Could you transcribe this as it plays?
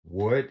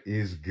What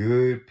is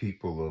good,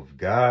 people of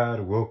God?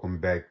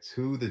 Welcome back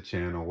to the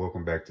channel.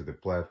 Welcome back to the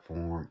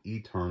platform,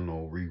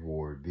 Eternal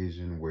Reward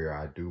Vision, where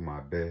I do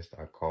my best.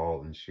 I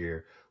call and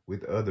share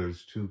with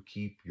others to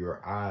keep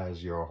your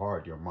eyes, your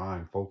heart, your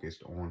mind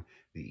focused on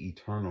the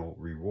eternal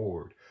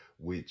reward,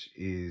 which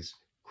is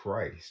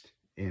Christ,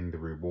 and the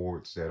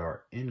rewards that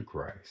are in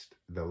Christ,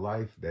 the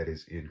life that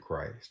is in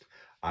Christ.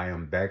 I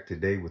am back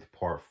today with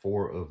part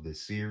 4 of the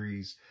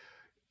series,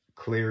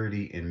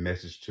 clarity and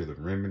message to the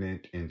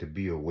remnant, and to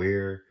be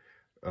aware,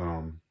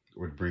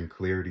 would bring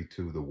clarity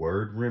to the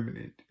word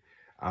remnant.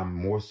 I'm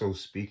more so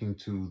speaking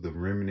to the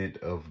remnant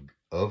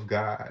of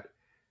God.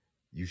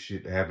 You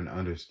should have an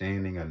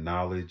understanding, a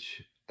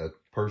knowledge, a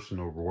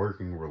personal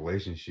working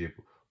relationship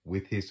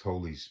with his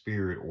Holy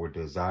Spirit, or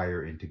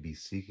desire, and to be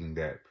seeking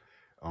that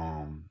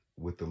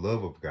with the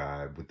love of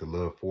God, with the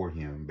love for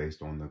him,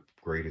 based on the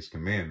greatest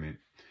commandment,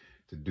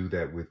 to do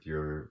that with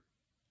your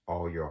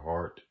all your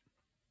heart,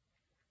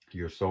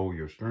 your soul,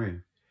 your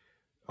strength,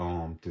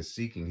 to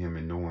seeking him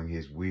and knowing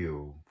his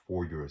will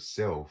for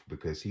yourself,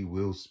 because he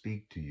will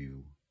speak to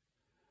you,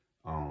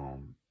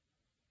 um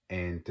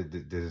and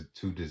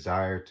to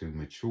desire to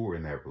mature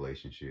in that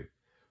relationship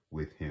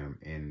with him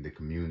and the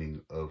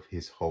communing of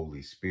his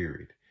Holy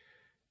Spirit,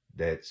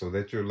 that so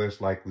that you're less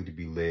likely to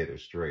be led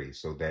astray,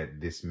 so that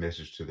this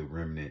message to the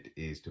remnant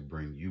is to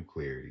bring you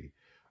clarity.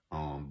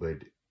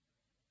 But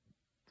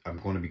I'm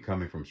going to be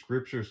coming from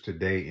scriptures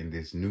today in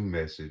this new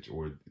message,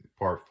 or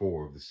part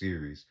 4 of the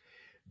series,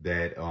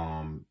 that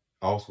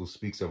also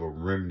speaks of a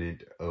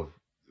remnant of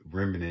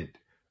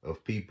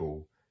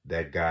people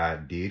that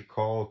God did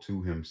call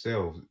to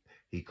himself.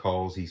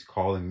 He's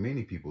calling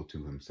many people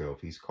to himself.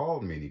 He's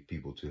called many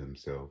people to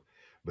himself,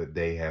 but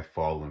they have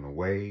fallen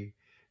away.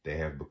 They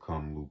have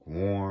become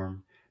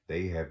lukewarm.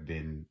 They have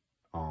been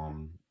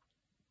um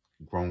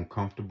grown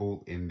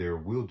comfortable in their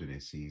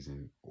wilderness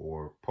season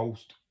or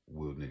post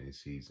wilderness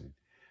season,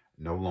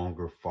 no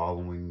longer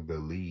following the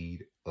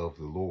lead of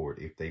the Lord,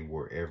 if they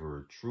were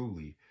ever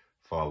truly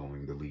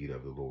following the lead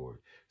of the Lord.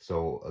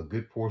 So, a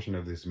good portion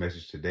of this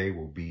message today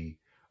will be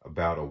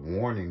about a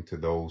warning to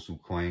those who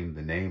claim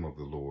the name of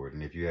the Lord.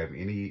 And if you have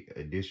any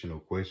additional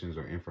questions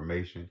or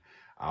information,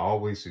 I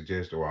always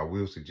suggest, or I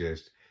will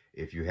suggest,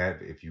 if you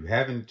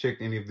haven't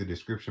checked any of the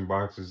description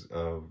boxes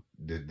of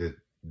the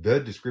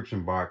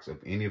description box of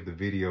any of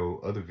the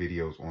other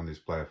videos on this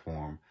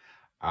platform,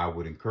 I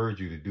would encourage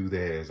you to do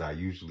that, as I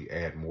usually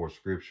add more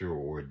scripture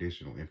or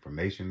additional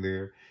information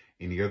there.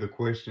 Any other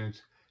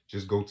questions,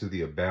 just go to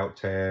the About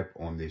tab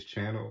on this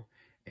channel,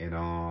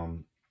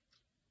 and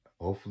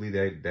hopefully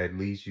that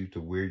leads you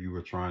to where you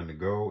were trying to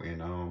go.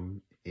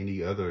 And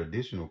any other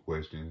additional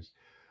questions,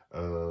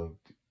 uh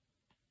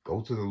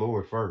go to the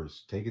Lord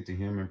first. Take it to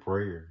him in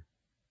prayer.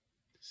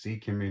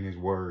 Seek him in his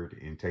word,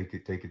 and take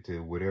it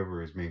to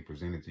whatever is being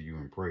presented to you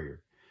in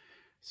prayer,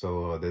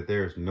 so that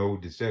there's no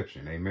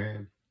deception.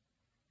 Amen.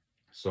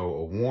 So,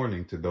 a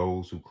warning to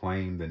those who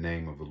claim the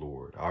name of the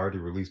Lord. I already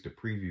released a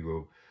preview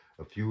of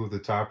a few of the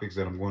topics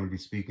that I'm going to be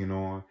speaking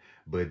on,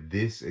 but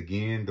this,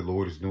 again, the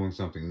Lord is doing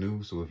something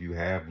new. So if you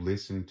have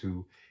listened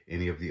to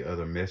any of the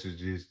other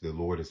messages the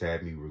Lord has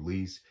had me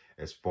release,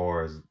 as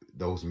far as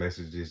those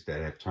messages that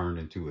have turned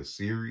into a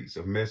series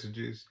of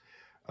messages,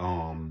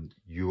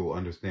 you'll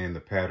understand the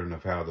pattern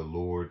of how the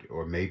Lord,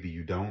 or maybe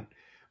you don't,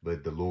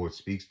 but the Lord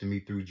speaks to me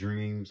through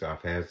dreams.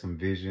 I've had some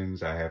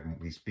visions.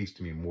 He speaks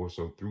to me more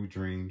so through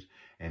dreams,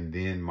 and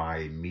then my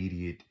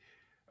immediate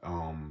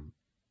um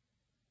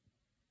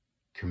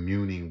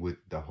communing with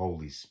the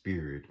Holy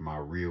Spirit, my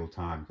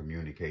real-time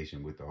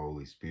communication with the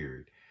Holy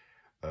Spirit.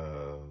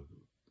 uh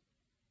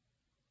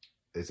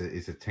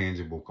it's a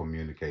tangible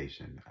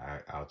communication.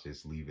 I'll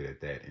just leave it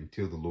at that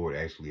until the Lord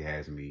actually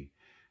has me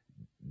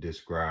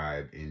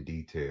describe in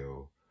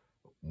detail,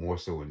 more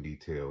so in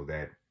detail,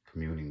 that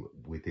communing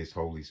with his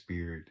Holy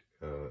Spirit,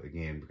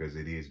 again, because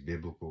it is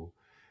biblical.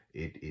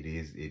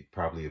 It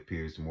probably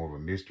appears more of a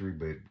mystery,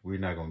 but we're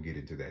not going to get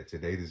into that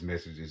today. This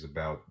message is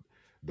about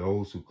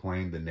those who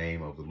claim the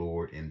name of the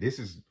Lord, and this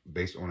is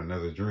based on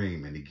another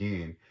dream. And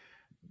again,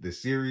 the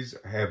series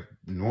have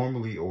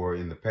normally, or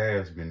in the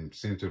past, been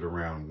centered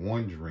around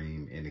one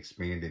dream and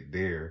expanded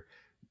there,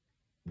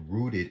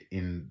 rooted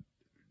in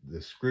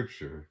the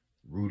scripture,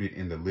 rooted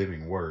in the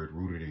living word,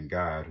 rooted in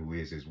God, who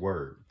is his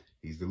word.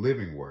 He's the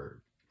living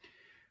word.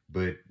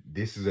 But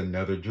this is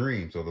another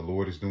dream. So the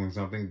Lord is doing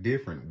something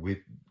different with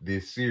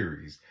this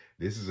series.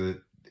 This is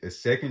a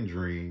second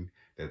dream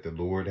that the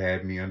Lord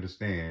had me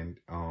understand.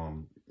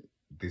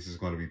 This is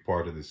going to be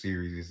part of the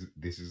series.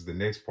 This is the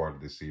next part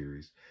of the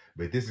series.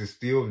 But this is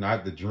still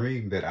not the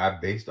dream that I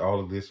based all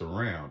of this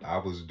around. I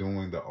was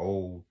doing the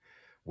old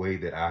way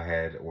that I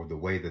had, or the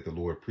way that the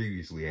Lord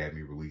previously had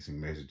me releasing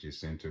messages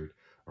centered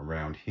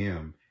around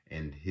him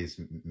and his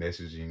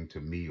messaging to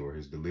me, or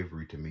his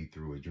delivery to me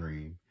through a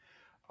dream.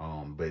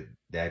 But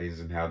that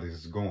isn't how this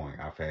is going.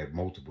 I've had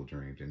multiple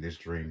dreams, and this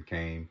dream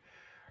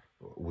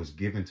was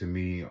given to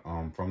me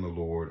from the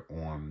Lord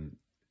on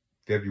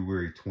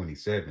February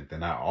 27th.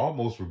 And I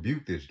almost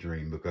rebuked this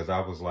dream, because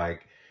I was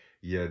like,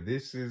 Yeah,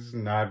 this is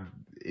not.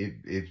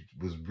 It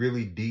was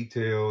really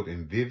detailed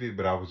and vivid,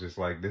 but I was just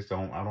like, this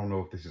don't. I don't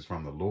know if this is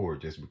from the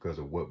Lord, just because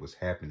of what was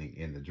happening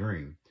in the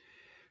dream.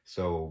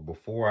 So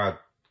before I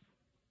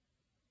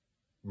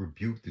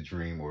rebuke the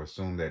dream or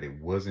assume that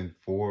it wasn't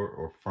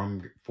for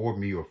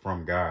me or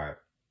from God,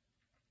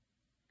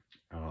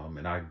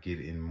 and I get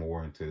in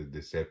more into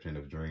deception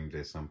of dreams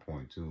at some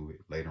point too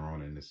later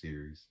on in the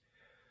series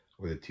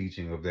or the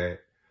teaching of that.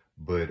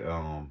 But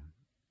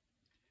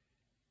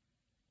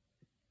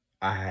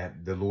I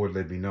had the Lord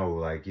let me know,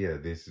 like, yeah,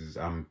 this is,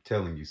 I'm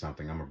telling you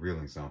something, I'm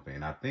revealing something.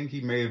 And I think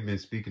he may have been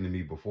speaking to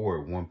me before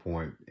at one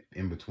point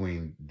in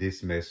between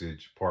this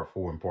message, part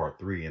 4 and part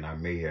 3, and I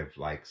may have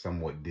like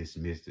somewhat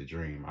dismissed the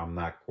dream. I'm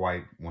not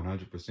quite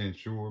 100%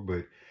 sure,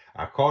 but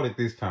I caught it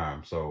this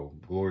time. So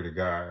glory to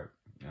God.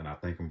 And I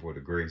thank him for the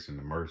grace and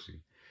the mercy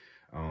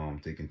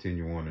to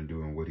continue on and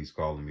doing what he's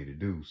calling me to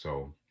do.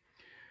 So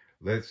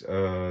let's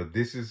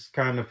this is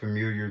kind of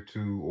familiar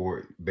to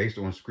or based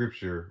on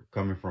scripture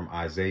coming from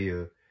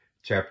Isaiah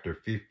chapter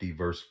 50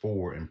 verse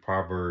 4 and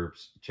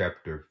Proverbs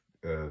chapter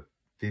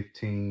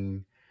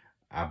 15.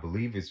 I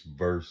believe it's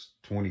verse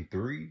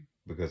 23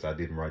 because I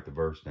didn't write the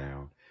verse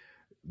down.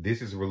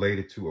 This is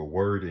related to a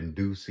word in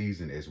due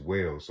season as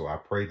well. So I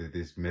pray that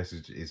this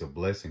message is a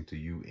blessing to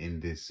you in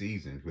this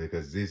season,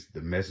 because the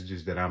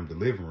messages that I'm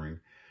delivering,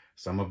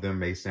 some of them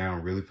may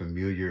sound really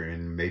familiar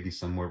and maybe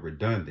somewhat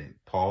redundant.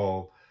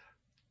 Paul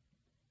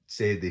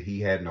said that he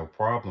had no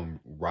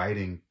problem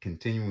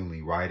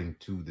continually writing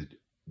to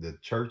the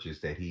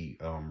churches that he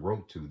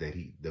wrote to, that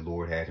the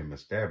Lord had him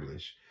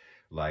establish.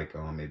 Like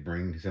it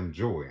brings him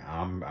joy.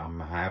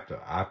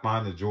 I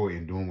find the joy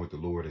in doing what the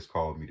Lord has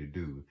called me to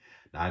do.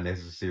 Not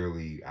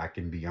necessarily, I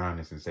can be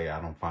honest and say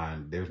I don't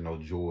find there's no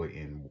joy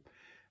in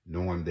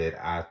knowing that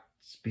I've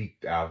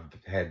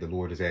had the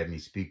Lord has had me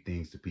speak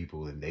things to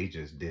people and they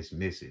just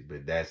dismiss it,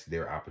 but that's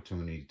their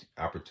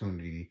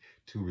opportunity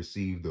to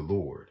receive the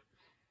Lord.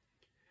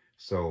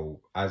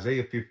 So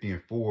Isaiah 50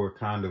 and 4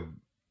 kind of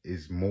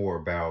is more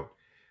about,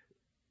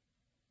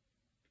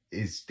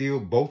 is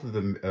still, both of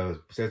the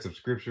sets of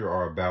scripture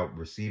are about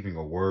receiving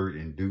a word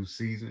in due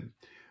season.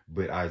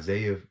 But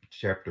Isaiah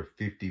chapter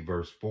 50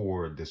 verse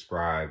 4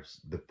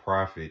 describes the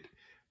prophet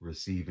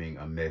receiving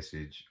a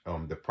message,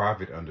 the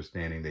prophet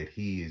understanding that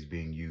he is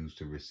being used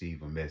to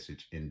receive a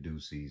message in due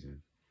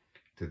season,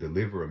 to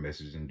deliver a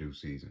message in due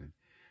season.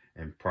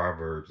 And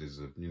Proverbs is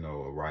a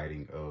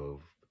writing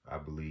of, I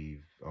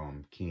believe,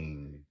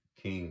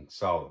 King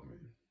Solomon.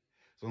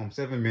 So I'm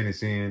 7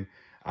 minutes in.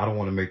 I don't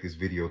want to make this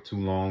video too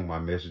long. My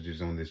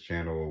messages on this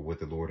channel or what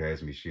the Lord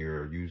has me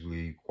share are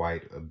usually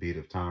quite a bit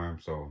of time.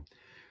 So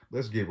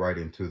let's get right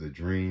into the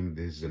dream.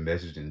 This is a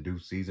message in due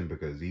season,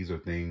 because these are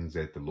things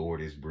that the Lord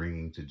is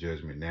bringing to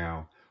judgment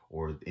now,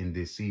 or in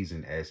this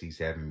season, as he's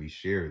having me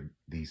share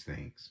these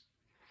things.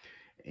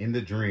 In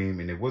the dream,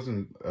 and it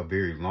wasn't a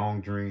very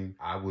long dream,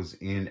 I was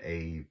in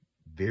a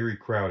very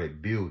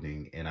crowded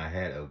building, and I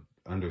had a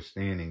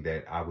understanding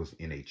that I was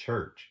in a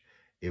church.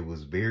 It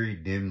was very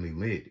dimly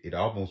lit. It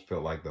almost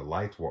felt like the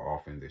lights were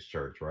off in this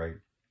church, right?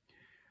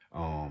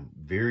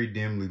 Very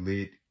dimly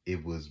lit.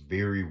 It was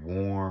very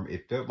warm.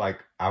 It felt like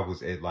I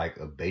was at like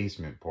a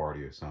basement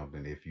party or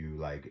something. If you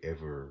like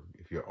ever,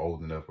 if you're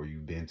old enough or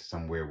you've been to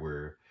somewhere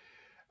where,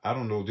 I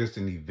don't know, just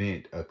an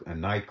event, a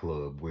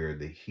nightclub where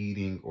the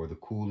heating or the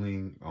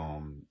cooling,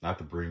 not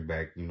to bring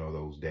back,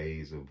 those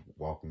days of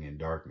walking in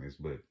darkness,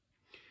 but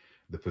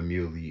the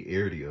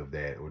familiarity of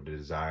that, or the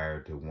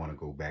desire to want to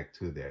go back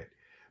to that.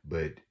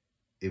 But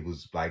it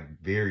was like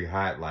very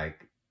hot,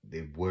 like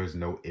there was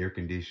no air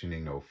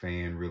conditioning, no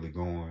fan really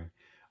going.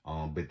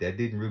 But that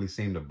didn't really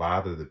seem to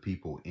bother the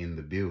people in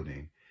the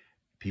building.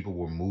 People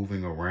were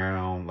moving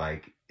around,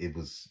 like it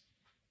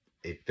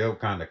felt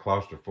kind of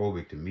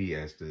claustrophobic to me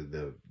as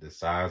to the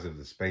size of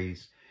the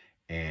space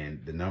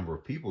and the number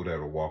of people that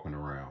are walking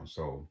around.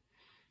 So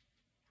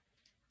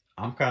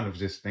I'm kind of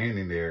just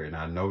standing there, and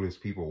I notice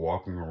people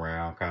walking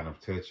around, kind of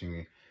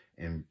touching,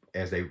 and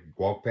as they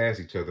walk past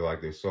each other,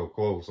 like they're so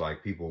close,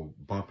 like people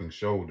bumping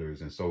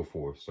shoulders and so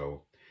forth.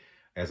 So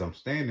as I'm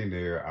standing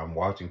there, I'm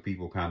watching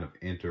people kind of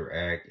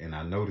interact, and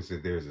I notice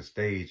that there's a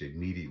stage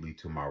immediately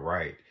to my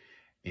right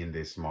in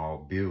this small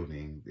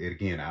building.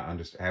 Again,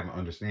 have an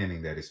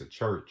understanding that it's a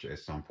church at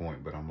some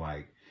point, but I'm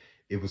like,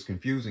 it was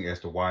confusing as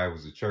to why it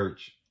was a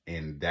church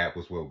and that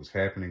was what was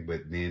happening.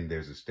 But then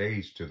there's a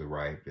stage to the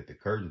right that the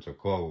curtains are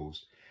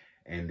closed,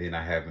 and then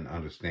I have an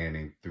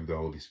understanding through the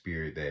Holy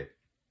Spirit that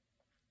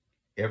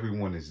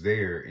everyone is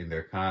there and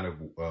they're kind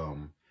of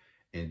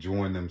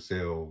enjoying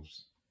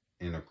themselves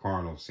in a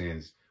carnal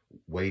sense,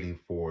 waiting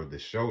for the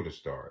show to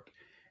start.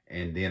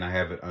 And then I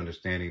have an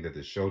understanding that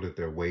the show that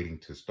they're waiting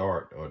to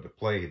start, or the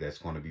play that's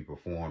going to be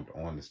performed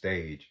on the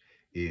stage,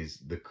 is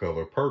The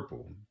Color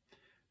Purple.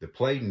 The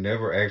play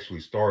never actually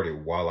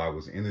started while I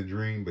was in the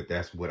dream, but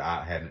that's what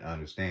I had an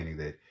understanding,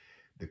 that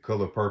The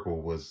Color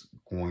Purple was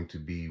going to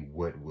be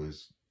what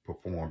was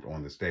performed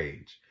on the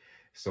stage.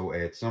 So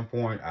at some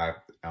point,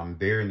 I'm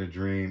there in the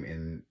dream,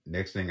 and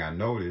next thing I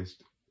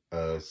noticed,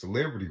 a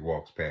celebrity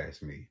walks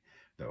past me.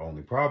 The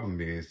only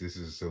problem is this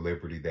is a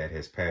celebrity that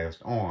has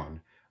passed on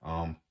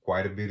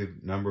quite a bit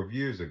of number of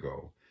years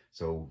ago.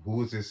 So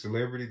who is this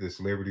celebrity? The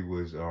celebrity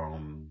was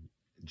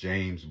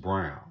James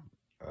Brown.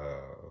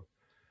 Uh,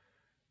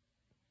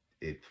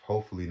 it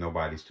hopefully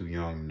nobody's too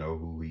young to know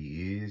who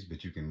he is,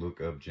 but you can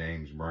look up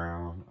James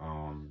Brown.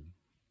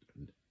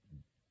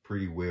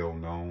 Pretty well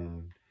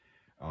known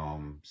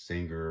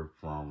singer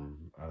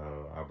from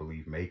I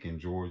believe Macon,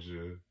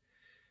 Georgia.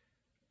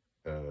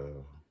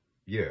 Uh,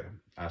 yeah,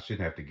 I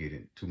shouldn't have to get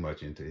in too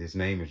much into. His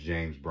name is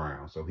James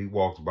Brown. So he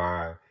walks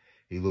by.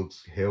 He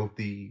looks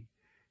healthy.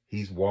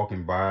 He's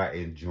walking by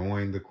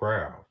enjoying the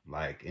crowd,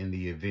 like in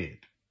the event.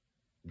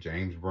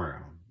 James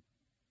Brown.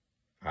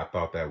 I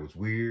thought that was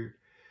weird.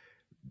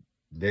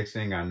 Next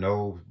thing I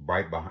know,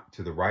 right behind,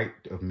 to the right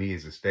of me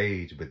is a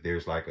stage, but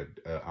there's like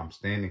I'm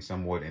standing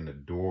somewhat in a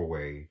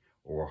doorway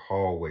or a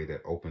hallway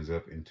that opens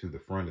up into the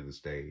front of the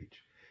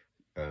stage.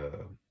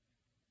 Uh,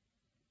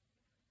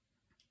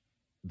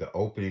 the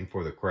opening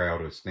for the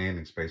crowd or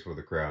standing space for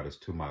the crowd is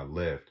to my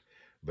left,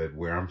 but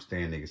where I'm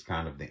standing is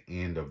kind of the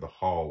end of the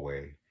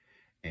hallway,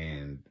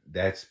 and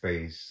that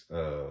space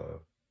or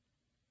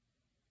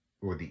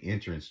the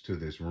entrance to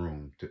this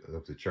room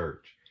of the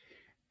church,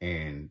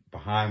 and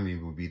behind me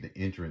will be the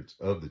entrance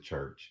of the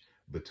church,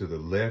 but to the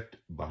left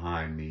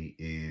behind me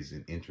is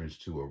an entrance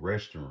to a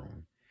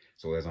restroom.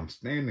 So as I'm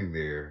standing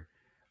there,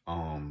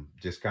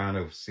 just kind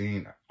of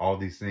seeing all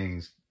these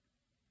things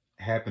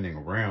happening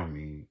around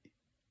me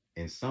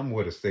in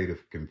somewhat a state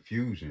of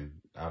confusion.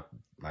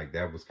 Like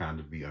that was kind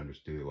of be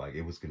understood. Like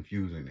it was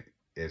confusing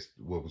as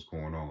what was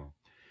going on.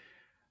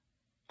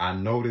 I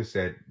noticed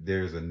that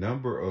there's a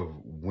number of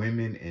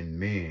women and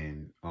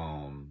men,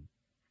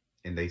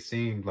 and they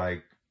seemed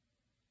like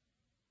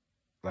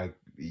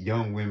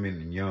young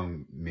women and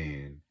young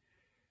men.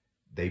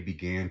 They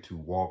began to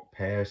walk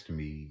past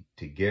me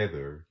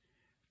together,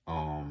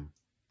 um,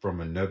 from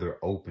another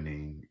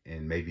opening,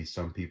 and maybe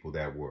some people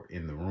that were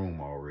in the room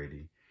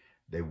already.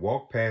 They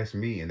walked past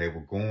me and they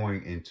were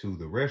going into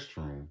the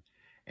restroom.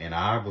 And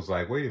I was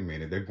like, wait a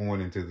minute, they're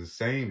going into the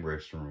same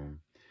restroom.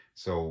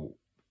 So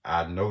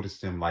I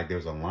noticed them like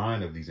there's a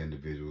line of these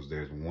individuals.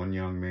 There's one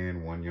young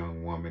man, one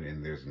young woman,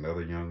 and there's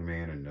another young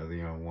man, another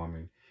young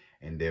woman.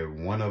 And they're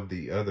one of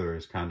the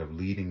others kind of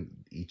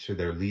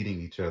they're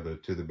leading each other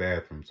to the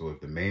bathroom. So if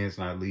the man's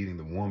not leading,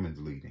 the woman's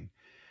leading.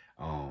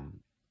 Um,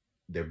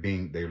 they're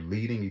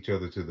leading each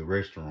other to the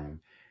restroom,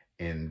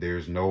 and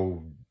there's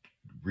no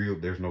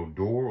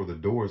door, or the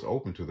door is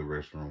open to the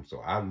restroom. So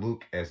I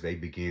look as they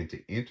begin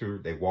to enter.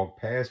 They walk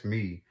past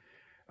me,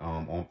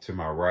 on to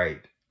my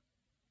right,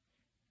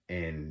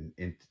 and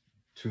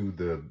into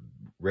the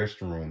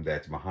restroom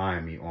that's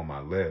behind me on my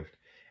left.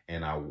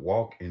 And I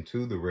walk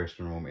into the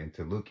restroom, and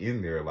to look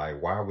in there,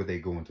 like, why would they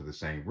go into the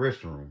same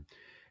restroom?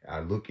 I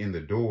look in the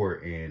door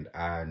and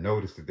I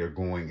notice that they're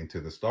going into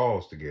the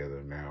stalls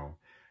together. Now,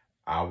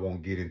 I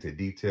won't get into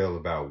detail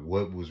about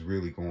what was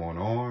really going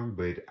on,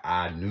 but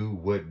I knew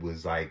what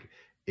was like.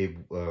 It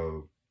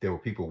there were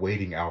people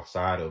waiting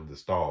outside of the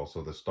stalls.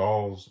 So the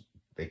stalls,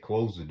 they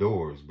closed the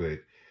doors, but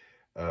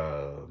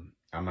uh,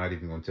 I'm not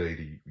even going to tell you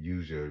to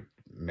use your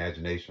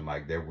imagination.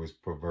 Like there was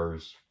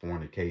perverse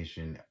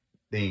fornication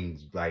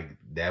things, like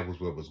that was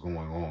what was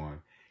going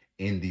on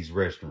in these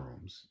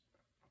restrooms.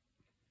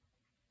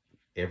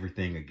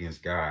 Everything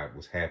against God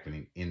was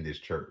happening in this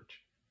church.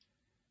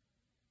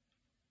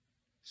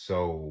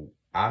 So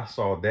I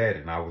saw that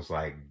and I was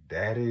like,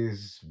 that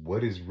is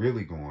what is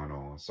really going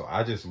on. So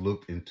I just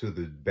looked into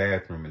the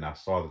bathroom and I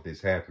saw that this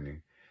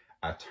happening.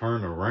 I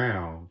turned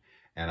around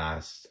and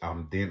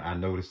then I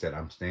noticed that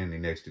I'm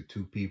standing next to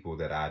two people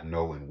that I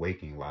know in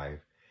waking life,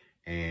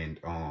 and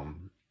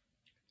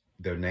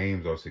their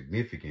names are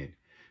significant.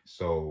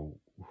 So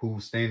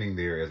who's standing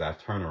there as I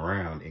turn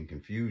around in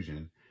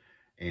confusion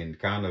and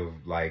kind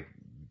of like,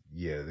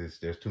 yeah,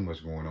 there's too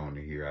much going on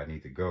here. I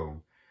need to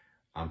go.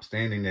 I'm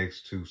standing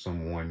next to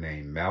someone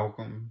named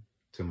Malcolm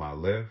to my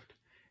left,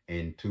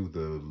 and to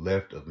the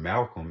left of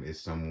Malcolm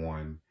is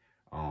someone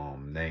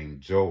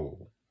named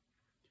Joel.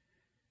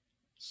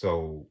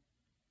 So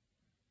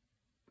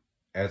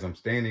as I'm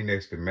standing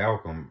next to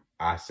Malcolm,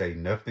 I say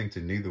nothing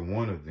to neither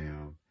one of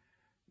them.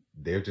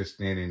 They're just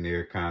standing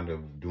there kind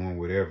of doing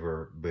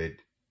whatever, but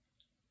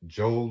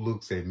Joel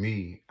looks at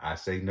me. I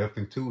say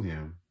nothing to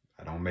him.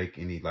 I don't make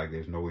any, like,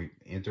 there's no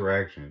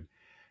interaction.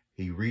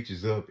 He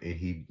reaches up and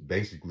he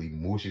basically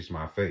mushes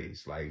my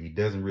face. Like he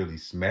doesn't really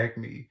smack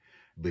me,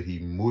 but he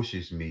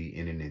mushes me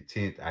in an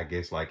intent, I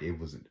guess, like he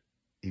was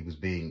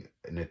being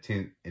an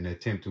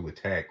attempt to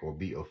attack or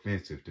be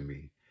offensive to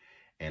me.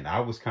 And I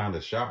was kind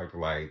of shocked.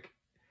 Like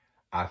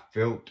I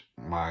felt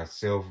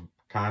myself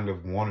kind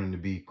of wanting to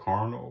be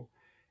carnal,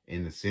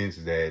 in the sense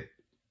that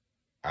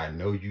I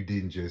know you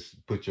didn't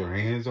just put your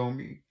hands on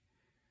me,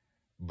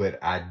 but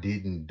I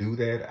didn't do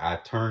that. I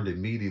turned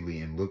immediately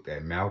and looked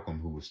at Malcolm,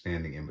 who was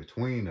standing in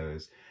between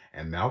us.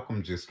 And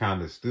Malcolm just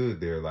kind of stood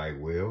there like,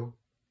 well,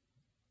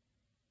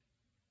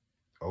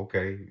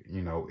 okay,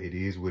 it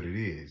is what it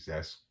is.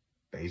 That's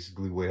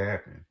basically what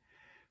happened.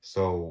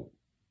 So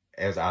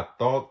as I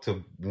thought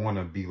to want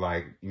to be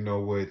like, you know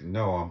what?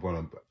 No,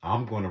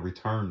 I'm gonna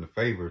return the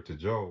favor to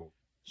Job.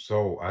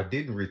 So I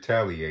didn't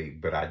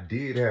retaliate, but I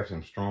did have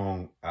some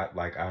strong. I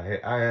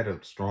had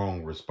a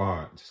strong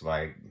response.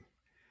 Like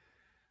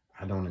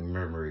I don't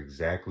remember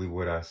exactly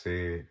what I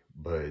said,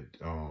 but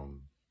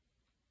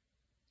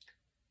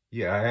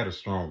yeah, I had a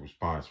strong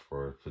response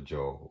for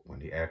Joel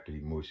when he after he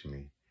mushed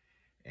me,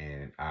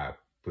 and I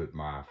put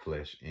my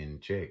flesh in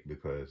check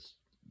because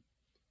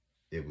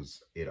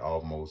it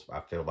almost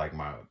I felt like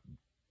my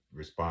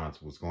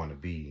response was going to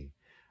be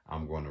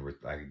I'm going to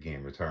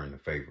return the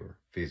favor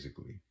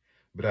physically,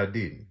 but I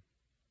didn't,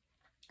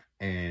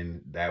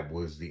 and that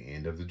was the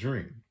end of the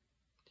dream.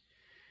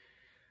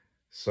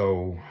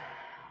 So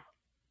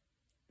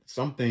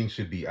some things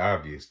should be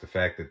obvious. The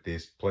fact that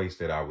this place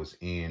that I was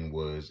in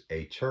was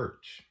a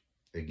church.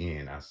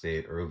 Again, I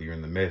said earlier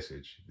in the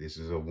message, this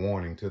is a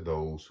warning to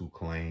those who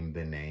claim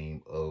the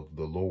name of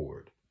the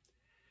Lord.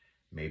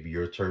 Maybe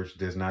your church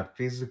does not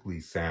physically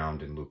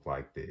sound and look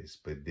like this,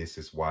 but this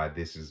is why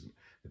this is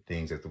the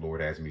things that the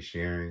Lord has me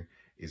sharing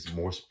is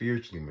more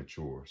spiritually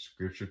mature.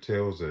 Scripture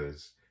tells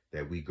us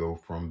that we go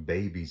from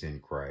babies in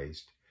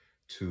Christ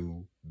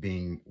to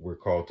we're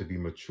called to be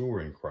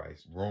mature in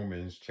Christ.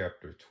 Romans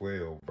chapter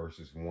 12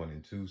 verses 1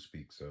 and 2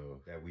 speaks of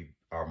that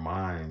our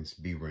minds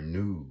be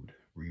renewed.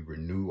 We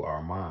renew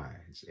our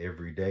minds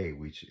every day.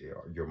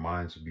 Your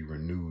mind should be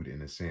renewed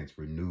in a sense,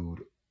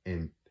 renewed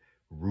and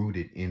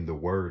rooted in the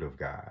word of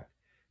God,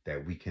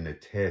 that we can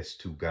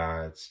attest to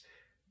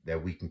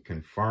that we can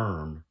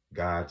confirm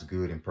God's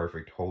good and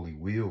perfect holy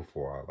will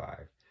for our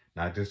life.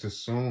 Not just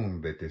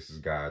assume that this is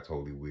God's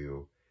holy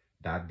will,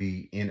 not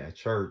be in a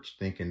church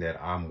thinking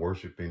that I'm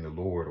worshiping the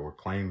Lord or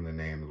claiming the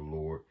name of the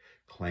Lord,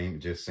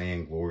 just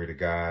saying glory to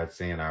God,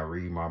 saying I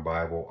read my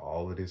Bible,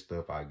 all of this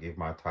stuff, I give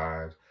my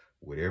tithes,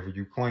 whatever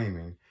you're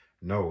claiming.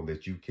 Know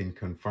that you can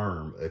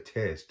confirm,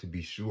 attest to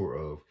be sure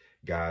of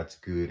God's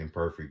good and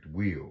perfect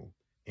will.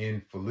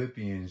 In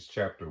Philippians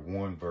chapter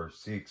 1, verse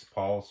 6,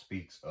 Paul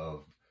speaks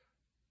of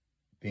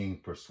being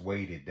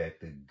persuaded that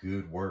the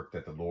good work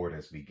that the Lord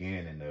has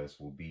began in us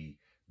will be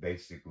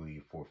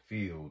basically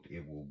fulfilled.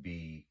 It will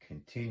be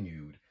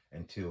continued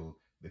until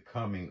the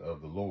coming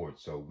of the Lord.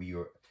 So we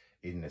are,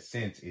 in a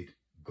sense, it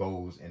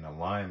goes in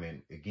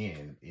alignment.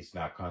 Again, it's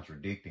not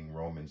contradicting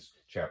Romans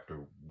chapter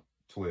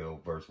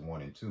 12, verse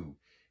 1 and 2.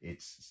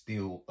 It's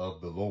still of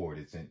the Lord.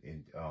 It's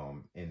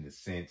in the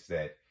sense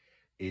that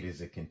it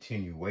is a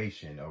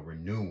continuation, a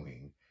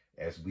renewing.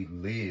 As we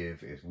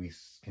live, as we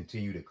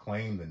continue to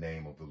claim the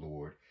name of the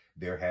Lord,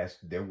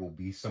 there will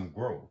be some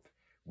growth.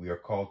 We are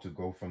called to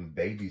go from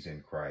babies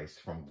in Christ,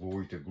 from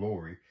glory to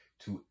glory,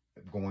 to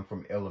going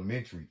from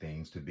elementary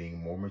things to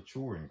being more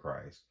mature in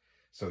Christ.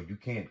 So you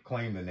can't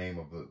claim the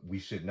name we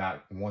should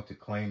not want to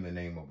claim the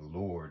name of the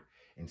Lord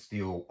and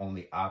still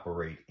only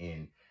operate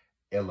in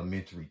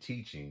elementary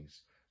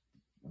teachings,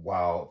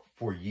 while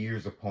for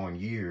years upon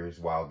years,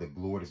 while the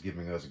Lord is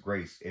giving us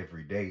grace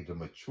every day to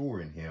mature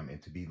in him and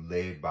to be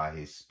led by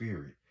his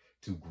spirit,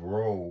 to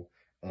grow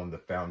on the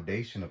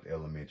foundation of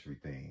elementary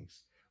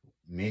things.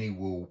 Many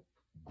will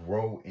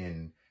grow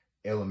in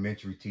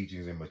elementary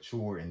teachings and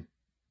mature in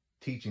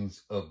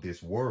teachings of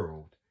this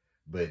world,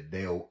 but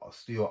they'll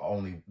still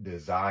only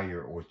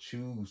desire or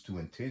choose to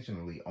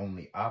intentionally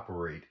only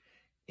operate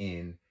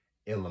in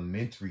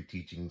elementary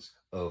teachings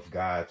of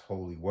God's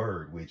holy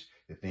word, which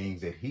the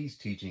things that he's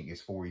teaching is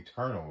for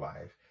eternal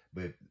life.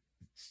 But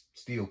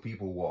still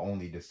people will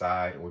only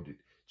decide or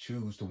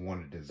choose to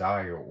want to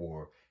desire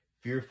or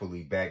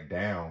fearfully back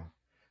down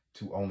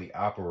to only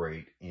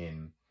operate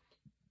in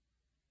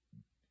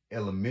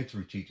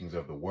elementary teachings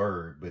of the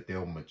word, but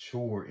they'll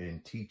mature in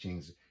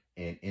teachings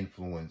and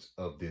influence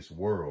of this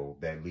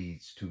world that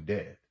leads to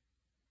death.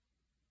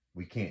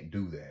 We can't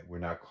do that. We're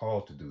not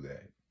called to do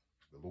that.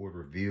 The Lord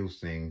reveals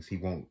things. He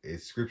won't,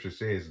 as scripture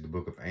says in the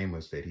book of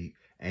Amos, that he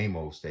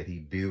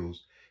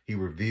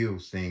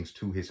reveals things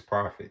to his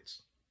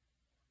prophets.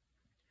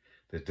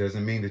 That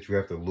doesn't mean that you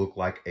have to look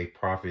like a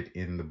prophet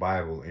in the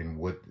Bible and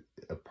what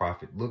a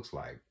prophet looks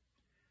like,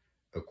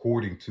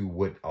 according to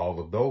what all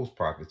of those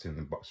prophets in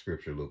the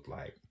scripture look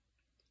like.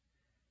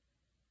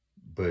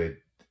 But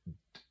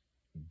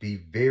be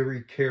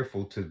very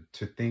careful to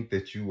think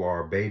that you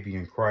are a baby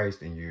in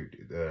Christ,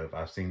 and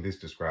I've seen this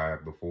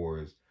described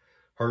before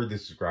heard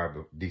this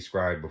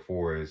described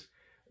before as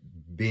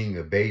being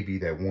a baby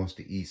that wants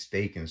to eat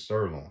steak and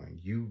sirloin.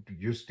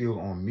 You're still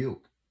on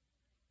milk.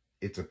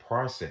 It's a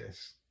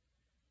process.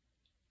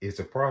 It's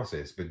a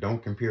process, but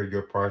don't compare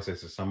your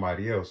process to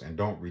somebody else, and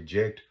don't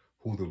reject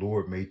who the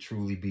Lord may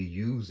truly be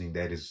using.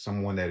 That is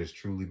someone that is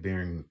truly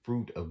bearing the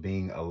fruit of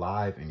being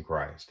alive in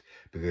Christ,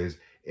 because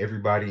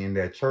everybody in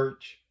that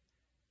church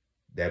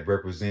that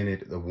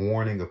represented the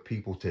warning of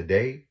people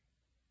today,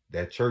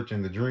 that church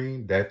in the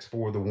dream, that's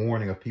for the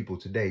warning of people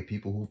today,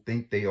 people who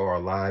think they are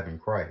alive in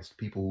Christ,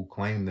 people who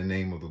claim the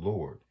name of the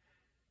Lord.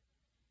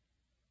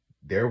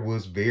 There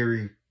was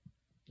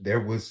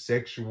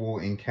sexual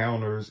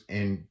encounters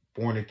and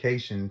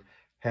fornication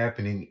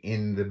happening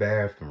in the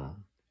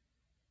bathroom.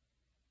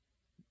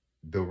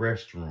 the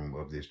restroom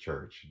of this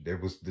church. There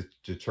was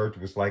the church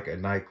was like a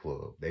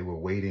nightclub. They were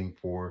waiting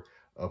for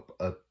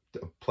a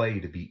play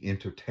to be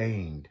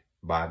entertained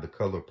by the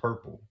color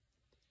purple.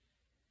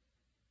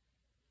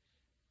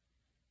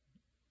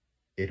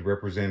 It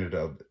represented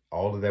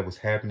all of that was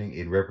happening.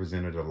 It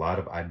represented a lot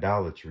of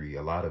idolatry,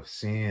 a lot of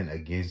sin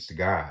against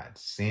God,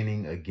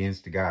 sinning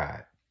against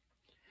God.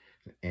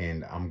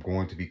 And I'm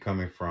going to be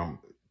coming from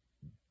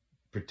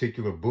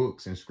particular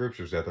books and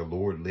scriptures that the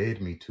Lord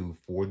led me to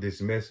for this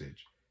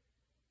message.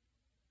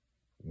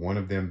 One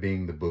of them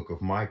being the book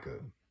of Micah.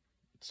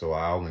 So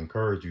I'll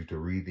encourage you to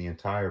read the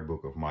entire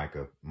book of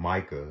Micah.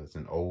 Micah is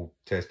an Old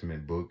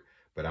Testament book,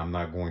 but I'm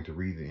not going to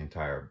read the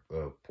entire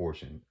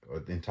portion or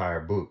the entire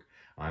book.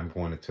 I'm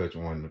going to touch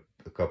on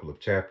a couple of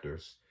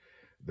chapters.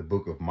 The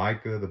book of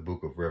Micah, the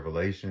book of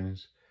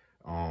Revelations,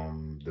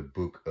 the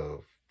book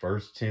of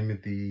First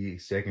Timothy,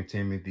 Second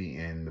Timothy,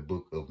 and the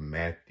book of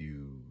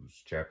Matthew,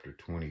 chapter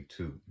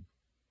 22.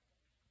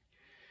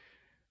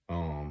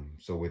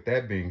 So with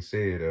that being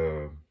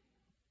said,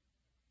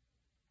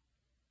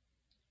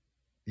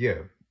 yeah,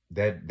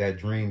 that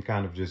dream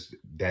kind of just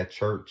that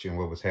church and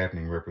what was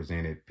happening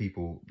represented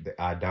people, the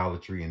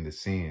idolatry and the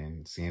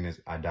sin. Sin is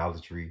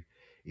idolatry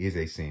is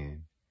a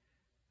sin.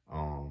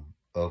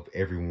 Of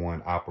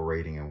everyone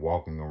operating and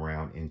walking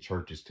around in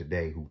churches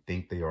today who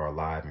think they are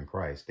alive in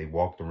Christ. They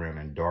walked around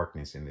in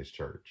darkness in this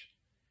church.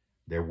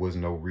 There was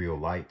no real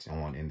lights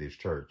on in this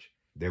church.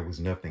 There was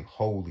nothing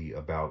holy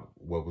about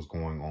what was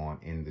going on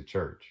in the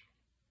church.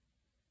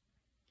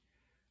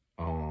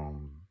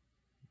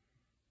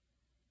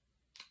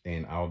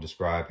 And I'll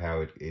describe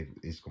how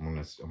it's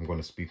I'm going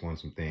to speak on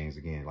some things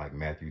again, like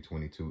Matthew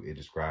 22. It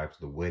describes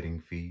the wedding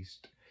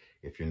feast.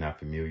 If you're not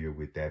familiar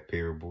with that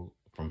parable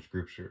from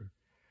scripture,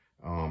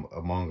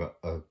 among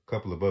a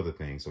couple of other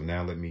things. So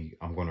now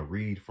I'm going to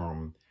read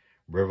from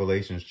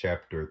Revelations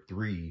chapter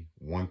 3,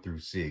 1 through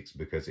 6,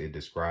 because it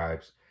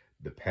describes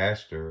the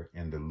pastor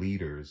and the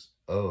leaders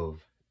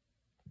of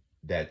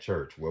that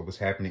church. What was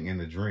happening in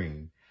the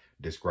dream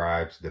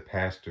describes the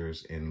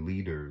pastors and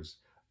leaders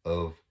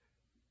of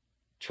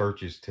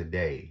churches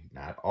today.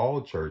 Not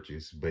all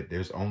churches, but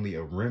there's only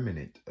a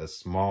remnant, a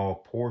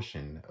small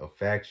portion, a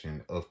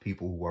faction of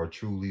people who are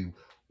truly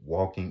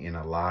walking and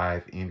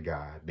alive in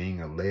God,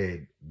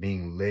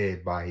 being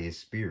led by his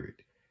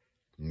spirit.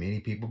 Many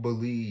people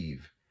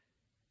believe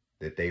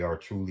that they are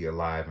truly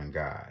alive in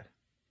God.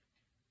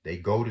 They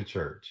go to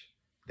church.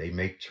 They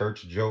make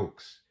church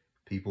jokes.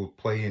 People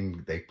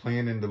playing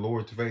in the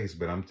Lord's face.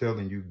 But I'm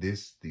telling you,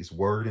 this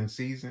word in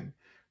season,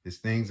 these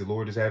things the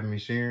Lord is having me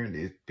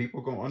sharing,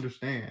 people gonna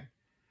understand.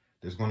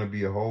 There's gonna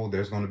be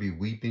there's gonna be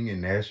weeping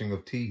and gnashing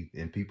of teeth,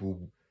 and people,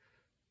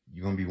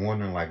 you're gonna be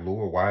wondering, like,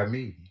 Lord, why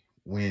me?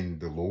 When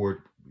the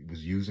Lord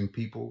was using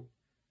people,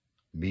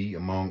 me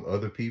among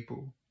other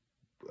people,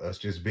 us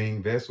just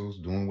being vessels,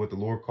 doing what the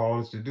Lord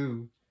called us to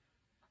do,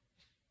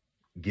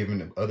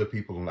 giving other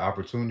people an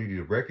opportunity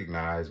to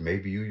recognize,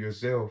 maybe you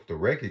yourself, to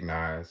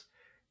recognize,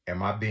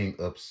 am I being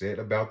upset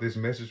about this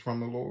message from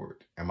the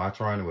Lord? Am I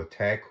trying to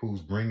attack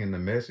who's bringing the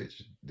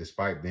message,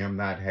 despite them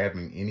not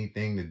having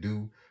anything to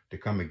do to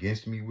come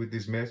against me with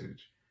this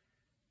message?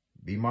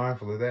 Be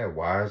mindful of that.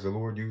 Why is the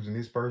Lord using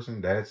this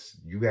person?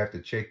 You have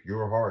to check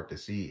your heart to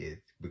see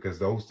it, because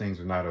those things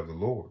are not of the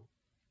Lord.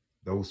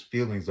 Those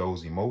feelings,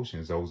 those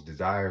emotions, those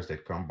desires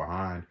that come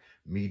behind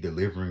me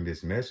delivering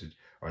this message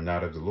are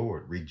not of the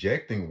Lord.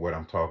 Rejecting what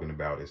I'm talking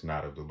about is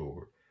not of the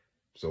Lord.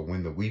 So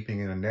when the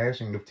weeping and the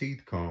gnashing of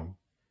teeth come,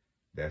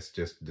 that's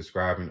just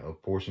describing a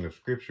portion of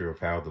scripture of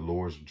how the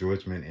Lord's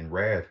judgment and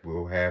wrath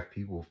will have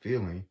people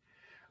feeling.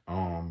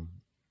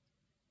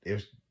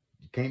 There's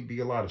can't be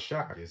a lot of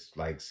shock. It's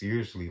like,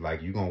 seriously,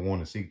 like, you're going to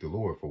want to seek the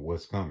Lord for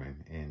what's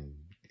coming. And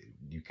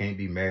you can't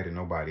be mad at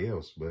nobody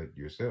else but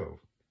yourself,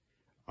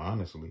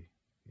 honestly.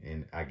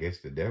 And I guess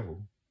the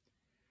devil.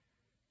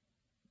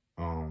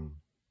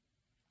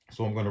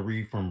 So I'm going to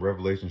read from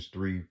Revelations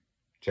 3,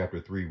 chapter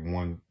 3,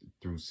 1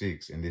 through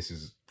 6. And this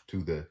is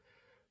to the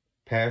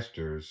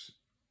pastors,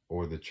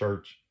 or the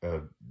church,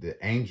 the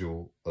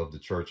angel of the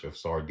church of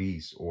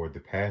Sardis, or the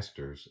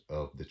pastors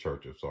of the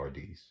church of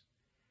Sardis.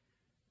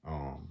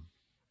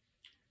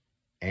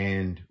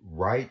 And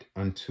write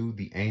unto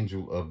the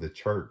angel of the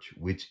church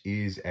which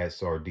is at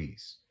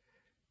Sardis,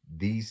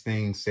 these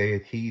things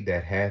saith he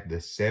that hath the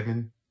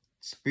 7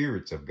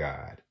 spirits of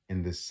God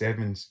and the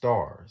 7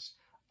 stars.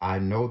 I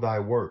know thy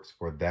works,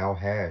 for thou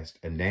hast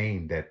a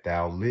name that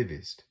thou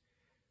livest,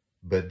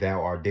 but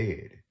thou art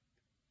dead.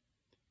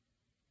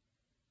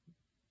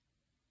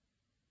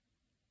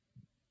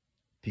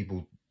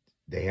 People,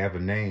 they have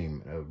a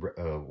name.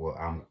 Well,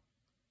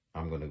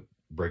 I'm going to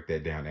break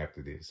that down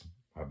after this.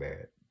 My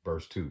bad.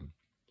 Verse 2.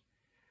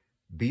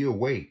 Be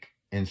awake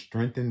and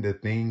strengthen the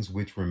things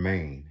which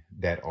remain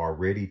that are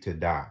ready to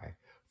die,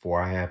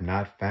 for I have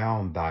not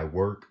found thy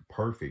work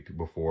perfect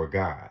before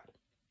God.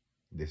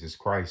 This is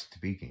Christ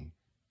speaking,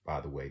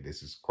 by the way.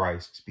 This is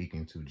Christ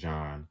speaking to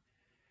John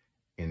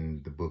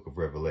in the book of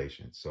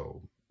Revelation.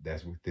 So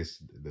that's what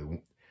the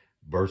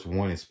verse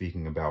 1 is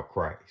speaking about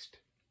Christ.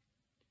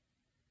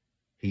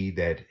 He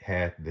that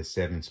hath the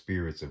 7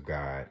 spirits of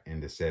God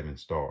and the 7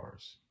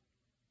 stars.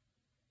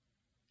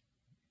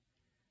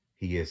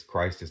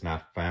 Christ has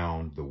not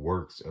found the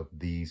works of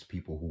these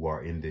people who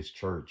are in this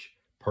church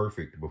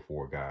perfect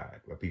before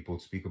God. People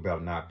speak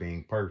about not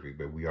being perfect,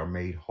 but we are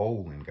made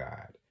whole in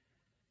God.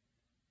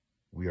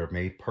 We are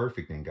made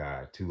perfect in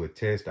God. To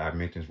attest, I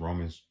mentioned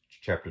Romans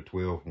chapter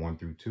 12, 1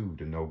 through 2,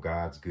 to know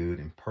God's good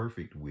and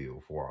perfect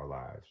will for our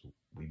lives.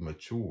 We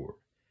mature.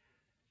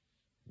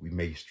 We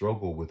may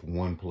struggle with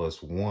 1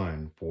 plus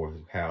 1 for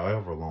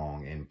however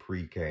long in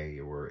pre-K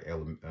or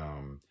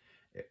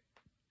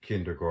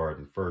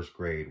kindergarten, first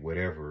grade,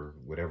 whatever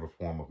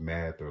form of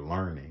math or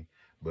learning.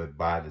 But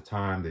by the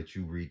time that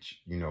you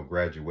reach,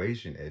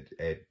 graduation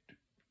at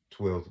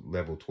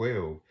level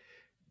 12,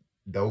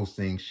 those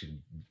things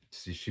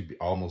should be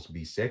almost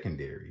be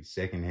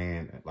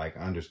secondhand, like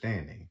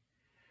understanding,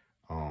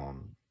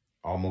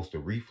 almost a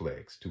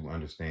reflex to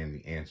understand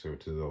the answer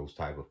to those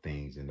type of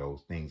things and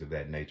those things of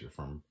that nature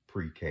from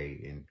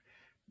pre-K and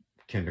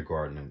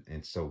kindergarten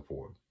and so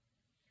forth.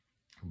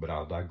 But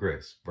I'll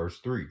digress. Verse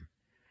 3.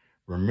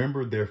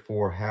 Remember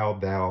therefore how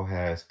thou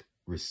hast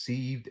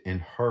received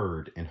and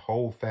heard, and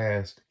hold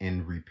fast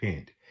and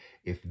repent.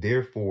 If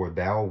therefore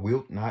thou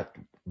wilt not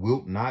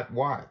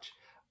watch,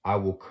 I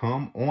will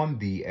come on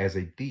thee as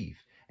a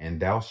thief, and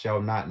thou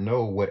shalt not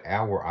know what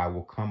hour I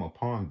will come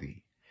upon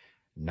thee.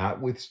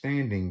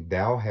 Notwithstanding,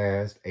 thou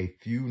hast a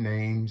few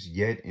names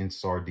yet in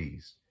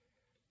Sardis,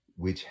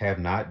 which have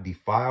not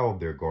defiled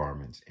their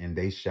garments, and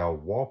they shall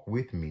walk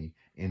with me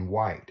in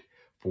white,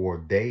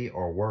 for they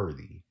are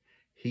worthy.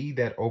 He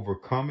that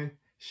overcometh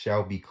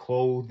shall be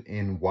clothed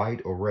in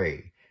white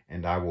array,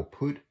 and I will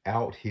put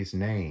out his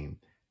name,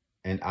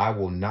 and I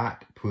will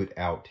not put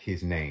out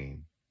his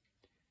name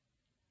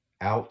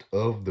out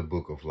of the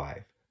book of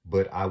life,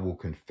 but I will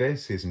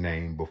confess his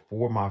name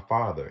before my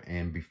Father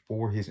and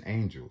before his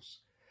angels.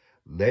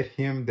 Let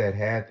him that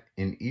hath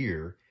an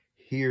ear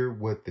hear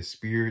what the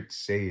Spirit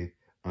saith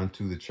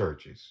unto the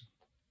churches.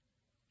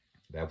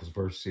 That was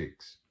verse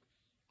 6.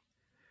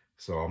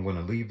 So I'm going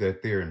to leave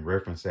that there and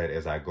reference that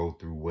as I go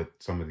through what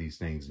some of these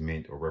things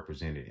meant or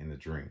represented in the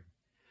dream.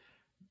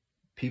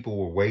 People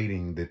were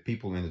waiting, the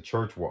people in the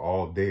church were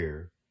all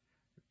there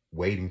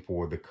waiting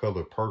for the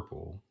color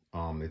purple.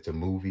 It's a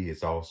movie.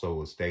 It's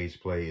also a stage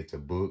play. It's a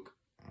book.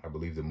 I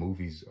believe the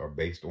movies are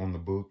based on the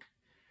book.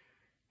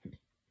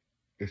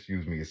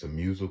 Excuse me. It's a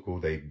musical.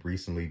 They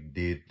recently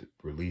did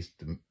release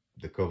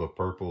the color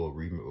purple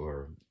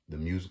or the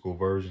musical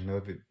version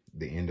of it,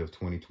 the end of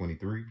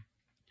 2023.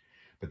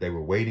 But they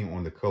were waiting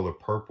on the color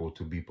purple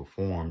to be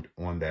performed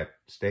on that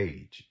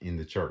stage in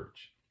the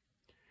church.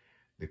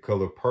 The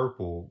color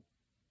purple,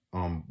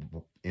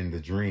 in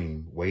the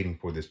dream, waiting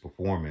for this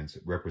performance,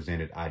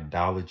 represented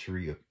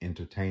idolatry of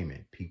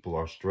entertainment. People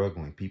are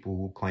struggling. People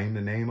who claim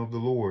the name of the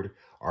Lord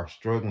are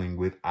struggling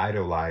with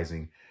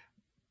idolizing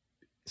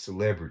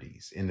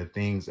celebrities and the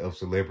things of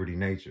celebrity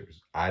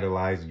natures.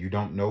 Idolizing, you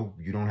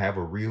don't have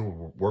a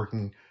real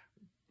working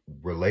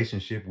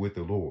relationship with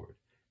the Lord.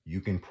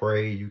 You can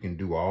pray, you can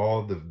do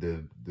all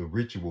the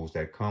rituals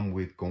that come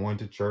with going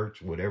to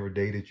church, whatever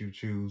day that you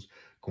choose,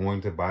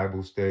 going to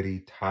Bible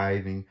study,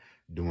 tithing,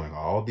 doing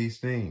all these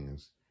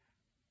things,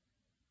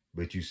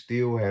 but you're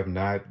still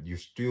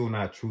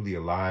not truly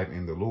alive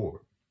in the Lord.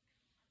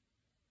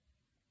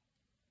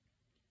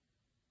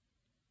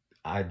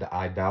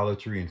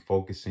 Idolatry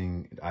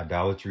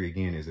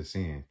again is a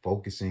sin.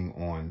 Focusing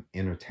on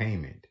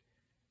entertainment.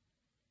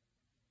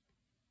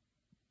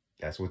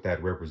 That's what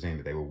that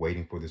represented. They were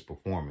waiting for this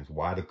performance.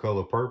 Why the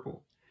color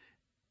purple?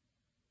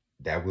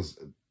 That was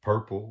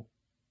purple.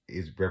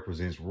 It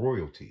represents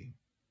royalty.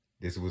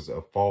 This was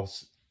a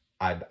false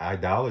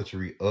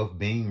idolatry of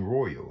being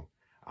royal.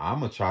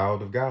 I'm a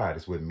child of God,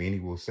 is what many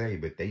will say,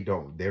 but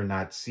they're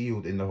not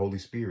sealed in the Holy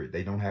Spirit.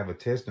 They don't have a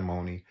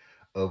testimony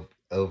of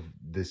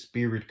the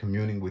Spirit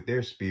communing with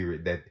their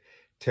spirit, that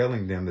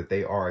telling them that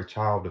they are a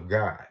child of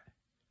God,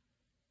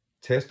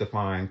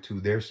 testifying to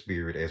their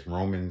spirit, as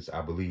Romans,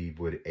 I believe,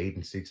 8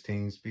 and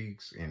 16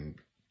 speaks, and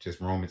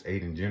just Romans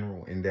 8 in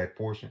general, in that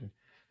portion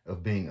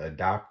of being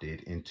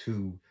adopted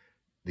into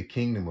the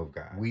kingdom of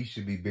God. We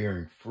should be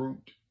bearing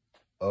fruit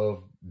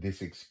of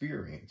this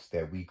experience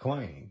that we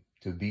claim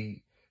to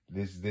be,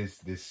 this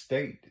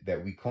state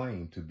that we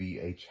claim to be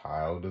a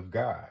child of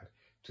God,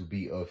 to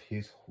be of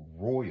his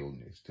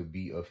royalness, to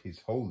be of his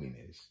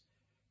holiness.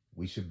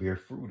 We should bear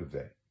fruit of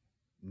that.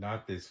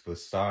 Not this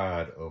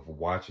facade of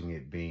watching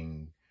it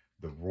being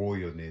the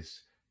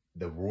royalness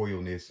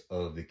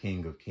of the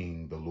King of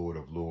Kings, the Lord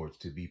of Lords,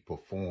 to be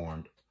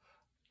performed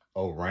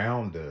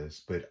around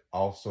us, but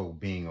also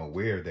being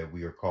aware that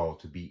we are called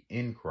to be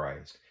in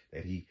Christ,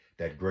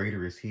 that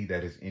greater is he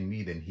that is in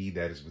me than he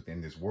that is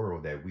within this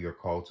world, that we are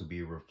called to be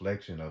a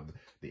reflection of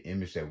the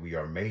image that we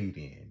are made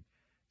in.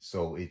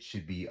 So it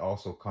should be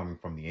also coming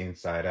from the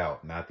inside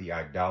out, not the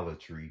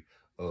idolatry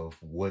of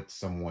what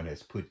someone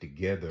has put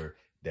together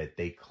that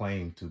they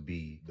claim to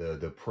be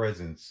the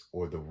presence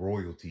or the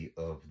royalty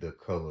of the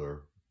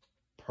color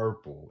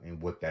purple,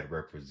 and what that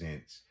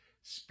represents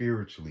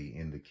spiritually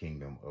in the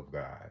kingdom of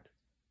God.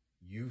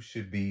 we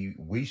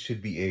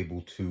should be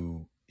able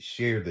to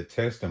share the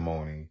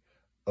testimony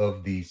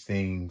of these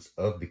things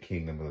of the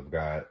kingdom of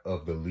God,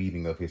 of the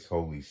leading of his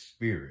Holy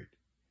Spirit,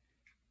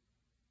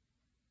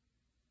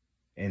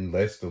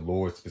 unless the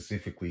Lord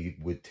specifically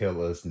would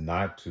tell us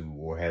not to,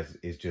 or has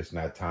it's just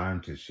not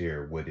time to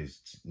share what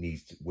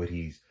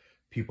he's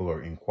people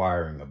are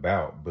inquiring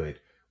about. But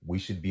we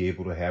should be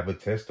able to have a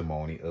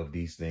testimony of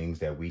these things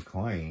that we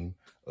claim,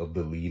 of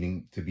the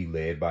leading to be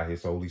led by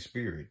his Holy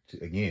Spirit,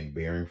 again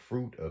bearing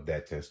fruit of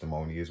that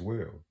testimony as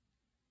well.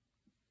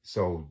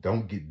 So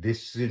don't get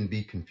this shouldn't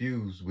be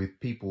confused with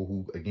people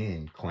who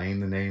again claim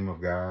the name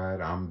of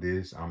God. I'm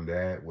this, I'm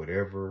that,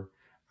 whatever.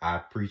 I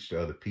preach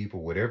to other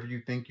people, whatever you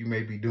think you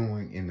may be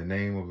doing in the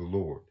name of the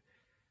Lord.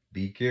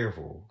 Be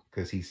careful,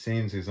 because he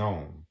sends his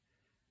own.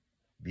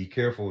 Be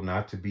careful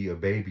not to be a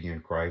baby in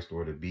Christ,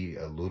 or to be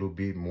a little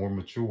bit more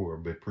mature,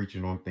 but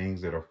preaching on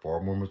things that are far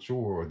more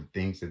mature, or the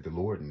things that the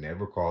Lord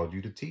never called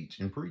you to teach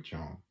and preach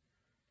on.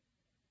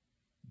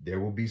 There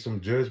will be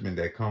some judgment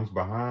that comes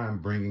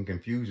behind bringing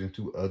confusion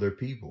to other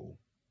people.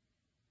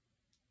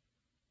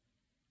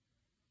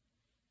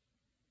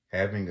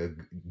 Having a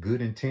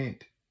good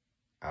intent.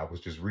 I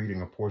was just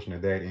reading a portion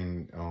of that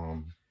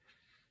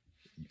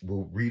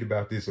we'll read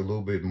about this a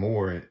little bit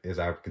more as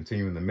I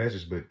continue in the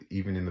message, but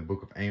even in the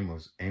book of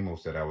Amos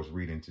that I was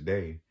reading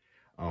today,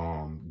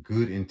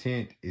 good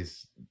intent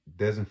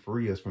doesn't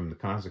free us from the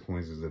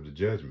consequences of the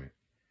judgment.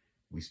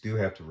 We still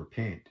have to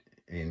repent,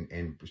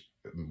 and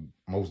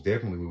most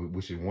definitely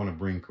we should want to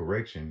bring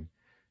correction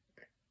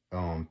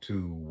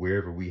to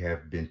wherever we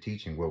have been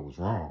teaching what was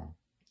wrong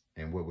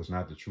and what was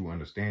not the true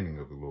understanding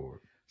of the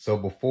Lord. So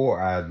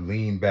before I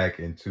lean back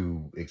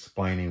into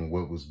explaining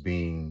what was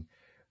being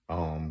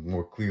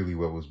more clearly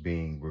what was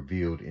being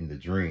revealed in the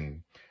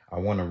dream, I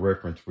want to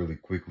reference really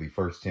quickly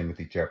 1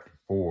 Timothy chapter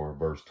 4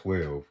 verse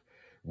 12,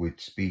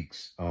 which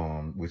speaks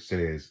which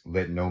says,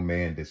 "Let no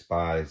man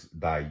despise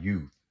thy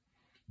youth,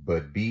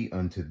 but be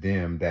unto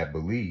them that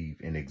believe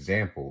an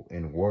example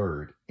in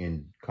word,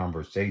 in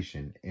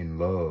conversation, in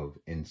love,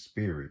 in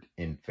spirit,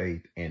 in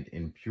faith, and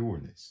in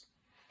pureness."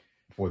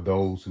 For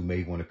those who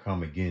may want to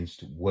come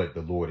against what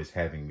the Lord is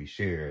having me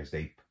share, as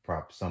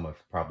some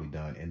have probably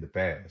done in the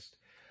past.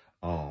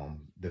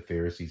 The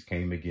Pharisees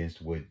came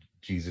against what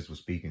Jesus was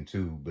speaking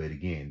to, but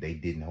again, they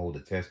didn't hold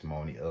a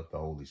testimony of the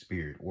Holy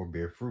Spirit or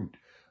bear fruit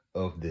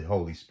of the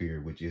Holy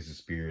Spirit, which is the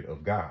Spirit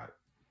of God,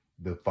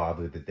 the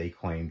Father that they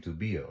claim to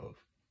be of.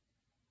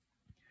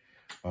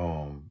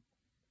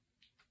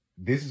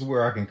 This is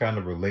where I can kind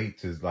of relate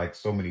to like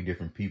so many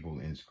different people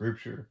in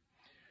Scripture.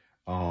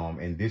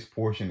 And this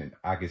portion,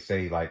 I could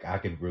say, like, I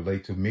could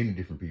relate to many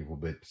different people,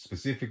 but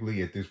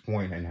specifically at this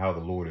point, and how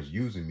the Lord is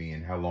using me,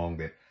 and how long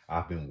that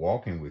I've been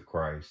walking with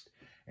Christ,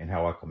 and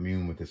how I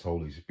commune with his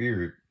Holy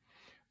Spirit,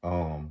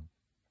 how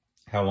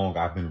long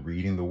I've been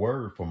reading the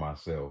word for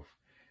myself.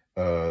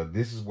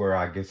 This is where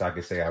I guess I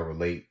could say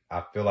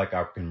I feel like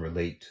I can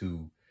relate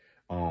to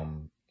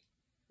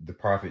the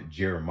prophet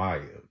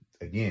Jeremiah.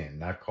 Again,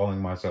 not calling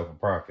myself a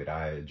prophet.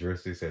 I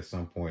address this at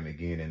some point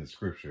again in the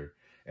scripture,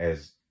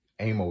 as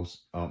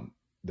Amos,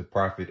 the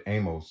prophet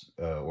Amos,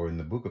 or in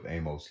the book of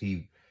Amos,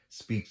 he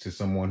speaks to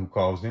someone who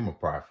calls him a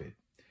prophet.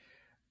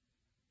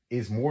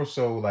 It's more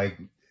so like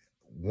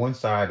one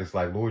side is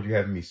like, Lord, you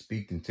having me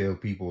speak and tell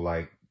people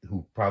like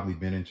who probably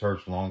been in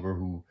church longer,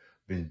 who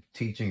been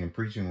teaching and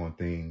preaching on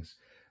things,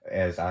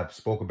 as I've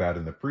spoke about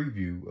in the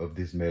preview of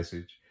this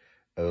message,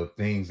 of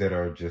things that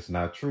are just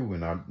not true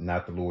and are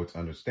not the Lord's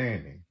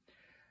understanding.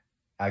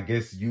 I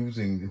guess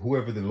using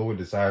whoever the Lord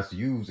decides to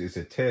use is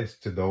a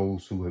test to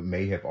those who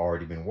may have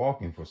already been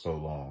walking for so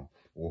long,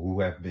 or who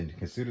have been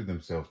considered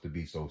themselves to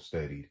be so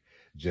studied,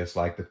 just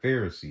like the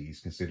Pharisees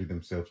considered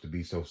themselves to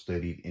be so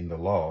studied in the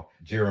law.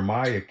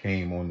 Jeremiah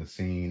came on the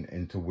scene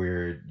into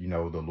where,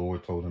 the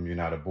Lord told him, "You're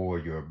not a boy,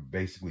 you're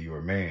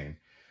a man.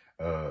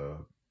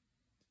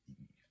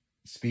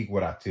 Speak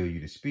what I tell you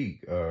to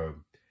speak." To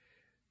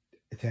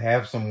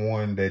have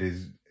someone that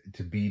is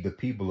to be the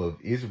people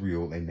of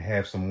Israel, and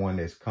have someone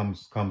that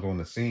comes on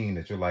the scene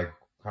that you're like,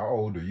 how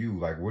old are you?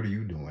 Like, what are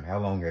you doing? How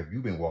long have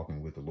you been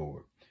walking with the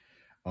Lord?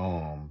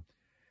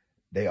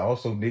 They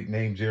also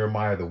nicknamed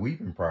Jeremiah the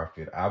weeping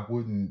prophet. I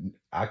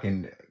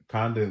can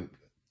kind of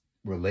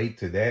relate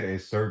to that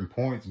at certain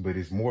points, but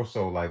it's more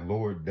so like,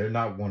 Lord, they're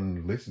not wanting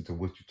to listen to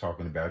what you're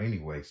talking about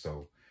anyway.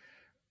 So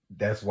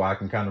that's why I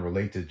can kind of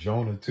relate to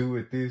Jonah too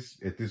at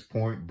this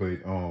point.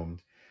 But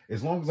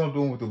as long as I'm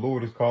doing what the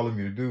Lord is calling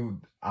me to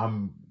do,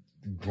 I'm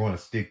going to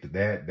stick to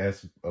that.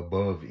 That's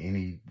above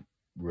any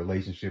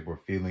relationship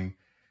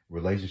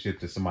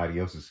to somebody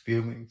else's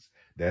feelings.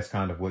 That's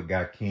kind of what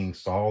got King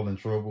Saul in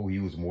trouble. He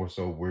was more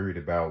so worried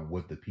about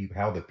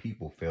how the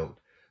people felt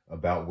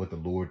about what the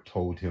Lord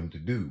told him to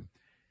do,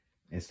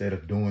 instead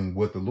of doing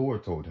what the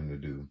Lord told him to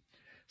do.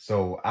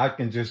 So I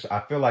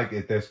feel like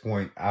at this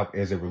point,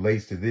 as it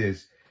relates to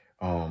this,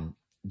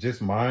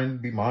 just be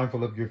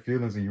mindful of your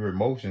feelings and your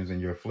emotions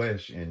and your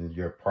flesh and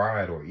your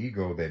pride or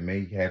ego that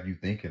may have you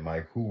thinking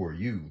like, who are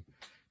you?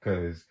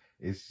 Because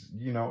it's,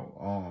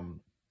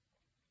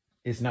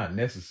 it's not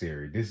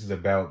necessary. This is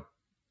about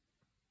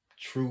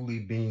truly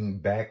being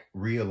back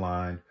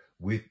realigned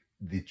with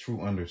the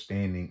true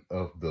understanding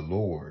of the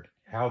Lord.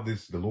 How the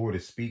Lord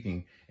is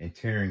speaking and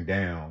tearing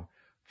down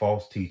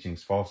false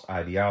teachings, false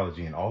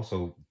ideology, and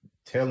also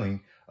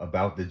telling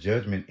about the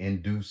judgment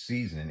in due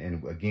season.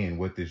 And again,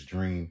 what this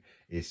dream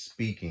is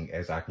speaking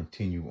as I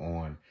continue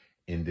on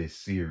in this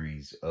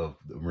series of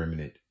the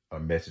remnant, a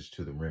message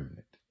to the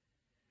remnant.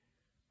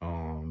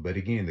 But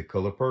again, the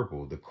color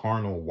purple, the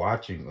carnal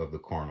watching of the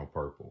carnal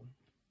purple.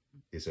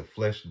 It's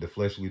the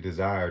fleshly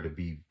desire to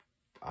be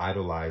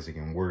idolizing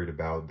and worried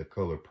about the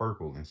color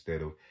purple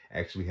instead of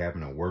actually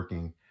having to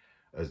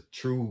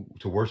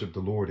worship the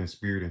Lord in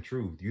spirit and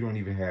truth. You don't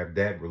even have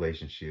that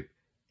relationship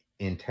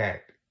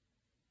intact,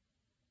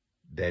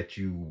 that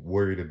you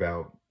worried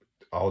about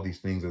all these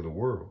things of the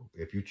world.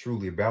 If you're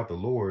truly about the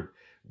Lord,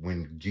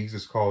 when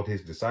Jesus called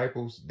his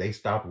disciples, they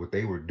stopped what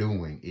they were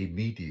doing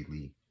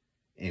immediately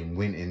and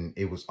went, and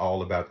it was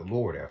all about the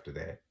Lord after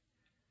that.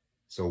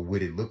 So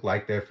would it look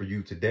like that for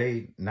you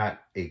today?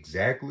 Not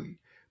exactly,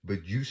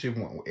 but you should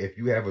want, if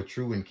you have a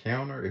true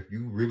encounter, if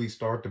you really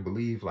start to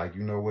believe, like,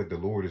 you know what, the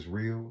Lord is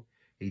real,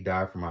 he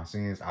died for my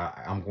sins,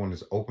 I'm going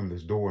to open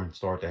this door and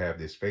start to have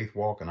this faith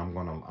walk. And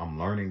I'm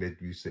learning that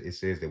it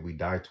says that we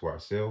die to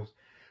ourselves.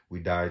 We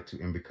die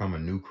to and become a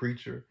new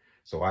creature.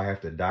 So I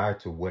have to die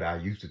to what I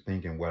used to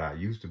think and what I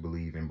used to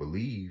believe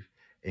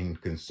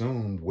and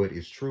consume what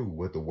is true,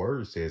 what the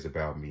word says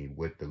about me,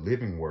 what the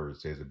living word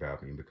says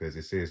about me, because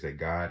it says that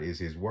God is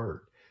his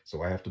word.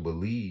 So I have to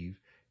believe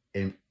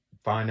and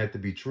find that to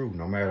be true.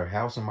 No matter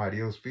how somebody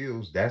else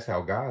feels, that's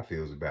how God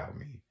feels about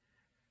me.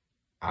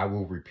 I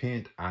will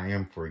repent. I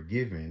am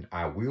forgiven.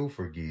 I will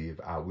forgive.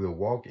 I will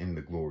walk in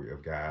the glory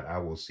of God. I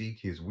will seek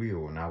his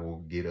will, and I will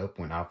get up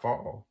when I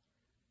fall.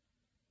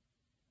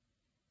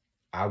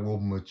 I will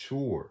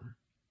mature.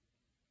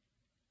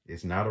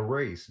 It's not a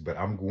race, but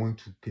I'm going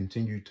to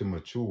continue to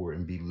mature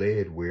and be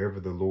led wherever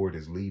the Lord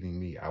is leading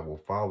me. I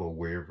will follow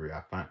wherever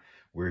I find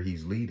where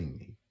he's leading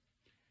me.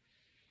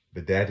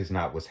 But that is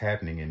not what's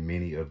happening in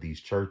many of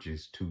these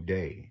churches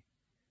today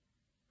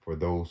for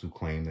those who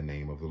claim the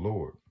name of the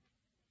Lord.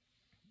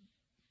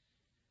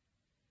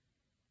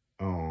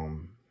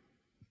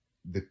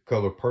 The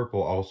color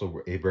purple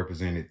also, it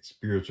represented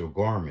spiritual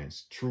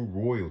garments, true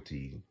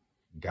royalty.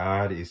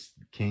 God is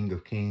King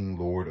of Kings,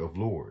 Lord of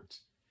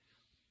Lords.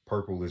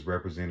 Purple is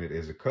represented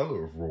as a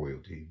color of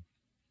royalty.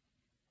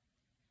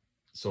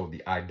 So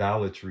the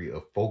idolatry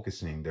of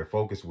their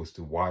focus was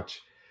to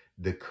watch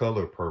the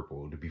color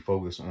purple, to be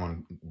focused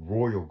on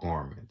royal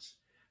garments.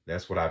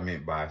 That's what I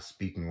meant by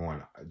speaking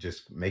on,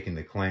 just making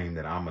the claim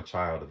that I'm a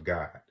child of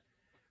God.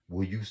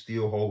 Will you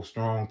still hold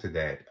strong to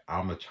that?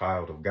 I'm a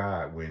child of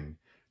God when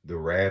the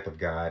wrath of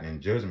God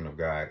and judgment of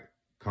God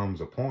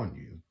comes upon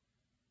you.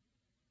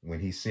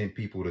 When he sent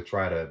people to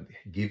try to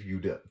give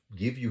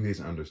you his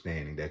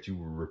understanding, that you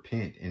will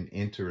repent and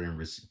enter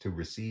and to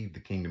receive the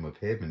kingdom of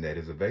heaven that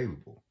is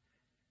available.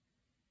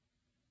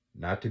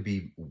 Not to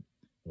be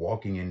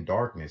walking in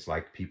darkness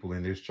like people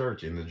in this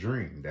church in the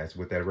dream. That's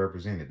what that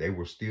represented. They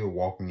were still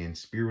walking in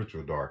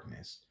spiritual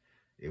darkness.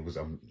 It was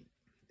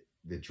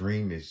the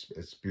dream is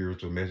a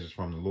spiritual message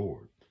from the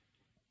Lord,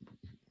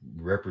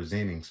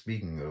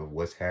 speaking of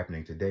what's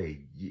happening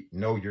today.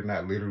 No, you're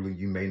not literally,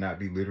 you may not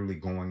be literally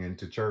going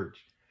into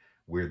church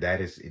where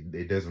that is,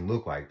 it doesn't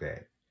look like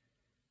that.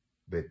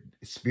 But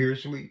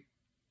spiritually,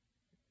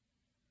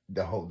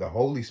 the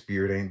Holy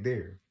Spirit ain't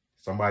there.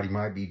 Somebody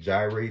might be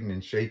gyrating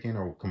and shaking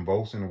or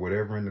convulsing or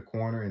whatever in the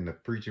corner, and the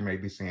preacher may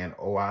be saying,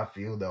 oh, I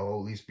feel the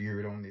Holy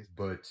Spirit on this.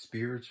 But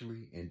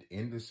spiritually and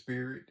in the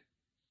spirit,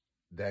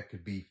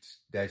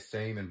 that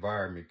same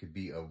environment could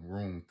be a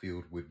room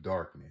filled with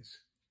darkness.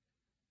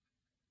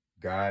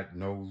 God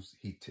knows,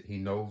 he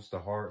knows the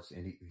hearts,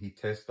 and he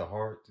tests the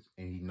hearts,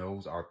 and he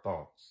knows our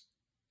thoughts.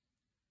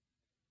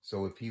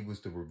 So if he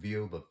was to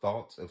reveal the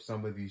thoughts of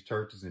some of these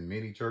churches and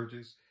many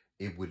churches,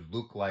 it would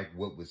look like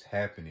what was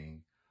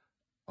happening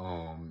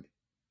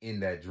in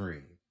that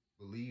dream.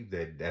 Believe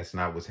that that's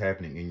not what's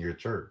happening in your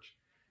church.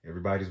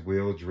 Everybody's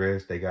well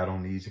dressed, they got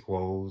on these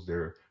clothes,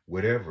 they're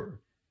whatever.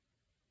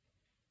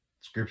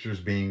 Scriptures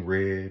being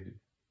read,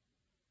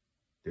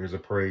 there's a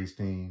praise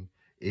team.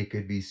 It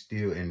could be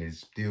still, and it's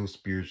still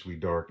spiritually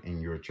dark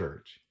in your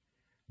church.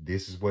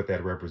 This is what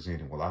that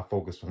represented. Well, I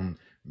focus on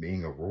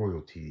being a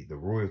royalty, the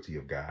royalty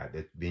of God,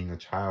 that being a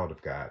child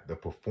of God,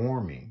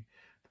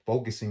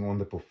 focusing on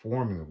the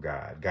performing of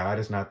God. God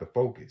is not the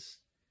focus.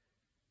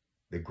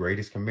 The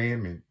greatest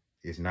commandment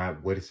is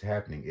not what is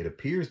happening. It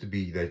appears to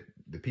be that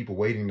the people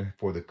waiting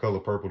for the color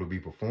purple to be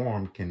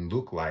performed can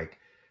look like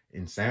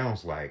and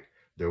sounds like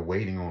they're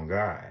waiting on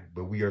God,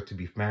 but we are to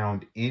be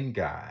found in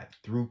God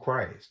through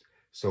Christ.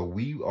 So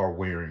we are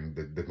wearing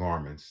the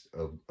garments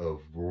of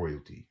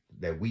royalty,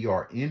 that we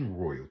are in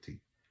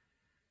royalty.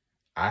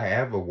 I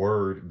have a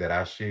word that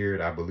I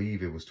shared, I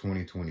believe it was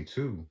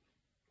 2022,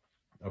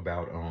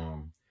 about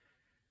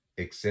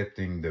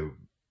accepting the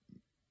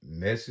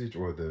message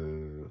or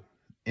the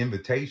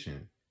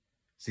invitation.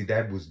 See,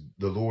 that was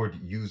the Lord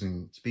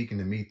speaking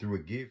to me through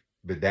a gift,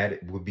 but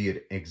that would be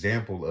an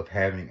example of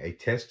having a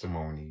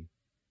testimony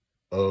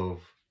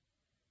of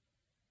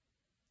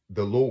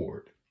the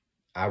Lord.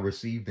 I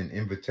received an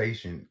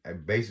invitation.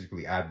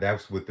 Basically,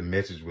 that's what the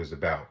message was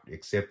about.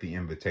 Accept the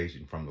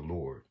invitation from the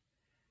Lord.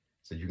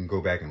 So you can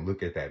go back and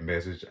look at that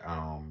message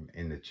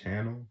in the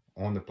channel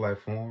on the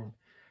platform.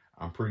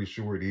 I'm pretty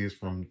sure it is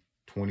from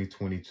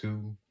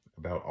 2022,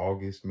 about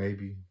August,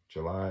 maybe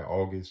July,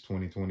 August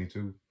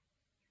 2022.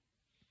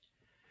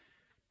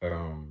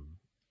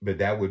 But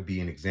that would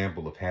be an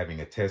example of having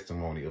a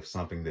testimony of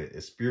something that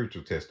is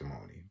spiritual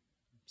testimony,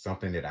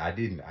 something that I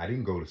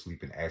didn't go to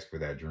sleep and ask for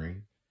that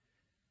dream.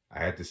 I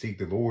had to seek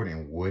the Lord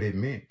and what it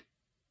meant.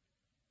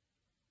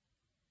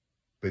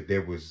 But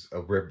there was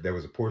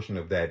a portion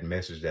of that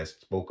message that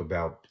spoke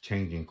about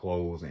changing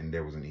clothes, and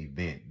there was an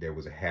event, there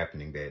was a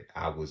happening that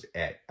I was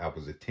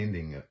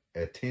attending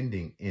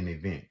an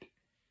event.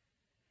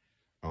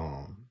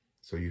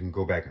 So you can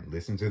go back and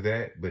listen to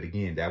that. But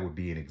again, that would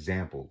be an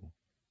example.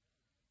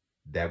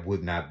 That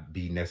would not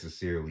be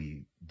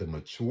necessarily the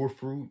mature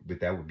fruit,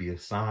 but that would be a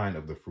sign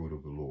of the fruit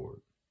of the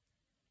Lord.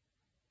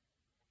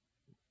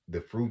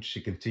 The fruit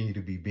should continue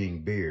to be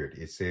being bared.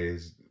 It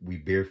says we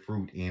bear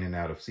fruit in and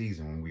out of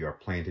season when we are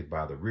planted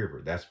by the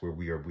river. That's where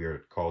we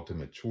are called to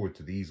mature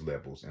to these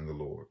levels in the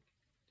Lord.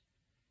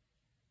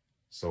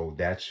 So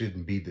that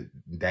shouldn't be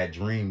that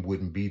dream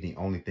wouldn't be the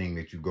only thing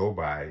that you go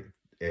by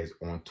as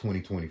on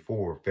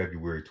 2024,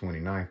 February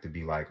 29th, to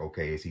be like,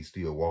 okay, is he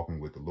still walking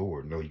with the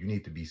Lord? No, you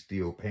need to be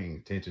still paying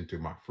attention to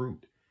my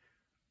fruit.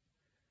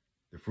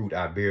 The fruit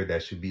I bear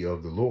that should be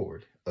of the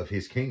Lord, of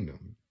his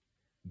kingdom.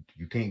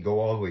 You can't go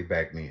all the way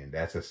back then.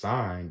 That's a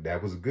sign.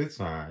 That was a good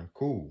sign.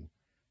 Cool.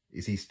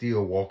 Is he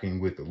still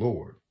walking with the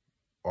Lord?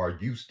 Are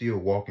you still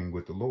walking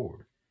with the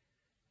Lord?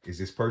 Is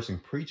this person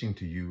preaching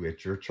to you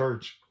at your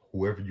church,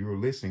 whoever you're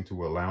listening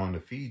to, allowing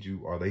to feed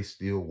you, are they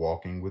still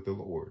walking with the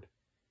Lord?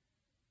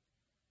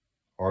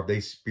 Are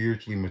they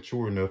spiritually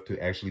mature enough to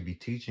actually be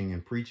teaching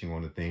and preaching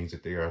on the things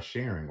that they are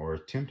sharing or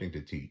attempting to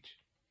teach?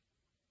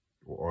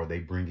 Or are they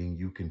bringing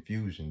you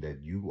confusion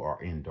that you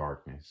are in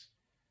darkness?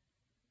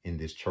 In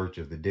this church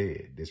of the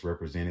dead, this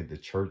represented the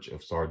church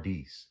of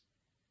Sardis.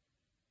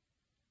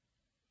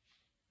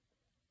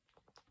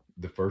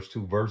 The first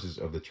two verses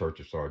of the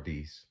church of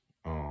Sardis,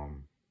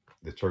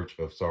 the church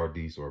of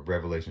Sardis, or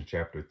Revelation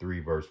chapter 3,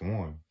 verse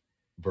 1.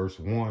 Verse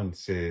 1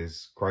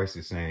 says, Christ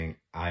is saying,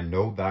 I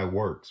know thy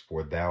works,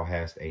 for thou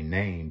hast a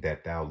name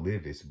that thou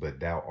livest,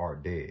 but thou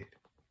art dead.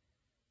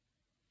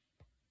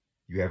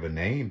 You have a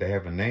name, they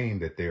have a name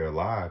that they're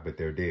alive, but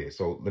they're dead.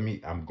 So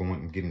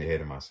I'm getting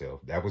ahead of myself.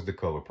 That was the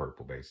color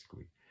purple,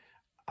 basically.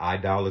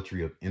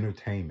 Idolatry of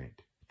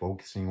entertainment,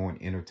 focusing on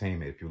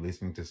entertainment. If you're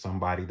listening to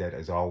somebody that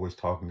is always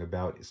talking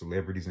about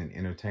celebrities and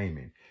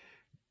entertainment,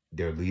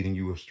 they're leading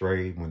you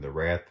astray. When the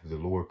wrath of the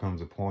Lord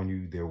comes upon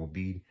you,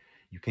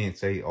 you can't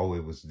say, oh,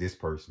 it was this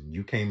person.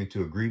 You came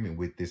into agreement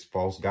with this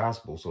false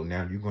gospel. So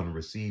now you're going to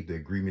receive the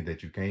agreement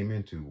that you came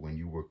into when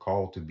you were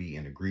called to be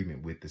in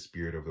agreement with the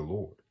Spirit of the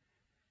Lord.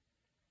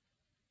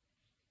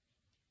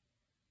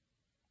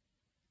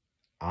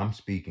 I'm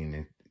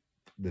speaking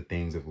the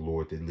things of the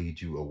Lord that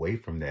lead you away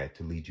from that,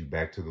 to lead you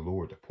back to the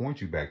Lord, to point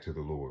you back to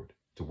the Lord,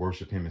 to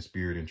worship him in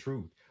spirit and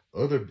truth.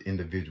 Other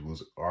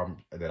individuals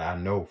that I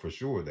know for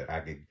sure that I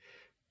could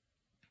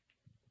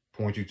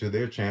point you to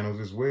their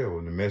channels as well,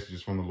 and the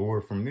messages from the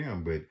Lord from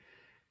them. But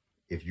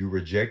if you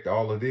reject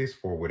all of this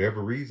for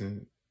whatever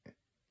reason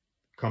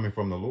coming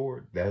from the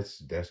Lord,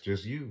 that's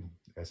just you.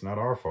 That's not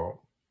our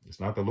fault. It's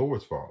not the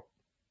Lord's fault.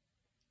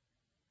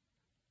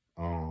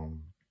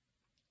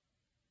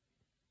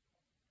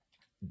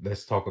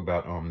 Let's talk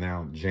about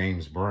now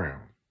James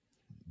Brown.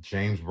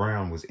 James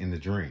Brown was in the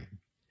dream.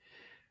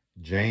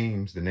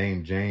 James, the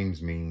name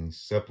James means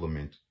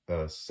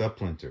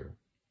supplanter.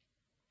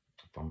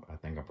 I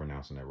think I'm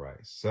pronouncing that right.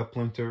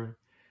 Supplanter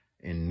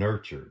and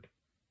nurtured.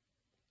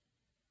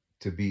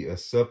 To be a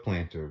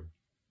supplanter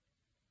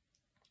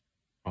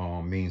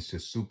means to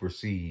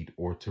supersede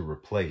or to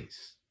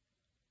replace.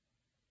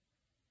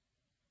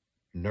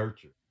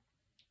 Nurture.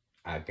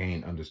 I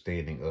gained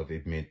understanding of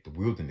it meant the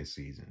wilderness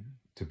season,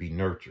 to be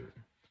nurtured,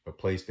 a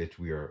place that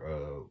we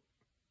are,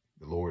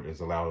 the Lord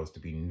has allowed us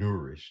to be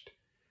nourished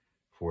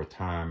for a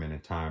time and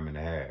a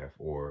half,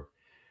 or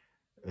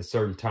a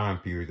certain time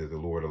period that the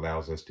Lord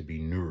allows us to be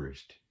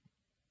nourished.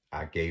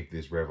 I gave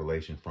this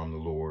revelation from the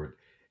Lord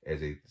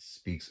as it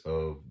speaks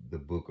of the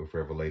book of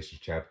Revelation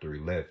chapter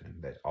 11,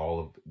 that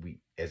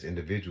we as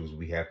individuals,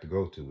 we have to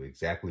go to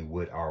exactly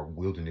what our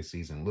wilderness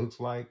season looks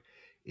like.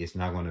 It's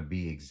not going to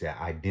be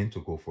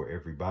identical for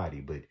everybody,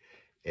 but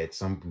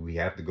we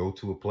have to go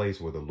to a place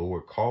where the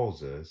Lord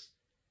calls us,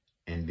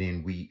 and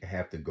then we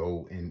have to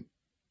go, and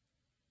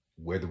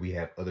whether we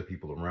have other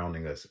people around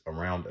us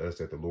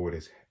that the Lord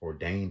has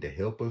ordained to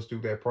help us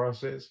through that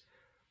process,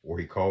 or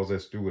he calls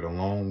us through it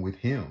along with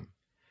him.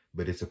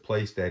 But it's a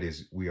place that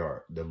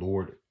the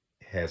Lord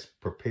has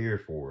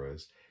prepared for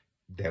us,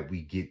 that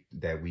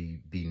we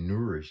be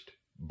nourished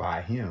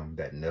by him,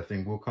 that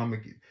nothing will come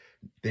against.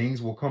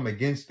 Things will come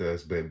against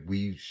us, but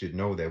we should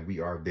know that we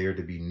are there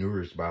to be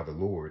nourished by the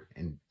Lord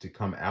and to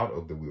come out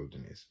of the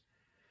wilderness.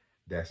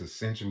 That's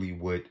essentially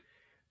what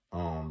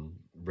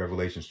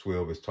Revelations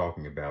 12 is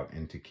talking about,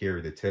 and to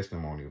carry the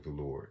testimony of the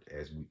Lord,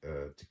 as we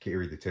to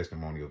carry the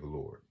testimony of the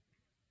Lord,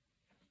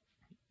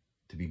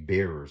 to be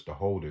bearers, the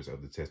holders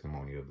of the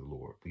testimony of the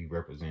Lord. We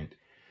represent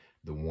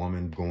the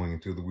woman going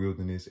into the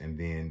wilderness, and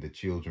then the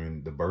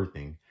children, the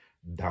birthing,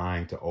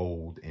 dying to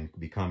old and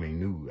becoming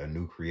new, a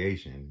new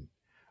creation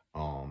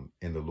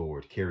in the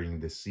Lord, carrying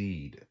the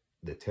seed,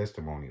 the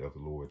testimony of the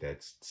Lord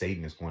that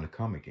Satan is going to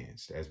come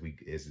against as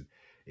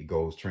it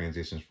goes,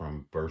 transitions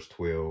from verse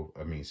 12,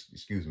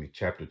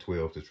 chapter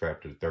 12 to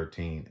chapter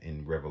 13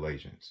 in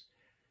Revelations.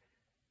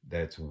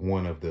 That's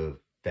one of the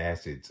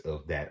facets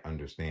of that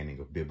understanding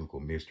of biblical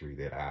mystery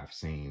that I've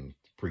seen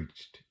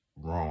preached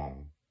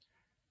wrong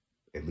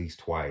at least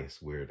twice,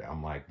 where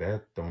I'm like,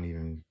 that don't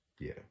even,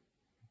 yeah.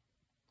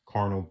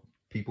 Carnal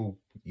people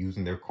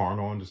using their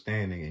carnal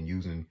understanding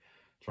and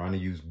trying to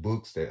use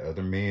books that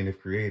other men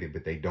have created,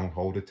 but they don't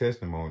hold a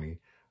testimony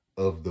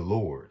of the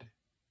Lord.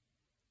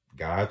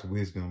 God's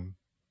wisdom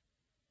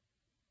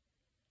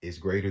is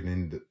greater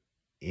than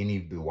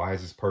the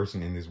wisest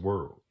person in this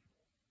world.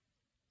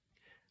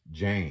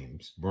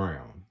 James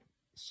Brown,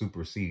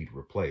 supersede,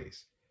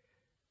 replace.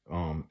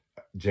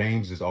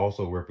 James is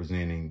also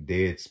representing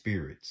dead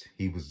spirits.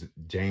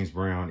 James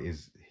Brown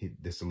is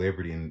the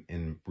celebrity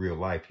in real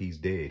life. He's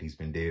dead. He's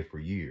been dead for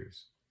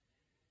years.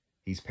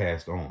 He's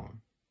passed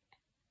on.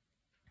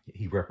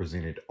 He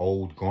represented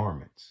old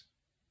garments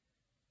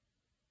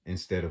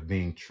instead of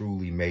being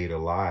truly made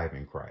alive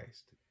in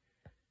Christ.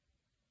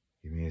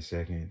 Give me a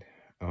second.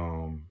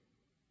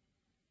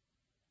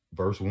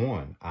 Verse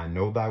 1, I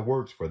know thy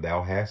works, for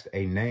thou hast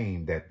a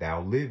name that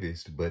thou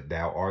livest, but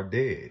thou art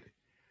dead.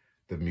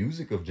 The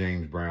music of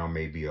James Brown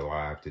may be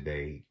alive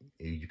today.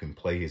 You can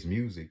play his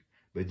music,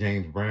 but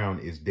James Brown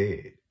is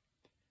dead.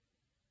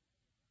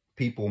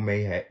 People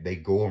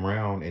they go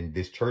around, and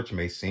this church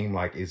may seem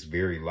like it's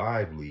very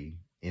lively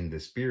in the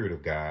spirit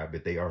of God,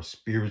 but they are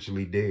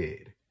spiritually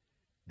dead.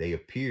 They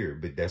appear,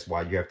 but that's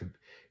why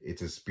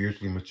it's a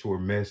spiritually mature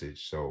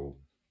message. So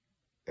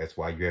that's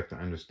why you have to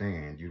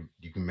understand.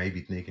 You can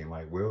maybe thinking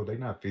like, well, they're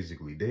not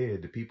physically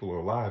dead. The people are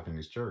alive in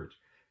this church.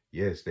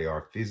 Yes, they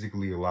are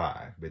physically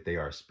alive, but they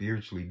are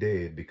spiritually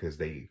dead because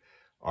they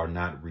are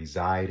not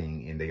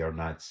residing and they are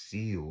not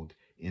sealed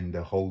in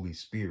the Holy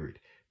Spirit.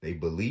 They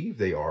believe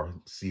they are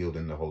sealed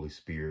in the Holy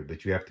Spirit,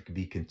 but you have to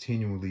be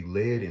continually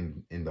led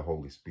in the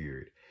Holy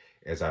Spirit.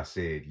 As I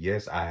said,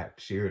 yes, I have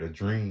shared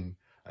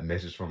a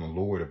message from the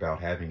Lord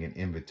about having an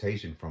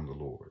invitation from the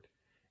Lord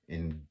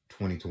in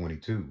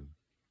 2022.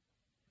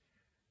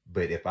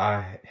 But if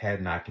I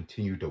had not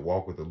continued to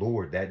walk with the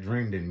Lord, that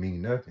dream didn't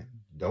mean nothing.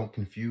 Don't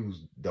confuse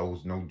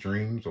those no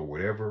dreams or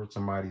whatever.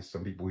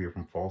 Some people hear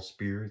from false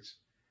spirits.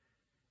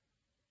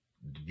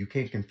 You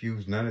can't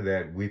confuse none of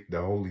that with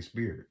the Holy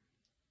Spirit.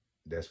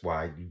 That's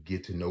why you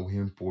get to know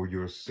him for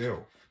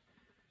yourself.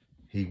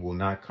 He will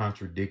not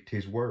contradict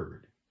his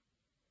word.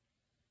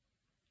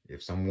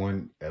 If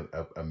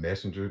a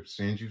messenger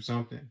sends you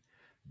something,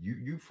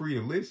 you free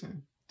to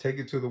listen. Take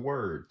it to the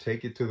word.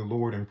 Take it to the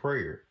Lord in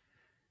prayer.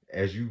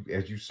 As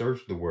you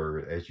search the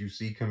word, as you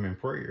seek him in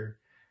prayer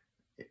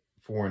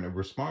for a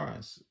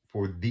response,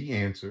 for the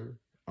answer,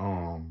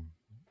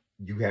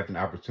 you have an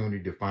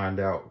opportunity to find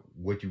out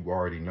what you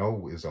already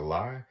know is a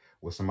lie,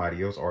 what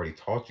somebody else already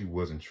taught you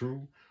wasn't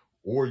true,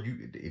 or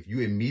if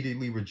you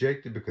immediately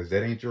reject it because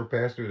that ain't your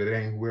pastor, that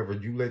ain't whoever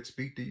you let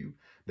speak to you,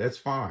 that's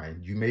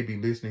fine. You may be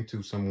listening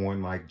to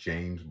someone like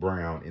James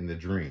Brown in the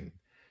dream,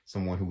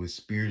 someone who is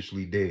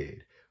spiritually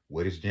dead.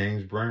 What is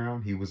James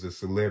Brown? He was a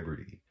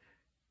celebrity.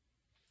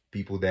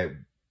 People that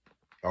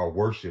are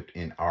worshipped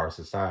in our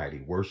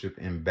society, worshipped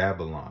in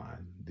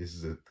Babylon. This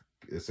is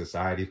a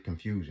society of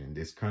confusion.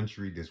 This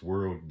country, this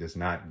world does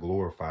not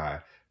glorify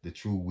the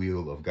true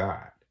will of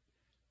God.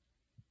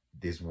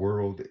 This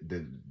world,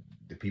 the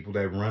people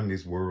that run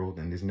this world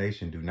and this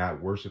nation do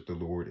not worship the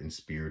Lord in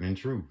spirit and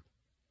truth.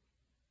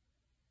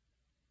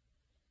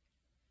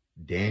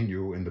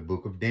 Daniel, in the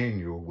book of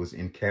Daniel, was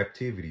in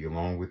captivity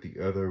along with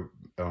the other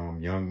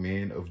young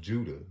men of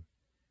Judah.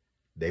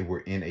 They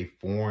were in a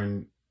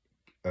foreign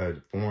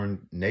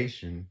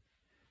nation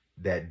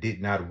that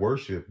did not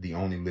worship the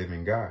only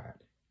living God.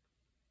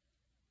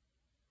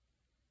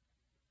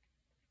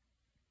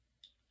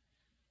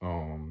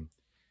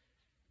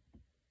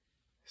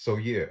 So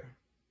yeah,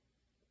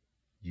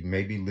 you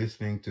may be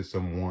listening to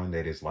someone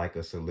that is like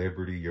a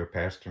celebrity. Your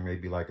pastor may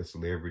be like a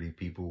celebrity.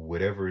 People,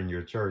 whatever in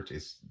your church,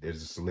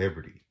 there's a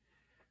celebrity.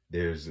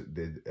 There's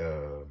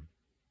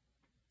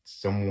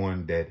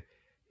someone that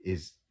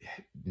is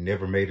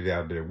never made it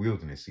out of their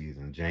wilderness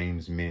season.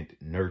 James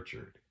meant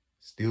nurtured.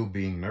 Still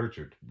being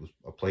nurtured was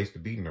a place to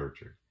be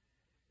nurtured.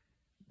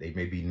 They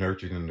may be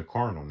nurtured in the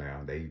carnal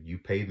now. You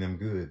pay them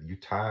good. You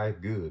tithe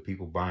good.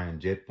 People buying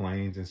jet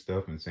planes and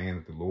stuff and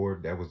saying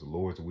that that was the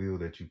Lord's will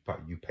that you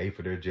pay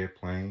for their jet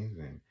planes.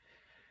 And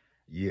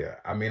yeah,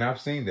 I mean, I've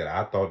seen that.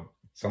 I thought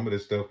some of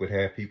this stuff would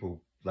have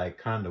people like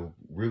kind of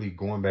really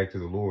going back to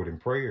the Lord in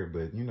prayer,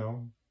 but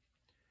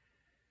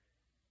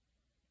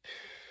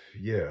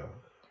yeah,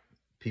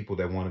 people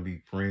that want to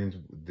be friends,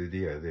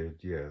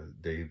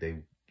 they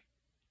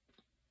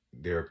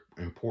their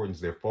importance,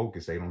 their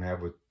focus. They don't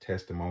have a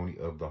testimony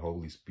of the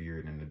Holy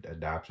Spirit and the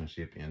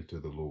adoptionship into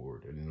the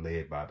Lord and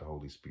led by the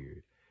Holy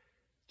Spirit.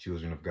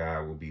 Children of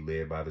God will be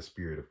led by the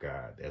Spirit of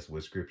God. That's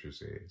what Scripture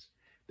says.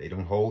 They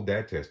don't hold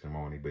that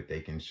testimony, but they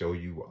can show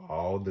you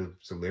all the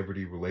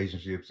celebrity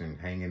relationships and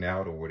hanging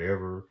out or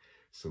whatever.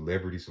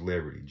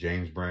 Celebrity.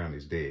 James Brown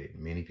is dead.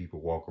 Many people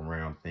walk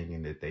around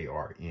thinking that they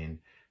are in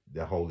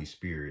the Holy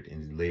Spirit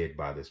and led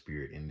by the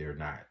Spirit, and they're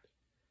not.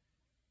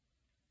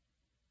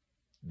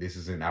 This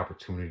is an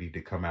opportunity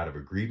to come out of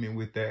agreement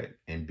with that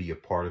and be a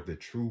part of the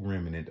true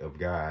remnant of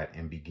God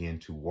and begin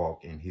to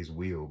walk in his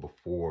will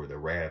before the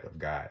wrath of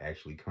God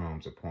actually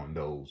comes upon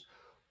those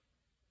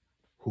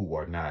who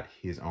are not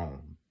his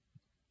own,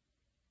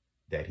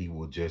 that he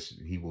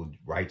will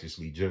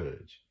righteously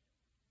judge.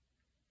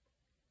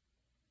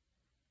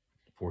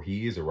 For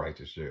he is a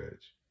righteous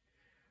judge.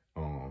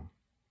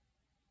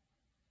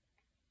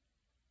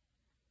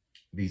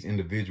 These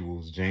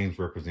individuals, James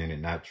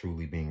represented not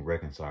truly being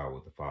reconciled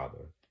with the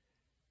Father,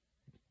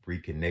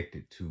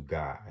 reconnected to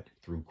God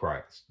through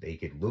Christ. They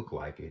could look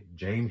like it.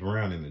 James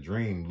Brown in the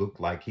dream looked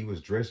like he was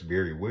dressed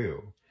very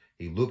well.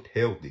 He looked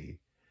healthy.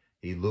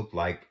 He looked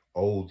like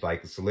old,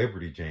 like a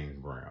celebrity James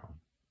Brown.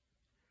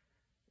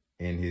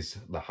 And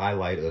the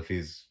highlight of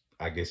his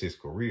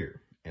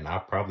career. And I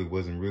probably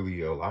wasn't really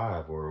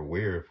alive or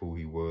aware of who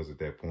he was at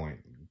that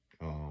point,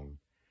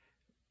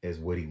 as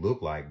what he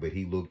looked like, but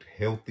he looked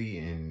healthy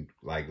and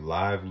like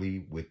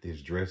lively with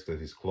his dress of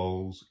his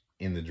clothes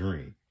in the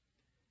dream.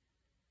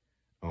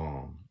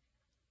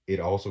 It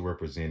also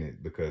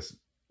represented, because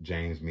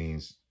James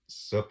means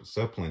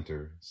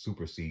supplanter,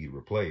 supersede,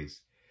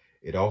 replace.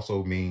 It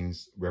also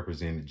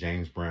represented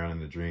James Brown in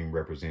the dream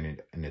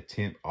represented an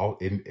attempt.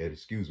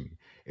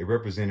 It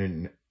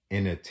represented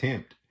an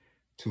attempt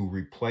to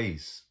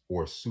replace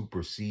or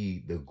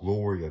supersede the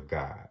glory of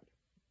God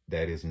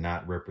that is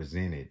not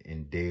represented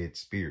in dead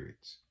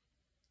spirits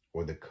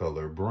or the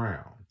color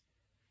brown.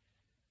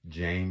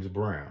 James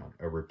Brown,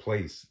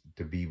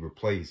 to be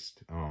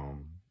replaced,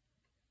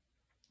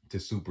 to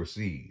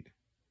supersede.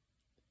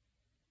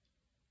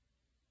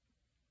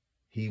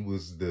 He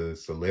was the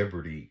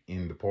celebrity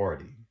in the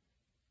party.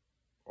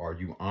 Are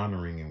you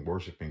honoring and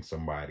worshiping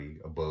somebody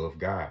above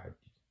God?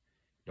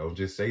 Don't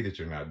just say that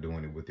you're not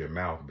doing it with your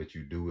mouth, but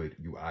you do it.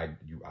 You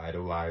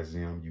idolize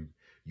them.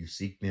 You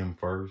seek them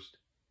first.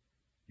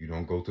 You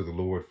don't go to the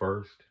Lord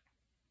first.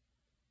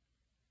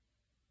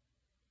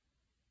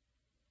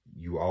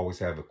 You always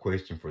have a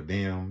question for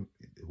them,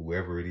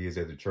 whoever it is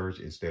at the church,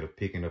 instead of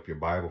picking up your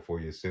Bible for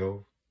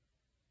yourself.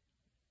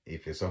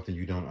 If it's something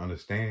you don't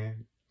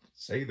understand,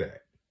 say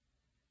that.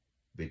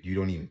 But you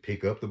don't even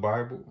pick up the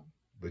Bible,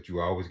 but you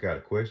always got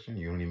a question.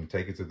 You don't even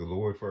take it to the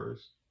Lord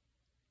first.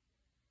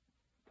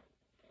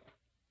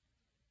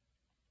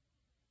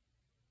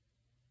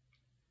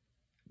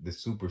 The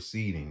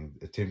superseding,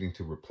 attempting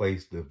to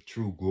replace the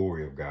true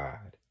glory of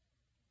God.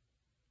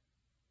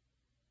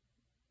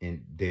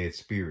 And dead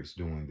spirits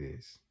doing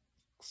this.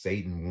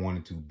 Satan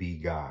wanted to be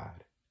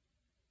God.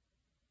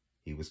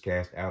 He was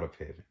cast out of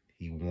heaven.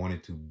 He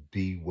wanted to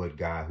be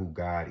who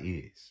God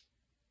is,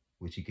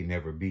 which he can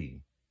never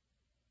be.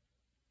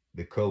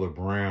 The color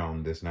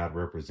brown does not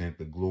represent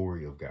the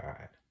glory of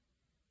God.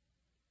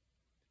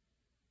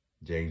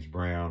 James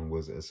Brown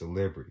was a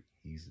celebrity.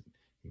 He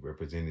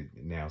represented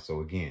now. So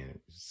again,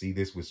 see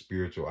this with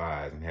spiritual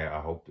eyes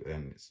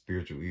and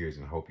spiritual ears,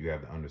 and I hope you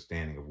have the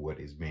understanding of what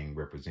is being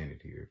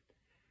represented here.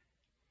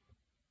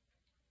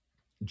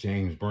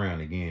 James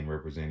Brown again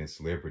represented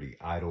celebrity,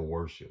 idol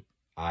worship,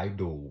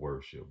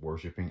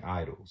 worshiping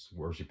idols,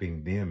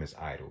 worshiping them as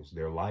idols.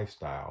 Their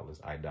lifestyle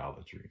is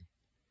idolatry.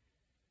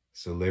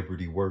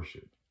 Celebrity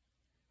worship.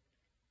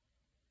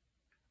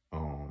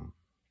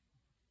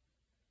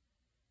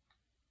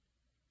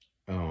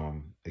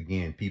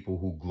 Again, people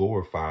who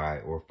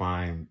glorified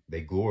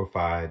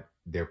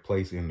their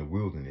place in the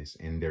wilderness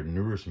and their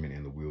nourishment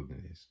in the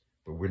wilderness.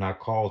 But we're not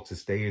called to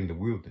stay in the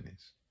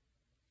wilderness.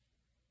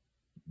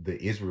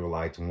 The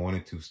Israelites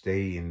wanted to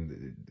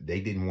they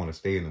didn't want to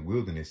stay in the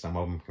wilderness. Some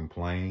of them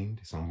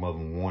complained. Some of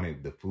them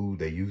wanted the food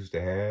they used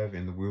to have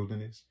in the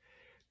wilderness.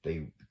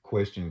 They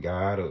questioned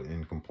God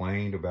and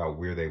complained about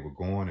where they were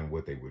going and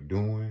what they were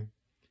doing.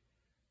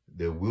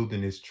 The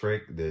wilderness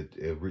trek,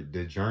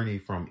 the journey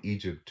from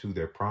Egypt to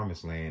their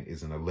promised land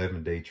is an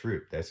 11-day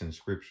trip. That's in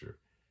scripture.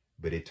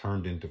 But it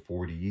turned into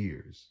 40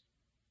 years.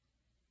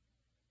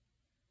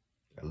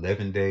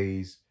 11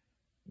 days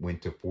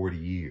went to 40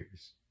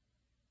 years.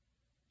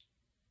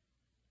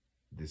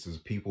 This is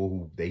people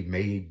who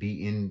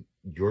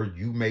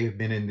you may have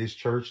been in this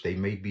church. They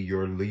may be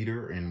your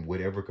leader in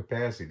whatever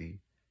capacity,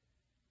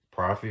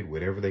 prophet,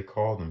 whatever they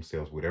call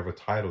themselves, whatever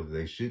title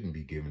they shouldn't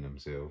be giving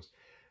themselves,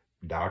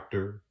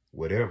 doctor,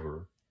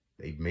 whatever.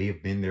 They may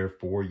have been there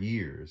 4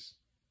 years,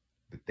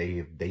 but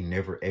they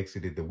never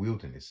exited the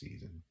wilderness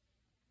season.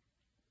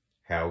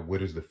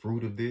 What is the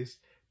fruit of this?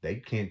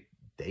 They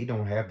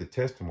don't have the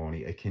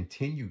testimony, a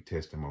continued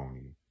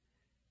testimony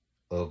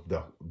of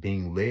the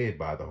being led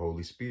by the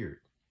Holy Spirit.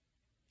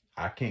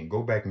 I can't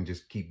go back and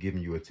just keep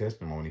giving you a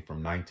testimony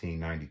from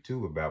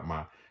 1992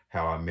 about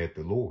how I met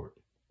the Lord.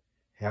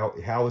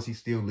 How is he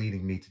still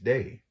leading me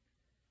today?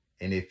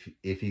 And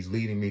if he's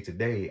leading me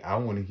today, I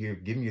want to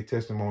give me a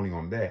testimony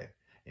on that.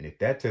 And if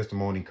that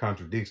testimony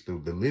contradicts the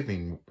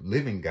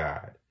living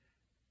God,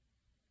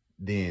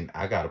 then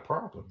I got a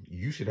problem.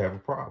 You should have a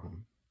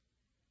problem.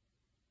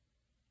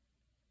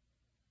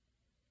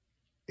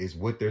 It's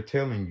what they're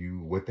telling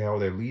you, how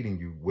they're leading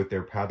you,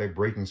 how they're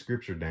breaking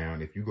scripture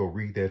down. If you go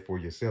read that for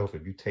yourself,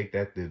 if you take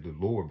that to the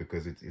Lord,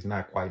 because it's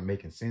not quite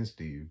making sense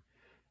to you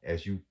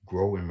as you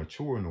grow and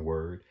mature in the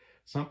word,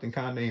 something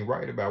kind of ain't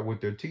right about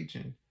what they're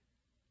teaching.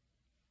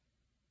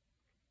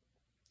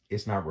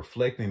 It's not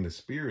reflecting the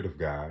spirit of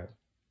God.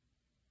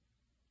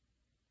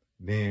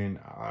 Then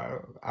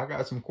I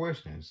got some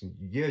questions.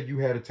 Yeah, you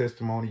had a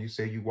testimony. You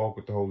say you walk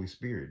with the Holy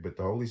Spirit, but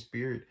the Holy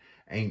Spirit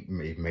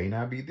it may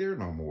not be there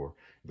no more.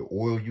 The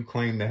oil you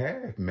claim to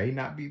have may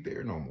not be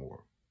there no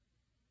more.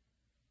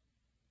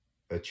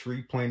 A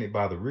tree planted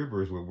by the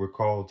river is what we're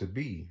called to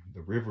be.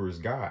 The river is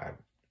God,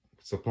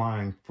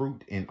 supplying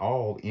fruit in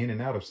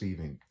and out of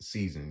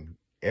season,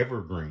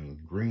 evergreen,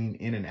 green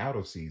in and out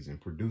of season,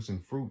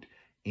 producing fruit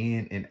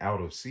in and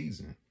out of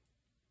season.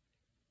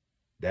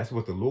 That's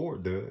what the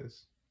Lord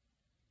does.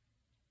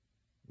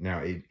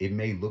 Now, it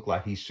may look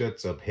like he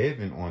shuts up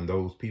heaven on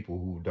those people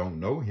who don't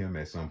know him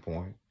at some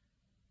point.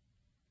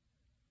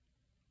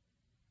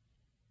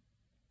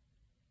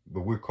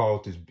 But we're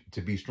called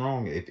to be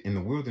strong. In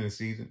the wilderness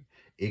season,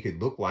 it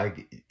could look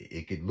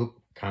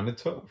kind of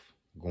tough.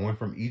 Going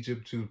from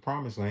Egypt to the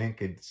promised land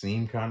could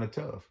seem kind of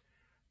tough.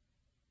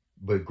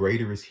 But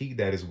greater is he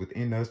that is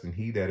within us than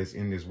he that is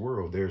in this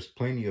world. There's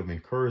plenty of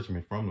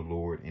encouragement from the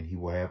Lord, and he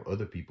will have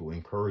other people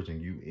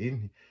encouraging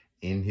you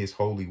in his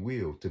holy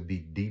will to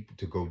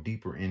go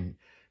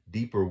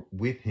deeper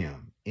with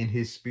him in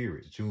his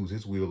spirit. Choose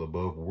his will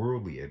above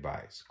worldly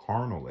advice,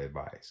 carnal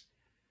advice.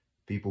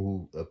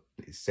 People who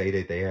say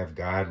that they have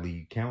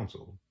godly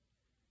counsel.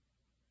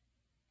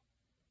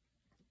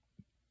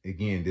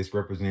 Again, this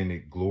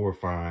represented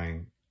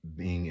glorifying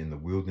being in the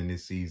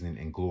wilderness season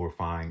and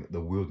glorifying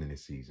the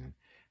wilderness season.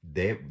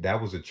 That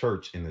was a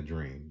church in the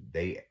dream.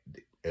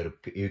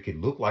 It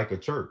could look like a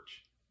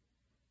church,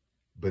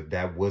 but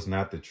that was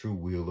not the true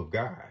will of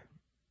God.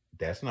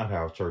 That's not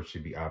how church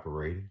should be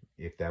operated.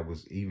 If that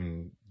was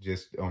even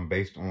just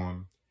based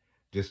on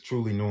just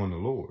truly knowing the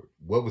Lord,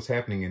 what was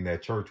happening in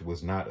that church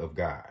was not of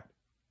God.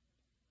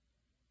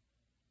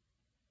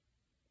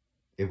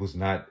 It was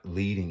not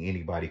leading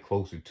anybody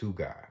closer to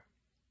God.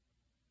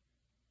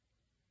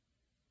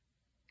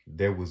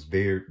 There was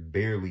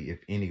barely, if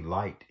any,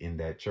 light in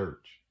that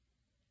church.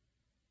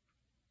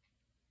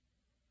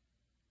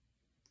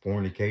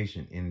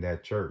 Fornication in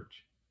that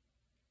church.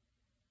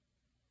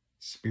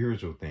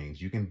 Spiritual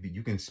things. You can be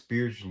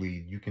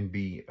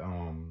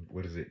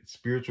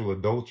spiritual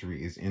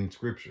adultery is in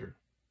scripture.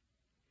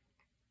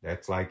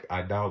 That's like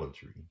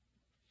idolatry.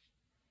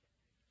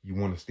 You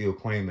want to still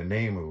claim the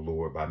name of the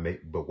Lord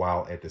but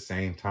while at the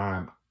same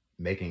time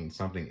making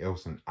something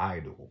else an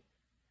idol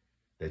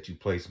that you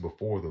place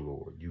before the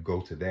Lord. You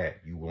go to that.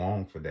 You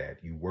long for that.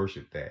 You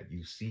worship that.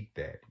 You seek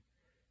that.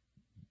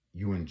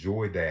 You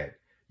enjoy that.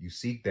 You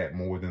seek that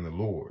more than the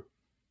Lord.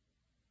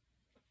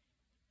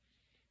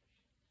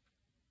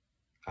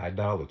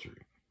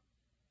 Idolatry.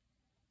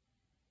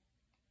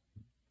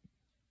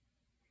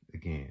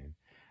 Again,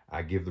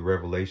 I give the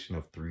revelation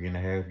of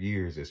 3.5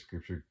 years, as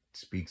scripture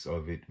speaks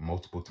of it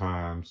multiple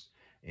times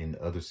in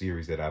other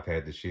series that I've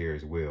had to share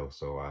as well.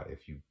 So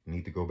if you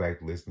need to go back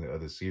to listen to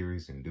other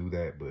series and do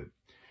that, but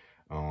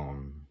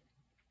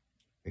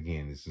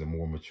again, this is a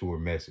more mature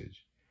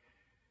message.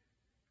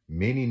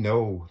 Many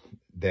know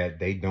that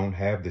they don't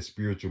have the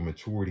spiritual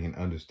maturity and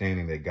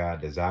understanding that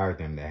God desired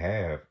them to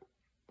have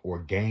or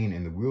gain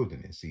in the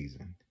wilderness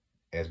season.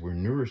 As we're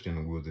nourished in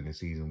the wilderness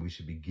season, we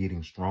should be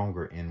getting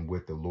stronger in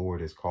what the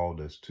Lord has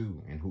called us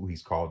to and who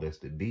he's called us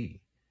to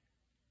be.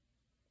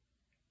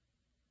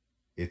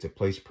 It's a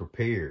place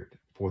prepared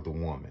for the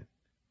woman.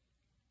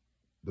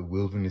 The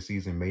wilderness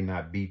season may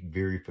not be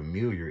very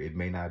familiar. It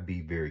may not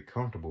be very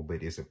comfortable,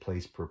 but it's a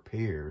place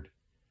prepared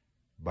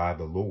by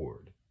the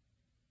Lord.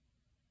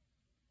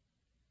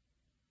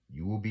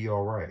 You will be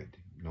all right.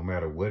 No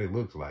matter what it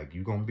looks like,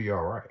 you're going to be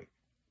all right.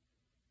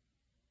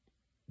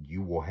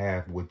 You will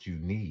have what you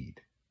need.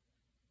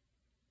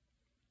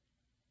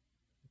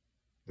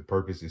 The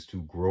purpose is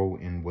to grow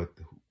in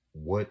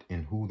what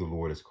and who the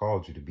Lord has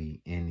called you to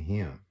be in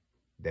him,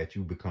 that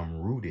you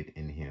become rooted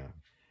in him.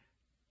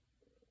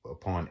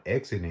 Upon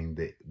exiting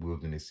the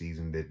wilderness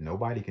season, that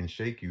nobody can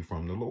shake you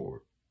from the Lord.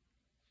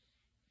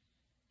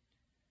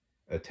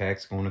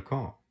 Attack's going to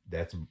come.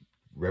 That's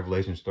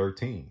Revelation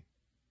 13.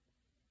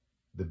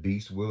 The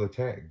beast will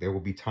attack. There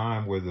will be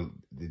time where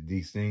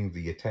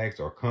the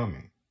attacks are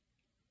coming.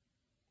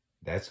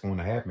 That's going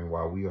to happen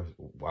while we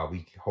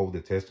hold the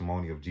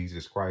testimony of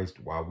Jesus Christ,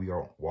 while we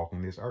are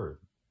walking this earth,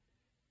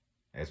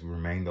 as we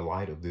remain the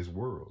light of this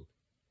world.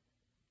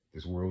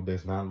 This world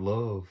does not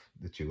love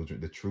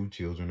the true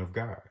children of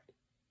God.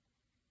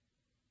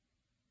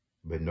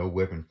 but no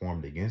weapon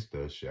formed against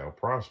us shall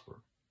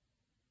prosper.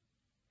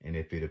 And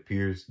if it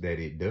appears that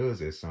it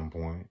does at some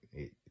point,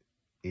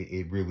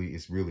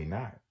 it's really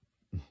not.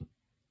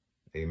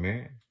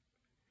 Amen.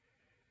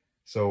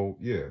 So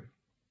yeah,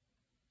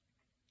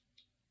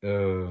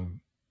 uh,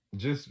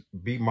 just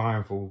be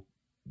mindful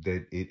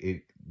that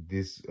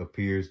this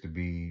appears to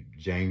be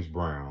James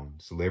Brown,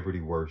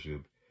 celebrity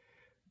worship,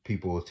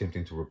 people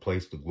attempting to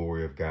replace the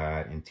glory of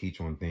God and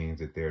teach on things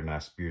that they're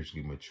not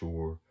spiritually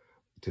mature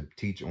to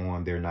teach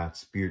on. They're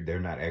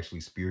not actually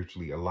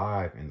spiritually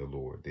alive in the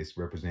Lord. This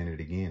represented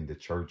again the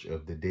church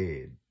of the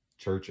dead,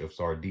 church of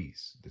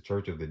Sardis. The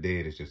church of the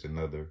dead is just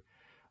another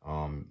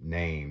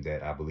name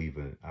that I believe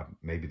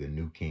maybe the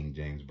New King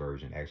James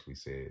Version actually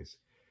says,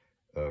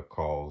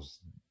 calls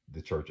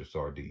the church of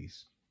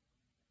Sardis.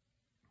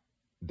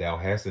 Thou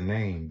hast a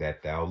name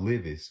that thou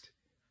livest,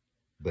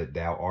 but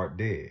thou art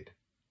dead.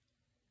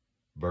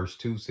 Verse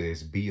 2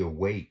 says, be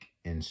awake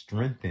and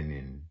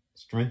strengthen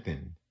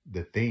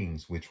the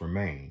things which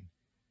remain.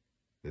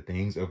 The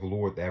things of the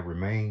Lord that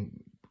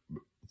remain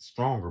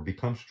stronger,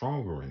 become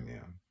stronger in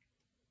them,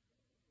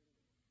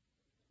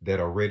 that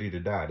are ready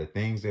to die. The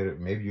things that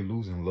maybe you're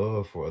losing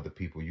love for other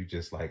people. You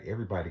just like,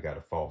 everybody got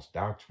a false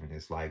doctrine.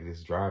 It's like,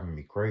 this driving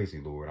me crazy,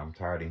 Lord. I'm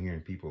tired of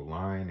hearing people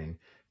lying and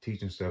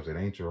teaching stuff that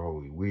ain't your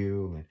holy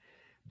will. And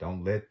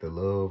don't let the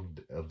love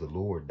of the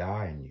Lord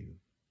die in you.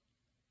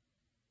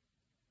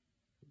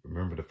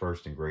 Remember the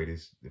first and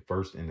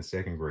the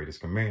second greatest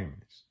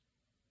commandments.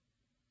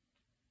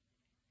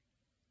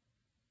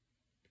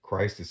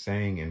 Christ is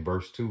saying in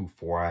verse 2,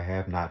 for I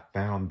have not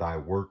found thy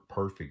work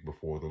perfect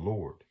before the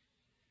Lord.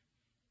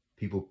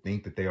 People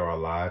think that they are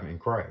alive in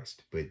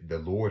Christ, but the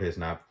Lord has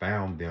not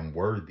found them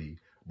worthy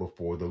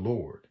before the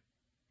Lord.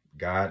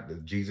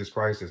 God, Jesus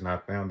Christ, has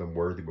not found them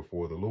worthy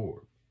before the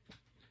Lord.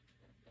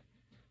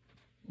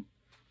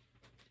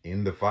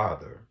 In the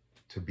Father,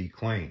 to be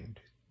claimed.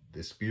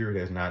 The Spirit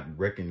has not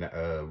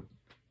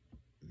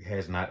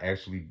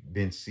actually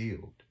been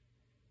sealed.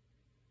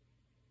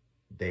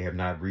 They have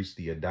not reached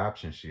the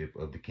adoptionship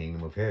of the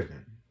kingdom of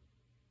heaven.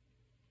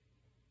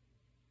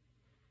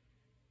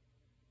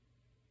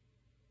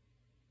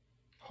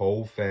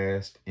 Hold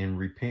fast and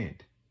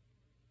repent.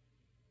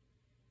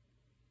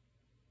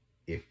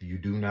 If you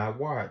do not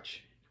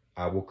watch,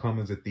 I will come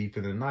as a thief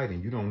in the night,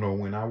 and you don't know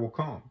when I will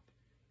come.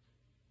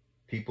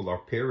 People are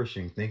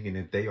perishing thinking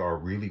that they are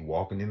really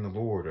walking in the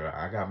Lord, or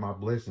I got my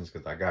blessings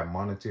because I got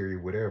monetary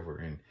whatever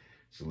and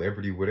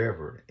celebrity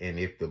whatever. And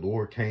if the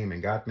Lord came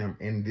and got them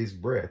in this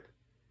breath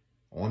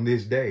on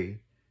this day,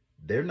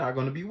 they're not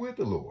going to be with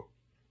the Lord.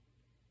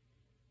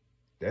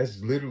 That's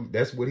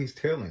what he's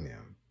telling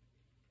them.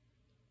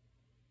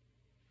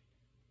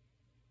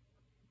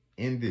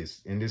 In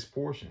this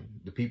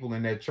portion, the people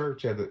in that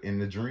church in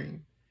the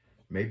dream,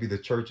 maybe the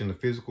church in the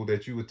physical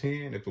that you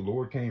attend, if the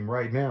Lord came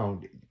right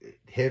now,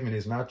 heaven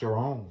is not your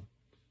home.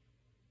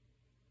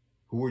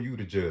 Who are you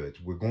to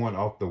judge? We're going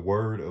off the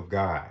word of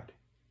God.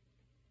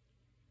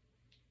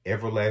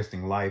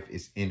 Everlasting life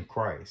is in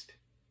Christ.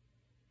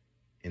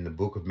 In the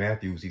book of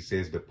Matthew, he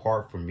says,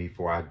 depart from me,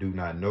 for I do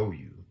not know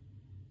you.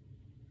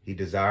 He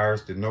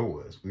desires to know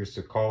us. We're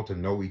so called to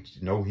know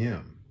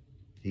him.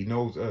 He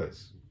knows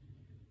us.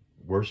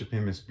 Worship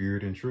him in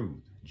spirit and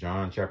truth.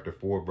 John chapter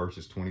 4,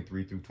 verses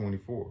 23 through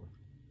 24.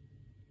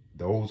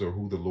 Those are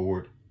who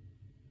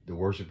the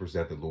worshipers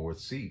that the Lord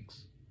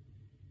seeks.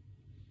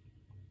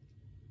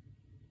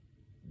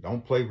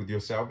 Don't play with your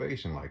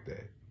salvation like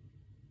that.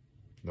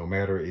 No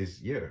matter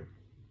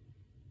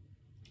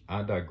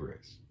I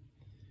digress.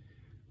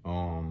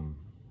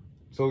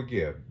 So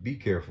yeah, be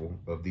careful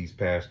of these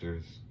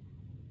pastors,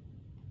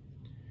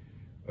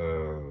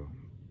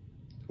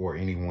 or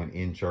anyone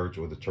in church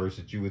or the church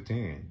that you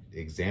attend.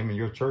 Examine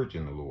your church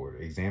in the Lord.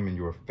 Examine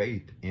your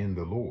faith in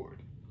the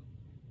Lord.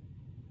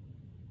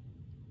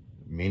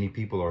 Many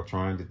people are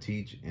trying to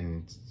teach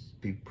and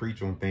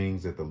preach on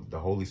things that the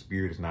Holy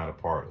Spirit is not a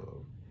part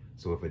of.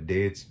 So if a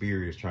dead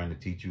spirit is trying to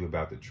teach you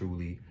about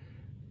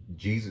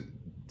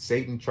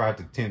Satan tried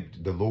to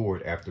tempt the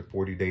Lord after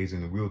 40 days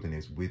in the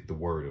wilderness with the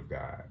word of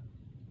God.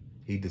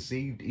 He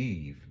deceived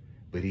Eve,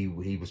 but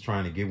he was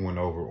trying to get one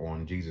over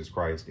on Jesus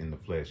Christ in the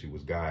flesh. He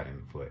was God in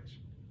the flesh.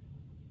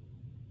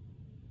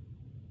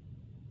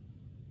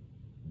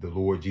 The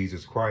Lord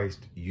Jesus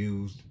Christ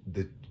used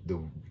the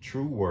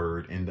true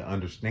word and the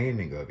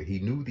understanding of it. He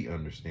knew the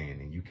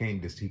understanding.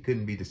 He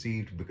couldn't be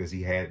deceived because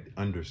he had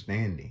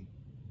understanding.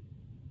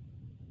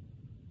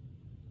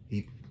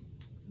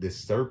 The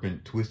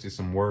serpent twisted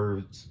some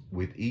words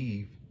with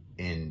Eve,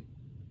 and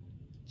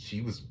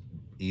she was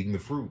eating the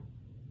fruit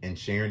and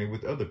sharing it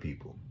with other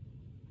people.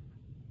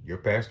 Your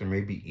pastor may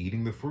be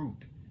eating the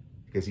fruit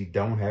because he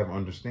don't have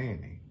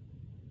understanding.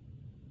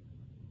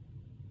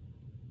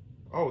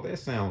 Oh, that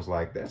sounds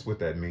like that's what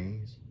that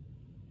means.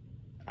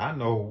 I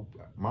know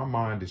my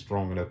mind is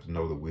strong enough to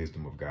know the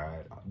wisdom of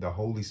God. The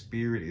Holy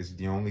Spirit is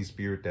the only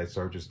spirit that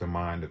searches the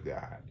mind of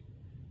God.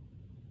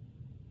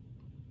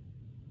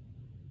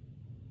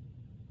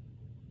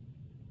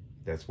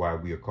 That's why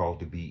we are called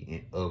to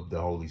be of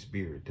the Holy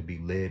Spirit, to be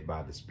led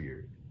by the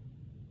Spirit.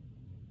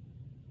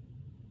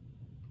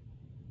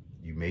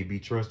 You may be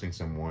trusting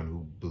someone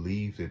who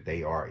believes that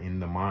they are in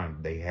the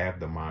mind, they have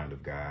the mind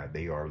of God,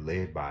 they are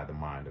led by the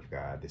mind of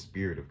God, the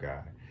Spirit of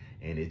God,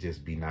 and it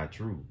just be not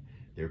true.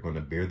 They're going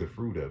to bear the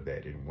fruit of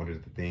that. And one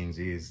of the things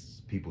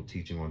is people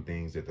teaching on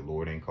things that the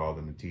Lord ain't called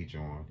them to teach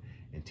on,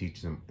 and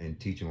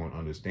teaching on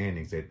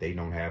understandings that they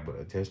don't have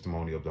a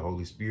testimony of the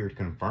Holy Spirit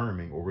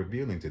confirming or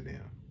revealing to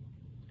them.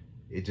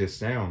 It just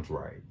sounds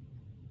right.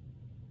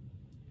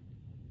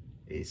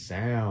 It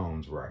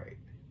sounds right.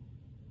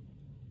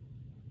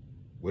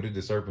 What did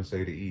the serpent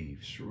say to Eve?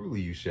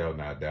 Surely you shall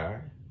not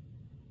die.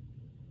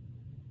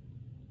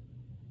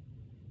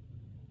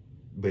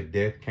 But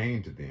death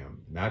came to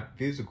them, not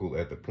physical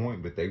at the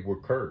point, but they were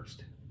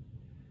cursed.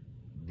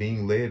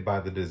 Being led by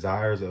the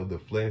desires of the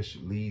flesh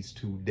leads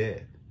to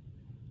death.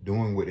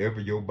 Doing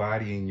whatever your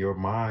body and your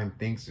mind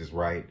thinks is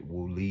right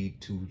will lead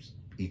to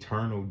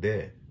eternal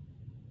death.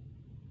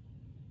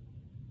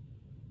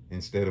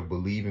 Instead of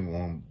believing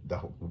on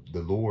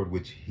the Lord,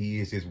 which He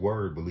is His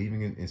word,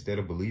 instead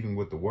of believing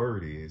what the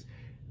word is,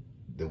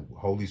 the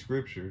Holy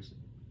Scriptures,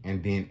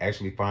 and then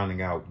actually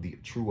finding out the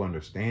true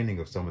understanding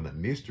of some of the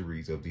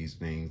mysteries of these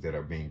things that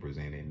are being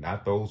presented.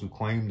 Not those who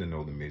claim to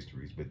know the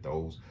mysteries, but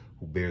those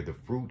who bear the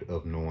fruit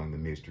of knowing the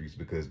mysteries,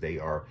 because they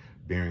are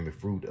bearing the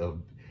fruit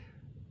of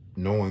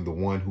knowing the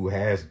one who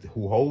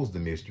holds the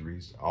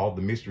mysteries. All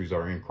the mysteries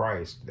are in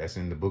Christ. That's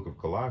in the book of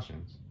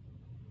Colossians.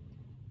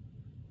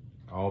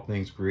 All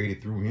things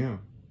created through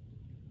Him.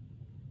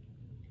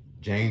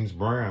 James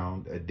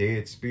Brown, a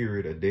dead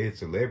spirit, a dead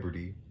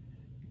celebrity,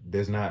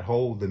 does not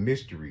hold the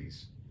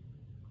mysteries.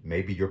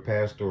 Maybe your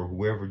pastor or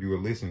whoever you are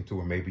listening to,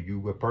 or maybe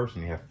you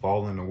personally have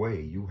fallen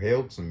away. You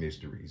held some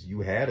mysteries.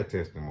 You had a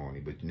testimony,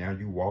 but now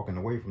you're walking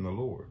away from the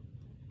Lord.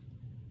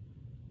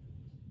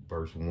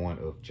 Verse 1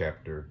 of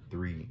chapter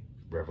 3,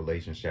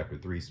 Revelation chapter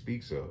 3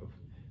 speaks of.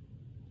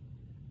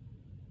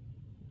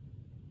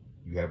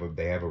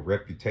 They have a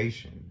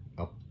reputation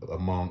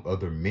among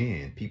other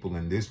men, people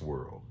in this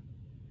world.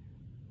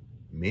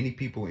 Many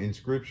people in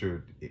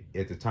Scripture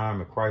at the time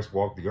that Christ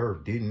walked the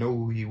earth didn't know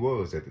who He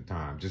was at the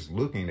time. Just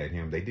looking at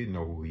Him, they didn't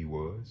know who He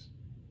was.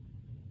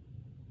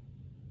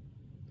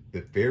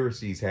 The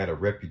Pharisees had a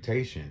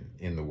reputation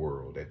in the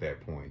world at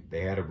that point.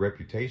 They had a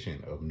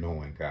reputation of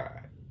knowing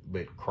God.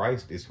 But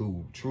Christ is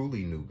who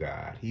truly knew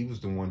God. He was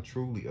the one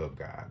truly of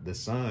God. The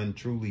Son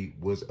truly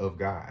was of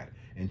God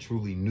and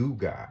truly knew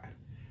God.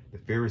 The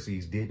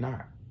Pharisees did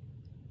not.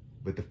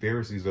 But the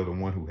Pharisees are the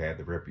one who had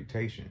the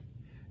reputation,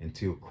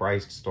 until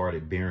Christ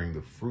started bearing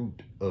the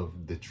fruit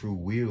of the true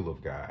will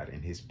of God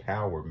and His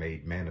power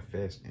made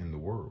manifest in the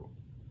world.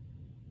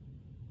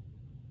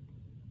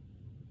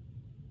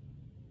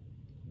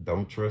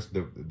 Don't trust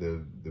the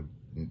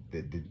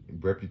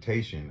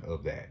reputation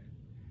of that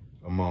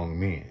among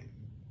men.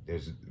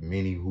 There's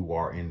many who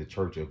are in the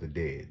church of the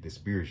dead, the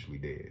spiritually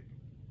dead.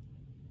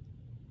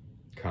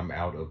 Come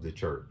out of the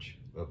church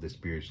of the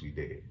spiritually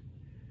dead.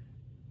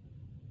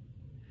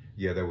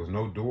 Yeah, there was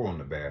no door on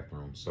the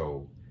bathroom,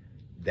 so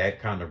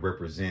that kind of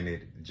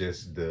represented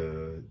just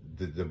the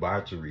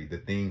debauchery, the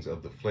things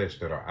of the flesh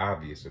that are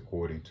obvious,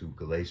 according to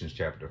Galatians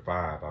chapter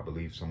 5, I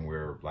believe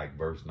somewhere like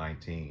verse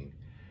 19.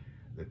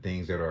 The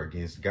things that are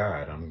against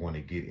God. I'm going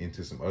to get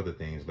into some other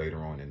things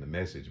later on in the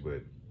message,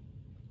 but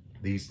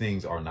these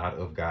things are not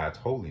of God's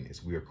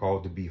holiness. We are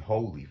called to be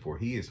holy, for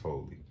He is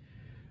holy.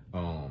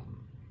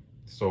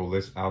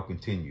 So I'll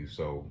continue.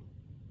 So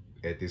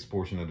at this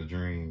portion of the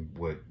dream,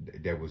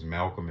 there was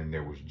Malcolm and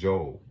there was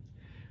Joel.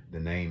 The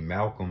name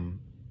Malcolm,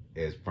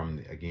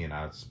 again,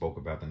 I spoke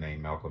about the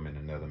name Malcolm in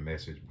another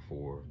message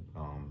before,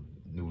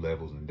 New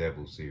Levels and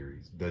Devils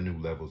series, the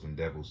New Levels and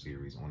Devils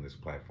series on this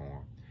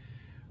platform.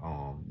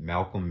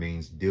 Malcolm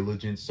means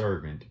diligent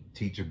servant,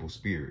 teachable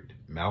spirit.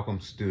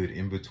 Malcolm stood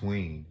in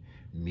between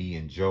me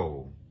and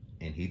Joel,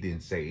 and he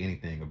didn't say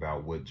anything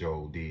about what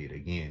Joel did.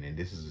 Again, and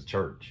this is a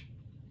church.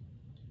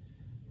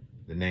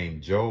 The name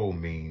Joel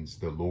means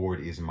the Lord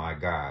is my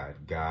God,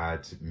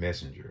 God's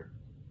messenger.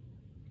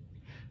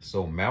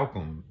 So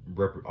Malcolm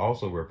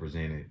also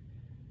represented,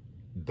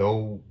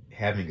 though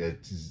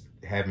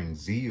having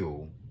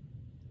zeal,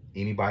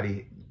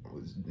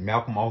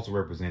 Malcolm also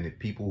represented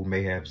people who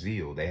may have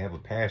zeal. They have a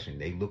passion.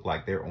 They look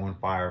like they're on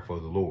fire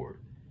for the Lord.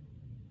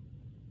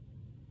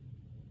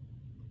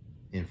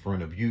 In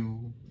front of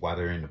you, while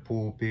they're in the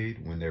pulpit,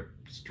 when they're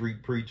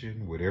street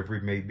preaching, whatever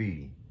it may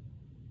be.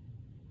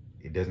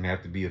 It doesn't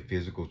have to be a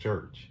physical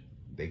church.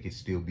 They could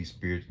still be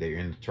spiritual. They're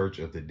in the church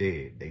of the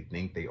dead. They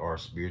think they are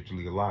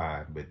spiritually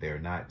alive, but they're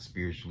not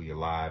spiritually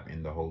alive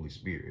in the Holy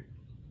Spirit.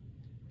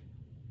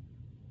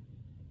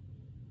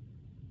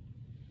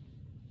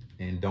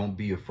 And don't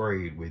be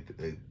afraid with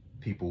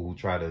people who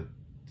try to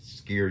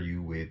scare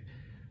you with,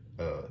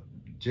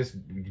 just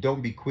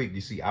don't be quick.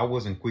 You see, I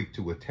wasn't quick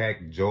to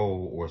attack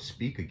Joel or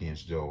speak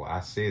against Joel. I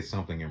said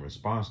something in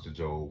response to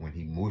Joel when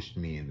he mushed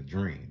me in the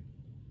dream.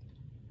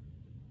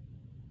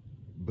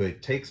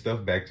 But take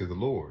stuff back to the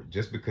Lord.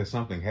 Just because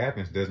something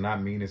happens does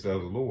not mean it's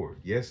of the Lord.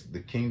 Yes, the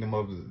kingdom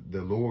of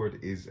the Lord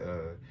is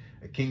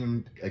a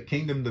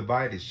kingdom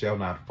divided shall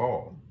not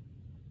fall.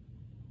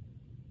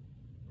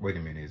 Wait a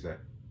minute, is that?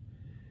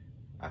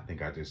 I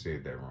think I just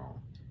said that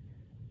wrong.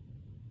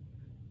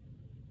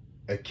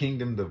 A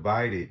kingdom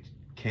divided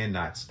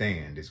cannot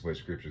stand, is what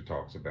scripture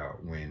talks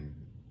about when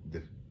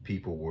the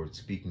people were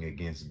speaking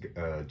against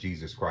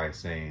Jesus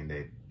Christ, saying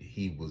that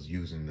he was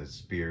using the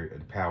spirit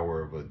and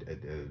power of a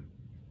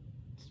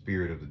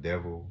spirit of the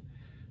devil,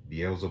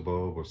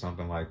 Beelzebub or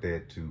something like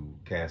that, to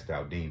cast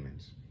out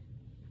demons.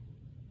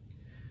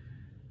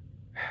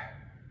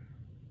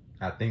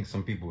 I think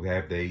some people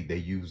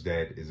they use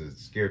that as a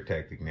scare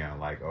tactic now,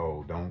 like,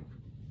 oh, don't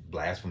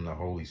blaspheme the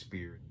Holy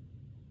Spirit.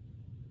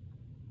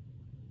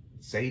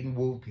 Satan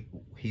will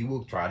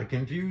try to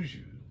confuse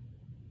you.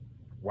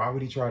 Why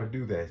would he try to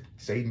do that?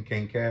 Satan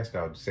can't cast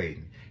out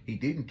Satan. He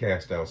didn't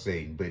cast out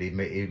Satan, but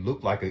it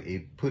looked like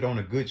it put on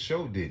a good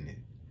show, didn't it?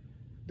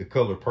 The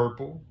color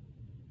purple.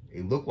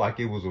 It looked like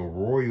it was a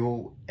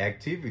royal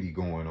activity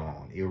going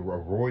on, a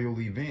royal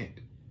event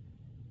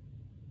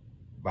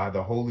by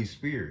the Holy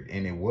Spirit,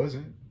 and it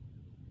wasn't.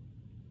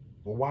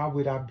 Well,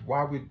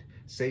 why would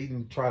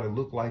Satan try to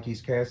look like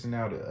he's casting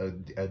out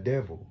a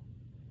devil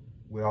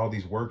with all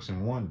these works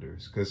and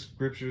wonders? Because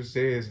scripture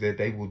says that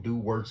they will do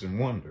works and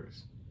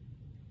wonders.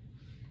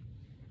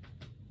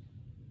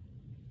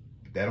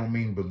 That don't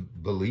mean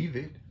believe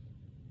it.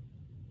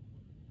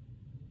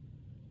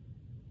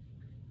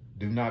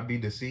 Do not be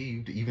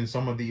deceived. Even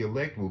some of the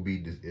elect will be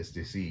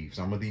deceived.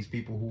 Some of these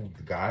people who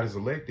God has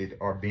elected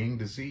are being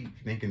deceived,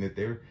 thinking that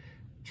they're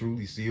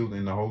truly sealed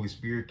in the Holy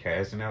Spirit,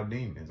 casting out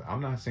demons.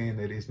 I'm not saying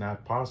that it's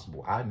not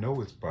possible. I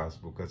know it's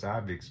possible because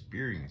I've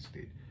experienced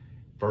it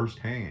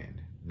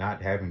firsthand.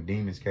 Not having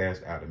demons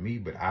cast out of me,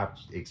 but I've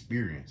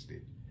experienced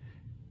it.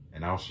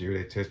 And I'll share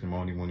that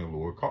testimony when the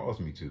Lord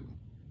calls me to.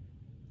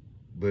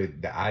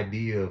 But the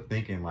idea of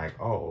thinking like,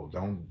 oh,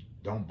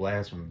 don't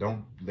blaspheme,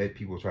 don't let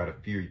people try to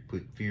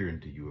put fear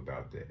into you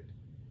about that.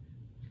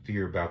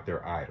 Fear about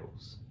their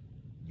idols.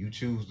 You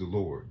choose the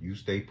Lord. You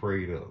stay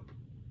prayed up.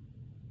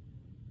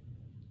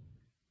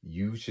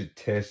 You should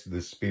test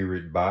the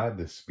spirit by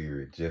the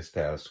spirit, just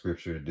how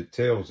scripture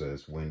tells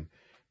us when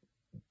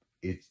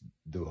it's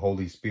the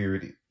Holy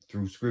Spirit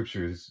through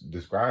scripture is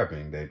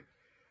describing that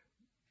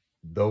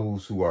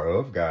those who are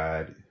of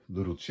God,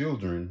 little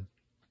children,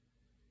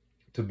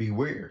 to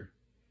beware.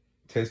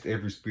 Test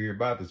every spirit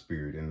by the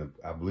spirit. And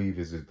I believe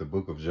is it the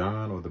book of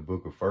John or the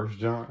book of 1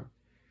 John?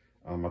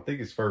 I think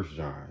it's 1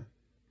 John.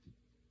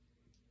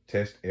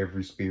 Test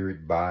every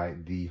spirit by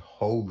the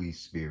Holy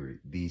Spirit,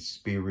 the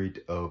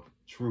Spirit of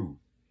truth.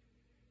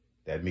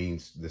 That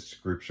means the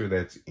scripture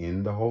that's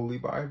in the Holy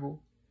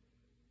Bible.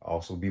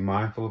 Also be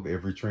mindful of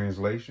every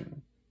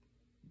translation.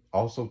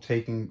 Also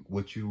taking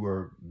what you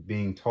are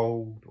being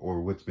told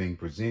or what's being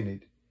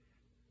presented,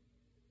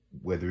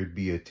 whether it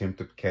be an attempt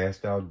to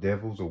cast out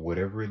devils or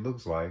whatever it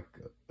looks like,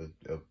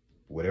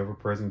 whatever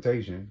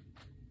presentation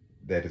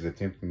that is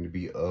attempting to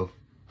be of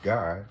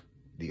God,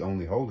 the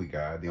only holy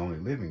God, the only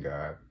living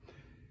God.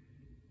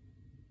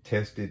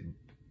 Test it,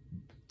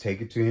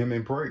 take it to him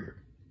in prayer.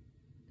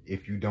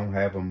 If you don't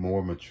have a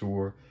more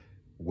mature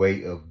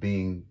way of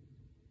being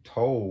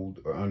told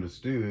or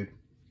understood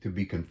to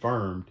be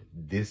confirmed,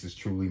 this is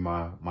truly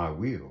my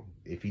will.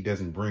 If he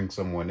doesn't bring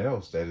someone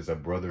else that is a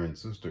brother and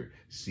sister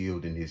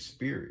sealed in his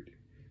spirit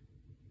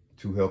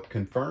to help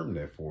confirm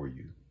that for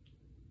you,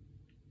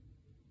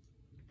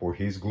 for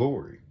his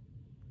glory,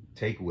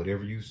 take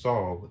whatever you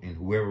saw and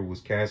whoever was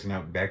casting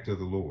out back to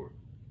the Lord.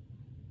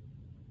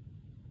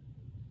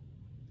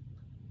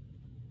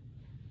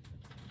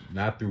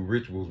 Not through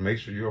rituals. Make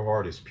sure your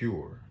heart is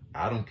pure.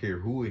 I don't care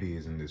who it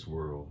is in this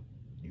world.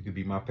 You could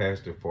be my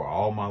pastor for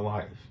all my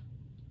life.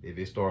 If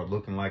it start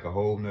looking like a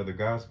whole nother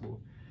gospel,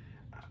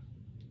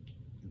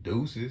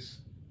 deuces.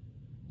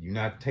 You're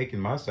not taking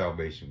my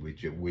salvation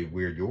with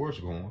where yours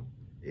going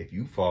if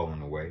you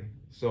fallen away.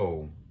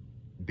 So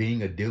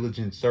being a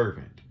diligent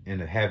servant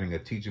and having a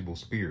teachable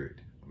spirit.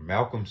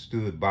 Malcolm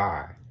stood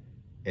by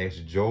as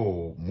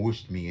Joel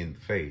mushed me in the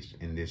face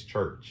in this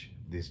church,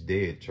 this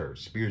dead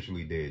church,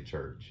 spiritually dead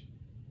church.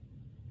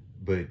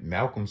 But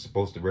Malcolm's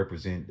supposed to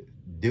represent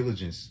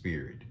diligent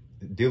spirit,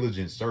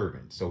 diligent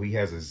servant. So he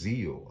has a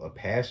zeal, a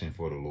passion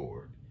for the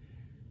Lord.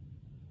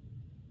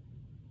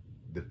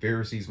 The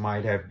Pharisees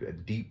might have a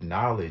deep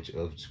knowledge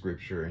of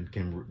scripture and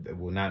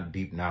not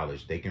deep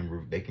knowledge. They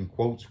can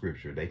quote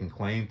scripture. They can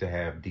claim to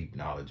have deep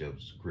knowledge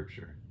of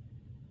scripture.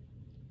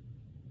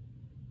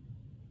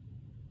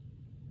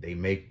 They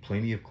make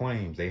plenty of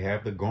claims. They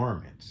have the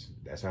garments.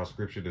 That's how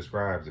scripture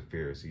describes the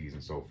Pharisees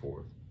and so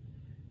forth.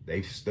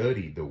 They've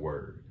studied the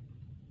word.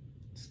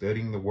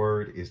 Studying the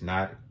word is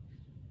not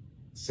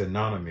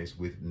synonymous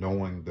with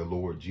knowing the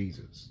Lord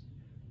Jesus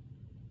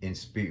in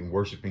spirit and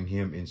worshiping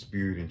him in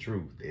spirit and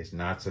truth. It's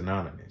not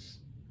synonymous.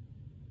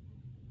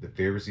 The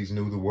Pharisees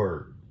knew the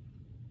word.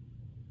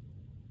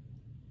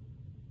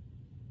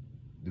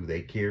 Do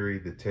they carry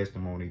the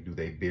testimony? Do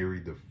they bear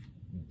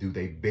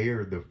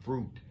the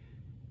fruit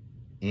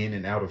in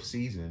and out of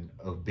season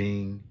of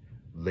being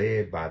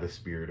led by the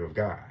Spirit of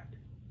God?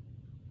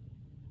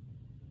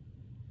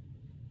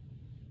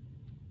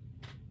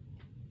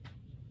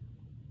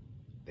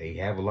 They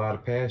have a lot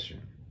of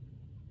passion.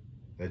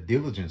 a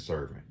diligent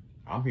servant.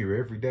 I'm here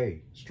every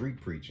day,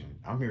 street preaching.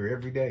 I'm here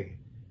every day.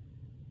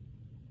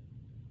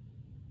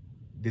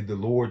 Did the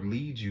Lord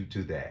lead you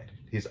to that?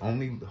 His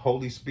only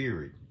Holy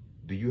Spirit.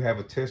 Do you have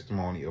a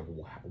testimony of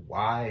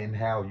why and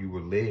how you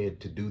were led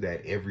to do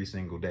that every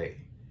single day?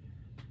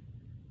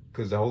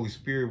 Because the Holy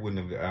Spirit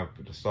wouldn't have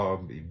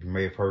you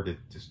may have heard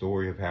the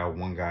story of how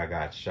one guy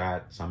got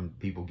shot. Some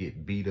people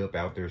get beat up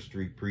out there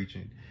street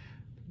preaching.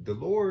 The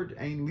Lord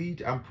ain't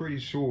lead. I'm pretty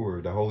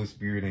sure the Holy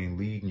Spirit ain't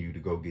leading you to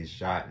go get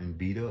shot and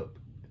beat up.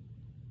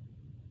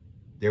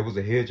 There was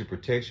a hedge of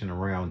protection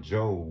around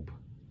Job.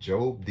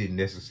 Job didn't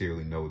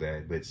necessarily know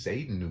that, but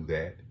Satan knew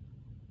that.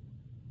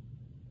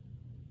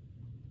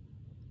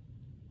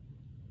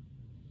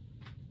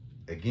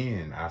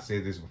 Again, I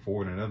said this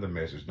before in another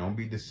message. Don't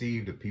be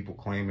deceived of people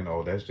claiming,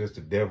 oh, that's just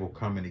the devil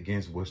coming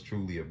against what's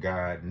truly of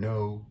God.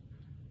 No.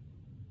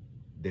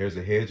 There's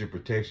a hedge of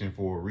protection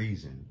for a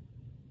reason.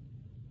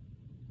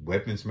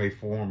 Weapons may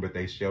form, but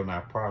they shall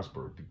not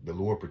prosper. The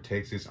Lord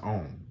protects his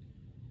own.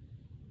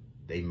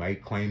 They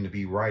might claim to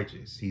be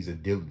righteous.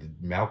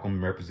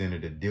 Malcolm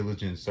represented a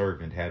diligent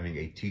servant having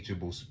a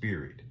teachable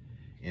spirit.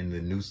 In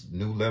the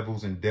New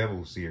Levels and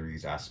Devil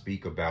series, I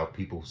speak about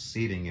people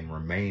sitting and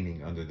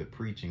remaining under the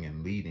preaching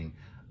and leading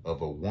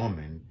of a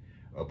woman,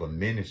 of a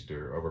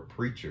minister, of a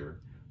preacher,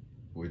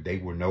 where they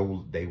were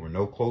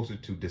no closer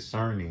to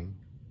discerning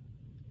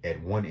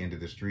at one end of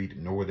the street,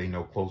 nor were they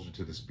no closer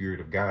to the Spirit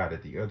of God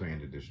at the other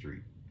end of the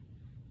street.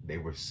 They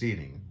were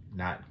sitting,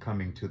 not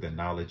coming to the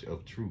knowledge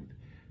of truth.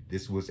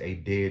 This was a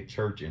dead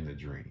church in the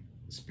dream,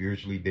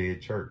 spiritually dead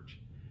church.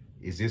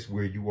 Is this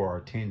where you are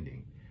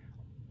attending?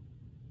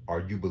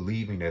 Are you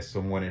believing that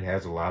someone that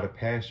has a lot of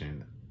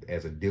passion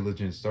as a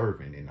diligent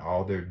servant in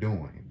all they're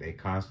doing, they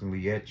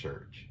constantly at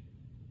church?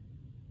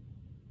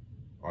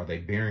 Are they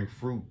bearing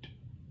fruit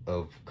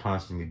of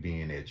constantly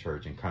being at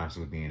church and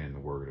constantly being in the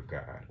Word of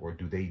God? Or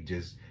do they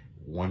just,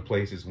 one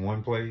place is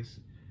one place,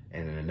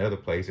 and in another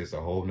place it's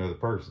a whole nother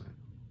person?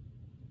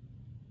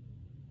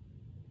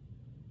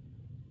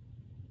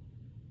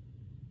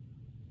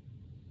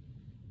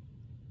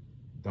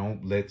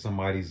 Don't let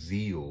somebody's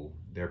zeal,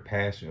 their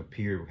passion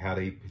appear, how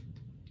they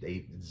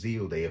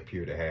zeal they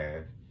appear to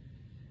have,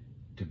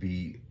 to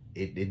be,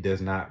 it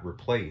does not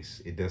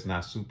replace, it does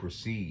not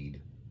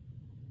supersede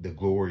the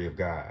glory of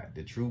God,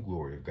 the true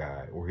glory of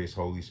God, or his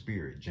Holy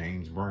Spirit,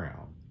 James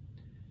Brown,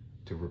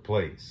 to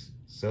replace,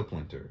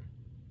 supplanter.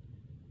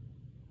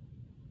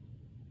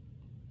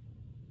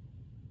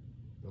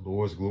 The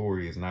Lord's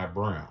glory is not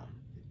brown.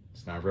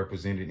 It's not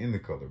represented in the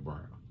color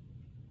brown.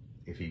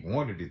 If he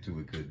wanted it to,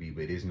 it could be,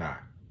 but it's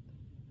not.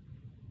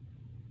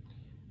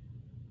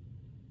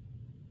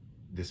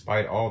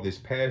 Despite all this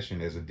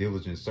passion as a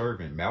diligent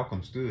servant,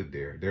 Malcolm stood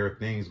there. There are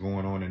things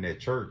going on in that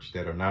church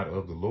that are not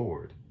of the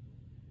Lord.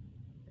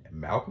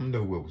 Malcolm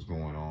knew what was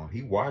going on.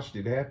 He watched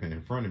it happen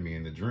in front of me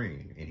in the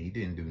dream, and he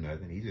didn't do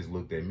nothing. He just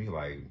looked at me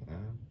like,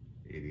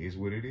 it is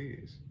what it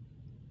is.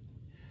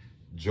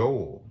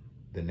 Joel,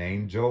 the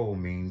name Joel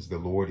means the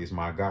Lord is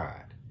my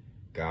God,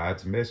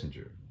 God's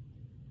messenger.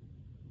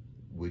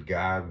 Would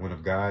God, one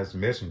of God's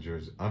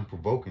messengers,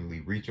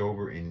 unprovokingly reach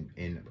over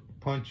and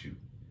punch you?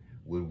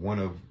 Would one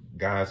of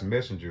God's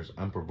messengers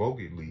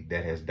unprovokingly,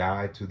 that has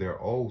died to their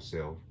old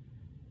self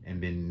and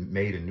been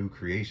made a new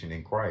creation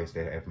in Christ,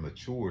 that have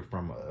matured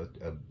from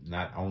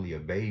not only a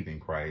babe in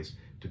Christ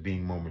to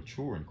being more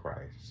mature in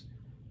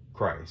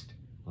Christ.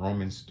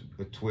 Romans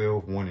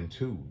 12, 1 and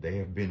 2, they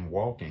have been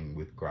walking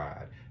with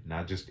God,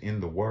 not just in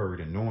the word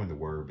and knowing the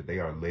word, but they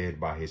are led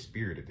by his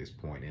Spirit at this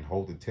point and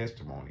hold the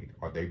testimony.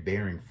 Are they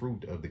bearing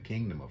fruit of the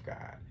kingdom of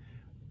God,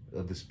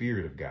 of the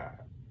Spirit of God?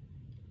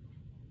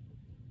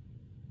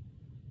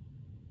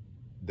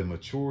 The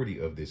maturity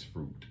of this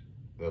fruit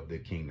of the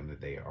kingdom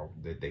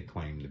that they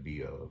claim to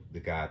be of, the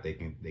God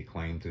they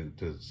claim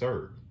to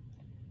serve.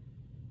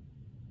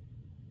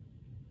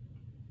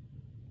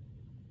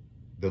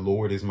 The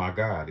Lord is my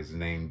God is the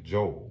name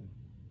Joel.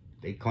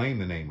 They claim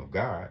the name of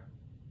God.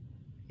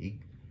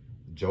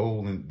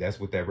 Joel, and that's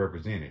what that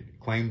represented.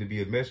 Claimed to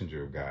be a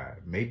messenger of God.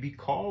 May be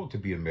called to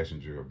be a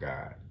messenger of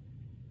God.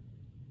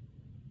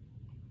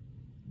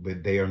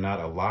 But they are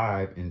not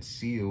alive and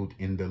sealed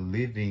in the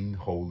living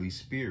Holy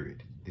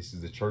Spirit. This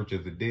is the church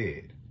of the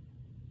dead.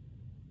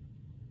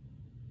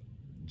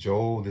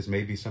 Joel, this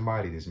may be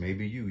somebody, this may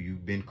be you.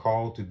 You've been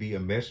called to be a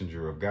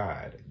messenger of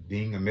God.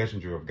 Being a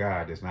messenger of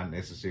God does not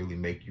necessarily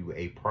make you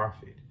a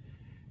prophet.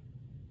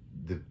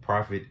 The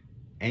prophet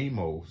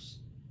Amos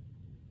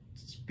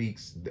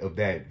speaks of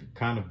that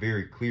kind of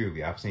very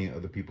clearly. I've seen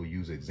other people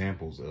use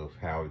examples of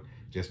how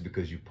just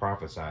because you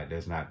prophesy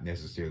does not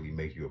necessarily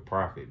make you a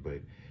prophet,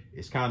 but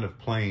it's kind of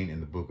plain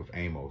in the book of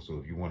Amos. So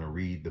if you want to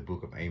read the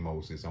book of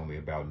Amos, it's only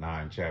about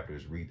 9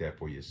 chapters. Read that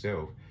for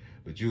yourself.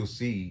 But you'll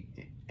see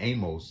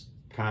Amos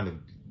kind of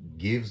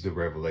gives the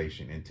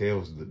revelation and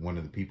tells one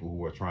of the people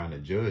who are trying to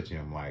judge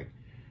him, like,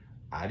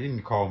 I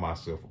didn't call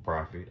myself a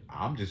prophet.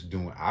 I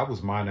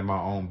was minding my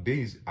own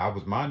business. I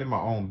was minding my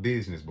own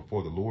business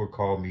before the Lord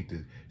called me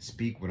to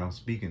speak when I'm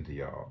speaking to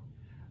y'all.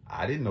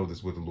 I didn't know this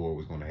is what the Lord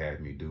was going to have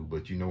me do,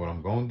 but you know what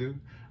I'm going to do?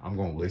 I'm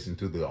going to listen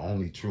to the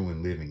only true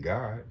and living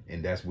God,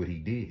 and that's what he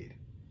did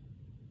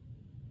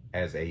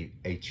as a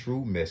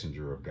true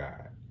messenger of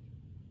God.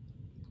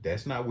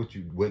 That's not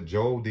what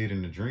Joel did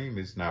in the dream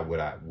is not what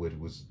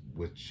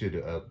should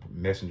a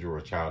messenger or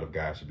a child of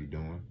God should be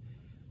doing.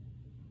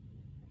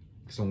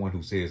 Someone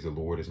who says the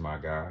Lord is my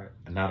God,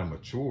 not a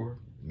mature.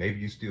 Maybe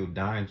you still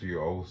dying to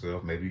your old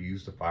self. Maybe you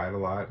used to fight a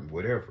lot and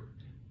whatever.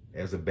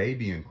 As a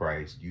baby in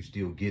Christ, you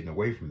still getting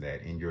away from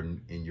that in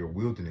your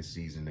wilderness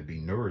season to be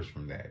nourished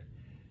from that.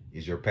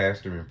 Is your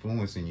pastor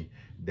influencing you?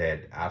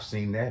 That I've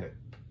seen that a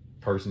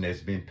person that's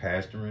been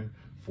pastoring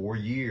for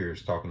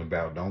years talking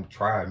about don't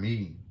try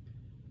me.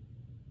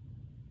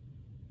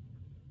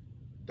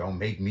 Don't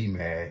make me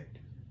mad.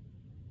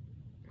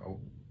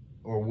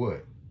 Or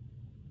what?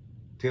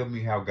 Tell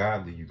me how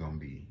godly you're going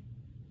to be.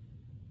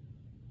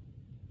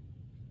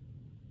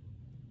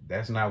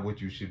 That's not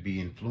what you should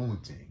be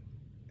influencing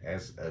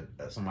as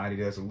somebody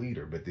that's a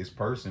leader. But this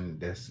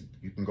person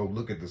you can go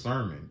look at the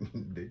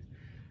sermon. The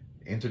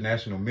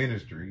international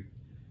ministry,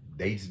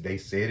 they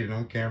said it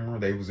on camera.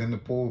 They was in the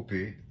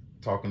pulpit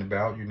talking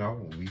about,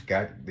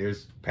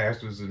 there's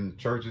pastors and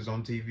churches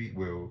on TV.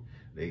 Well,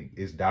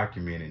 it's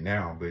documented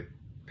now, but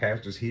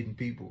pastors hitting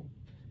people,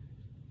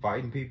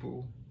 fighting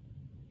people.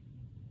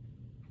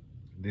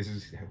 This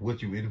is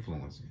what you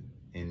influencing.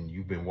 And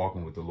you've been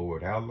walking with the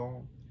Lord how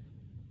long?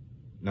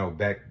 No,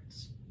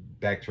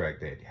 backtrack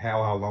that.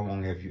 How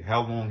long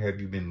have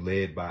you been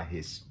led by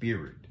his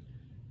spirit?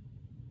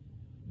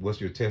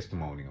 What's your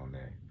testimony on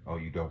that? Oh,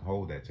 you don't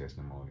hold that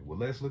testimony. Well,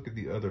 let's look at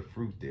the other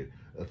fruit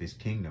of his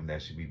kingdom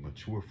that should be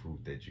mature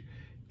fruit that you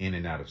in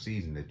and out of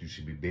season that you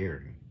should be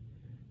bearing.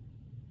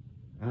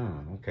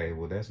 Okay,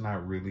 well, that's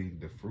not really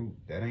the fruit.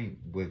 That ain't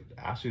what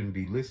I shouldn't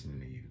be listening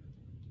to you.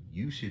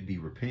 You should be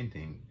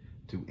repenting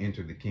to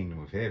enter the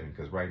kingdom of heaven,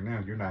 because right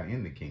now you're not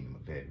in the kingdom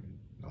of heaven.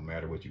 No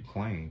matter what you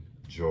claim,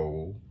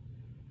 Joel.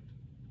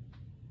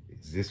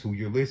 Is this who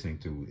you're listening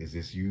to? Is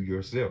this you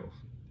yourself?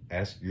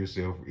 Ask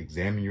yourself,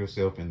 examine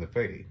yourself in the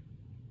faith.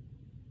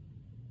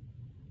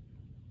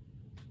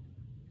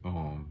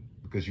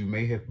 Because you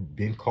may have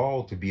been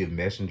called to be a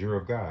messenger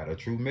of God, a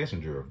true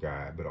messenger of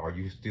God, but are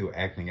you still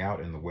acting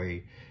out in the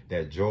way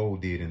that Joel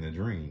did in the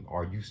dream?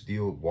 Are you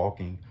still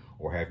walking,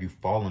 or have you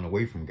fallen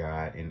away from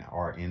God and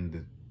are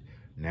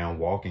now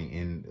walking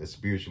in a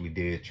spiritually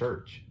dead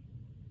church?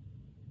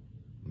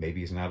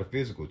 Maybe it's not a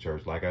physical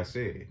church, like I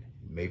said.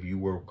 Maybe you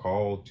were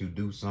called to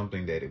do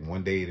something that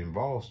one day it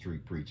involves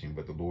street preaching,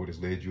 but the Lord has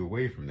led you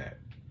away from that.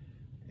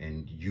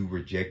 And you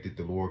rejected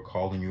the Lord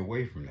calling you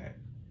away from that.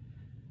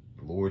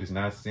 The Lord is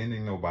not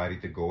sending nobody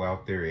to go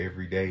out there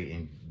every day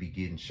and be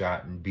getting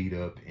shot and beat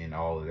up and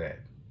all of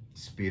that.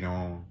 Spit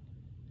on.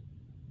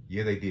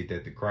 Yeah, they did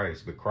that to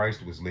Christ, but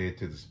Christ was led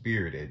to the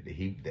Spirit.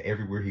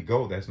 Everywhere he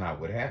go, that's not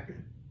what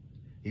happened.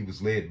 He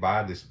was led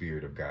by the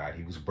Spirit of God.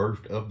 He was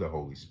birthed of the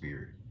Holy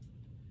Spirit.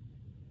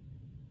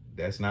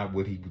 That's not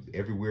what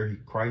everywhere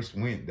Christ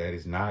went, that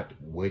is not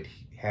what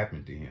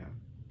happened to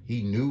him.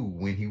 He knew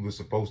when he was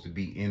supposed to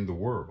be in the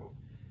world.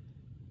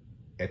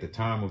 At the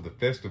time of the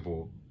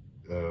festival,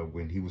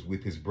 when he was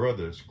with his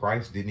brothers,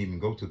 Christ didn't even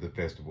go to the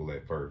festival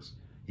at first.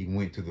 He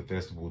went to the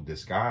festival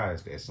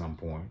disguised at some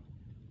point.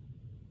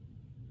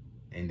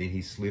 And then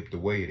he slipped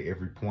away at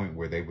every point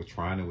where they were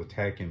trying to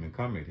attack him and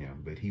come at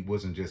him. But he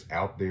wasn't just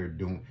out there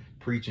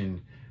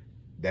preaching.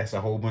 That's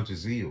a whole bunch of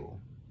zeal.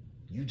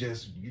 You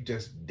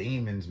just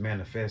demons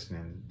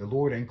manifesting. The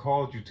Lord ain't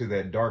called you to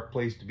that dark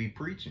place to be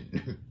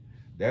preaching.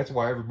 That's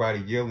why everybody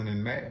yelling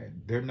and mad.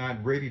 They're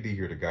not ready to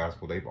hear the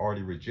gospel. They've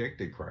already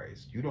rejected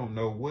Christ. You don't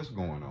know what's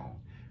going on.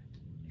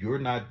 You're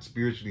not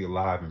spiritually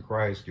alive in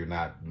Christ. You're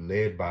not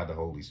led by the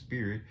Holy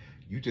Spirit.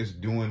 You're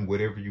just doing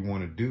whatever you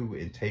want to do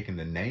and taking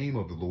the name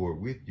of the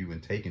Lord with you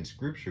and taking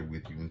scripture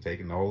with you and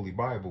taking the Holy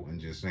Bible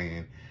and just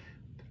saying,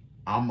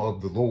 I'm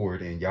of the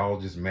Lord and y'all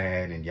just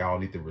mad and y'all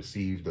need to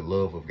receive the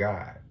love of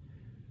God.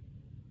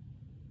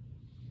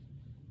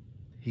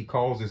 He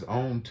calls his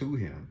own to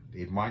him.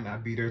 It might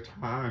not be their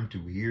time to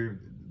hear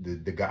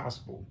the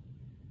gospel.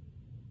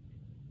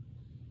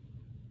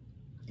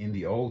 In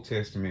the Old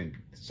Testament,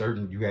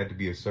 you had to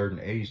be a certain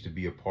age to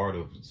be a part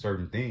of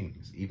certain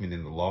things, even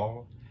in the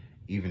law,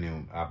 even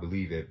in, I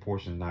believe, that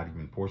portion, not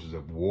even portions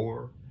of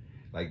war.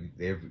 Like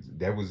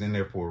that was in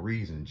there for a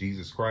reason.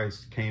 Jesus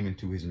Christ came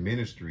into his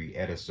ministry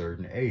at a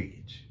certain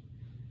age.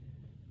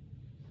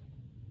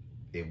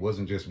 It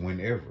wasn't just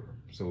whenever.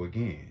 So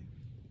again,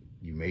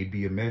 you may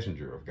be a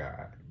messenger of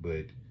God,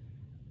 but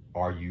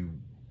are you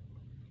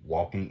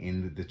walking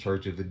in the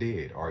church of the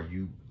dead? Are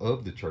you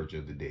of the church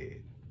of the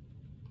dead?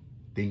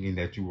 Thinking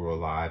that you were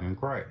alive in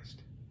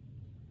Christ.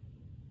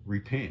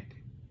 Repent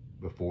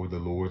before the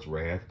Lord's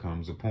wrath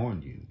comes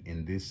upon you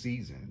in this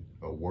season,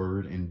 a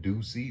word in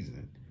due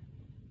season.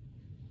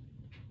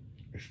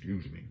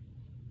 Excuse me.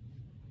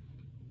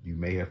 You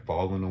may have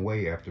fallen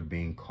away after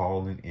being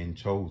called and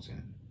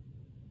chosen.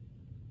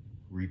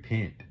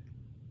 Repent.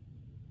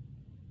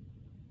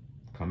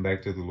 Come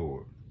back to the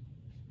Lord.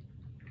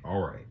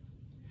 All right.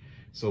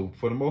 So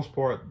for the most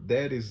part,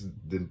 that is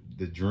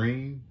the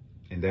dream,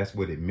 and that's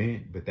what it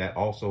meant. But that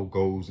also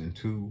goes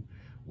into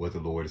what the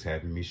Lord is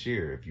having me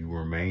share. If you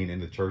remain in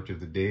the church of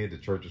the dead, the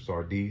church of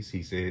Sardis,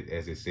 he said,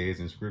 as it says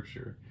in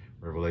Scripture,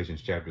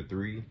 Revelations chapter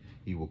 3,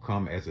 he will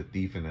come as a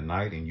thief in the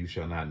night, and you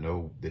shall not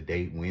know the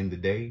day when the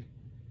day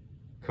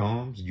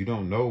comes. You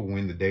don't know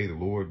when the day of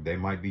the Lord, that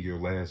might be your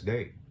last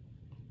day.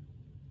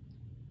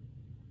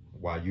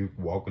 While you're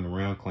walking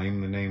around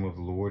claiming the name of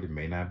the Lord, it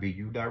may not be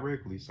you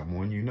directly,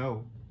 someone you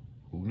know.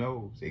 Who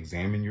knows?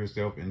 Examine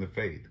yourself in the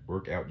faith.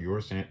 Work out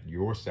your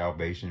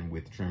salvation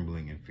with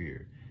trembling and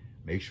fear.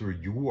 Make sure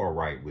you are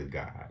right with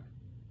God.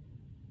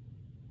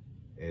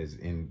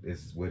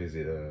 What is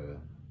it?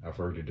 I've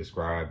heard it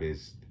described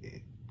as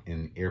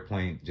in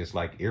airplane, just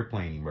like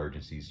airplane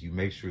emergencies. You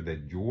make sure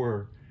that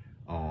your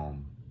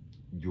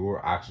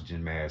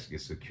oxygen mask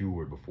is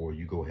secured before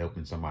you go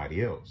helping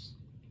somebody else.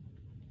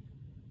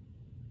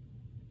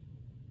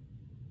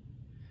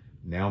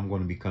 Now I'm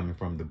going to be coming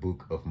from the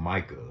book of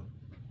Micah.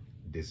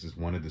 This is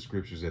one of the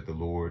scriptures that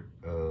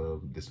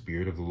the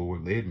Spirit of the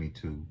Lord led me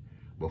to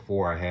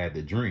before I had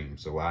the dream.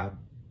 So I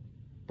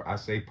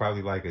say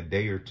probably like a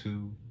day or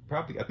two,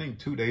 probably I think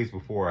 2 days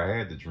before I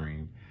had the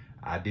dream.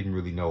 I didn't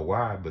really know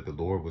why, but the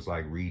Lord was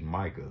like, read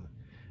Micah.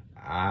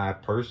 I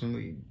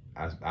personally,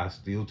 I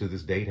still to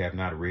this date have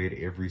not read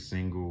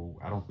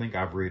I don't think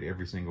I've read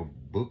every single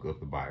book of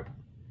the Bible.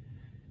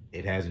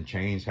 It hasn't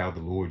changed how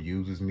the Lord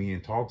uses me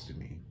and talks to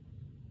me,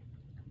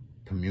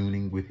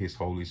 communing with his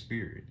Holy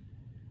Spirit.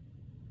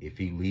 If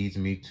he leads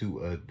me to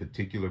a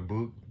particular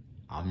book,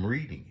 I'm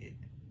reading it.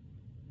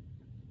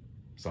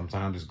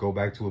 Sometimes just go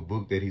back to a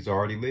book that he's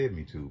already led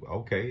me to.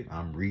 Okay,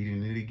 I'm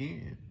reading it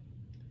again.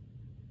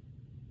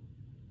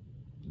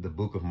 The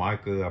book of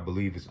Micah, I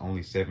believe, is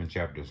only 7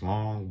 chapters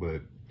long,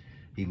 but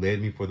he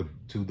led me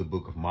to the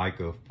book of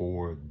Micah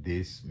for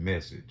this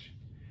message.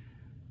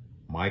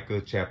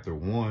 Micah chapter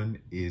 1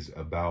 is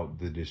about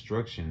the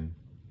destruction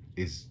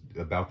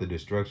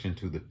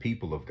to the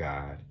people of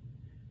God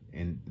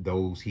and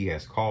those he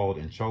has called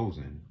and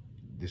chosen.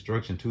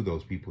 Destruction to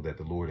those people that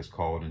the Lord has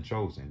called and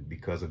chosen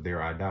because of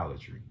their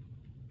idolatry.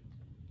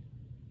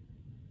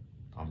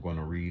 I'm going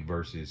to read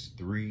verses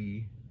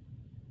 3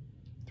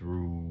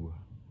 through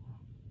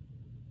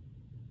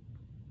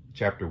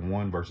chapter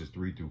 1, verses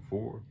 3 through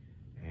 4.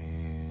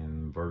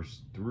 And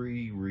verse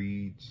 3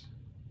 reads,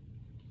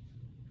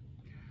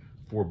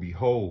 "For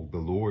behold, the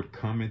Lord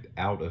cometh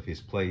out of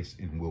his place,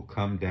 and will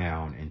come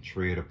down and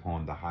tread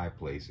upon the high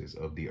places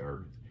of the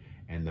earth,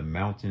 and the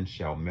mountains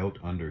shall melt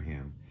under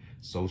him.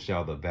 So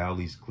shall the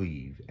valleys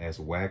cleave, as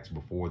wax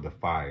before the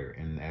fire,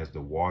 and as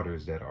the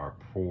waters that are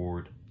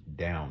poured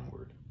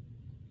downward."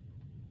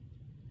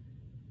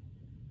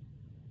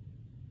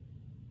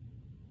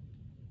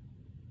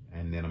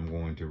 And then I'm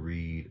going to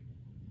read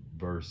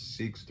verse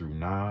 6 through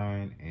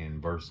 9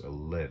 and verse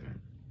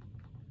 11.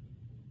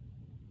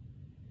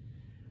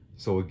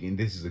 So again,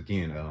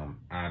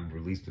 I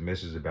released a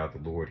message about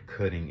the Lord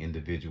cutting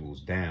individuals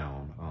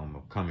down,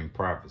 a coming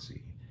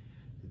prophecy.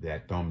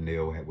 That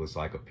thumbnail was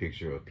like a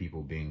picture of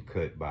people being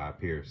cut by a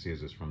pair of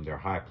scissors from their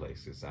high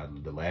places.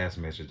 The last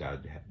message I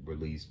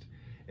released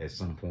at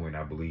some point,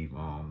 I believe,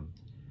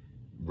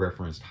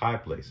 referenced high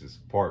places.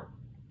 Part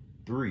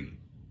 3,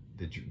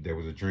 there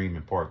was a dream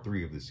in part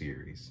 3 of the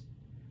series.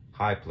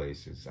 High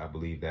places, I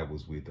believe that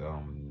was with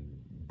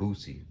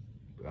Boosie.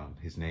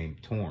 His name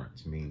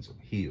Torrance means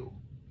hill.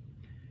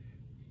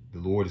 The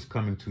Lord is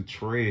coming to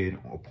tread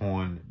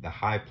upon the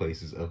high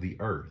places of the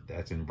earth.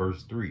 That's in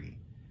verse 3.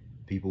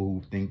 People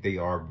who think they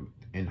are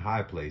in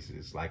high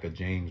places, like a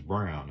James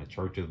Brown, a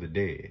Church of the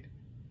Dead.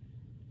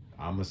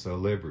 I'm a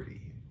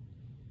celebrity.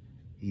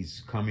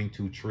 He's coming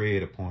to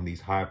tread upon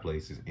these high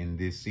places in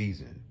this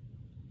season.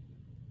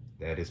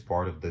 That is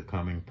part of the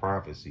coming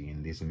prophecy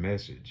in this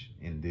message,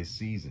 in this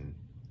season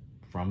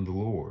from the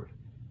Lord.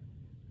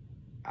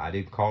 I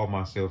didn't call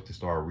myself to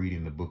start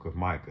reading the book of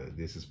Micah.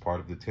 This is part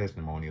of the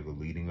testimony of the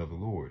leading of the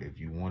Lord. If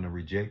you want to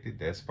reject it,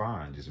 that's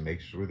fine. Just make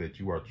sure that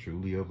you are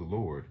truly of the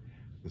Lord.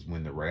 Because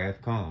when the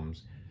wrath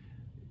comes,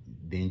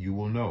 then you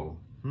will know,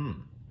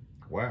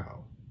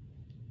 wow,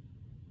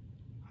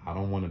 I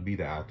don't want to be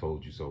the I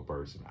told you so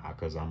person,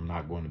 because I'm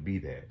not going to be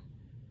that.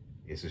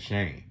 It's a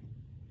shame.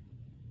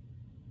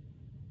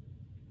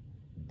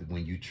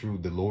 When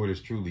the Lord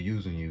is truly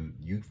using you,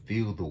 you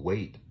feel the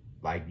weight.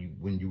 Like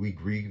we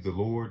grieve the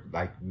Lord,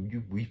 like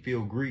we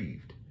feel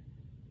grieved.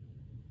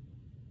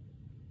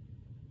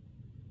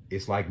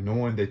 It's like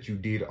knowing that you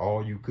did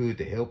all you could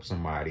to help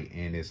somebody,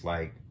 and it's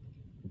like,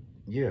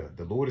 yeah,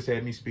 the Lord has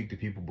had me speak to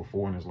people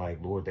before, and it's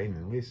like, Lord, they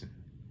didn't listen.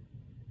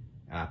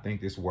 And I think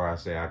this is where I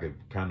say I could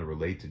kind of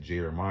relate to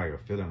Jeremiah,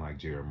 feeling like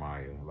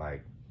Jeremiah,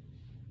 like,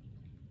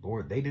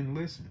 Lord, they didn't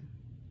listen.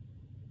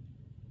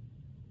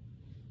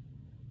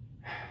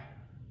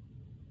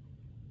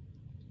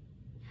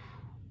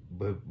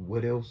 But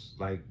what else?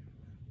 Like,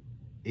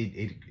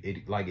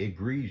 it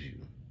grieves you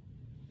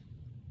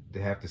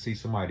to have to see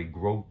somebody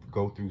go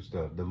through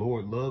stuff. The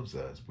Lord loves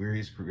us.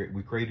 We're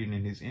created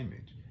in his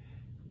image.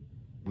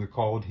 We're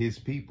called his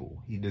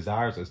people. He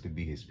desires us to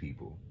be his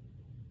people.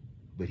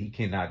 but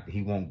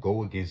he won't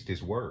go against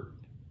his word.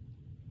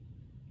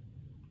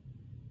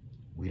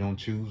 We don't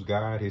choose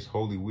God, his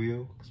holy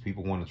will, because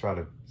people want to try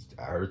to,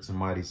 I heard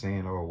somebody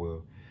saying, oh,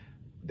 well,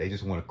 they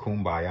just want to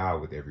kumbaya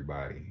with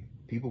everybody.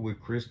 People with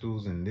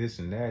crystals and this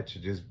and that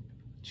should just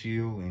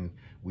chill, and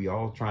we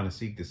all trying to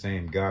seek the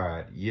same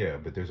God. Yeah,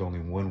 but there's only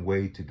one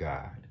way to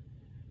God.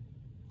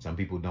 Some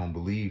people don't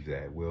believe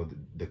that. Well,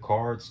 the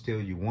cards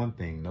tell you one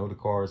thing. No, the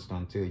cards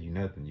don't tell you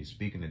nothing. You're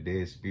speaking to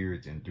dead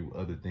spirits and through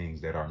other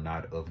things that are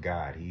not of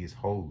God. He is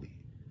holy.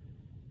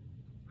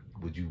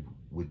 Would you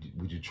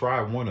try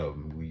one of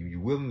them? Were you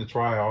willing to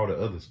try all the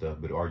other stuff?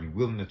 But are you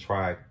willing to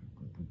try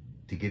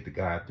to get to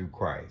God through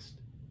Christ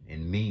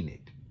and mean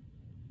it?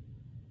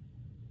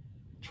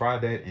 Try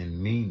that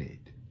and mean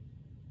it,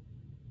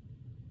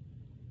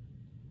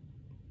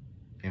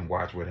 and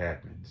watch what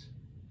happens.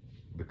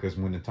 Because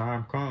when the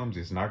time comes,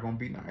 it's not going to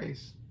be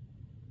nice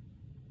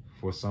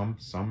for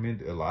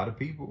a lot of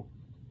people.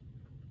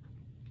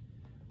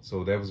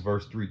 So that was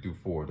verse 3 through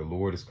 4. The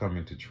Lord is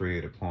coming to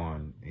tread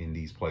upon in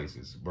these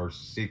places. Verse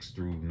 6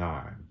 through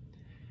 9.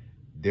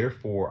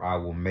 Therefore I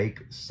will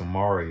make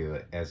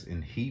Samaria as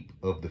an heap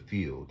of the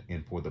field,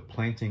 and for the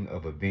planting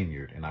of a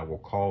vineyard, and I will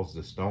cause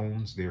the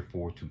stones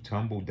therefore to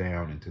tumble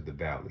down into the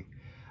valley.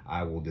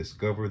 I will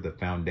discover the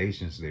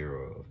foundations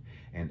thereof,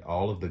 and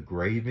all of the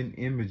graven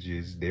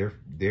images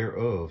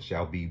thereof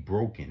shall be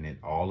broken, and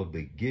all of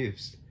the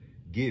gifts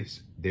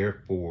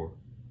therefore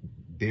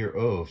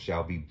thereof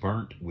shall be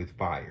burnt with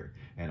fire,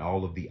 and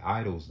all of the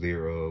idols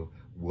thereof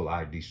will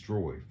I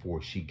destroy.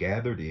 For she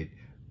gathered it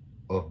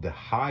of the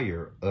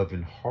hire of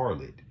an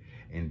harlot,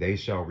 and they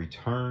shall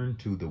return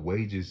to the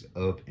wages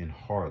of an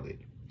harlot.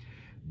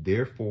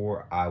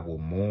 Therefore I will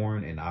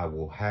mourn and I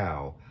will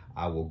howl.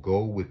 I will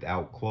go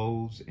without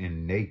clothes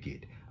and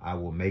naked. I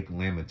will make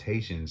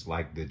lamentations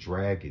like the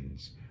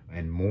dragons,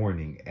 and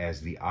mourning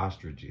as the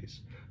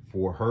ostriches.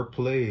 For her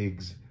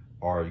plagues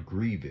are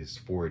grievous,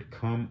 for it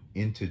come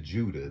into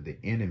Judah. The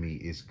enemy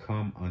is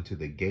come unto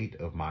the gate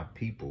of my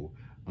people,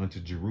 unto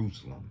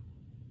Jerusalem.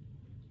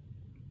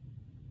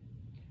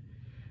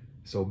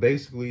 So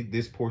basically,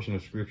 this portion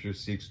of scripture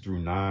 6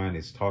 through 9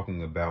 is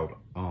talking about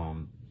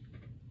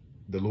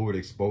the Lord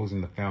exposing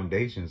the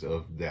foundations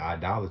of the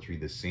idolatry,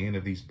 the sin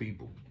of these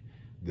people,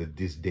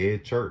 this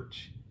dead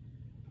church.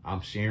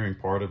 I'm sharing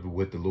part of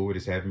what the Lord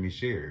is having me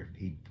share.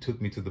 He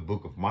took me to the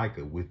book of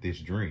Micah with this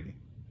dream.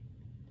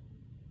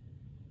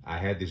 I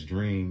had this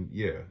dream.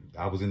 Yeah,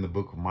 I was in the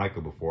book of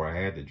Micah before I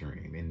had the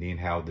dream, and then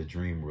how the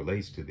dream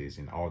relates to this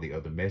and all the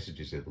other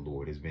messages that the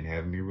Lord has been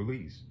having me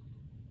release.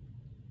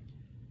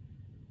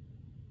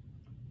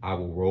 I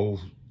will roll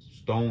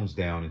stones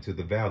down into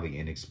the valley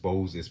and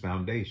expose its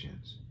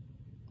foundations.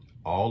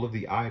 All of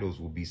the idols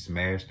will be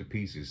smashed to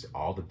pieces.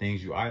 All the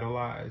things you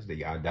idolize,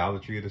 the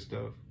idolatry of the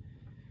stuff.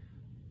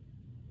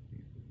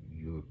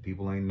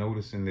 People ain't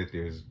noticing that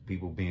there's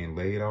people being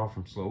laid off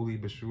from slowly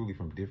but surely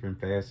from different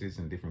facets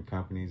and different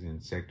companies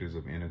and sectors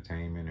of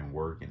entertainment and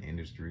work and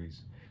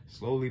industries.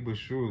 Slowly but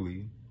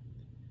surely,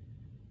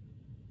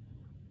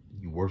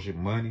 you worship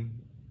money.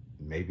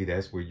 Maybe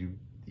that's where you're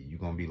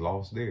going to be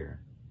lost there.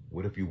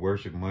 What if you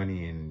worship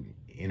money and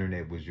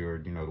internet was your,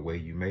 the way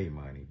you made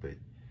money? But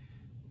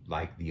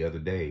like the other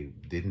day,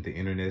 didn't the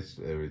internet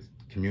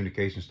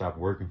communication stop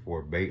working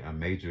for a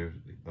major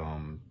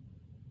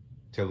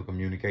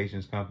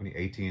telecommunications company,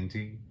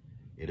 AT&T?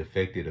 It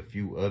affected a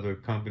few other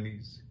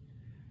companies,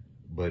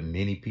 but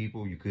many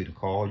people, you couldn't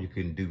call, you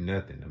couldn't do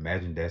nothing.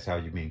 Imagine that's how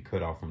you're being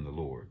cut off from the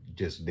Lord,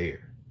 just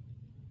there.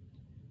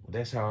 Well,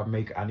 that's how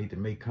I need to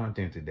make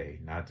content today.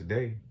 Not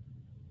today.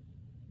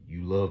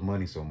 You love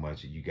money so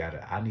much,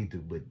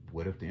 but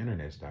what if the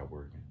internet stopped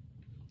working?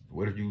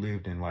 What if you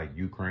lived in like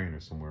Ukraine or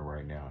somewhere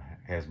right now,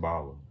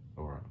 Hezbollah,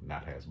 or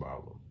not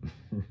Hezbollah,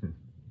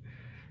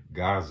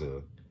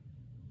 Gaza,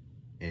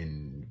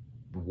 and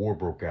the war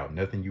broke out,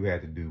 nothing you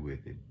had to do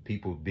with it.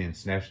 People being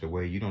snatched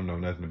away. You don't know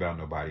nothing about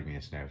nobody being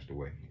snatched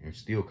away. And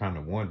still kind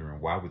of wondering,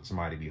 why would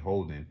somebody be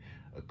holding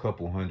a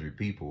couple hundred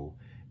people,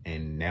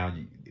 and now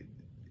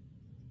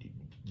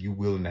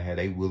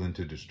they willing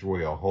to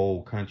destroy a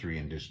whole country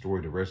and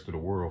destroy the rest of the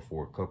world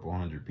for a couple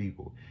hundred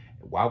people?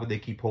 Why would they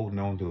keep holding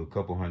on to a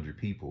couple hundred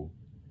people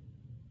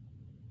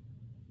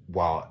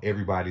while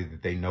everybody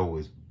that they know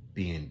is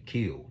being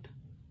killed?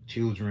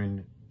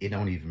 Children, it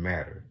don't even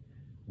matter.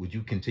 Would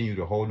you continue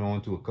to hold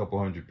on to a couple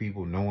hundred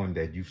people knowing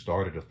that you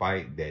started a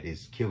fight that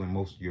is killing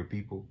most of your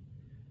people?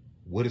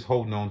 What is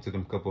holding on to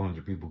them couple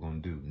hundred people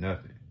going to do?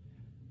 Nothing.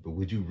 But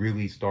would you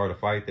really start a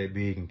fight that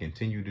big and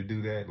continue to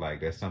do that?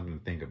 Like, that's something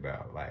to think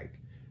about. Like,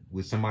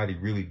 would somebody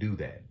really do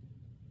that?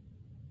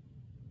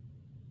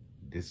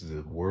 This is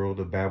a world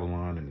of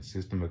Babylon and a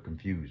system of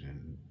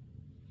confusion.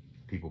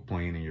 People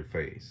playing in your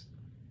face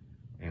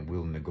and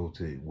willing to go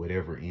to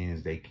whatever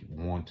ends they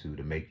want to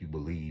make you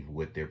believe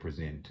what they're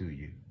presenting to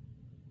you,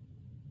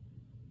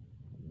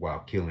 while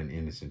killing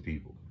innocent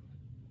people.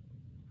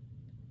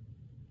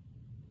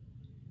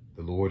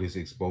 The Lord is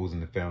exposing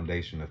the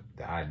foundation of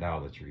the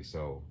idolatry.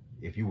 So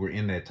if you were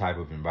in that type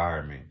of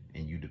environment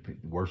and you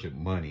worship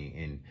money,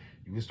 and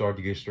you would start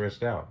to get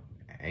stressed out,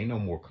 Ain't no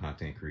more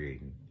content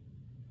creating.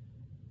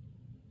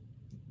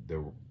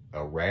 The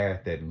a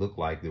wrath that looked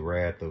like the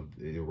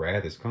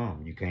wrath has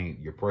come. You can't.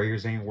 Your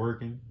prayers ain't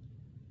working.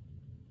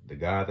 The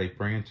God they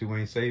praying to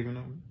ain't saving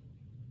them.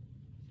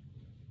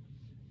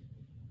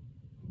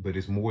 But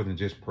it's more than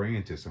just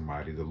praying to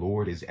somebody. The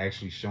Lord is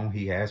actually showing.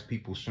 He has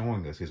people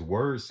showing us. His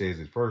word says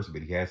it first,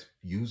 but he has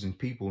using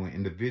people and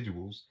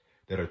individuals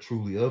that are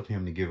truly of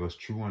him to give us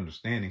true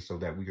understanding so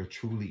that we are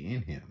truly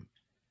in him.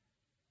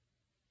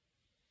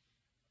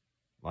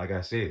 Like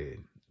I said,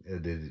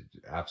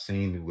 I've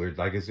seen where,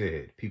 like I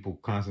said, people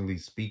constantly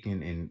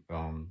speaking,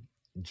 and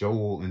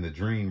Joel in the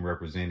dream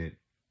represented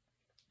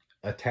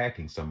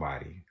attacking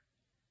somebody.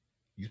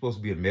 You're supposed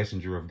to be a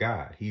messenger of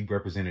God. He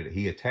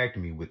attacked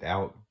me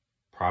without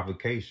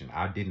provocation.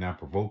 I did not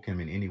provoke him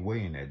in any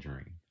way in that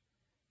dream.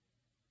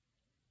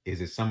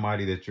 Is it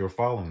somebody that you're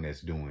following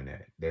that's doing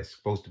that? That's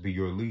supposed to be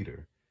your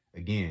leader.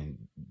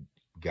 Again,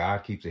 God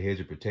keeps a hedge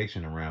of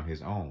protection around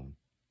his own.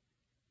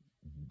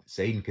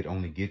 Satan could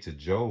only get to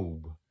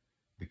Job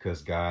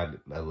because God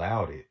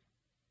allowed it.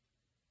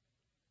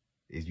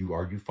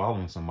 Are you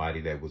following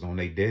somebody that was on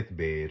their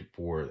deathbed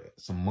for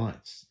some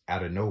months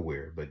out of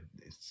nowhere? But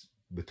it's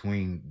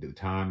between the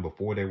time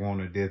before they were on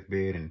their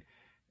deathbed and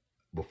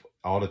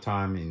all the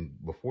time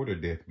before their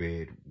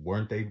deathbed,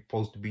 weren't they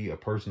supposed to be a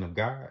person of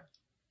God?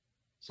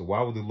 So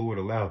why would the Lord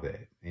allow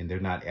that? And they're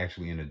not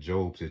actually in a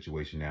Job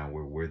situation now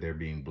where they're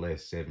being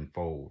blessed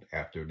sevenfold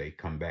after they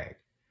come back.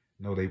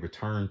 No, they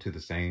return to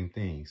the same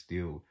thing,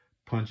 still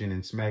punching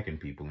and smacking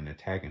people and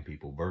attacking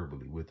people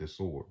verbally with the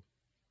sword.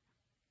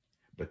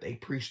 But they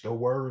preach the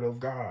word of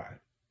God.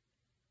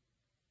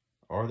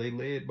 Are they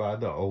led by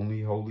the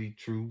only holy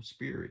true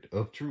spirit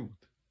of truth?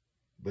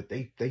 But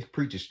they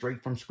preach it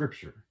straight from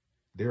scripture.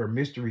 There are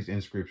mysteries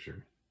in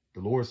scripture.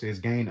 The Lord says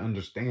gain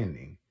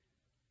understanding.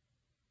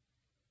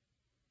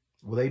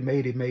 Well, they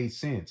made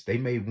sense. They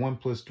made 1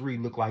 + 3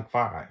 look like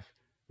 5.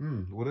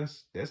 Well,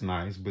 that's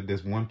nice, but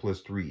does 1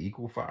 + 3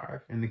 equal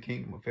 5 in the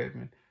kingdom of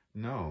heaven?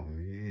 No,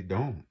 it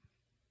don't.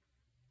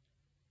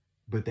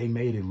 But they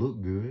made it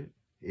look good.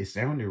 It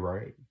sounded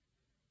right.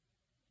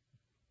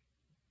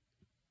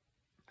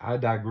 I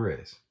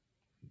digress.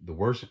 The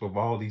worship of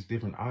all these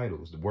different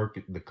idols,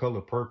 the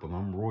color purple,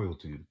 I'm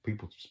royalty.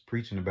 People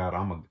preaching about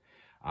I'm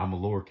a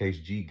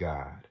lowercase g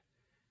God,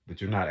 but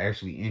you're not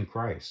actually in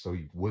Christ. So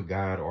what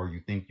God are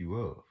you think you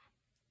of?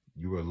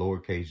 You're a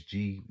lowercase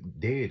g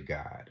dead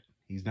God.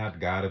 He's not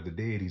God of the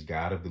dead. He's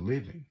God of the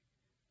living.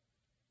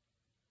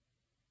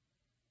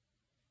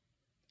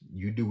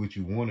 You do what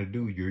you want to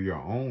do. You're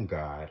your own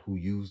God who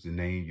used the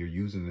name. You're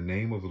using the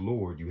name of the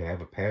Lord. You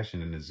have a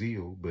passion and a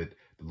zeal, but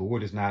the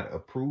Lord is not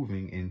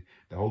approving, and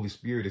the Holy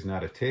Spirit is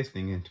not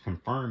attesting and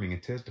confirming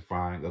and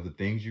testifying of the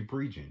things you're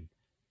preaching.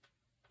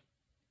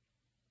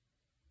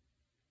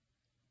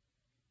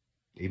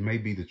 It may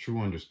be the true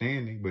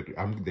understanding, but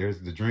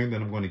there's the dream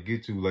that I'm going to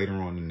get to later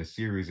on in the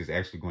series is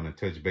actually going to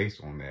touch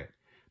base on that.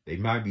 They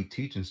might be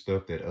teaching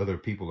stuff that other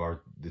people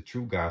are the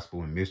true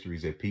gospel and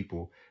mysteries that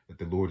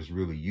the Lord is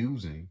really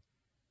using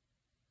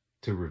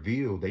to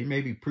reveal. They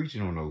may be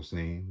preaching on those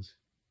things,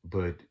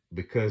 but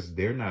because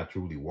they're not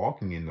truly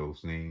walking in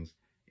those things,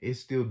 it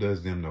still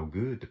does them no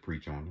good to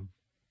preach on them.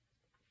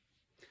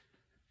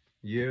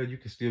 Yeah, you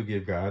can still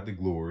give God the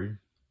glory,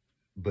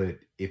 but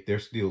if they're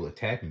still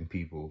attacking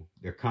people,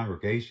 their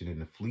congregation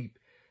and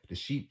the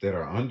sheep that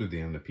are under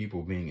them, the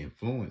people being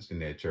influenced in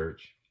that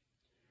church,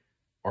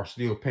 are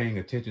still paying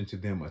attention to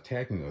them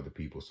attacking other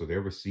people. So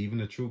they're receiving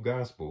the true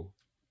gospel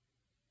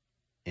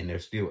and they're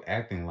still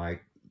acting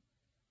like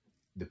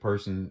the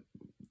person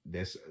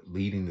that's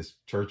leading this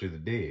church of the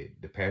dead,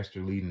 the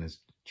pastor leading this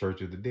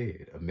church of the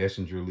dead, a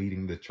messenger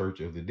leading the church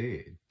of the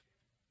dead.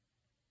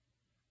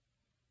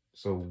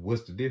 So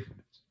what's the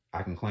difference?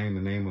 I can claim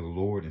the name of the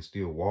Lord and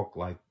still walk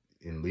like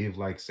and live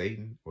like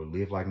Satan, or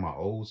live like my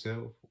old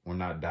self, or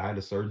not die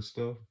to certain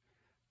stuff.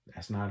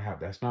 That's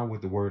not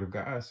what the word of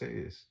God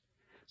says.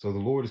 So the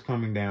Lord is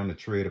coming down to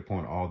tread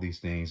upon all these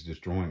things,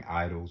 destroying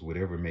idols,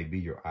 whatever may be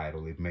your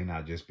idol. It may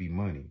not just be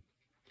money.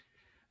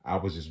 I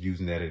was just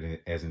using that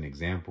as an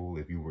example.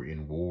 If you were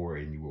in war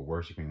and you were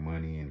worshiping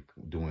money and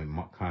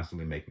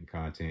constantly making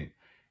content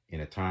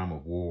in a time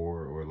of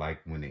war, or like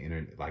when the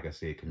internet, like I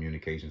said,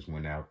 communications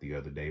went out the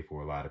other day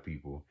for a lot of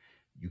people,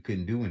 you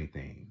couldn't do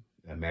anything.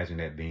 Imagine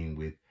that being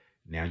with,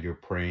 now you're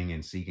praying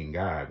and seeking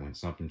God when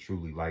something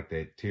truly like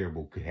that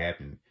terrible could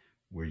happen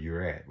where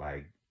you're at,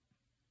 like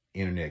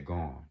internet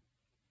gone.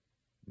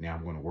 Now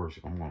I'm going to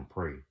worship. I'm going to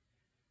pray.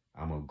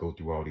 I'm going to go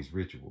through all these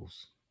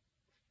rituals.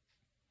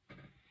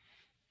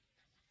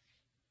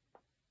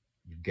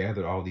 You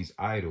gathered all these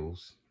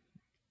idols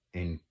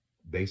and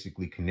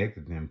basically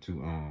connected them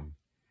to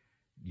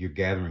you're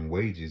gathering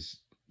wages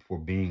for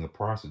being a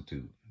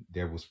prostitute.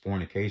 There was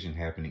fornication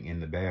happening in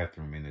the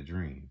bathroom in the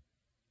dream.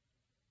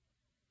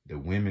 The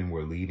women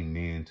were leading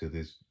men to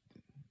this.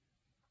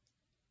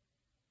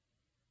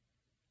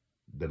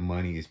 The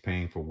money is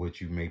paying for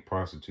what you may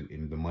prostitute,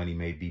 and the money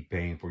may be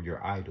paying for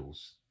your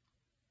idols.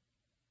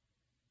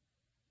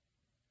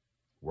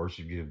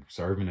 Worship you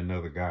serving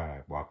another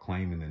God while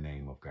claiming the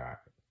name of God.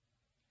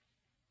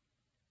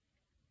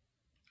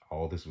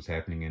 All this was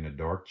happening in a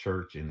dark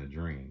church in the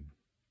dream.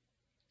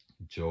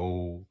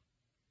 Joel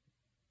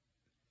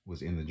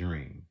was in the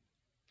dream.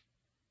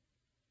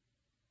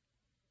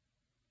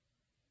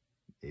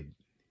 It,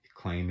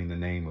 claiming the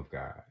name of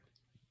God,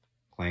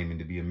 claiming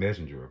to be a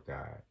messenger of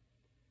God.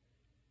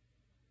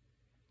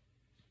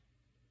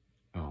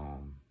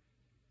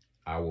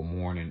 I will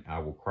mourn and I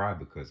will cry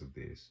because of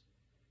this.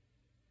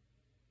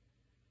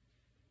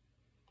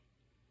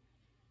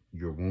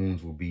 Your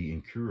wounds will be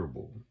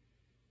incurable,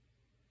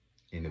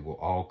 and it will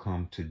all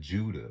come to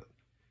Judah.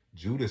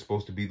 Judah is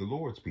supposed to be the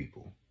Lord's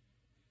people.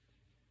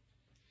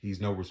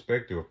 He's no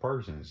respecter of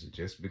persons.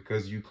 Just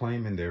because you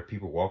claiming there are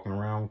people walking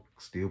around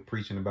still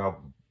preaching about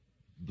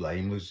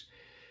blameless,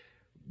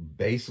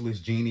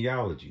 baseless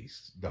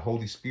genealogies, the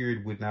Holy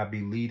Spirit would not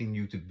be leading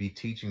you to be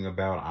teaching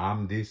about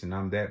I'm this and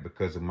I'm that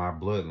because of my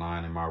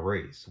bloodline and my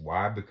race.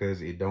 Why?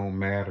 Because it don't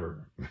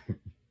matter.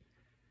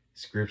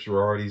 Scripture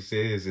already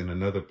says in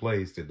another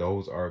place that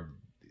those are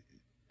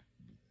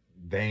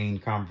vain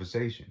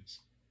conversations.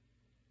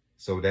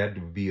 So that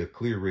would be a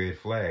clear red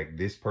flag.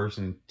 This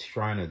person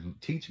trying to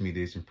teach me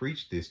this and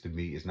preach this to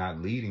me is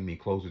not leading me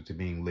closer to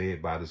being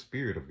led by the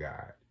Spirit of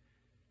God.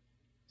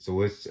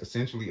 So it's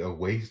essentially a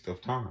waste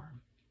of time.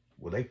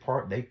 Well,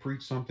 they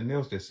preach something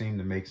else that seemed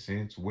to make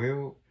sense.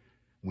 Well,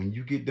 when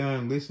you get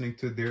done listening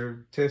to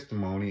their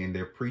testimony and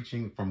they're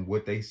preaching from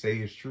what they say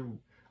is true,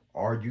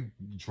 are you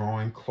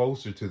drawing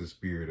closer to the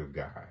Spirit of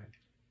God?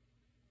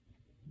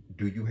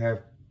 Do you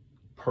have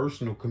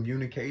personal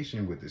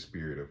communication with the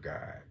Spirit of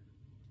God?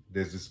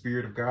 Does the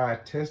Spirit of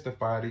God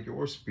testify to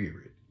your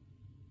spirit?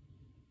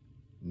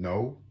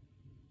 No.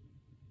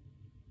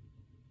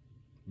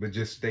 But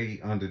just stay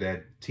under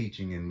that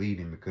teaching and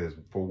leading, because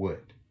for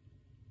what?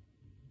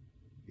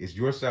 It's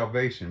your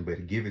salvation,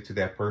 but give it to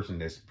that person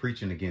that's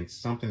preaching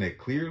against something that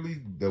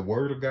clearly, the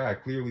word of God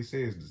clearly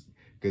says,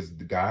 because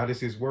God is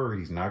his word.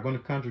 He's not going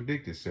to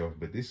contradict himself,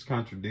 but this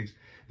contradicts,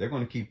 they're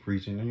going to keep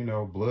preaching,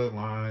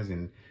 bloodlines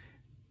and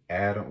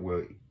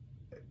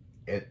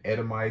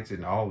Edomites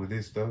and all of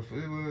this stuff.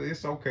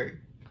 It's okay.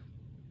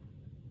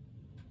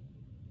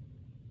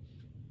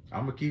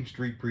 I'm going to keep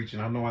street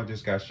preaching. I know I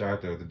just got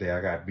shot the other day. I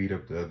got beat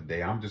up the other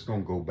day. I'm just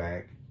going to go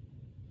back.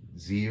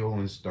 Zeal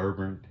and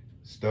stubborn.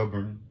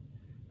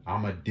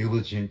 I'm a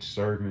diligent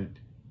servant.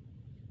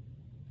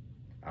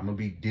 I'm going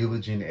to be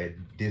diligent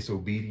at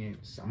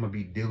disobedience. I'm going to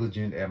be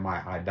diligent at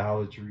my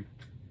idolatry.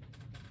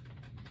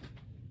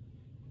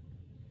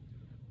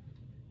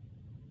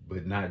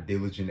 But not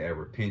diligent at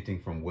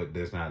repenting from what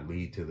does not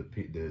lead to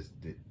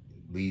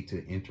lead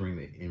to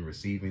entering and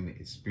receiving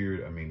the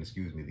spirit.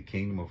 The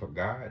kingdom of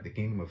God, the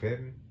kingdom of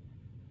heaven.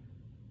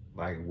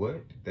 Like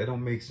what? That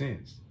don't make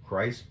sense.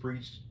 Christ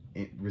preached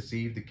and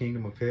received the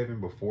kingdom of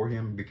heaven. Before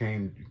him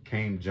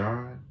came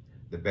John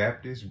the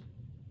Baptist,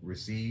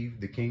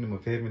 received the kingdom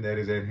of heaven that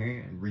is at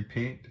hand.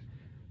 Repent.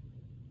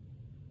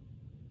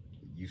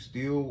 You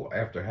still,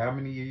 after how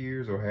many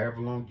years or however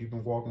long you've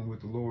been walking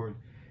with the Lord,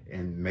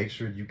 and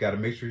you got to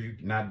make sure you're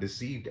not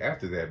deceived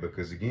after that,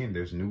 because again,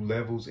 there's new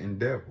levels in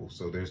devils.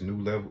 So there's new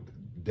level.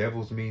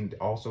 Devils mean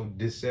also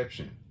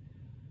deception.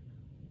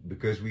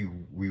 Because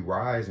we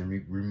rise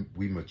and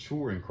we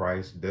mature in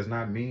Christ does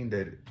not mean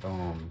that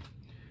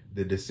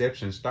the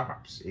deception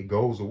stops. It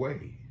goes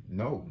away.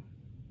 No.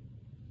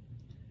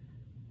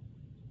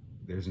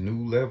 There's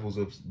new levels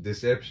of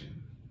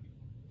deception.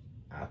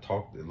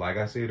 Like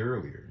I said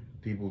earlier,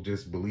 people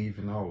just believe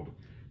in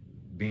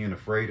being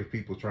afraid of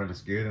people trying to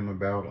scare them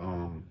about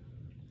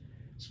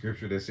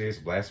scripture that says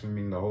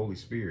blaspheming the Holy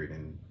Spirit,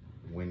 and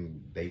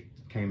when they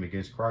came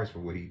against Christ for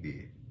what he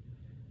did.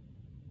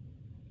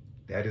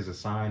 That is a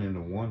sign and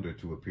a wonder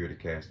to appear to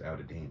cast out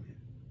a demon.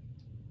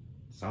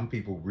 Some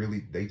people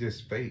really, they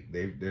just fake.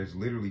 There's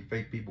literally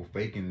fake people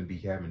faking to be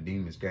having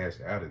demons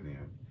cast out of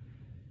them.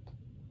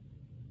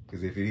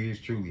 Because if it is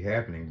truly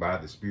happening by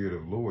the Spirit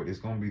of the Lord, it's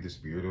going to be the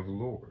Spirit of the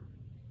Lord.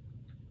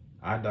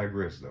 I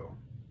digress though.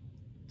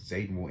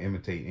 Satan will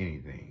imitate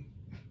anything.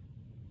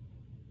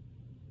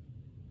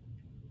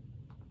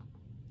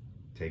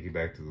 Take it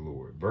back to the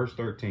Lord. Verse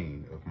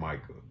 13 of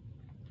Micah.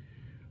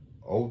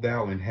 O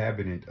thou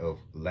inhabitant of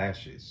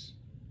Lashes.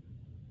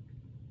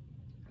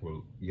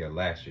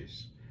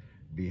 Lashes.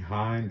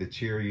 Bind the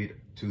chariot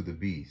to the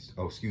beast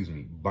of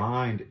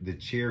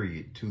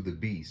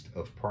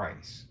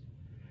price.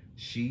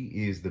 She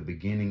is the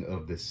beginning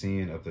of the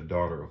sin of the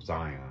daughter of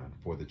Zion,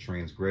 for the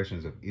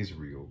transgressions of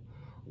Israel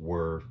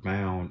were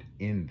found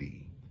in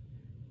thee.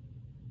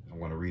 I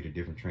want to read a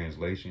different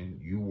translation.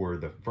 You were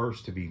the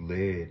first to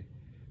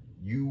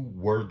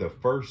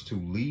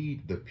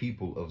lead the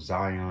people of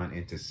Zion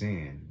into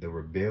sin. The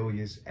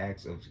rebellious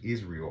acts of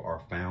Israel are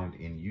found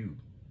in you.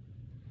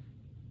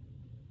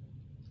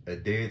 A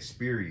dead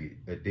spirit.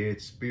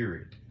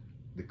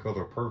 The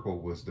color purple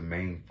was the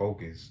main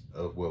focus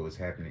of what was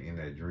happening in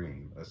that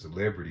dream. A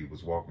celebrity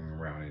was walking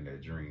around in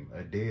that dream.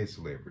 A dead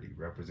celebrity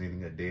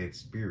representing a dead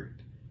spirit.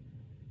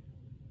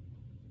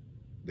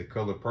 The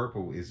color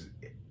purple is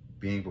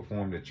being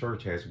performed at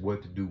church has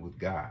what to do with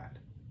God,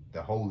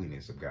 the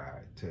holiness of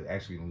God, to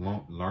actually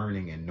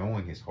learning and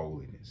knowing his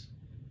holiness.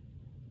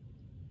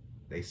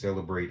 They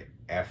celebrate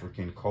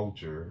African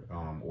culture,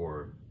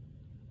 or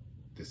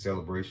the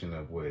celebration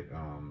of what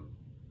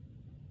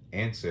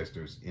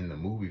ancestors in the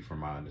movie, from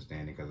my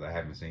understanding, because I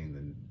haven't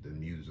seen the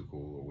musical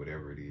or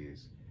whatever it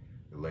is,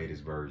 the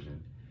latest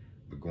version.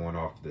 But going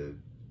off the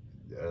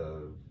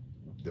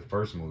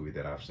first movie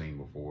that I've seen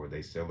before,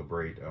 they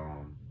celebrate,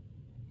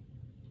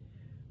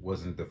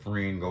 wasn't the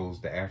friend goes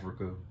to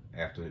Africa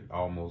after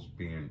almost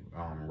being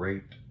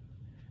raped,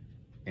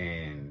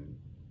 and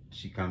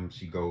she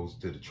goes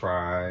to the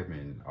tribe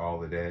and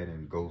all of that,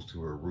 and goes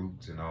to her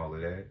roots and all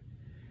of that.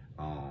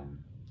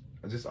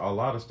 Just a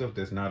lot of stuff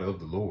that's not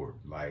of the Lord.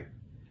 Like,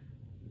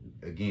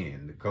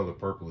 again, the color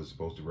purple is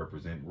supposed to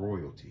represent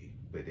royalty,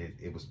 but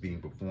it was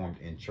being performed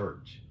in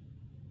church,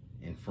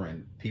 in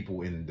front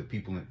people,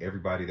 and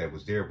everybody that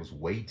was there was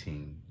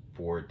waiting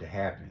for it to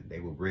happen. They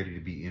were ready to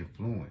be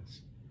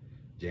influenced.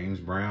 James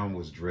Brown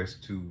was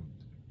dressed to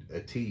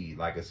a T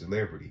like a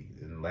celebrity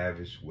in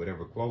lavish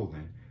whatever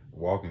clothing,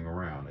 walking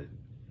around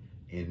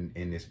in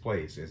this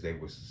place as they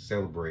were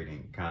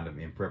celebrating, kind of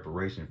in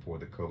preparation for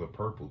the color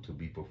purple to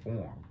be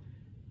performed.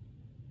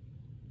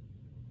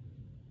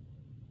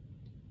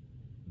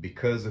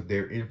 Because of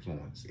their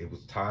influence, it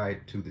was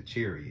tied to the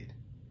chariot.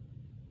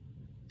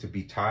 To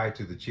be tied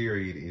to the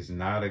chariot is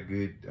not a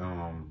good,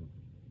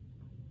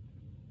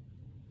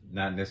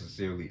 not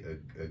necessarily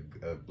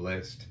a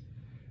blessed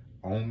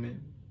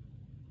omen.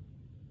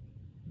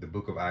 The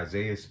book of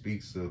Isaiah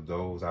speaks of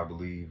those, I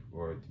believe,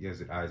 or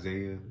is it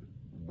Isaiah?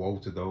 Woe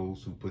to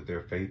those who put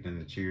their faith in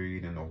the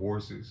chariot and the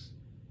horses,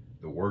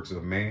 the works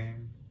of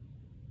man.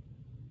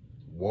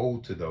 Woe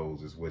to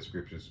those is what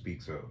scripture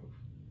speaks of.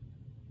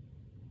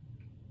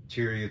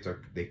 Chariots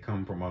they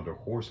come from under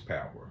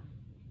horsepower.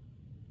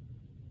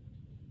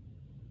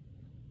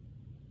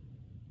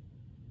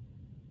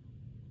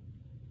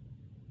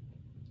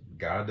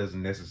 God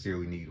doesn't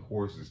necessarily need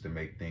horses to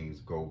make things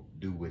go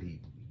do what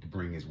to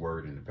bring his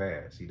word into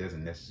pass. He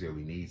doesn't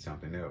necessarily need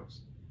something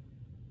else.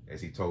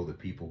 As he told the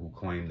people who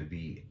claim to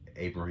be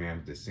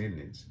Abraham's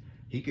descendants,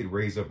 he could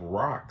raise up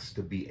rocks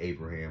to be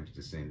Abraham's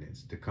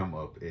descendants, to come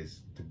up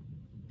as to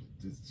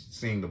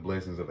sing the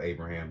blessings of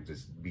Abraham, to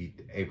be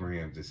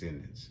Abraham's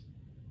descendants.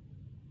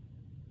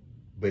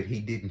 But he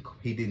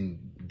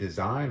didn't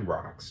design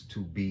rocks to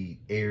be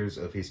heirs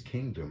of his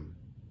kingdom.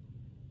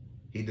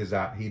 He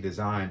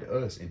designed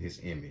us in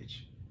his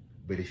image.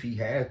 But if he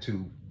had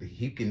to,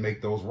 he can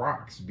make those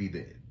rocks be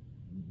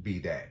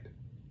that.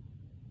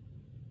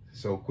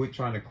 So quit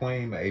trying to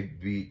claim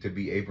to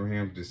be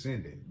Abraham's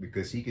descendant,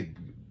 because he could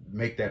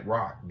make that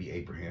rock be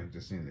Abraham's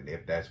descendant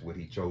if that's what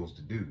he chose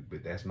to do.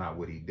 But that's not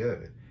what he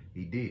did.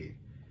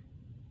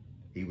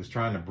 He was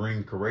trying to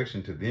bring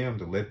correction to them,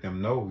 to let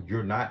them know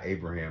you're not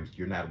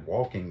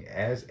walking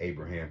as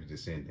Abraham's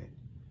descendant.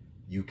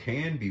 You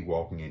can be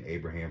walking in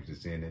Abraham's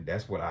descendant.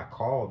 That's what I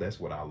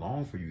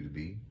long for you to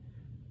be.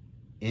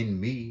 In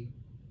me,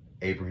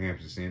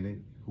 Abraham's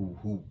descendant,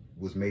 who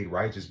was made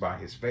righteous by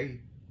his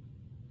faith.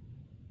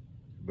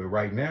 But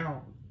right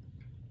now,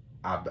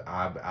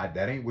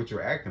 that ain't what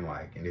you're acting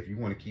like. And if you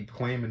want to keep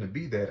claiming to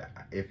be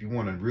that, if you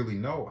want to really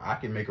know, I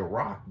can make a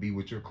rock be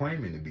what you're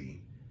claiming to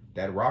be.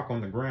 That rock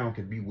on the ground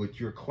could be what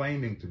you're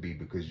claiming to be,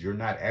 because you're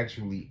not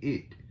actually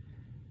it.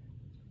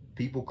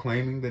 People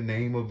claiming the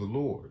name of the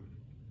Lord,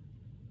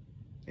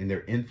 and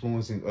they're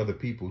influencing other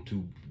people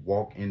to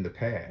walk in the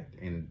path,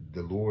 and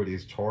the Lord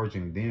is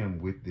charging them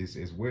with this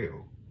as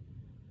well.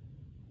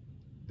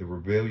 The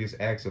rebellious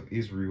acts of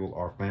Israel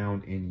are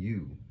found in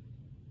you.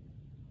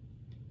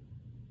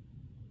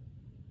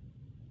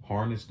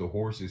 Harness the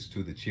horses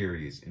to the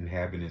chariots,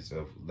 inhabitants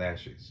of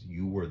Lashes.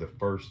 You were the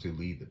first to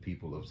lead the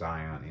people of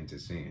Zion into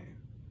sin.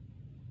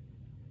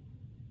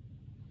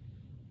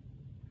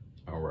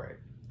 All right.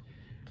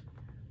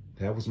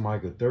 That was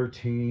Micah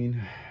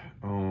 13.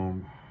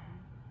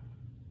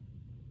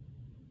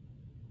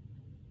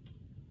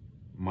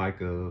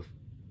 Micah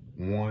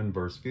 1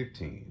 verse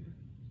 15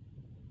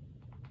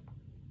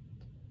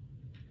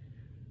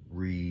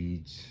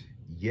 reads,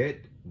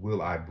 "Yet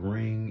will I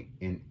bring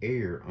an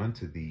heir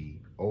unto thee,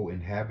 O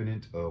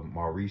inhabitant of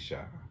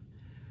Marisha,"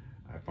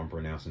 if I'm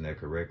pronouncing that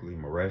correctly,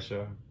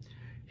 Maresha.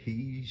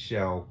 "He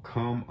shall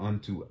come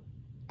unto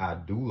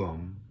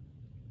Adullam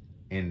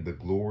and the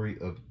glory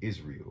of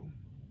Israel.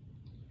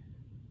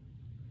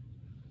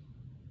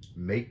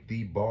 Make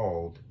thee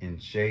bald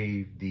and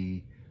shave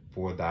thee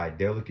for thy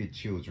delicate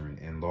children,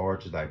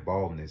 enlarge thy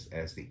baldness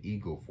as the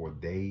eagle, for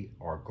they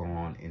are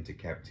gone into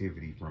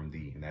captivity from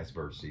thee." And that's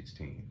verse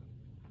 16.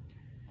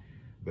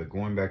 But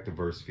going back to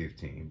verse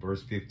 15,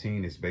 verse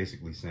 15 is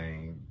basically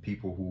saying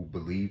people who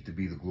believe to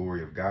be the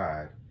glory of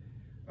God,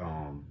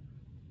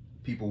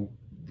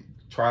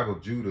 tribe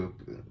of Judah,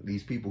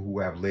 these people who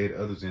have led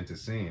others into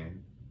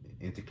sin,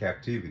 into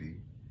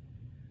captivity,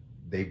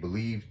 they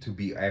believe to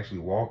be actually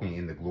walking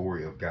in the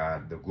glory of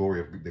God, the glory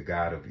of the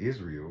God of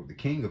Israel, the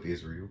King of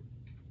Israel,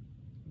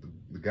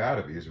 the God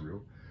of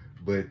Israel.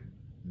 But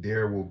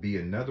there will be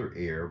another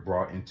heir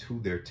brought into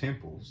their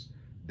temples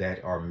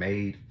that are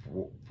made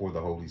for the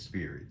Holy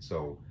Spirit.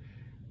 So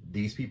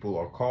these people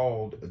are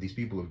called, these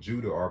people of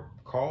Judah are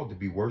called to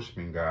be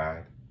worshiping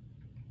God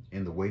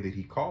in the way that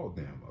he called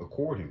them,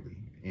 accordingly,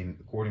 in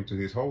according to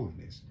his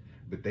holiness.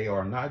 But they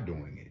are not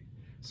doing it.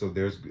 So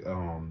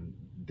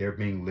they're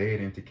being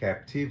led into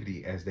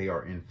captivity as they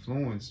are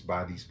influenced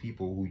by these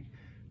people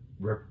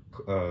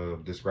who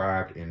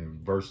described in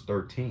verse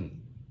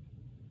 13.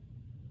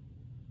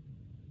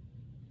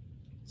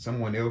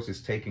 Someone else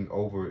is taking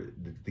over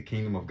the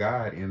kingdom of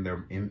God, and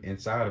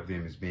inside of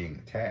them is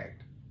being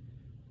attacked.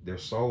 Their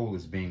soul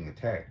is being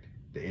attacked.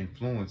 The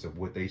influence of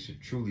what they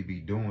should truly be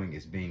doing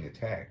is being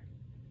attacked.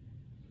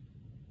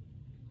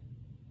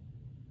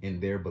 And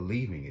they're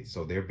believing it.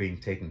 So they're being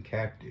taken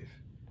captive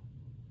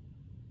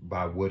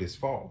by what is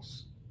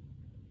false.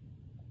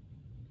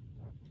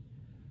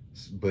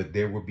 But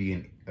there will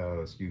be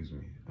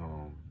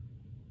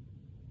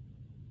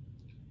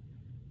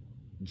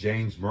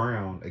James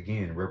Brown,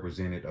 again,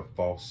 represented a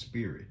false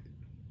spirit.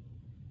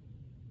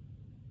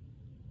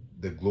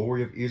 The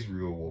glory of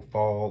Israel will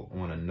fall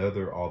on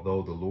another,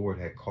 although the Lord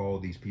had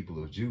called these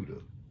people of Judah,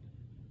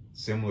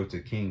 similar to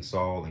King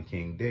Saul and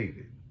King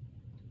David.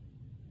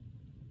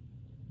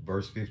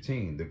 Verse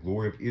 15, the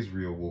glory of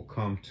Israel will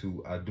come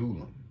to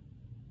Adullam.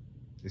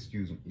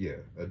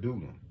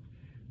 Adullam.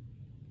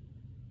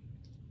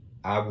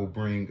 I will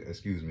bring,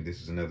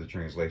 this is another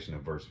translation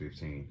of verse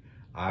 15.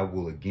 I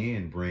will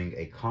again bring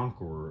a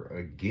conqueror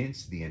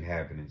against the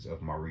inhabitants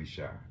of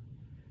Marishah.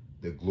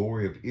 The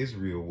glory of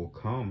Israel will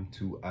come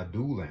to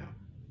Adullam.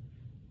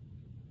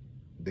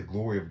 The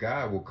glory of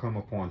God will come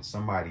upon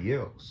somebody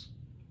else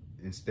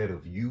instead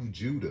of you,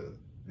 Judah,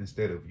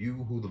 instead of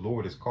you who the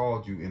Lord has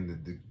called you in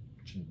the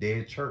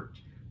dead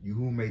church. You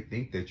who may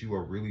think that you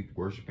are really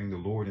worshiping the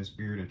Lord in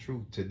spirit and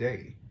truth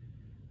today,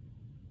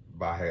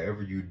 by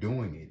however you're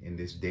doing it in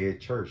this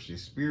dead church,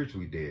 this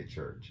spiritually dead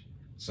church.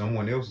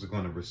 Someone else is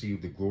going to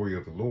receive the glory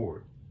of the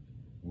Lord.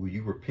 Will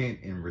you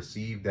repent and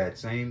receive that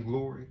same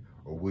glory?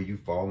 Or will you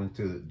fall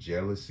into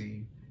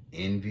jealousy,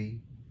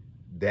 envy,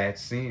 that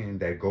sin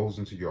that goes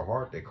into your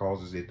heart that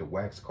causes it to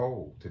wax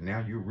cold? To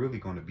now you're really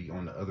going to be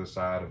on the other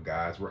side of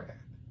God's wrath,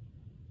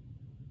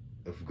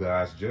 of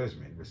God's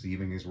judgment,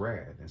 receiving his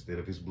wrath instead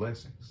of his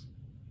blessings.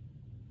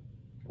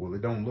 Well,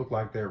 it don't look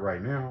like that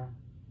right now.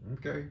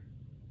 Okay.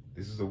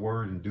 This is a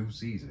word in due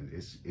season.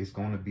 It's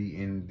going to be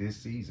in this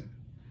season.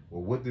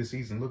 Well, what does this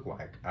season look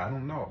like? I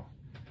don't know.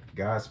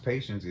 God's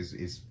patience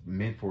is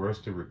meant for us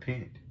to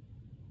repent.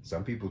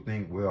 Some people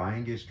think, well, I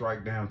ain't get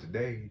struck down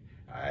today.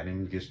 I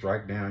didn't get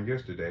struck down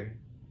yesterday.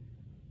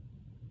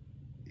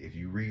 If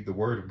you read the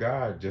word of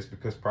God, just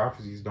because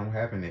prophecies don't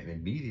happen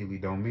immediately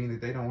don't mean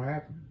that they don't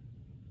happen.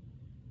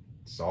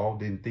 Saul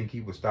didn't think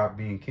he would stop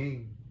being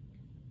king.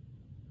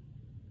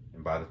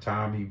 And by the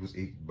time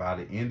by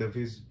the end of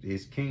his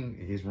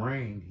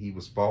reign, he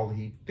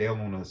fell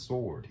on a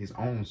sword, his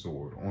own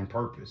sword, on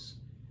purpose.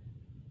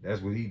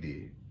 That's what he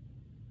did.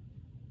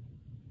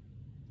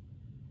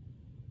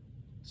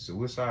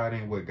 Suicide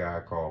ain't what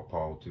God called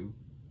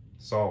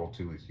Saul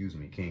to,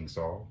 King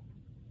Saul.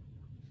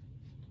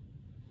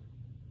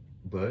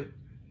 But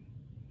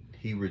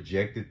he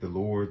rejected the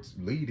Lord's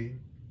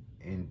leading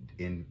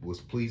and was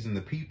pleasing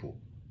the people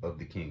of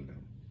the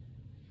kingdom.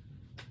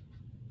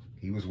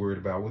 He was worried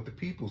about what the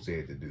people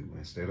said to do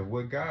instead of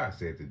what God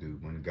said to do,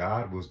 when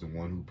God was the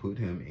one who put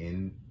him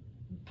in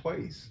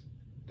place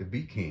to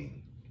be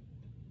king.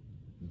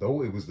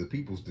 Though it was the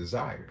people's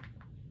desire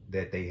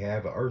that they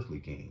have an earthly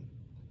king.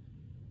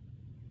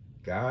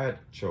 God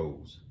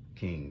chose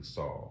King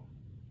Saul.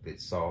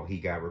 But Saul, he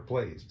got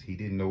replaced. He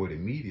didn't know it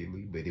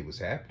immediately, but it was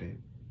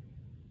happening.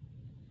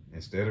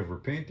 Instead of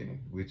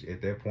repenting, which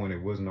at that point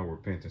it was no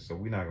repentance, so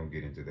we're not going to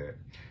get into that.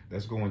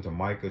 Let's go into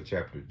Micah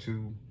chapter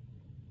 2.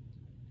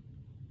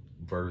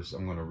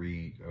 I'm going to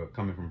read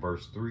coming from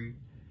verse 3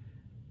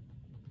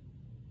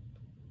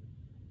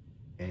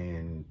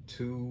 and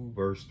 2.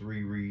 Verse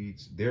 3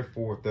 reads,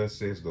 therefore thus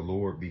says the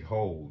Lord,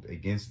 behold,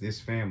 against this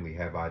family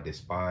have I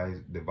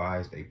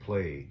devised a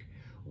plague,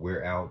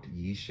 whereout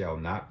ye shall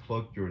not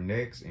pluck your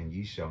necks, and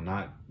ye shall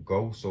not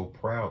go so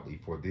proudly,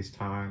 for this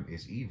time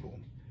is evil.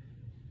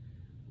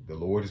 The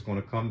Lord is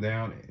going to come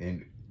down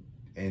and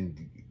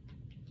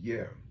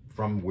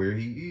from where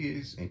he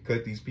is and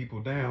cut these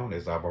people down,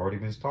 as I've already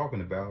been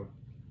talking about,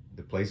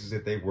 the places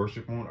that they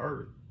worship on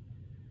earth.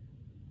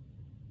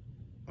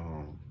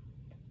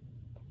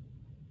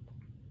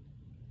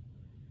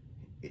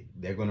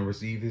 They're going to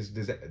receive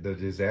the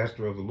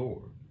disaster of the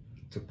Lord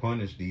to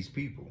punish these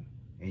people,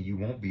 and you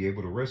won't be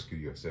able to rescue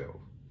yourself.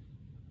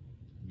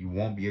 You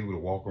won't be able to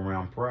walk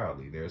around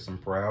proudly. There are some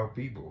proud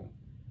people.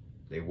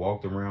 They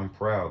walked around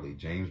proudly.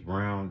 James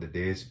Brown, the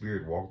dead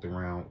spirit,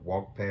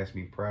 walked past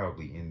me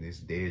proudly in this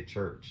dead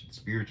church,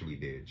 spiritually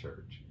dead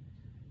church.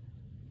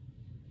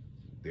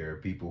 There are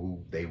people who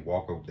they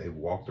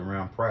walked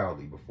around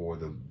proudly before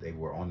they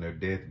were on their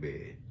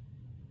deathbed.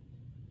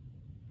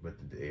 But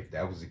if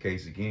that was the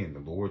case again, the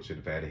Lord should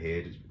have had a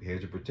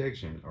hedge of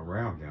protection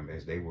around them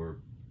as they were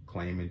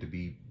claiming to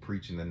be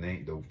preaching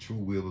the true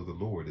will of the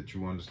Lord, the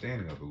true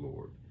understanding of the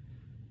Lord.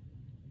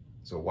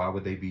 So why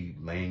would they be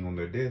laying on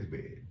their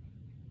deathbed?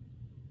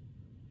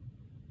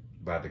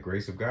 By the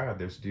grace of God,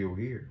 they're still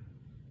here.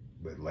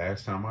 But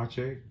last time I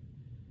checked,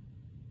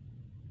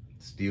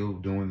 still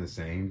doing the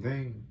same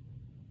thing.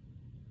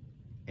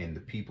 And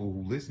the people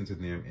who listen to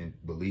them and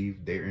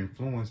believe, they're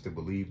influenced to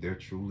believe they're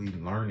truly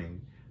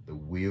learning the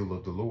will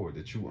of the Lord,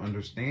 the true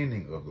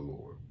understanding of the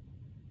Lord.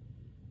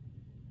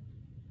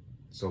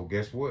 So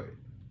guess what?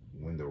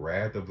 When the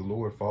wrath of the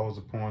Lord falls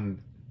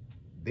upon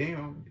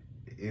them,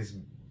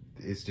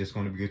 it's just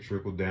going to be a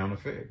trickle down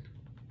effect.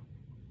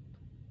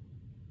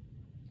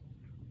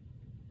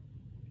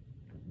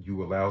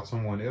 You allowed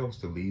someone else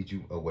to lead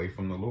you away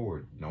from the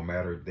Lord, no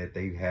matter that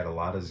they had a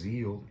lot of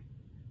zeal,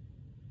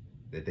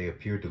 that they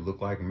appeared to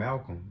look like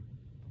Malcolm,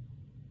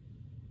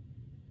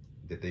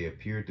 that they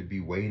appeared to be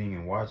waiting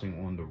and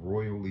watching on the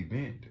royal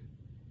event.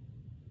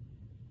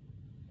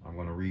 I'm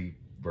going to read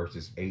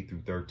verses 8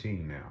 through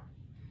 13 now.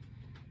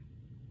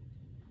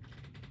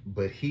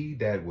 But he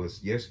that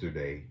was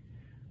yesterday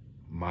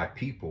my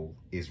people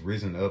is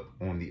risen up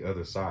on the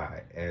other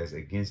side as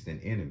against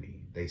an enemy.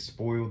 They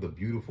spoil the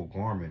beautiful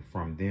garment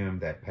from them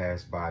that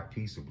pass by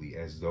peaceably,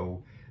 as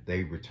though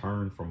they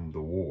returned from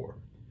the war.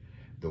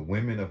 The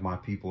women of my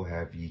people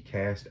have ye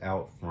cast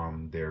out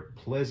from their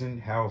pleasant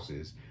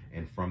houses,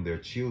 and from their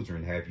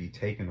children have ye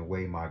taken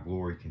away my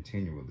glory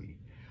continually.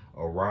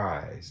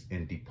 Arise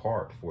and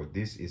depart, for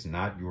this is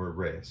not your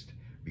rest,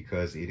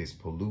 because it is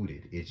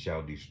polluted. It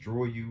shall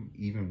destroy you,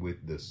 even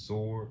with the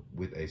sword,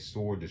 with a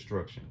sore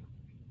destruction.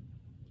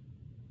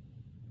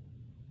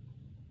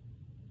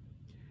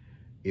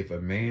 If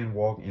a man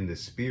walk in the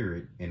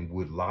spirit and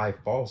would lie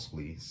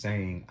falsely,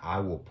 saying, I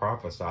will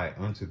prophesy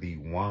unto thee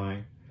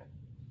wine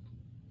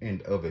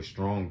and of a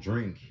strong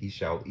drink, he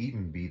shall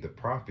even be the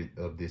prophet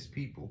of this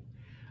people.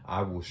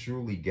 I will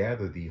surely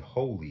gather thee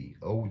wholly,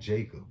 O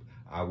Jacob.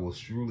 I will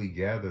surely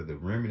gather the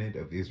remnant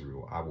of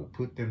Israel. I will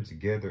put them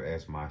together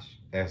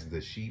as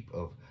the sheep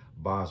of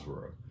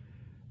Basra,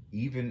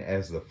 even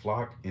as the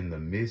flock in the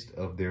midst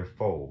of their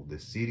fold. The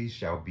city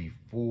shall be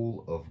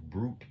full of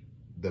brute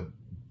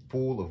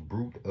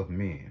of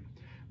men.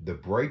 The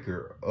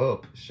breaker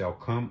up shall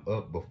come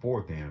up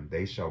before them.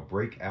 They shall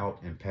break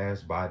out and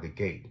pass by the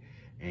gate,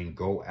 and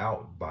go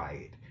out by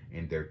it.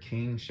 And their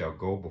king shall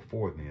go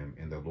before them,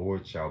 and the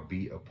Lord shall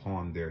be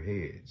upon their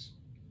heads.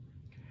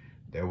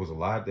 There was a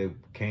lot that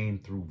came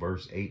through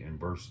verse 8 and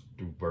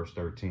through verse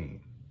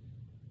 13.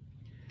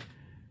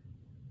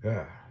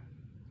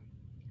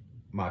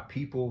 My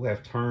people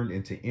have turned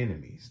into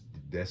enemies.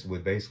 That's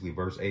what basically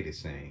verse 8 is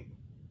saying.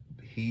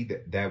 He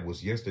that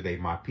was yesterday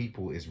my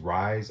people is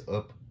rise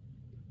up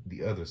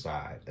the other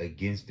side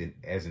against it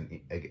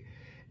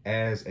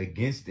as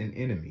against an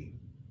enemy.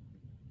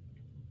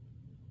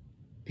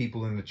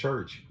 People in the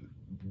church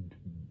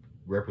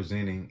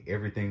representing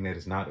everything that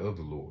is not of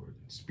the Lord,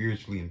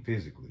 spiritually and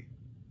physically,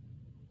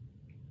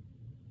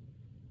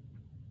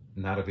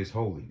 not of his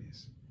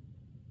holiness.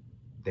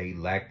 They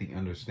lack the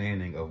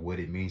understanding of what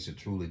it means to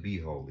truly be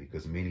holy,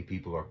 because many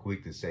people are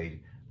quick to say,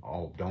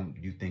 oh, don't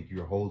you think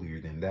you're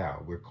holier than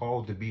thou? We're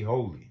called to be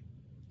holy.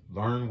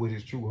 Learn what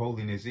his true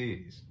holiness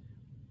is,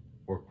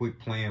 or quit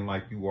playing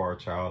like you are a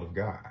child of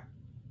God.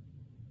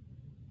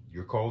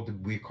 We're called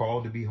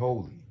to be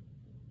holy.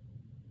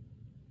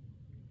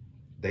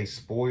 They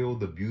spoil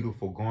the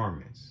beautiful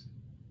garments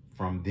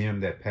from them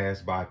that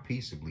pass by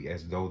peaceably,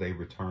 as though they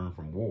return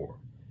from war.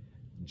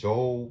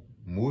 Joel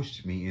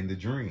mushed me in the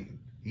dream.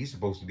 He's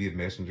supposed to be a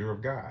messenger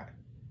of God.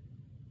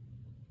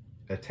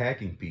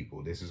 Attacking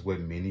people. This is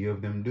what many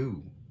of them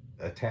do.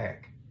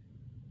 Attack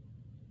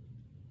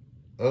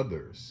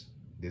others.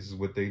 This is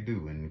what they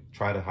do, and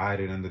try to hide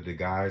it under the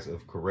guise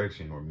of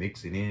correction, or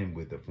mix it in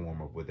with the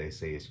form of what they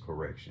say is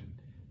correction.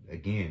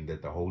 Again,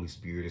 that the Holy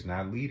Spirit is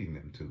not leading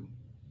them to.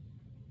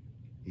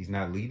 He's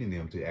not leading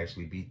them to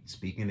actually be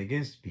speaking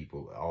against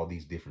people, all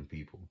these different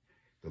people.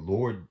 The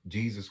Lord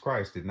Jesus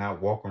Christ did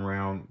not walk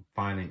around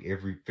finding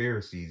every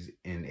Pharisees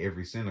in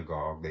every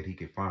synagogue that he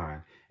could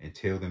find and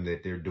tell them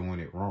that they're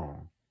doing it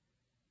wrong.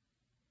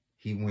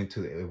 He went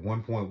to, at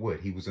one point,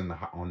 what? He was on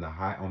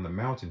the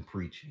mountain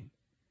preaching,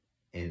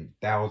 and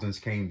thousands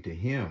came to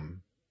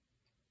him.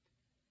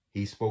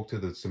 He spoke to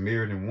the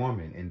Samaritan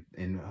woman,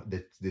 and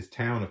this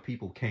town of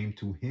people came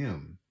to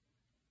him.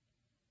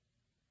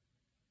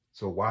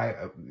 So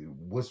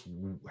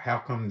how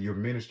come your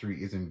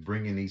ministry isn't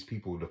bringing these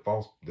people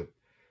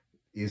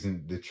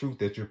isn't the truth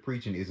that you're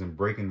preaching isn't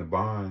breaking the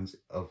bonds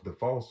of the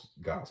false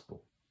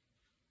gospel?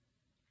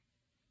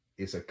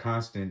 It's a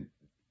constant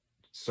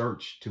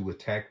search to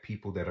attack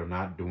people that are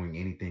not doing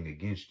anything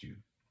against you.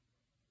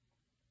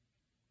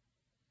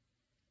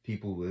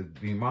 People,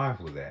 be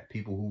mindful of that.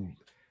 People who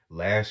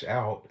lash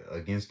out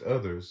against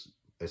others,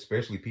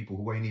 especially people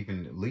who ain't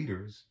even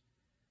leaders,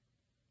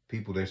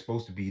 people they're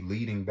supposed to be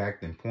leading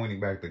back and pointing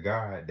back to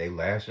God, they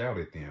lash out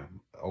at them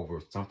over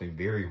something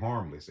very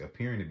harmless,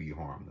 appearing to be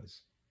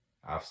harmless.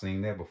 I've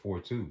seen that before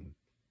too.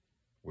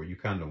 where you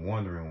kind of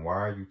wondering, why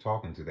are you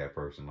talking to that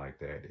person like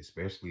that,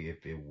 especially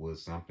if it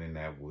was something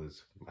that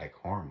was like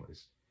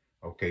harmless.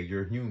 Okay,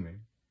 you're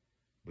human,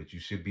 but you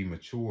should be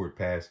matured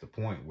past the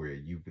point where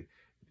you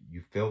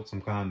felt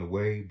some kind of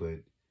way, but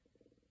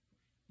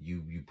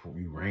you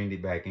reined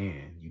it back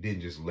in. You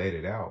didn't just let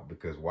it out,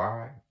 because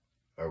why?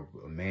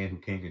 A man who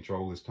can't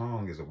control his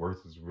tongue is a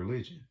worthless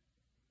religion.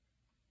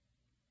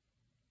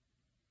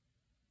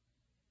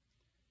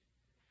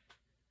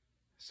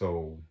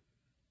 So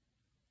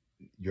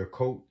your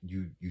coat,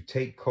 you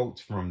take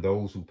coats from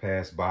those who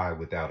pass by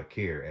without a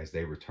care as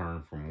they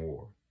return from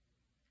war.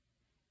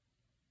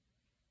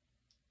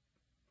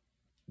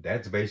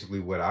 That's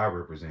basically what I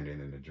represented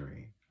in the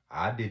dream.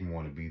 I didn't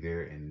want to be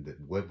there, and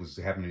what was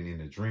happening in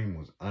the dream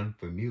was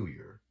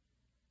unfamiliar.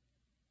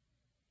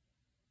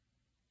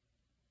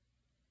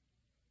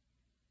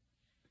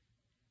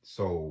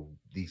 So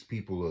these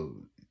people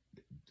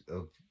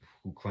of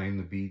who claim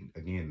to be,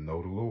 again,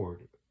 know the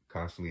Lord,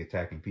 constantly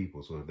attacking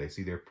people. So if they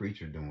see their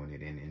preacher doing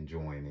it and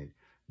enjoying it,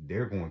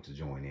 they're going to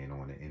join in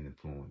on it and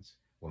influence.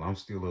 Well, I'm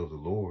still of the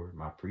Lord.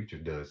 My preacher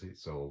does it,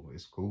 so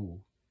it's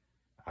cool.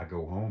 I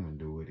go home and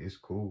do it. It's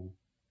cool,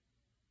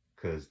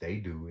 because they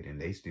do it and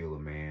they still a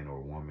man or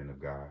a woman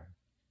of God.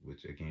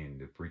 Which, again,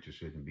 the preacher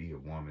shouldn't be a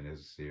woman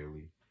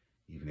necessarily.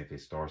 Even if it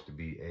starts to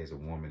be as a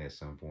woman at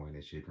some point,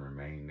 it shouldn't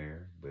remain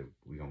there. But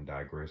we don't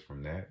digress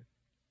from that.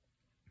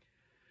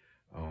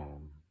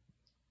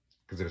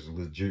 Because there's a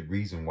legit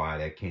reason why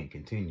that can't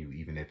continue,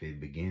 even if it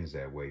begins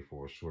that way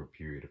for a short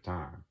period of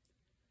time.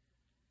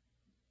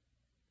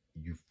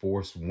 You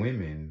force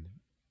women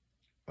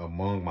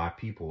among my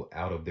people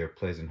out of their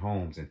pleasant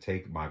homes and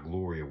take my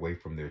glory away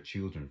from their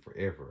children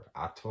forever.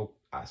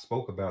 I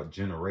spoke about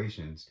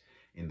generations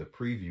in the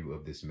preview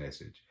of this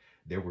message.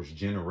 There was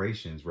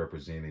generations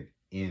represented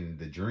in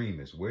the dream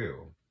as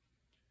well.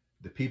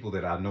 The people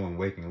that I know in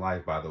waking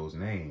life by those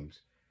names,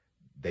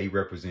 they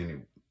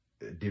represented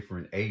a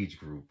different age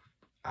group.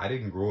 I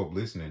didn't grow up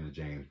listening to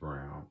James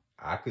Brown.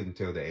 I couldn't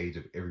tell the age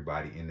of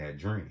everybody in that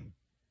dream.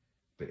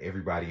 But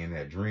everybody in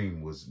that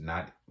dream was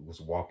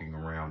walking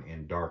around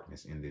in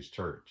darkness in this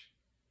church.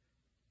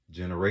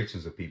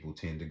 Generations of people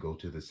tend to go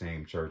to the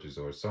same churches,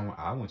 or some.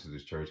 I went to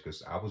this church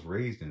because I was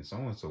raised in so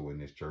and so in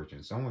this church,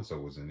 and so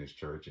was in this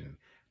church, and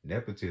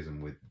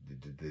nepotism with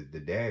the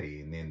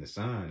daddy, and then the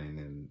son, and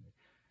then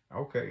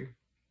okay,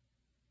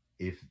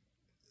 if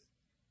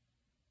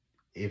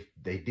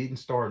they didn't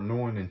start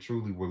knowing and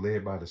truly were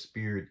led by the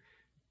Spirit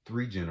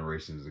 3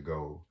 generations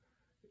ago,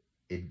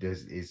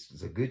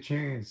 it's a good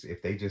chance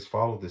if they just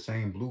follow the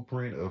same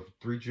blueprint of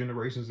 3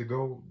 generations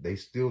ago, they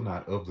still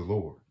not of the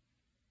Lord.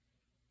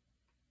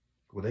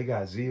 Well, they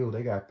got zeal,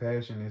 they got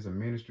passion as a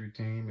ministry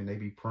team, and they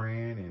be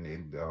praying, and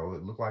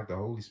it look like the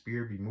Holy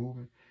Spirit be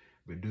moving.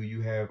 But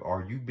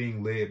are you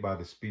being led by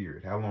the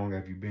Spirit? How long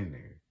have you been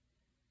there?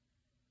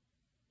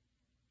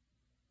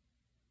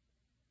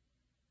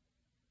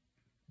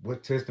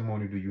 What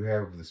testimony do you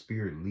have of the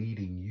Spirit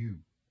leading you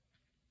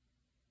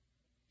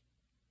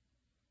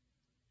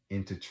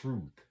into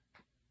truth,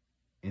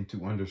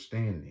 into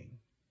understanding,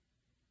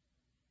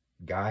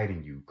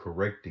 guiding you,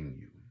 correcting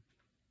you?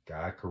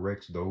 God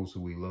corrects those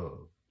who he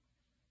loves.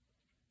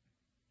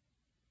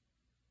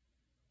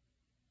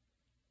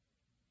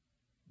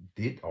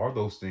 Are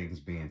those things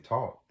being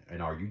taught,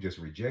 and are you just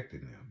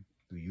rejecting them?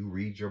 Do you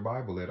read your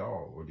Bible at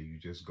all, or do you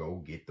just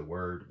go get the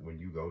word when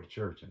you go to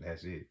church and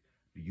that's it?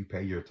 Do you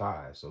pay your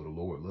tithes so the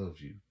Lord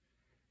loves you?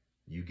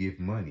 You give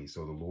money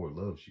so the Lord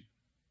loves you?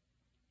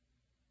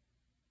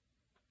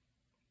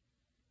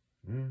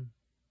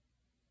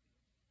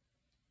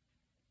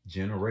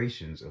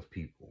 Generations of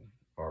people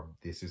are.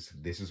 This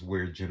is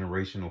where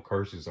generational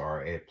curses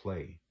are at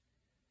play.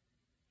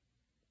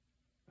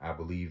 I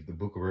believe the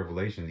book of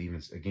Revelation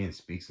even again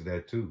speaks to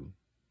that too.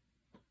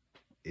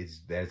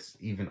 That's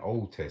even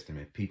Old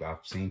Testament. I've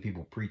seen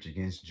people preach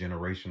against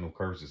generational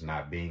curses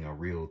not being a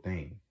real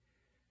thing.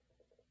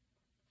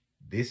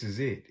 This is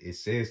it. It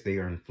says they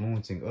are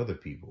influencing other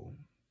people.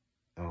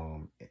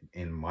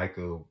 In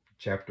Micah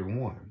chapter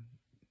 1,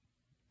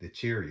 the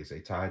chariots,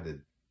 they tied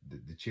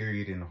the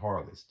chariot and the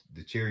harlots,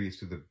 the chariots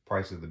to the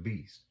price of the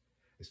beast.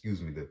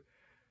 Excuse me,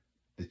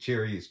 the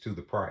chariots to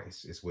the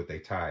price is what they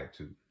tied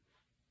to.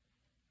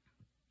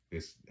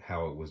 It's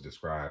how it was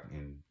described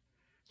in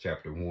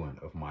chapter 1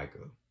 of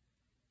Micah.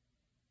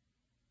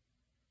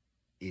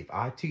 If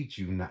I teach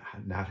you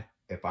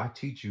if I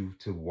teach you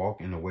to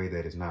walk in a way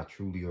that is not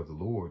truly of the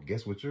Lord,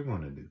 guess what you're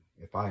going to do?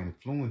 If I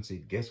influence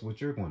it, guess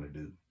what you're going to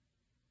do?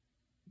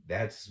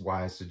 That's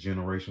why it's a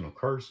generational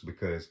curse,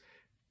 because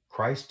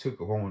Christ took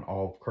on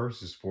all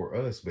curses for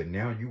us, but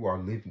now you are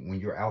living, when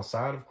you're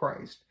outside of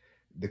Christ,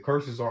 the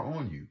curses are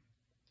on you.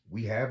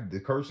 We have the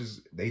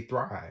curses, they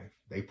thrive,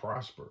 they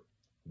prosper.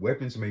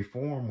 Weapons may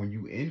form when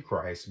you in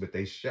Christ, but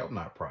they shall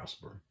not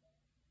prosper.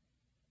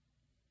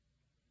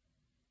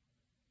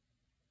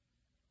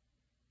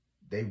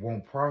 They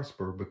won't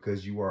prosper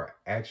because you are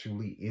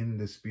actually in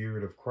the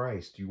Spirit of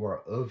Christ. You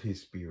are of his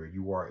Spirit.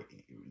 You are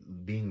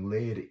being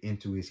led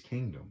into his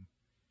kingdom.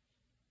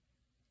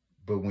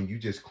 But when you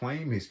just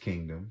claim his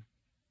kingdom,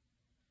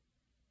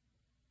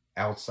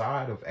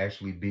 outside of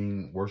actually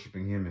being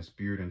worshiping him in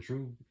spirit and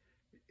truth,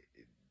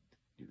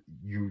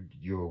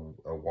 you're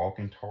a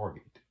walking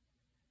target.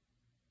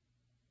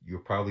 You're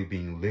probably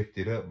being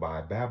lifted up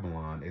by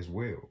Babylon as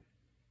well.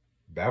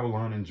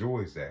 Babylon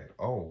enjoys that.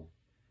 Oh,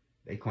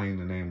 they claim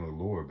the name of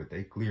the Lord, but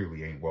they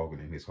clearly ain't walking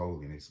in his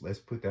holiness. Let's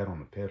put that on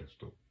the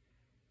pedestal.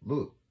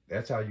 Look,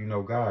 that's how you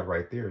know God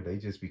right there. They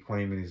just be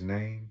claiming his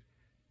name.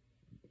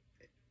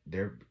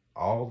 They're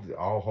all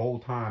whole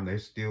time they're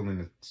still in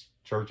the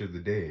church of the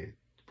dead,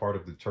 part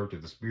of the church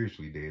of the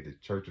spiritually dead, the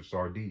church of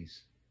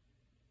Sardis.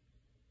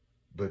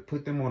 But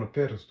put them on a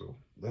pedestal.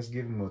 Let's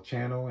give them a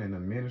channel and a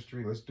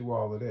ministry. Let's do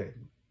all of that.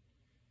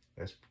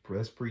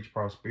 Let's preach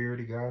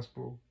prosperity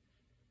gospel.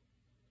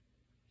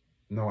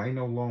 No, ain't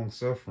no long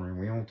suffering.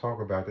 We don't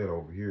talk about that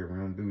over here. We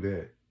don't do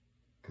that.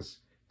 Because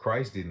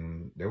Christ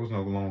didn't, there was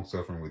no long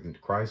suffering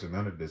with Christ or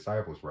none of the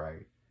disciples,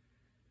 right?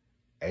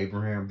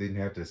 Abraham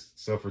didn't have to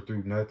suffer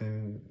through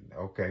nothing.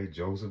 Okay,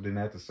 Joseph didn't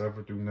have to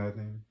suffer through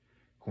nothing.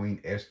 Queen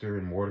Esther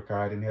and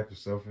Mordecai didn't have to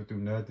suffer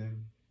through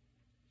nothing.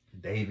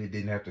 David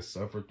didn't have to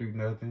suffer through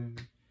nothing.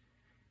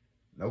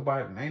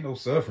 Nobody, ain't no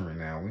suffering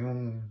now.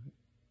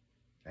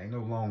 Ain't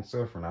no long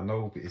suffering. I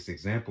know it's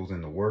examples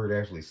in the word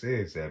actually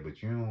says that, but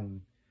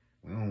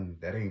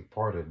that ain't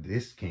part of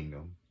this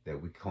kingdom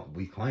that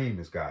we claim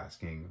is God's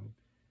kingdom.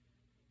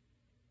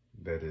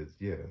 That is,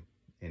 yeah.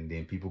 And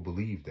then people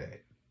believe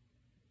that.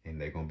 And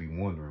they're going to be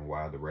wondering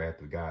why the wrath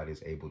of God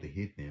is able to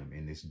hit them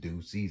in this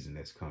due season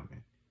that's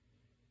coming.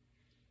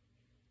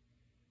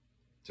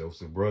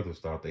 Joseph's brothers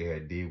thought they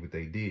had did what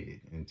they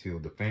did until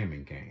the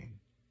famine came.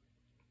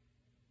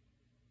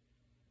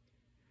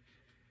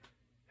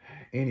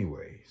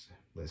 Anyways,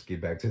 let's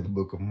get back to the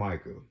book of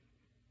Micah.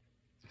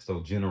 So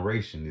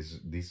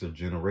these are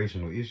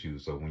generational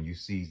issues. So when you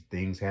see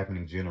things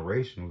happening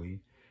generationally,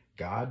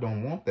 God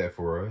don't want that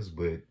for us,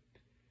 but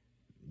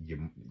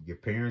your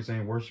parents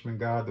ain't worshiping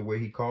God the way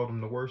he called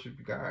them to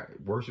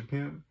worship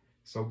him.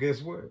 So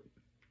guess what?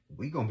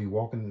 We gonna be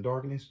walking in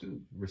darkness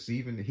too,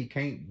 he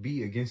can't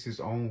be against his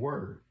own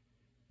word,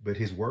 but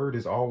his word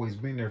has always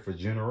been there for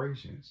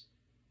generations.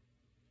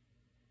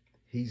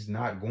 He's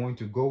not going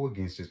to go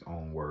against his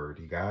own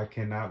word. God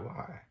cannot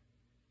lie.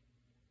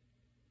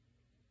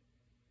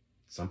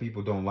 Some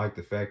people don't like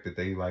the fact that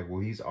they like,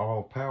 well, he's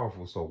all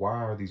powerful, so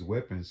why are these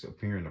weapons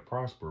appearing to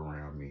prosper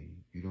around me?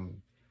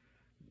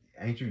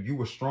 You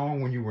were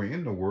strong when you were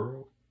in the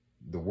world.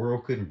 The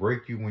world couldn't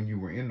break you when you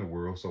were in the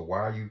world. So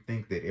why you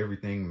think that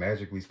everything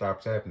magically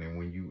stops happening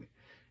when you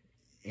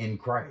in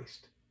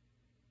Christ?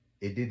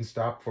 It didn't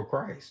stop for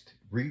Christ.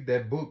 Read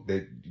that book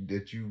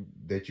that you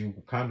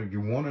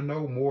want to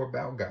know more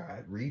about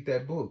God. Read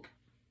that book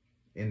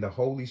and the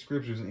holy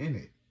scriptures in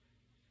it.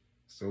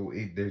 So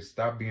there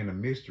stop being a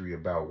mystery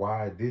about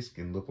why this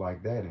can look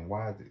like that, and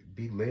why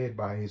be led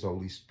by his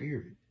Holy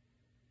Spirit.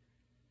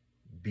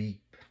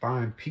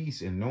 Find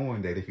peace in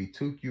knowing that if he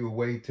took you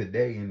away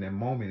today in that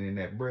moment, in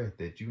that breath,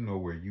 that you know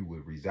where you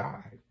would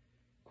reside.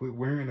 Quit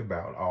worrying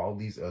about all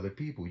these other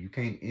people. You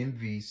can't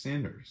envy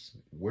sinners.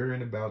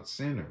 Worrying about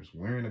sinners.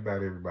 Worrying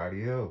about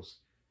everybody else.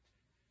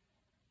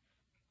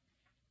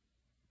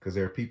 Because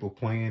there are people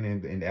playing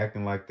and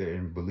acting like they're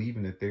and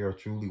believing that they are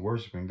truly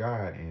worshiping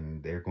God,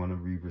 and they're going to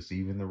be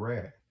receiving the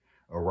wrath.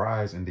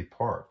 Arise and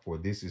depart, for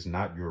this is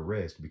not your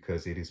rest,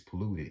 because it is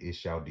polluted. It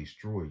shall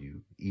destroy you,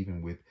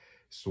 even with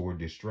sword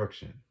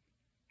destruction.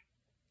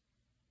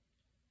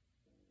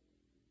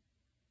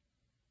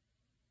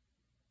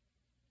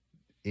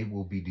 It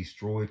will be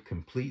destroyed,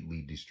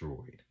 completely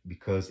destroyed,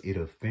 because it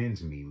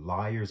offends me.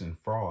 Liars and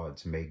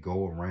frauds may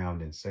go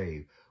around and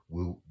say,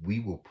 we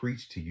will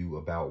preach to you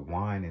about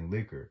wine and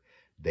liquor.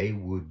 They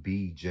would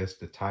be just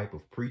the type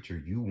of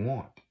preacher you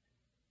want.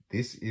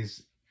 This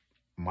is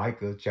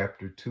Micah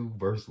chapter 2,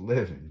 verse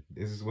 11.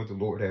 This is what the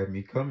Lord had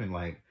me coming.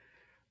 Like,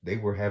 they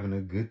were having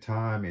a good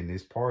time in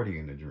this party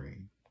in the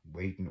dream,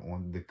 waiting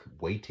on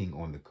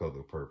the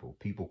color purple.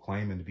 People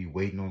claiming to be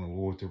waiting on the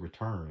Lord to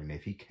return. And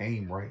if he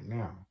came right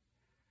now,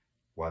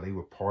 while they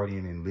were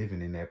partying and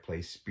living in that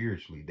place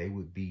spiritually, they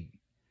would be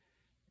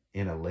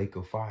in a lake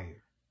of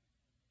fire.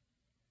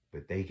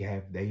 But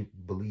they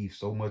believe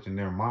so much in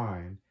their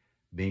mind,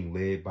 being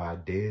led by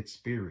dead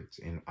spirits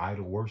and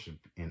idol worship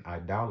and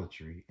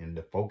idolatry, and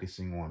the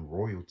focusing on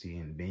royalty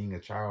and being a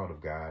child of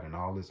God and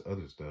all this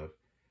other stuff,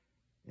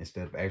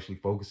 instead of actually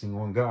focusing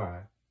on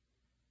God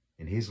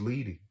and his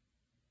leading,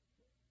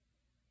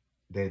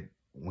 that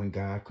when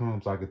God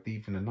comes like a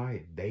thief in the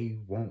night, they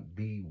won't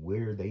be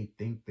where they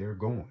think they're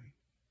going.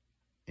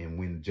 And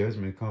when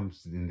judgment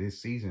comes in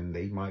this season,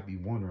 they might be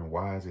wondering,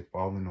 why is it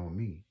falling on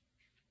me?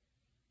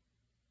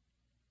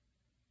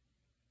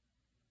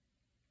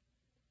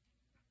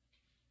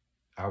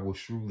 I will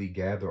surely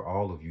gather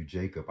all of you,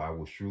 Jacob. I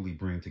will surely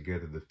bring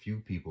together the few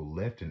people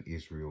left in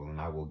Israel, and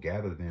I will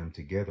gather them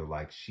together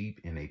like sheep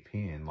in a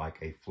pen, like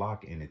a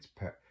flock in its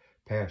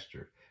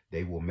pasture.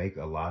 They will make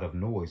a lot of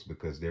noise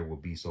because there will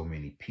be so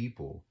many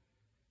people.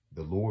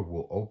 The Lord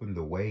will open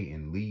the way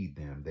and lead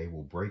them. They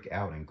will break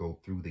out and go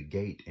through the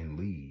gate and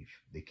leave.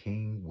 The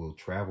king will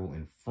travel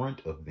in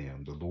front of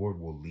them. The Lord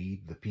will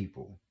lead the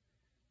people.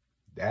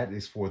 That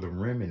is for the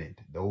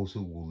remnant, those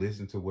who will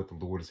listen to what the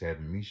Lord is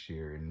having me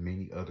share, and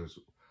many others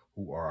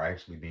who are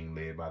actually being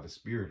led by the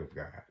Spirit of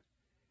God.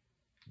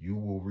 You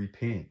will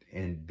repent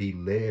and be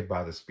led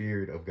by the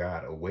Spirit of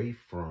God away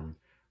from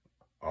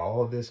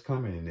all this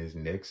coming in this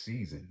next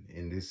season,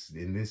 in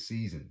this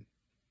season.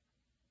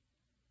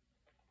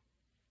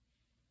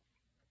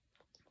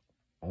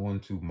 On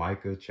to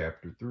Micah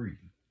chapter 3.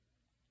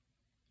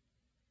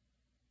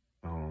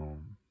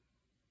 Um,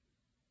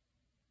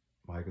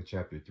 Micah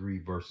chapter 3,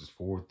 verses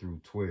 4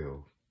 through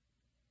 12.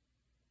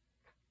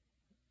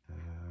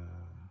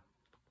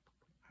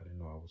 I didn't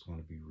know I was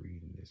going to be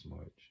reading this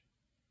much.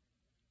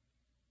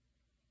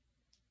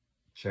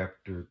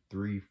 Chapter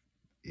 3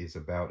 is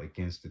about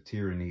against the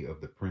tyranny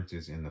of the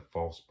princes and the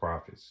false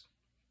prophets.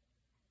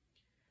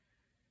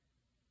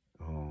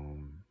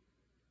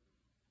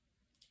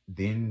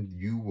 Then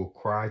you will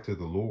cry to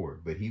the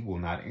Lord, but he will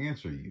not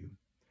answer you.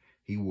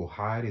 He will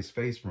hide his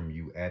face from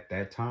you at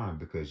that time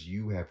because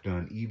you have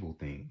done evil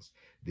things.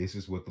 This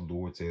is what the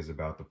Lord says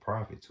about the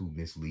prophets who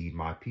mislead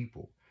my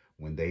people.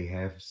 When they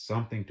have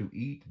something to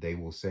eat, they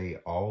will say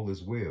all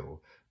is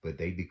well, but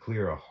they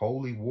declare a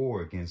holy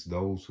war against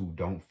those who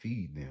don't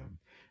feed them.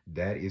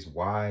 That is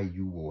why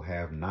you will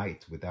have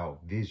nights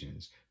without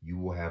visions. You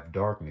will have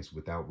darkness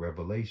without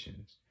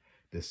revelations.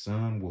 The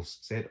sun will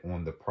set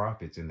on the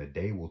prophets and the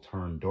day will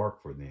turn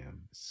dark for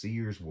them.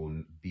 Seers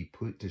will be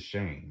put to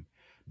shame.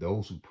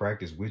 Those who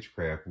practice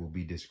witchcraft will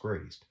be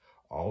disgraced.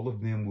 All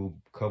of them will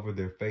cover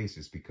their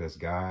faces because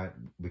God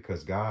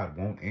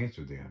won't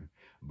answer them.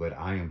 But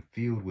I am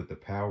filled with the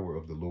power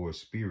of the Lord's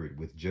Spirit,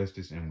 with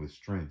justice and with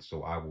strength.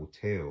 So I will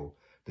tell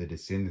the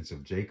descendants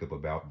of Jacob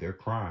about their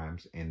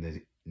crimes and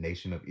the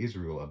nation of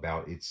Israel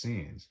about its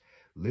sins.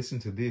 Listen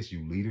to this,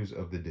 you leaders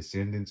of the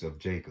descendants of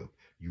Jacob,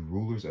 you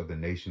rulers of the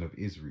nation of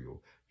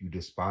Israel. You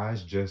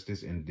despise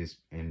justice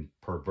and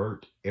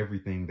pervert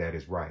everything that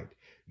is right.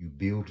 You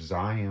build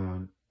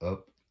Zion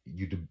up.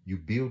 You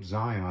build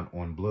Zion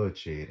on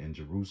bloodshed and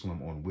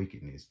Jerusalem on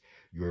wickedness.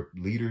 Your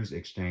leaders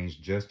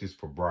exchange justice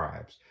for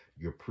bribes.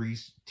 Your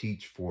priests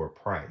teach for a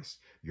price.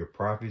 Your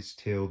prophets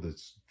tell the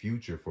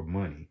future for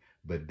money.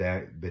 But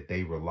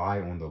they rely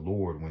on the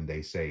Lord when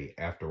they say,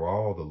 after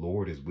all, the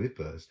Lord is with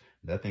us.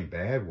 Nothing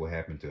bad will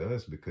happen to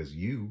us because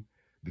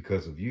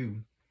of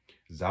you.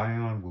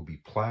 Zion will be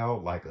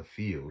plowed like a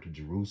field.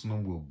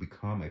 Jerusalem will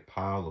become a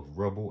pile of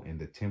rubble, and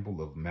the temple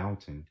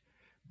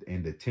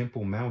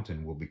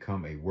mountain will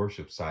become a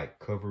worship site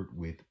covered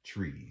with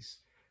trees.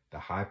 The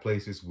high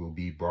places will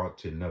be brought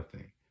to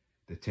nothing.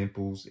 The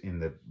temples in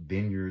the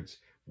vineyards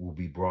will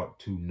be brought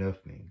to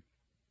nothing.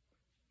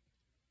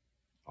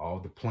 All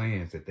the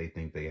plans that they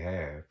think they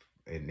have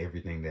and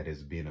everything that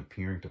has been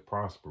appearing to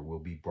prosper will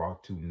be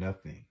brought to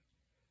nothing.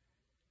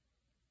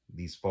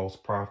 These false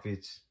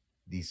prophets,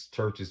 these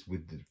churches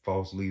with the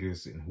false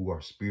leaders and who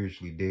are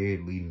spiritually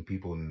dead, leading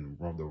people in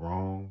the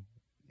wrong,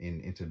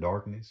 into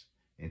darkness,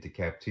 into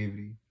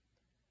captivity,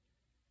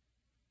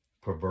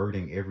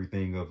 perverting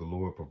everything of the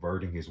Lord,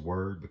 perverting his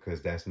word,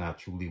 because that's not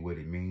truly what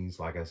it means.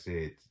 Like I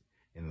said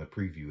in the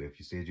preview, if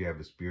you said you have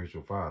a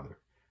spiritual father,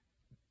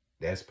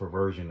 that's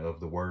perversion of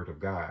the word of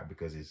God,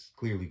 because it's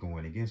clearly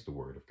going against the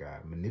word of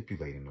God,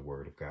 manipulating the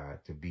word of God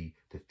to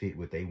fit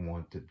what they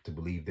want to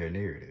believe their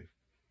narrative,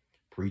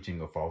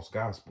 preaching a false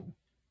gospel.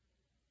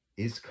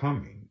 It's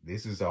coming.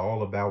 This is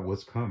all about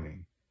what's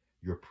coming.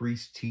 Your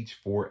priests teach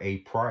for a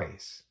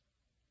price.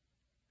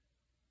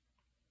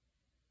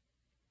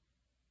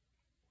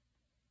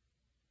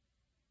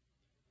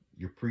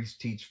 Your priests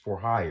teach for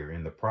hire,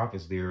 and the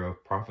prophets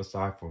thereof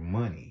prophesy for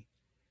money.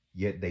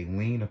 Yet they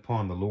lean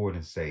upon the Lord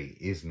and say,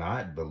 is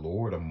not the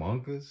Lord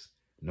among us?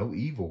 No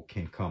evil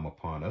can come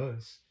upon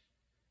us.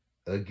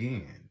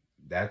 Again,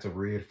 that's a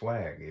red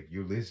flag. If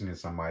you're listening to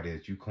somebody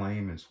that you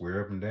claim and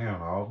swear up and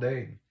down all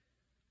day,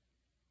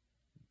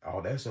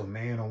 oh, that's a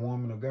man or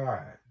woman of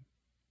God.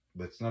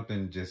 But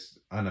something just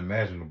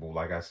unimaginable,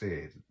 like I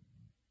said,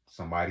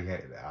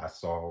 I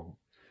saw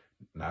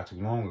not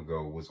too long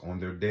ago, was on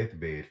their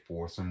deathbed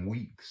for some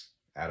weeks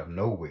out of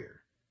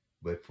nowhere.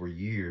 But for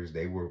years,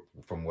 they were,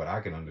 from what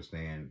I can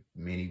understand,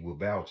 many will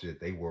vouch that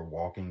they were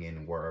walking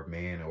and were a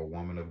man or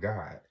woman of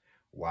God.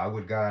 Why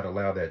would God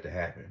allow that to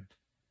happen?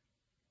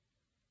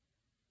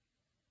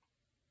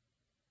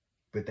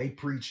 But they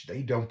preach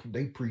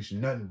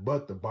nothing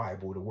but the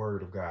Bible, the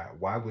word of God.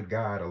 Why would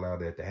God allow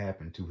that to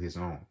happen to his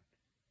own?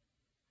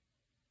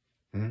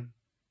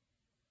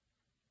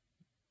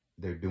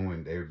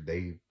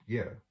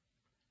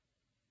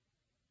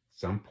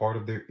 Some part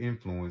of their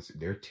influence,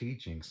 their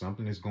teaching,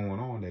 something is going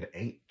on that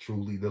ain't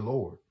truly the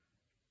Lord.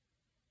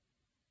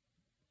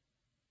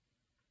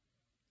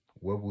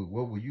 What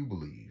will you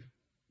believe?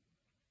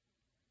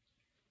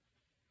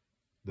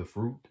 The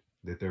fruit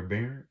that they're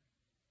bearing?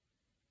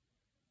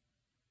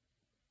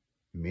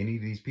 Many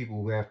of these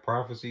people who have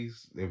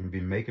prophecies, they've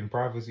been making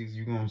prophecies,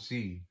 you're going to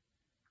see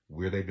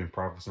where they've been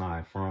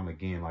prophesying from.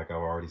 Again, like I've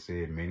already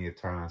said many a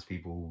times,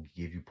 people who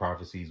give you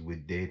prophecies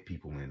with dead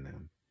people in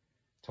them,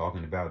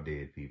 talking about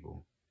dead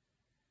people.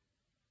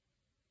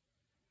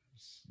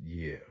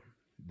 Yeah.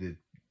 The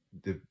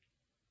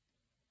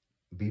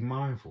be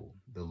mindful.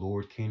 The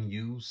Lord can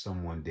use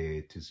someone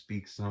dead to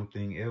speak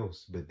something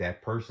else, but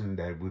that person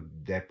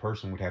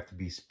would have to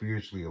be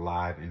spiritually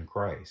alive in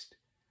Christ.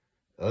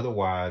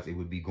 Otherwise, it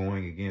would be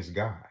going against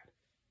God.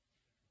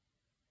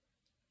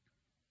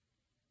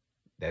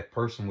 That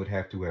person would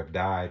have to have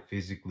died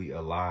physically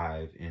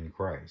alive in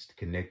Christ,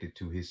 connected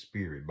to his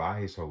spirit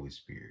by his Holy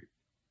Spirit.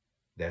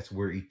 That's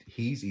where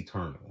he's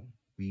eternal.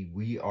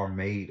 We are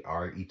made,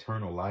 our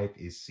eternal life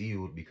is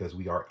sealed because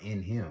we are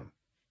in him.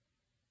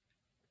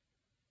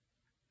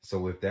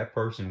 So if that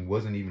person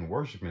wasn't even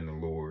worshiping the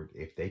Lord,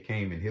 if they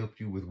came and helped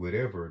you with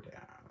whatever,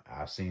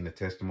 I've seen a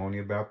testimony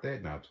about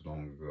that not too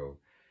long ago.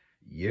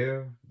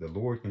 Yeah, the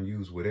Lord can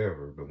use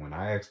whatever, but when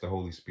I asked the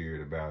Holy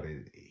Spirit about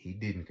it, he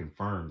didn't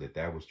confirm that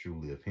that was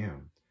truly of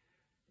him.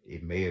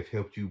 It may have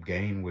helped you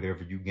gain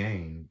whatever you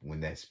gained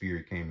when that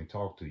spirit came and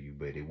talked to you,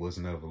 but it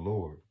wasn't of the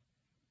Lord.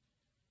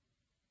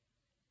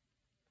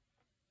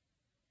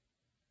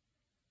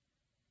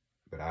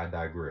 But I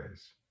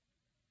digress.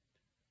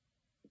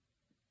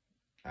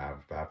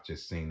 I've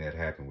just seen that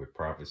happen with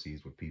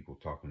prophecies, with people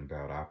talking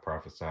about, I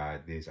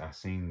prophesied this, I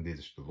seen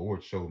this, the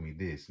Lord showed me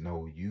this.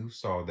 No, you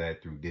saw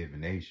that through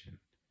divination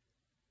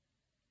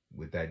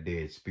with that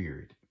dead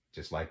spirit.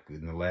 Just like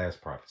in the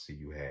last prophecy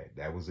you had,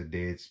 that was a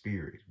dead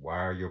spirit. Why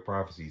are your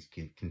prophecies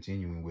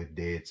continuing with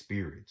dead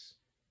spirits?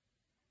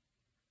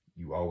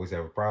 You always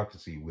have a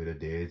prophecy with a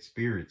dead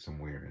spirit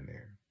somewhere in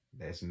there.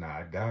 That's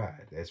not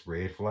God. That's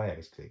red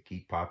flags that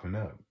keep popping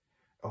up.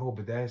 Oh,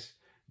 but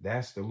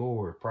that's the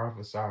Lord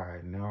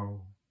prophesied.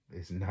 No,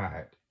 it's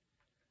not.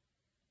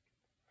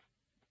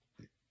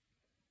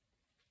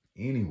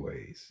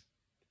 Anyways,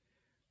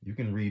 you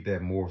can read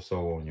that more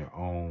so on your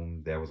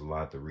own. That was a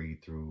lot to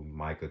read through.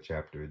 Micah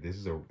chapter. This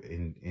is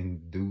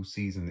in due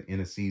season, in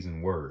a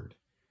season word.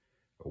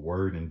 A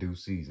word in due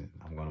season.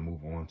 I'm going to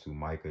move on to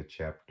Micah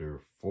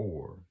chapter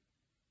 4.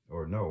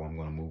 Or no, I'm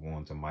going to move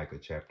on to Micah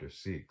chapter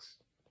 6.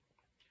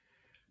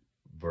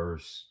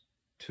 Verse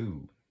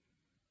 2.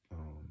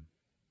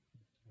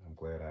 I'm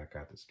glad I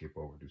got to skip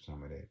over through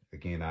some of that.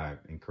 Again, I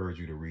encourage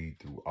you to read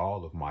through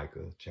all of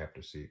Micah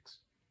chapter 6.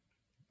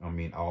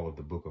 All of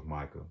the book of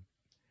Micah.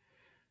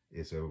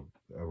 It's a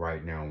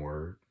right now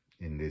word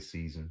in this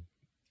season.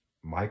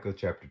 Micah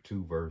chapter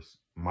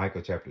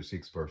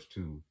 6, verse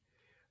 2.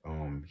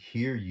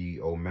 Hear ye,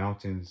 O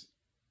mountains,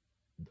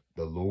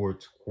 the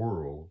Lord's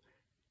quarrel,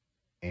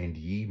 and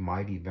ye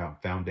mighty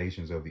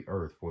foundations of the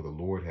earth, for the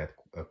Lord hath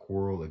a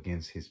quarrel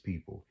against his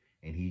people,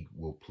 and he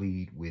will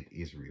plead with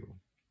Israel.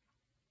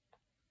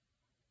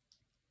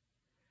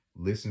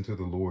 Listen to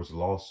the Lord's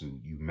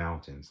lawsuit, you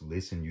mountains.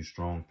 Listen, you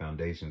strong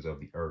foundations of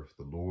the earth.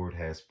 The Lord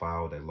has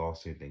filed a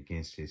lawsuit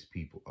against his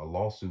people. A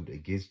lawsuit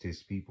against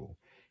his people.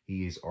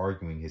 He is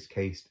arguing his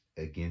case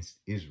against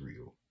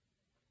Israel.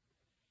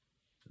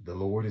 The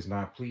Lord is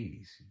not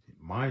pleased.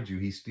 Mind you,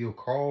 he still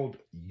called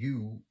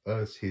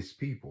us, his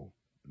people.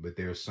 But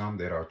there are some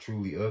that are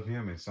truly of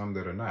him and some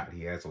that are not.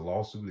 He has a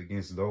lawsuit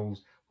against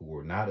those who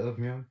are not of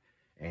him.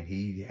 And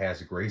he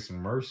has grace and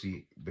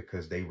mercy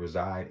because they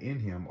reside in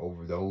him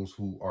over those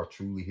who are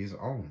truly his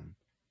own.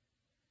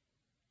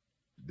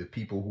 The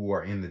people who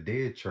are in the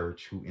dead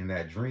church, who in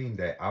that dream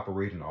that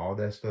operate in all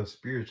that stuff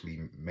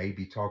spiritually, may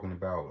be talking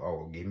about,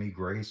 oh, give me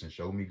grace and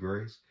show me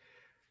grace.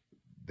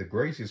 The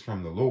grace is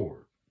from the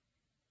Lord.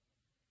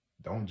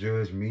 Don't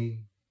judge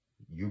me.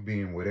 You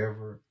being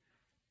whatever.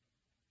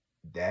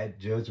 That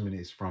judgment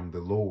is from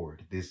the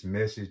Lord. This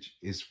message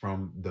is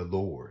from the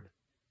Lord.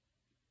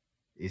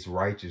 It's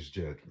righteous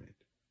judgment.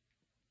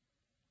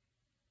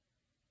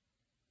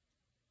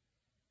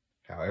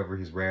 However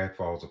his wrath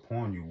falls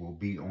upon you will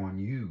be on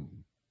you.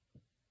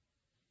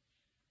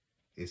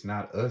 It's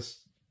not us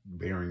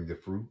bearing the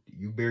fruit.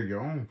 You bear your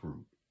own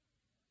fruit.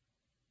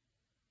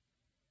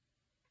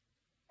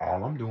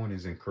 All I'm doing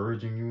is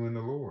encouraging you in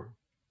the Lord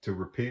to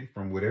repent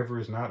from whatever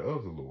is not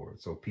of the Lord.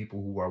 So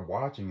people who are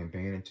watching and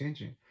paying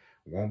attention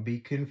won't be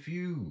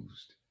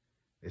confused.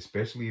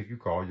 Especially if you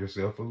call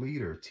yourself a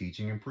leader,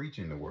 teaching and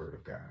preaching the word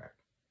of God.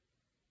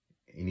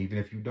 And even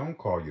if you don't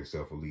call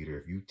yourself a leader,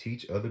 if you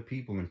teach other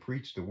people and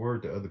preach the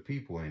word to other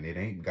people and it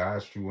ain't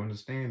God's true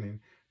understanding,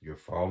 you're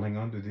falling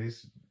under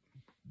this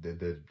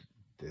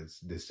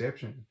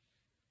deception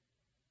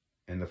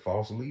and the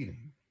false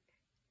leading.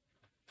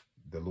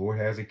 The Lord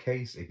has a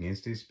case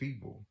against his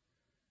people.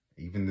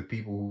 Even the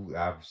people who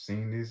I've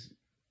seen this.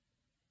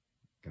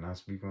 Can I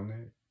speak on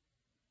that?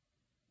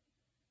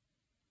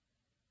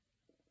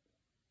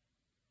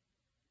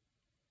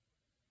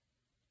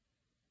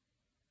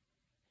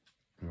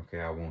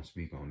 Okay, I won't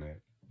speak on that,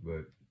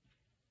 but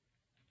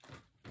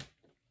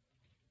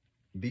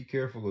be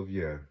careful of,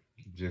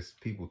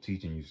 just people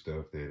teaching you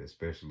stuff that,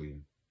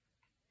 especially,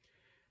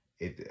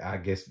 I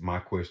guess my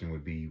question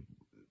would be,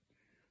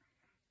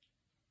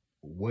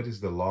 what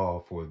is the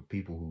law for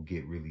people who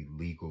get really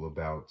legal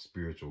about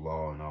spiritual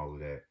law and all of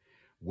that?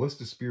 What's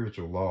the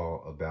spiritual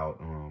law about,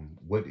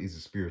 what is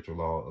the spiritual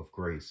law of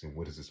grace and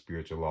what is the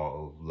spiritual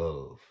law of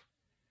love?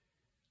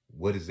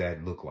 What does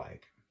that look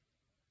like?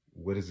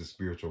 What is the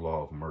spiritual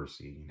law of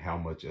mercy and how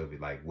much of it,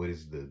 like, what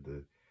is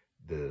the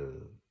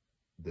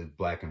the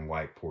black and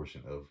white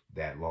portion of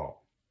that law.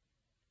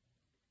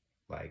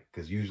 Like,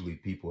 because usually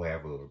people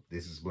have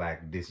this is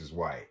black, this is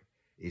white.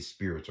 It's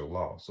spiritual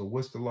law. So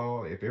what's the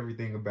law? If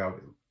everything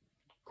about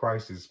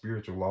Christ is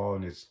spiritual law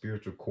and it's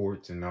spiritual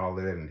courts and all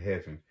that in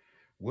heaven,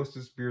 what's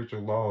the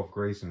spiritual law of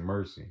grace and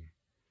mercy?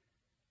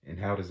 And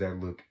how does that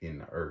look in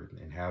the earth?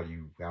 And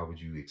how would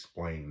you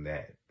explain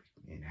that?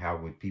 And how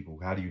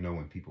do you know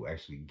when people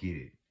actually get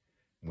it?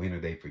 When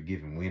are they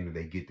forgiven? When do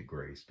they get the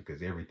grace?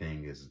 Because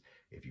everything is,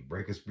 if you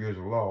break a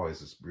spiritual law,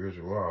 it's a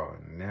spiritual law.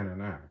 And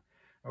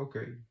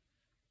Okay.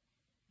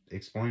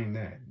 Explain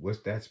that.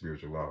 What's that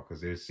spiritual law?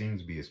 Because there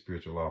seems to be a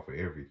spiritual law for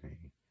everything.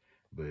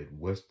 But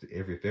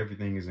if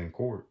everything is in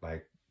court,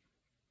 like,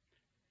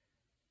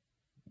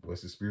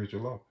 what's the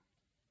spiritual law?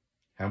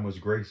 How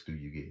much grace do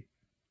you get?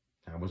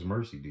 How much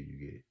mercy do you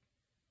get?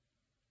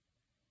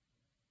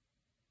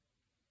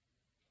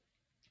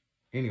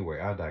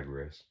 Anyway, I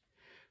digress.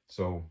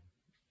 So,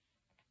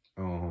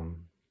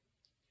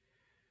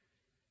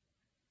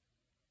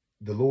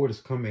 the Lord is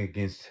coming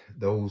against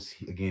those,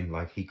 again,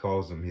 like he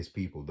calls them his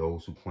people,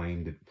 those who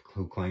claim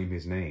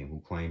his name, who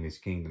claim his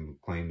kingdom, who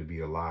claim to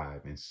be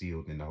alive and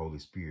sealed in the Holy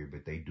Spirit,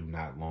 but they do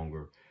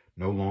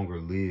no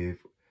longer live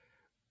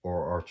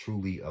or are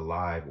truly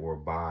alive or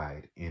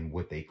abide in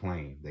what they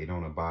claim. They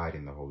don't abide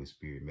in the Holy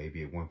Spirit.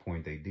 Maybe at one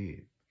point they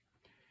did.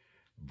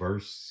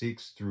 Verse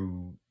 6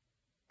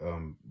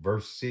 of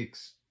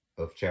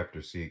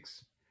chapter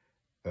 6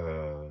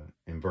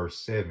 and verse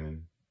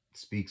 7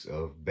 speaks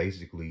of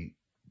basically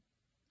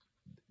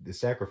the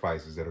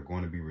sacrifices that are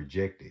going to be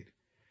rejected,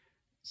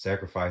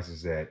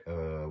 sacrifices that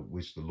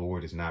which the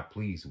Lord is not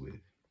pleased with.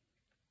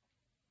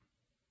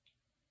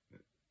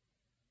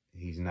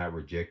 He's not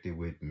rejected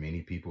with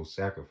many people's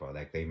sacrifice.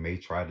 Like, they may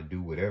try to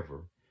do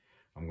whatever.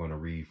 I'm going to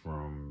read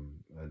from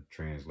a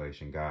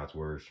translation, God's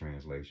Word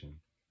translation.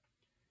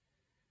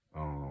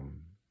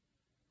 I'm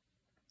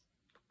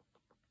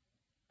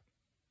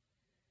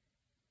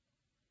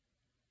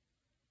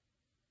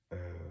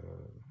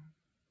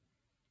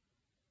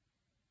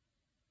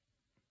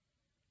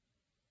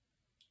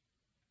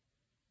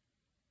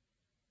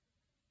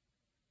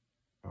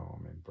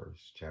in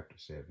chapter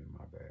 7,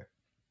 my bad.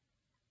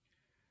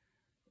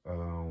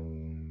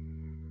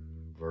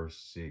 Verse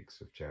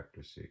 6 of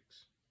chapter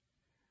 6.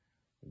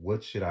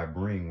 What should I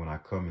bring when I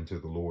come into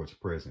the Lord's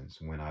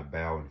presence, when I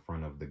bow in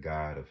front of the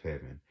God of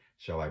heaven?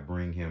 Shall I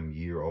bring him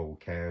year-old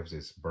calves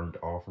as burnt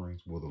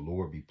offerings? Will the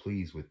Lord be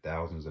pleased with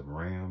thousands of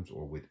rams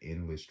or with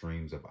endless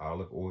streams of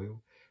olive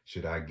oil?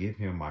 Should I give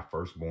him my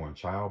firstborn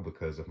child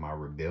because of my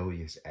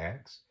rebellious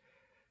acts?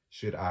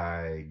 Should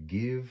I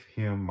give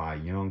him my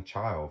young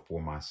child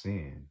for my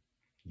sin?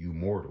 You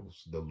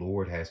mortals, the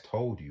Lord has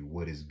told you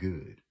what is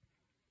good.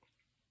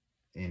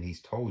 And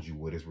he's told you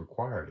what is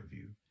required of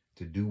you,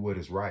 to do what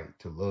is right,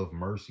 to love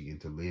mercy,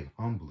 and to live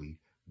humbly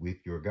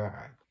with your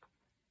God.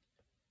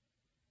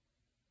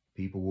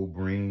 People will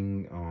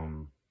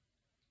bring,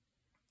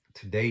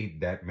 today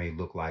that may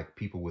look like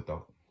people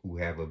who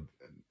have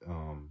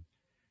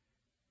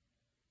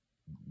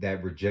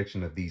that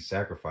rejection of these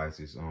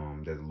sacrifices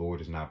that the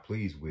Lord is not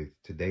pleased with.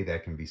 Today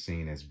that can be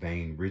seen as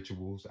vain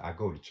rituals. I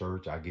go to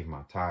church, I give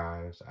my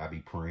tithes, I be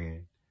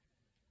praying,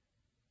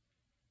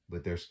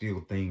 but there's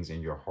still things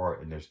in your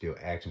heart and there's still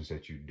actions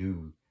that you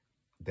do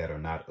that are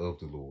not of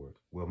the Lord.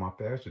 Well, my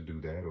pastor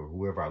do that, or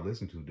whoever I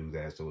listen to do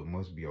that, so it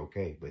must be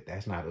okay, but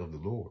that's not of the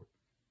Lord.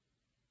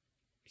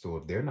 So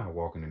if they're not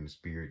walking in the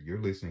Spirit, you're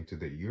listening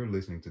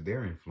to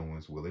their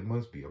influence. Well, it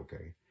must be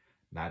okay.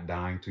 Not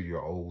dying to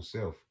your old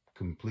self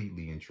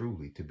completely and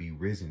truly, to be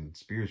risen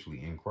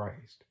spiritually in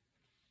Christ,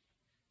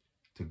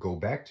 to go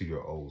back to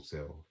your old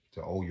self,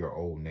 to your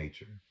old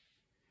nature.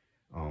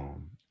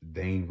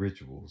 Vain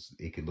rituals.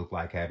 It could look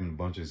like having a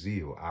bunch of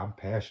zeal. I'm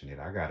passionate.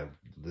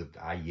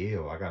 I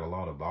yell. I got a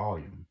lot of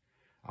volume.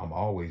 I'm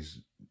always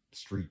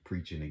street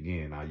preaching.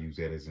 Again, I use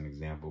that as an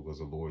example because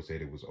the Lord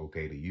said it was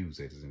okay to use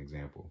that as an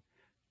example.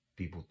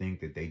 People think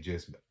that they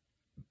just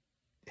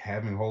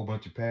having a whole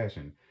bunch of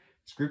passion.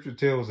 Scripture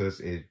tells us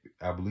it,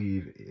 I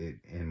believe it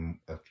in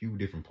a few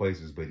different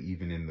places, but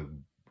even in the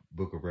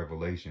book of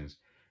Revelations,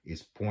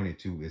 it's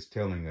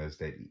telling us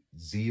that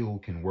zeal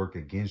can work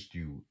against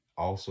you,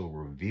 also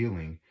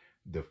revealing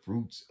the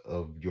fruits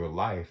of your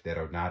life that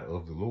are not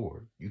of the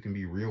Lord. You can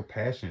be real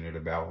passionate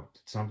about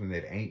something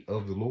that ain't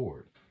of the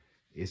Lord.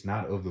 It's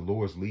not of the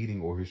Lord's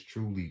leading or his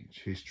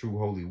true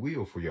holy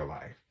will for your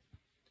life.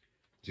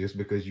 Just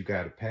because you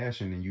got a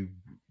passion and you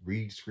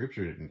read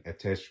scripture and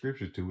attach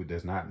scripture to it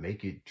does not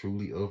make it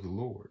truly of the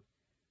Lord.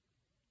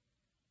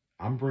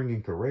 I'm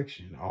bringing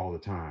correction all the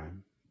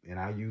time, and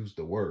I use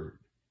the word.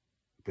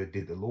 But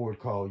did the Lord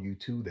call you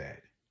to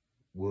that?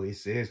 Well, it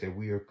says that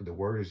the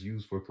word is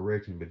used for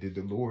correction, but did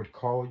the Lord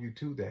call you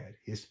to that?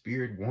 His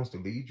Spirit wants to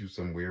lead you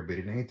somewhere, but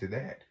it ain't to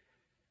that.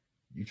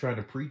 You try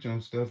to preach on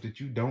stuff that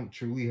you don't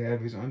truly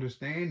have his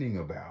understanding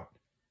about.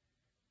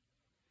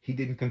 He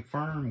didn't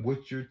confirm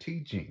what you're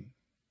teaching.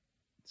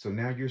 So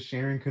now you're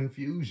sharing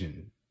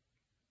confusion.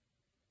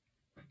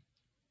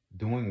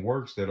 Doing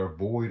works that are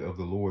void of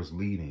the Lord's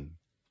leading,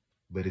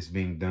 but it's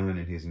being done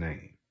in his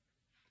name.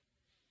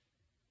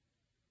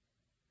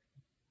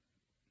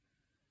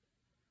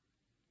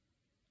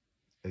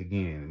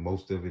 again,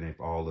 most of it,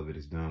 if all of it,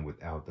 is done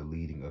without the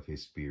leading of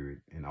his spirit,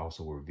 and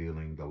also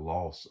revealing the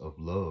loss of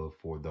love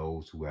for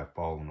those who have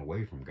fallen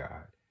away from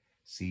God.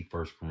 See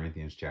 1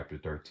 Corinthians chapter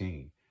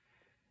 13.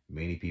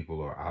 Many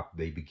people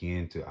they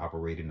begin to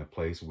operate in a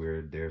place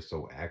where they're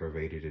so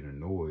aggravated and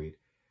annoyed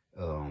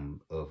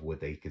of what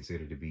they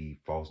consider to be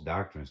false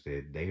doctrines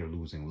that they are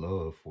losing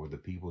love for the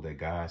people that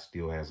God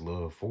still has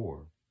love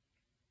for.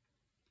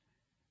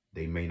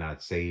 They may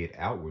not say it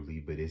outwardly,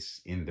 but it's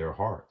in their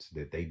hearts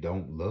that they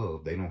don't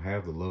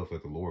have the love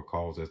that the Lord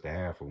calls us to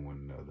have for one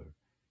another.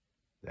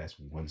 That's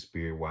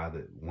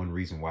one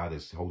reason why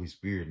this Holy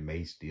Spirit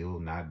may still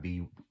not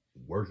be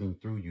working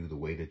through you the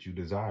way that you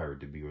desire it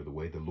to be, or the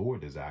way the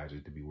Lord desires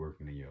it to be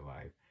working in your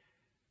life.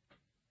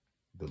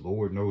 The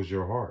Lord knows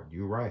your heart.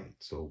 You're right.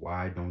 So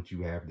why don't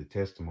you have the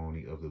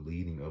testimony of the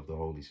leading of the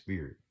Holy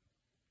Spirit?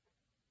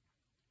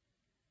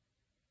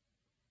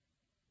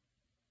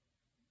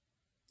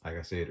 Like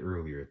I said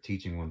earlier,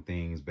 teaching on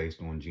things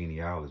based on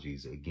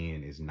genealogies,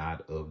 again, is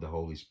not of the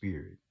Holy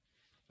Spirit.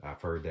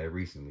 I've heard that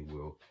recently.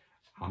 Well,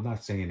 I'm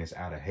not saying it's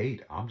out of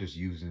hate. I'm just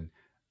using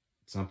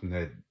something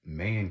that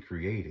man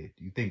created.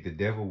 You think the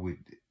devil would,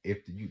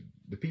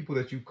 the people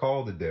that you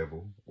call the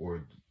devil,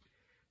 or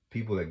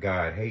people that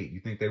God hate,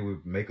 you think they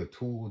would make a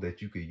tool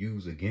that you could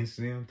use against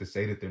them to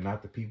say that they're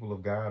not the people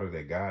of God, or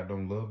that God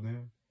don't love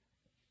them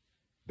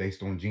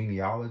based on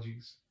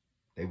genealogies?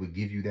 They would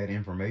give you that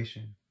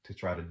information to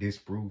try to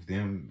disprove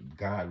them,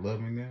 God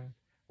loving them.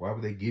 Why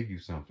would they give you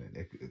something?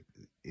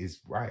 It's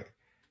right.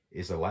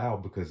 It's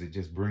allowed because it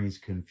just brings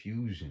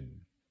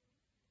confusion.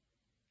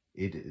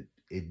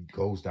 It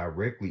goes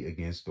directly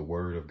against the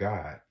word of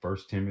God. 1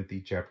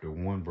 Timothy chapter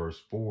 1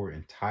 verse 4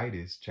 and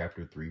Titus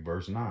chapter 3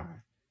 verse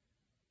 9.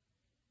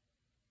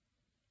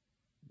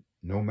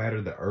 No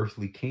matter the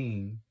earthly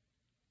king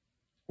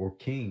or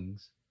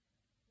kings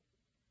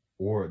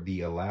or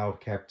the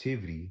allowed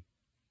captivity,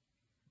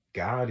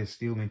 God is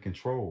still in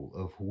control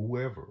of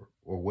whoever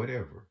or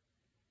whatever.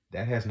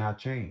 That has not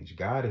changed.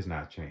 God has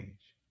not changed.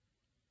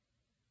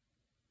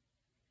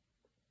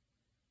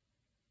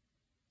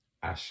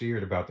 I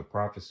shared about the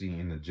prophecy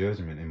in the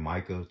judgment in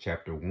Micah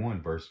chapter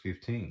 1 verse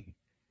 15,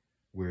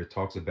 where it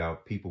talks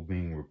about people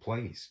being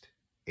replaced,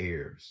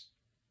 heirs.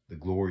 The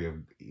glory of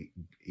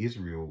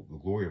Israel, the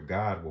glory of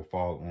God will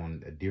fall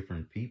on a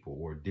different people,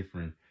 or a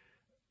different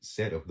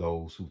set of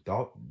those who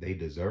thought they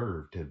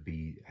deserved to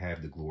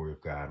have the glory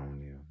of God on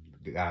them.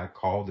 God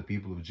called the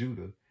people of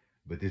Judah,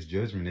 but this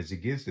judgment is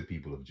against the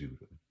people of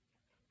Judah.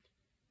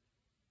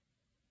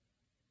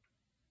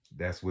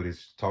 That's what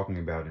it's talking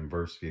about in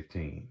verse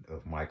 15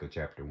 of Micah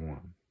chapter 1.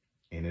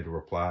 And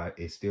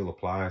it still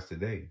applies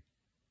today.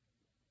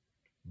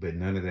 But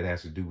none of that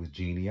has to do with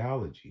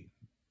genealogy.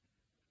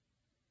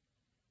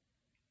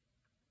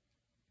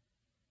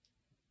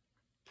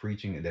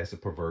 Preaching, that's a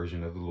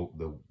perversion of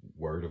the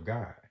word of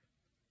God.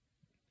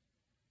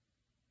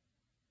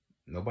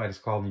 Nobody's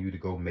calling you to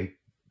go make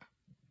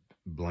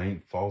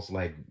false,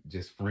 like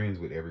just friends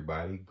with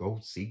everybody. Go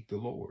seek the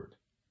Lord.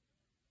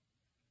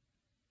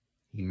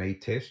 He may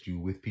test you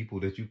with people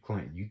that you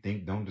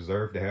think don't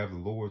deserve to have the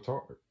Lord's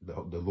heart,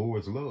 the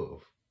Lord's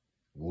love.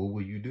 What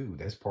will you do?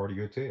 That's part of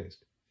your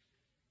test.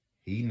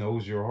 He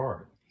knows your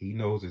heart. He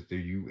knows that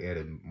you, at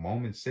a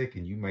moment's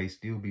second, you may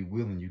still be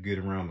willing. You get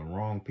around the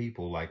wrong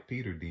people, like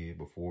Peter did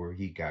before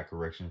he got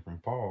correction from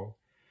Paul.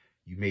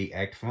 You may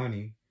act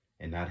funny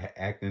and not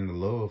act in the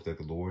love that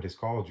the Lord has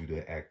called you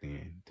to act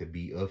in, to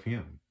be of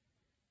him.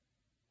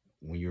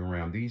 When you're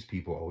around these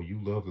people, oh,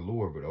 you love the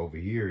Lord, but over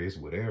here it's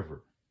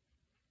whatever.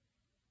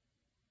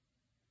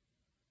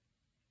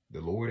 The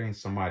Lord ain't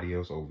somebody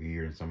else over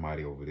here and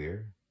somebody over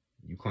there.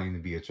 You claim to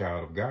be a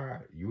child of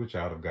God. You a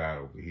child of God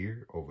over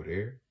here, over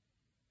there.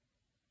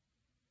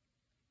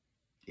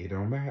 It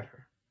don't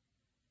matter.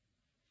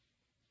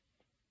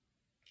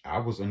 I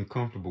was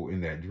uncomfortable in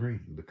that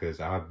dream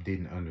because I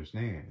didn't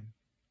understand.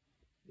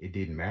 It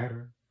didn't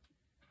matter.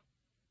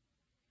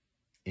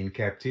 In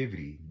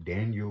captivity,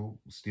 Daniel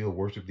still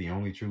worshiped the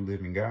only true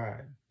living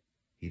God.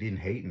 He didn't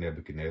hate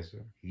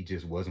Nebuchadnezzar. He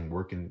just wasn't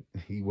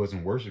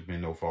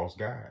worshiping no false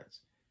gods.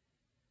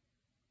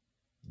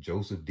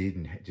 Joseph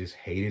didn't just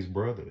hate his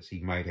brothers.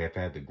 He might have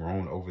had to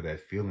groan over that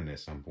feeling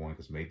at some point,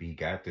 because maybe he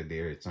got to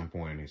there at some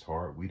point in his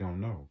heart. We don't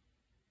know.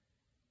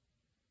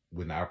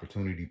 When the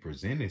opportunity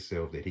presented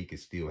itself that he could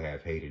still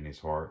have hate in his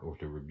heart, or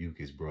to rebuke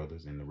his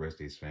brothers and the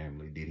rest of his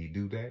family, did he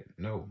do that?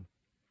 No.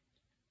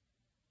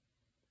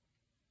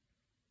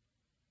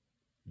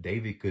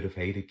 David could have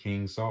hated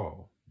King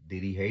Saul.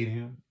 Did he hate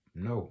him?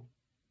 No.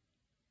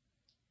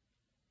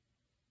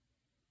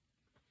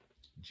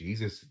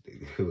 Jesus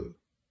could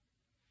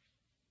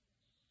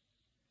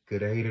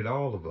have hated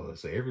all of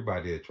us.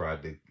 Everybody that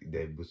tried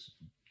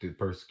to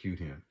persecute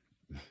him,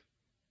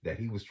 that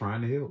he was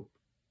trying to help.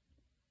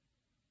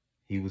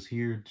 He was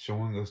here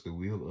showing us the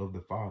will of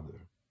the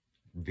Father.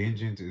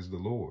 Vengeance is the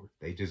Lord.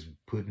 They just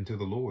put into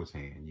the Lord's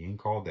hand. You ain't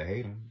called to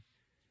hate them.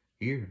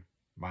 Here,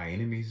 my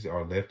enemies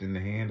are left in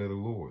the hand of the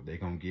Lord. They're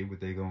going to get what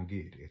they're going to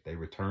get. If they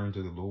return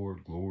to the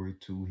Lord, glory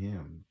to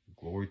him.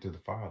 Glory to the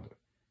Father.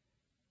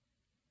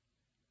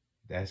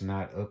 That's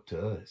not up to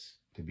us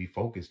to be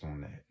focused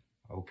on that.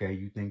 Okay,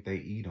 you think they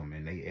eat them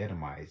and they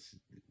Edomites.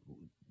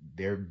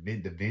 The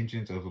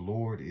vengeance of the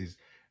Lord is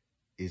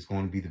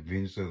going to be the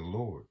vengeance of the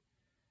Lord.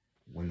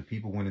 When the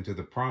people went into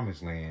the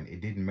promised land,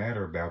 it didn't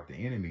matter about the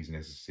enemies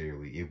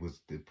necessarily. It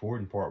was the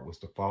important part was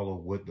to follow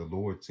what the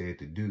Lord said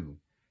to do.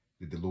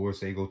 Did the Lord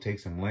say go take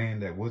some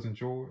land that wasn't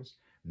yours?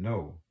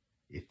 No.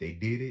 If they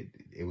did it,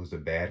 it was a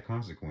bad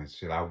consequence.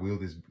 Should I will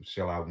this?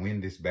 Shall I win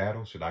this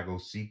battle? Should I go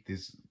seek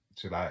this?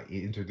 Should I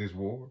enter this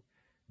war?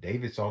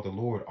 David sought the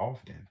Lord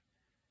often.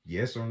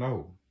 Yes or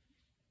no?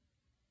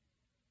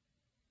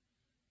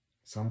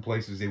 Some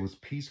places it was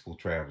peaceful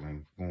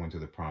traveling, going to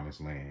the promised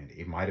land.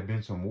 It might have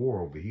been some war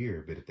over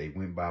here, but if they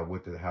went by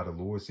how the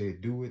Lord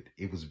said do it,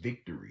 it was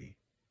victory.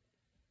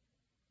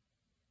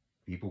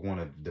 People want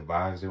to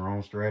devise their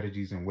own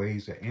strategies and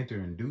ways to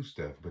enter and do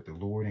stuff, but the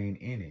Lord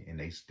ain't in it, and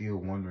they still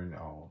wondering.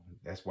 Oh,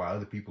 that's why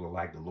other people are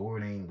like, the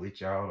Lord ain't with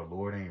y'all, the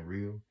Lord ain't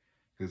real.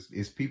 Because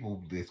it's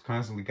people that's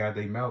constantly got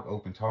their mouth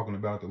open talking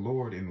about the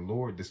Lord, and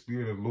the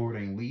Spirit of the Lord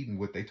ain't leading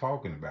what they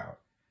talking about.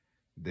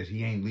 That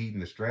he ain't leading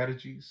the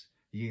strategies.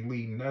 He ain't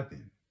leading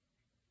nothing.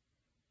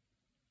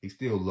 He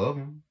still love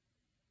them.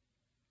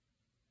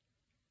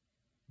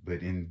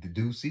 But in the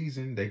due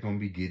season, they're going to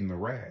be getting the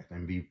wrath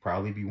and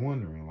probably be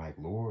wondering, like,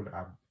 Lord,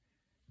 I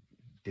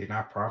did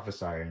not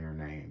prophesy in your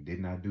name.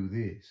 Didn't I do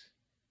this?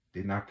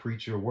 Didn't I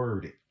preach your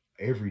word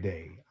every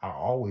day? I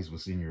always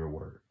was in your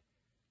word.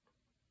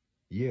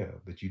 Yeah,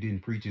 but you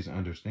didn't preach his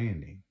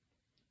understanding.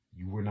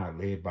 You were not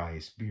led by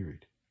his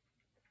spirit.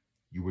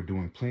 You were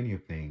doing plenty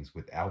of things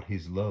without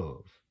his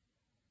love.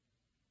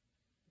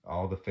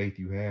 All the faith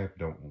you have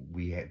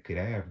could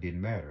have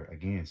didn't matter.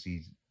 Again,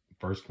 see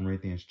 1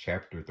 Corinthians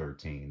chapter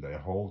 13, the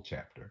whole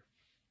chapter.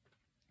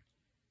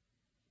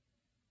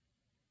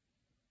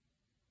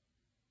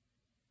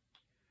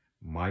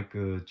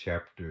 Micah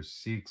chapter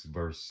 6,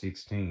 verse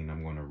 16.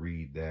 I'm going to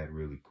read that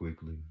really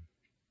quickly.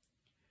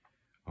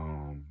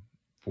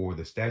 For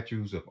the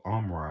statutes of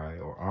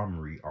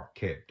Omri are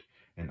kept,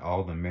 and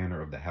all the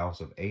manner of the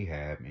house of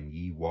Ahab, and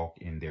ye walk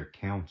in their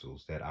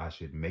counsels, that I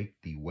should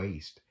make thee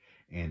waste,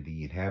 and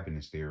the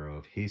inhabitants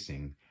thereof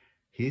hissing.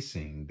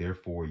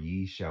 Therefore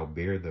ye shall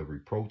bear the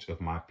reproach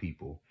of my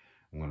people.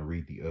 I'm going to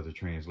read the other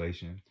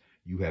translation.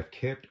 You have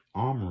kept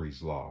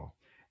Omri's law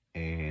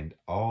and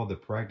all the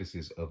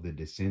practices of the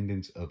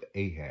descendants of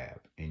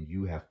Ahab, and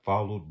you have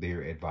followed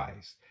their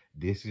advice.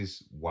 This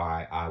is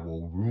why I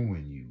will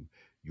ruin you.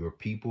 Your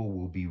people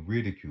will be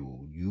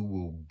ridiculed. You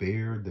will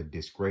bear the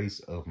disgrace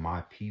of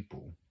my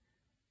people.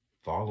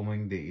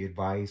 Following the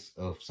advice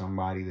of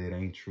somebody that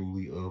ain't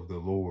truly of the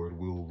Lord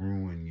will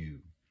ruin you.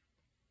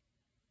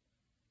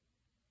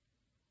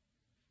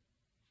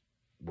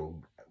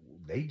 Well,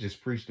 they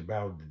just preached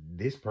about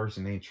this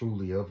person ain't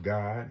truly of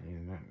God,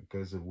 and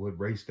because of what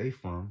race they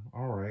from.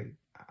 All right,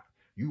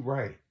 you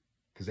right,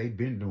 because they've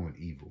been doing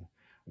evil.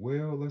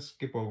 Well, let's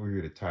skip over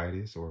here to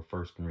Titus or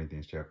 1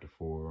 Corinthians chapter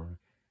 4.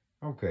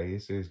 Okay,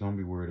 it says don't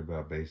be worried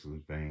about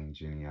baseless, vain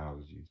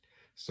genealogies.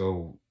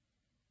 So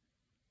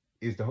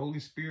is the Holy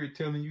Spirit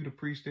telling you to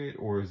preach that,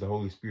 or is the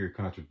Holy Spirit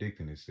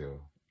contradicting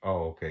itself?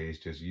 Oh, okay, it's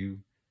just you.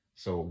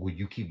 So will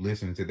you keep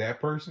listening to that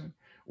person,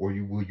 or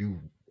will you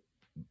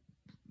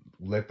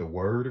let the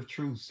word of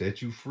truth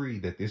set you free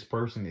that this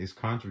person is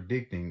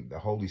contradicting the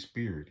Holy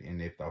Spirit? And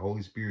if the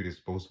Holy Spirit is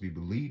supposed to be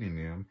leading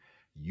them,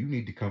 you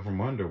need to come from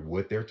under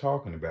what they're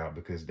talking about,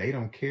 because they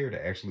don't care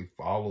to actually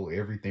follow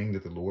everything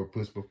that the Lord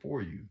puts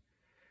before you.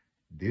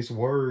 This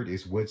word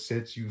is what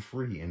sets you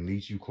free and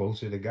leads you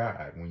closer to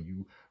God when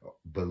you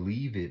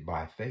believe it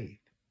by faith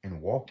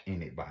and walk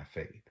in it by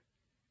faith.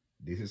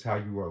 This is how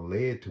you are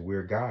led to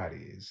where God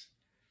is.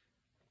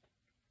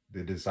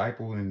 The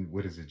disciple in,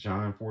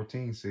 John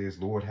 14 says,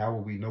 Lord, how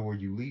will we know where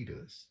you lead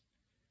us?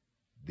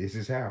 This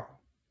is how.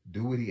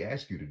 Do what he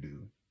asks you to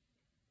do.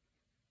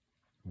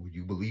 Will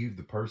you believe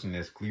the person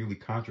that's clearly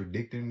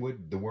contradicting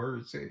what the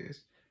word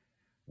says?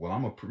 Well,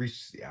 I'm a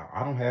preach.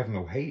 I don't have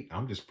no hate.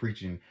 I'm just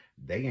preaching.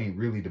 They ain't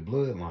really the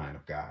bloodline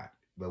of God.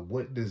 But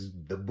what does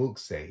the book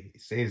say?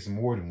 It says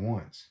more than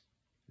once.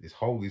 It's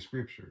holy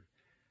scripture.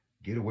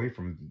 Get away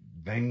from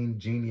vain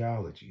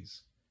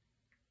genealogies.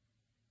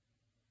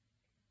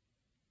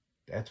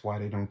 That's why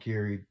they don't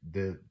carry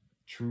the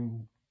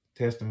true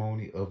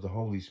testimony of the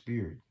Holy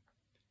Spirit.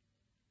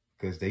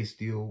 Because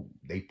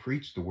they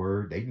preach the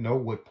word. They know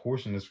what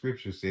portion of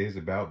scripture says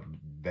about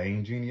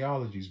vain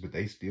genealogies, but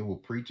they still will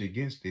preach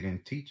against it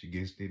and teach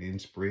against it and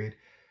spread,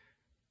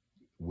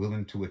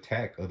 willing to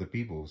attack other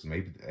people,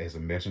 maybe as a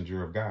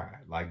messenger of God,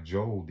 like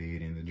Joel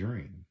did in the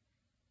dream.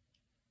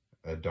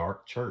 A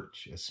dark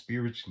church, a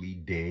spiritually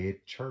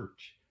dead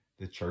church,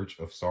 the church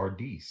of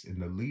Sardis,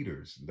 and the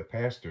leaders, the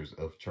pastors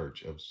of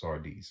church of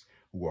Sardis,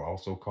 who are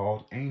also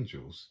called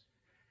angels.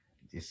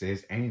 It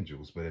says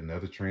angels, but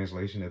another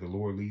translation that the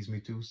Lord leads me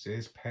to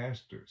says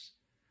pastors.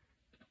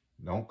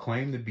 Don't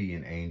claim to be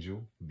an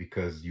angel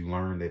because you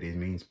learn that it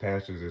means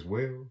pastors as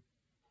well.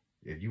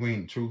 If you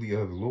ain't truly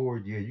of the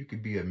Lord, yeah, you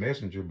could be a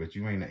messenger, but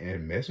you ain't a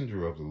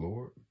messenger of the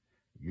Lord.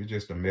 You're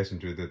just a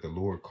messenger that the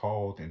Lord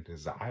called and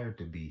desired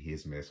to be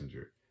his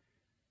messenger.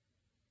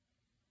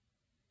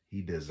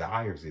 He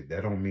desires it.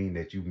 That don't mean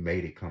that you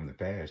made it come to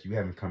pass. You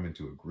haven't come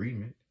into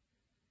agreement.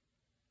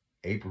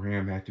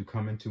 Abraham had to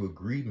come into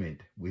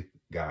agreement with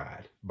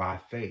God by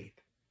faith.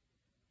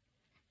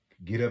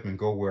 Get up and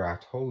go where I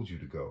told you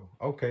to go.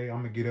 Okay,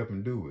 I'm going to get up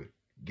and do it.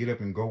 Get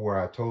up and go where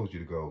I told you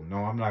to go. No,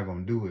 I'm not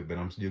going to do it, but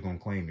I'm still going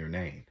to claim your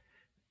name.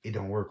 It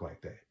don't work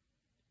like that.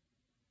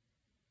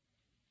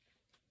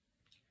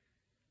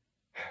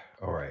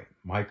 All right,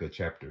 Micah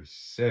chapter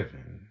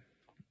 7.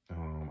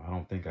 I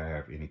don't think I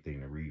have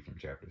anything to read from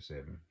chapter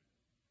 7.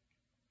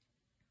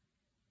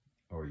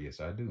 Or yes,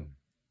 I do.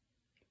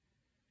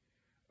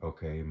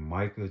 Okay,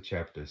 Micah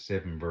chapter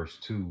 7 verse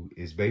 2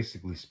 is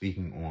basically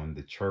speaking on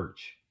the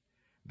church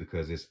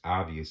because it's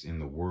obvious in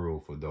the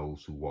world for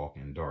those who walk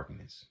in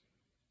darkness.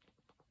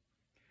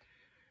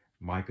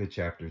 Micah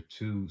chapter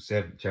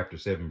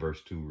 7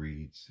 verse 2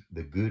 reads,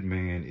 "The good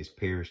man is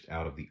perished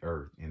out of the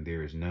earth, and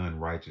there is none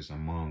righteous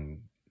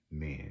among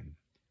men.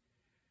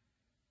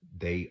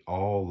 They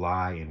all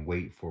lie in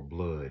wait for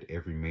blood.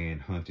 Every man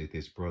hunteth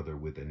his brother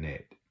with a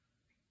net."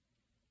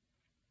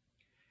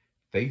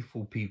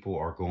 Faithful people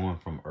are gone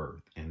from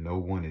earth, and no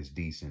one is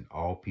decent.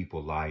 All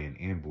people lie in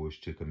ambush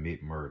to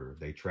commit murder.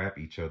 They trap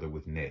each other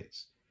with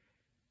nets.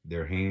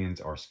 Their hands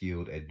are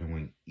skilled at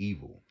doing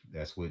evil.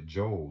 That's what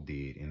Joel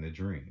did in the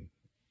dream.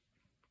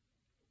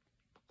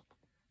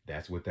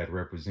 That's what that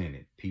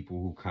represented.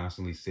 People who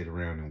constantly sit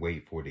around and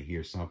wait for to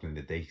hear something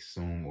that they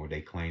assume or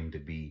they claim to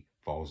be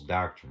false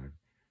doctrine.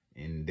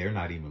 And they're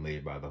not even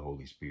led by the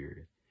Holy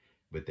Spirit.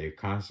 But they're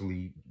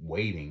constantly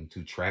waiting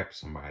to trap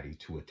somebody,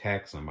 to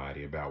attack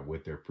somebody about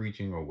what they're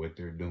preaching or what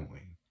they're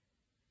doing.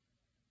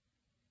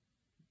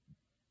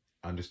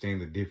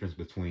 Understand the difference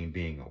between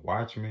being a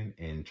watchman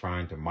and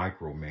trying to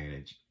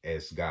micromanage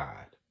as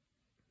God.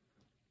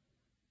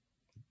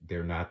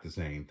 They're not the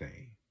same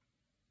thing.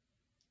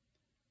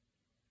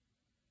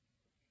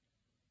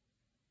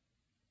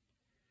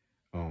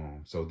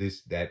 So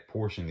that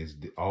portion is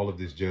all of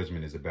this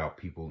judgment is about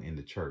people in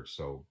the church.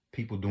 So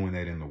people doing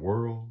that in the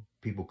world,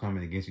 people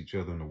coming against each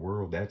other in the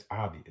world, that's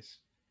obvious.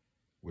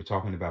 We're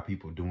talking about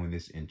people doing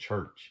this in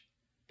church,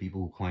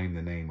 people who claim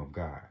the name of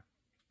God.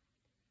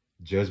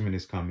 Judgment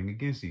is coming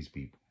against these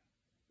people.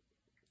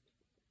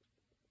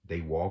 They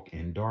walk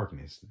in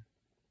darkness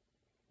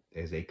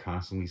as they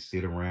constantly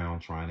sit around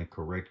trying to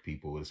correct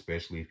people,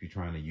 especially if you're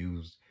trying to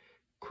use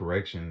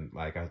correction,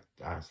 like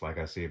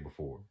I said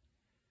before.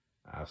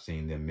 I've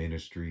seen them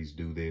ministries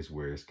do this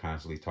where it's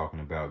constantly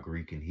talking about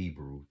Greek and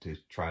Hebrew to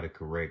try to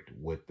correct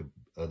what the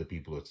other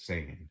people are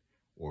saying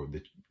or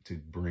to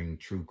bring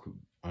true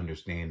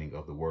understanding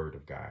of the word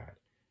of God.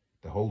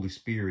 The Holy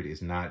Spirit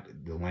is not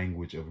the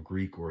language of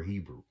Greek or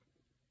Hebrew.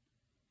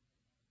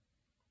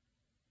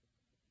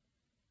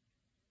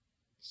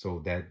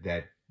 So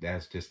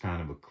that's just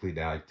kind of a clear,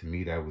 that to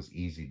me, that was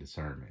easy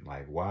discernment.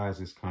 Like, why is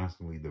this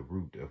constantly the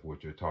root of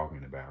what you're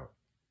talking about?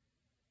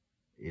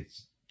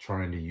 It's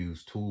trying to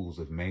use tools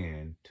of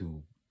man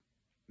to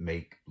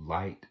make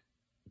light,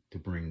 to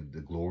bring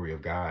the glory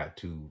of God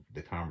to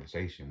the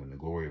conversation, when the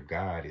glory of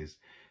God is,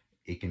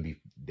 they can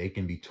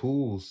be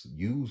tools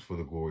used for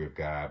the glory of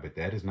God, but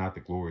that is not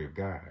the glory of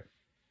God.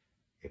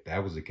 If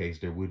that was the case,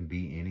 there wouldn't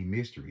be any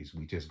mysteries.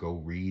 We just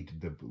go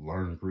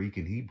learn Greek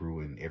and Hebrew,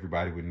 and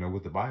everybody would know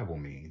what the Bible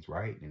means,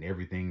 right? And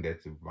everything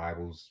that the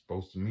Bible's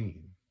supposed to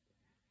mean.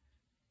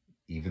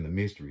 Even the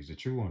mysteries, the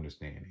true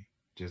understanding.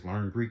 Just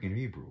learn Greek and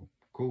Hebrew.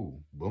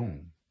 Cool.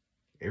 Boom.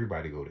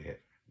 Everybody go to heaven.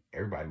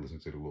 Everybody listen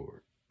to the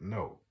Lord.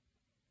 No.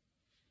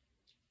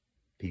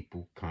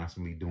 People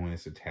constantly doing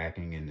this,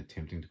 attacking and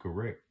attempting to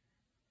correct,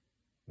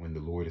 when the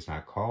Lord has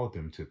not called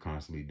them to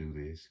constantly do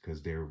this,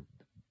 because they're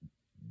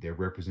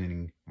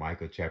representing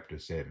Micah chapter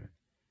 7,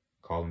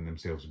 calling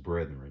themselves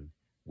brethren,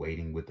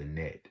 waiting with a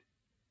net,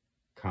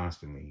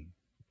 constantly.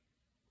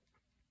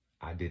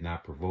 I did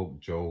not provoke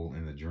Joel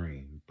in the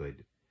dream, but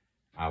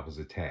I was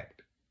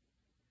attacked.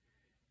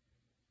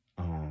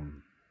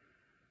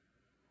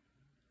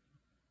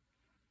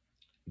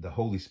 The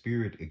Holy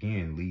Spirit,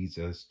 again, leads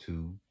us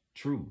to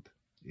truth.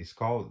 It's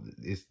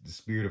the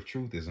Spirit of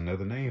truth is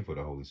another name for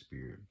the Holy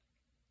Spirit.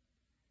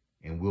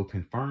 And will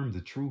confirm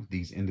the truth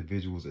these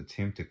individuals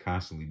attempt to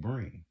constantly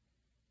bring.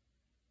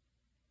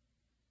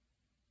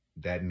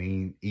 That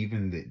means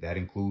even that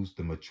includes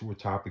the mature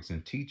topics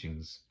and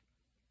teachings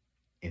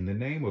in the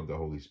name of the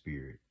Holy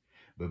Spirit.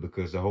 But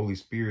because the Holy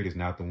Spirit is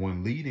not the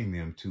one leading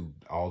them to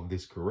all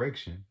this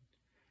correction,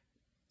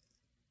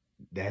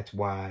 that's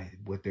why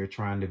what they're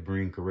trying to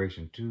bring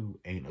correction to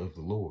ain't of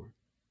the Lord.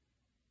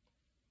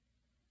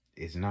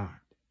 It's not.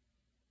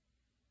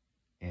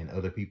 And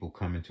other people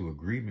come into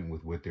agreement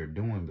with what they're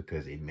doing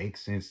because it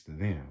makes sense to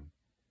them.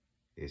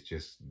 It's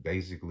just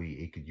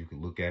basically, you could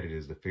look at it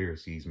as the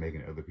Pharisees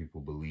making other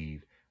people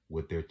believe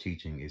what they're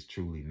teaching is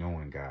truly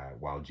knowing God,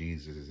 while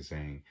Jesus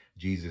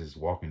is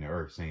walking the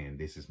earth saying,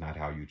 this is not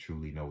how you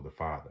truly know the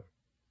Father.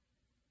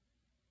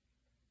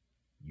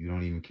 You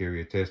don't even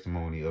carry a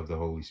testimony of the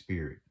Holy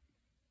Spirit.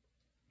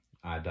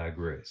 I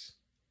digress.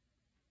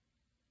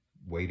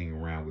 waiting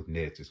around with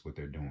nets is what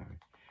they're doing.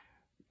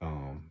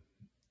 Um,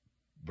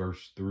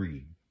 verse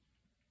 3.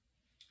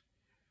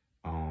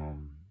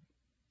 Um,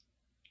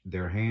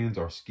 their hands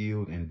are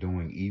skilled in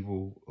doing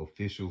evil.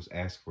 Officials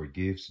ask for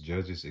gifts.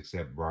 Judges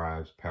accept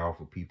bribes.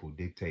 Powerful people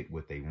dictate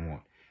what they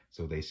want.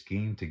 So they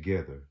scheme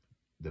together.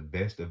 The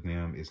best of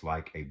them is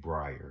like a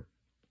briar.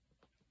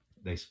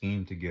 They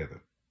scheme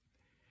together.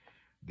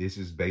 This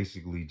is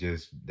basically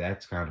just,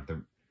 that's kind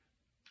of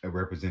a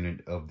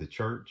representative of the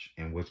church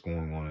and what's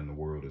going on in the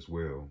world as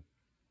well.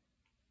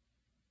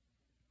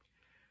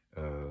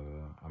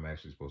 I'm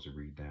actually supposed to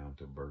read down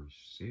to verse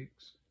 6.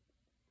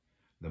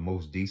 The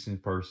most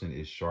decent person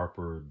is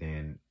sharper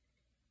than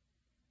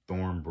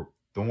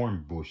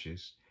thorn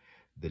bushes.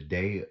 The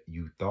day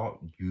you thought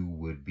you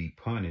would be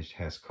punished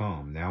has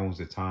come. Now is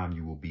the time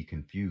you will be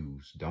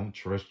confused. Don't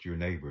trust your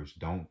neighbors.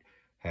 Don't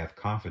have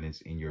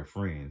confidence in your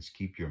friends.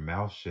 Keep your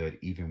mouth shut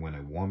even when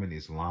a woman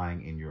is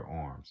lying in your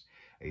arms.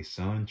 A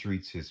son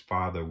treats his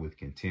father with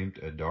contempt.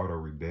 A daughter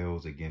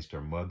rebels against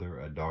her mother.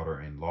 A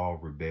daughter-in-law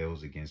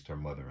rebels against her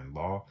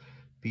mother-in-law.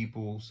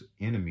 People's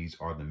enemies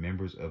are the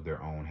members of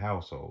their own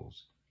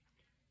households.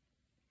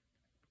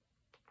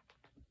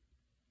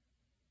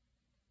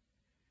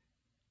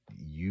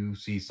 You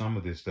see some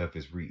of this stuff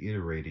is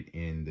reiterated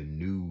in the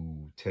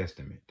New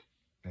Testament.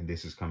 And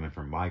this is coming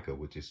from Micah,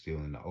 which is still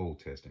in the Old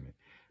Testament.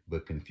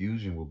 But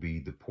confusion will be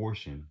the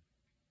portion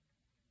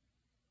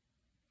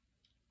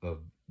of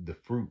the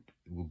fruit,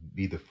 will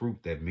be the fruit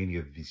that many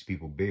of these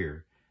people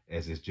bear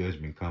as this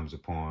judgment comes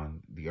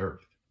upon the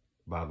earth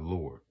by the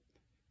Lord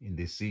in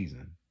this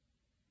season.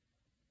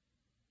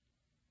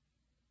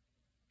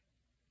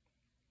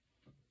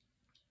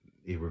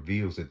 It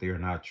reveals that they are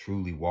not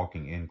truly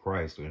walking in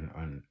Christ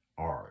and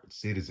are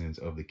citizens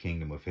of the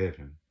kingdom of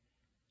heaven.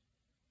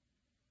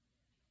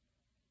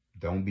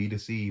 Don't be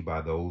deceived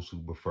by those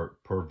who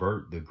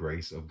pervert the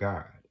grace of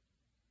God.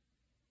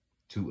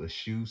 To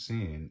eschew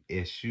sin,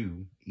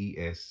 eschew,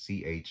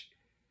 ESCHEW,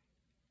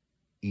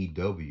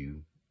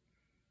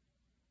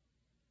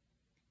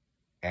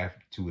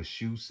 to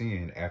eschew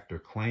sin after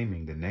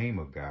claiming the name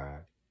of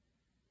God,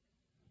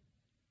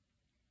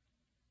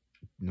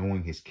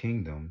 knowing his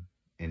kingdom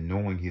and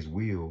knowing his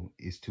will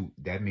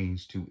that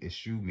means to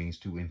eschew means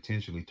to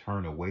intentionally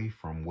turn away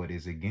from what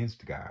is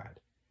against God.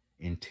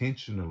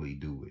 Intentionally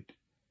do it.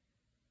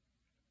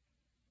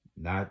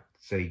 Not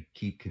say,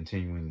 keep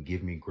continuing,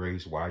 give me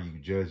grace. Why are you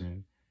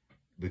judging?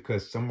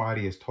 Because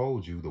somebody has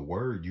told you the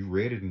word, you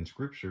read it in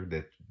scripture,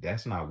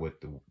 that's not what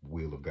the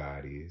will of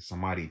God is.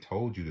 Somebody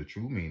told you the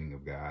true meaning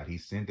of God. He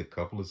sent a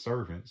couple of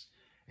servants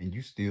and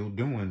you still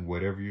doing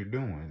whatever you're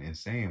doing and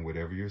saying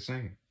whatever you're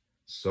saying.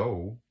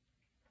 So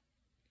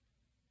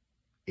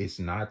it's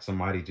not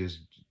somebody just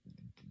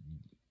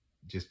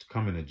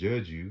coming to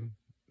judge you.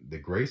 The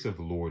grace of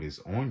the Lord is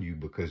on you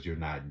because you're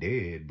not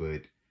dead,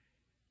 but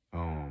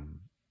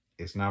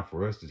it's not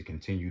for us to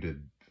continue to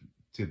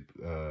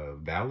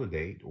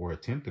validate or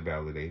attempt to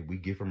validate. We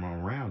get from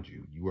around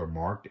you. You are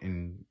marked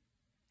and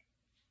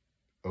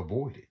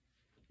avoided.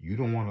 You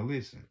don't want to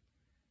listen.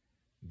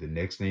 The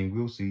next thing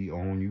we'll see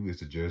on you is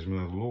the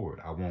judgment of the Lord.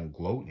 I won't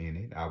gloat in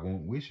it. I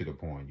won't wish it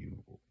upon you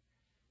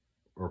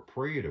or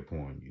pray it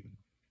upon you.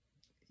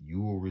 You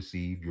will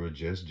receive your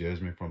just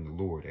judgment from the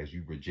Lord as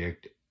you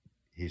reject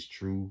his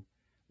true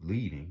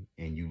leading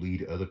and you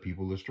lead other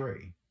people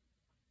astray.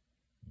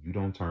 You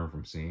don't turn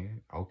from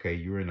sin. Okay,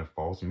 you're in a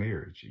false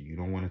marriage. You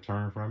don't want to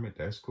turn from it.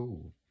 That's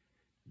cool.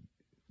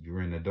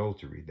 You're in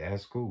adultery.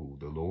 That's cool.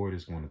 The Lord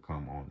is going to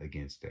come on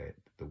against that.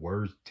 The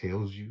word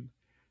tells you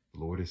the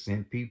Lord has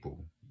sent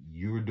people.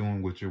 You're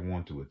doing what you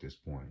want to at this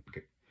point.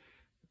 Okay.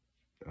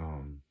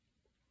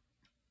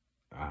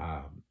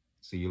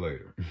 See you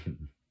later.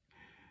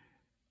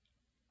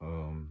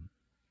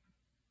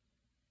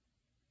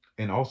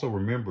 And also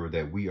remember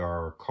that we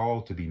are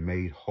called to be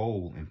made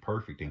whole and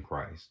perfect in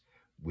Christ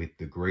with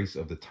the grace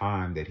of the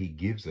time that he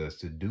gives us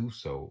to do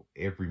so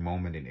every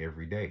moment and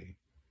every day.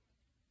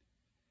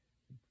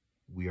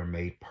 We are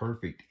made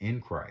perfect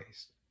in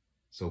Christ.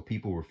 So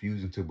people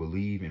refusing to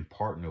believe and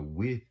partner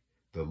with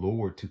the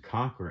Lord to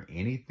conquer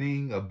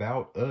anything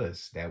about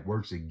us that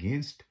works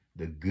against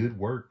the good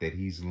work that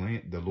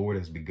the Lord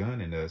has begun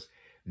in us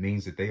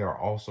means that they are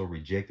also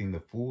rejecting the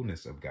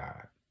fullness of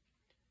God.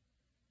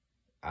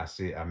 I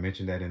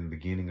mentioned that in the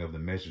beginning of the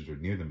message, or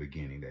near the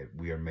beginning, that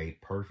we are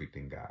made perfect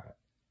in God.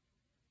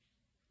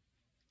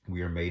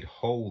 We are made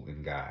whole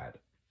in God.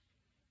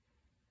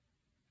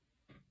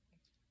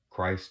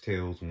 Christ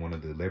tells one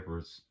of the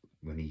lepers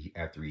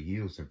after he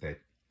heals them that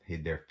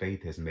their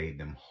faith has made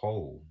them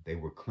whole. They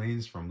were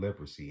cleansed from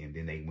leprosy, and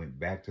then they went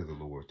back to the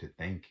Lord to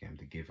thank him,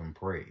 to give him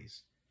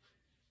praise,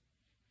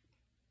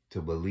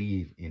 to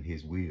believe in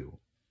his will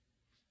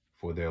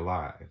for their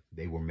life.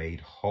 They were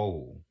made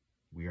whole.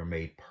 We are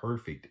made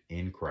perfect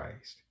in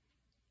Christ.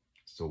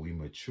 So we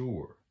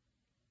mature.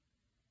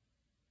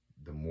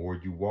 The more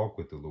you walk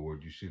with the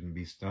Lord, you shouldn't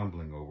be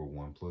stumbling over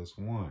 1 +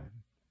 1,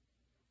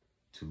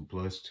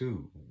 2 +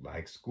 2,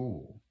 like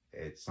school.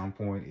 At some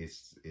point,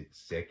 it's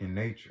second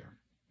nature.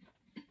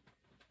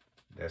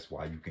 That's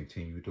why you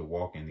continue to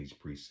walk in these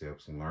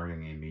precepts,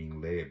 learning and being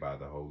led by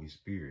the Holy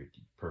Spirit,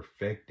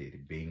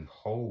 perfected, being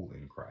whole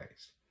in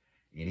Christ.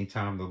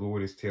 Anytime the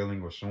Lord is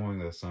telling or showing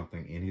us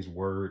something in his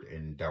word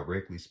and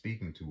directly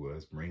speaking to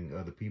us, bringing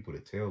other people to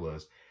tell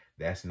us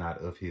that's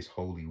not of his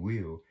holy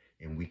will,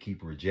 and we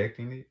keep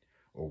rejecting it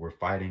or we're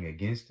fighting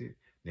against it,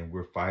 then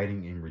we're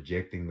fighting and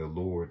rejecting the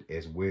Lord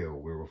as well.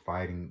 We're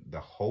fighting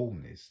the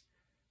wholeness.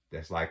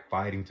 That's like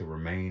fighting to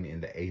remain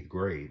in the 8th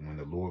grade when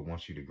the Lord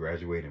wants you to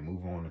graduate and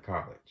move on to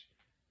college.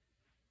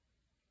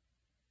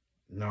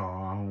 No,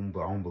 I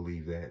don't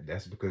believe that.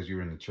 That's because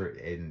you're in the church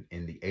in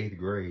the 8th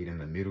grade, in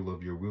the middle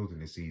of your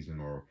wilderness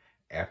season, or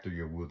after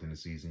your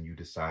wilderness season, you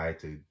decide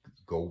to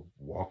go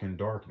walk in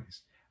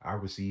darkness. I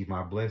received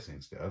my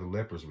blessings. The other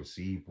lepers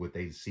received what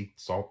they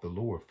sought the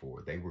Lord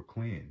for. They were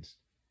cleansed.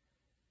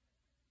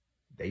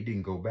 They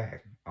didn't go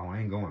back. Oh, I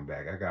ain't going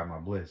back. I got my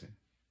blessing.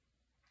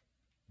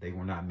 They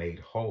were not made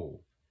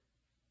whole.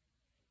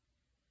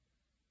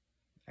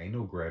 Ain't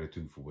no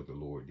gratitude for what the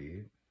Lord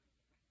did.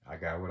 I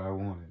got what I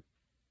wanted.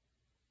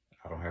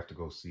 I don't have to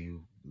go see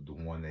the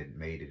one that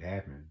made it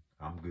happen.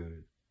 I'm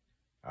good.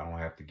 I don't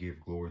have to give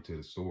glory to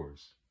the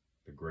source,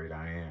 the great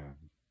I am.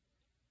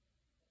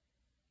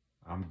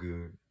 I'm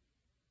good.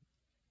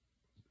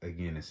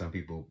 Again, and some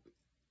people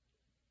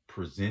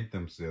present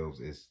themselves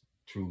as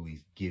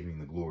truly giving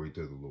the glory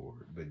to the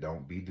Lord, but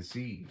don't be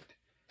deceived.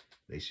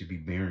 They should be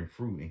bearing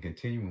fruit and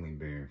continually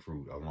bearing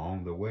fruit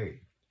along the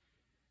way.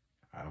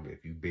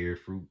 If you bear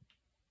fruit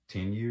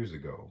 10 years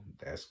ago,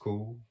 that's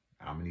cool.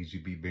 I'm gonna need you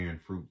to be bearing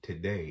fruit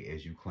today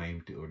as you claim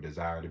to or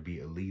desire to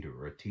be a leader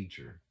or a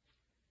teacher.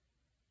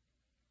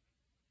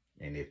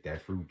 And if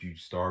that fruit you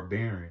start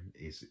bearing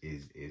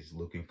is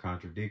looking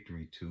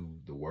contradictory to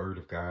the word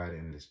of God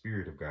and the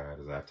spirit of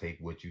God, as I take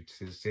what you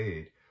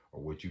said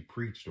or what you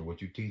preached or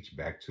what you teach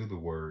back to the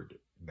word,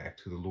 back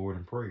to the Lord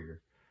in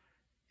prayer,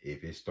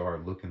 if it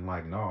start looking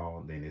like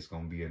no, then it's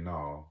going to be a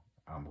no.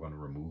 I'm going to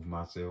remove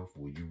myself.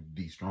 Will you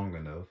be strong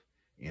enough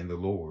in the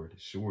Lord,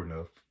 sure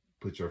enough,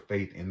 put your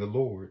faith in the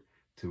Lord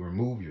to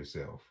remove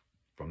yourself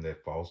from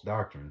that false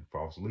doctrine,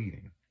 false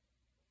leading?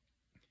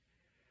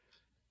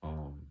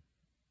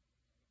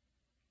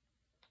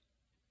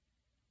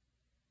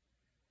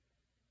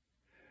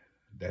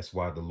 That's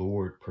why the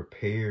Lord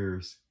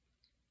prepares.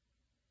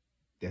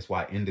 That's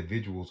why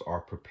individuals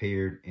are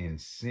prepared and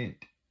sent,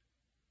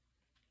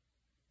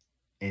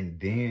 and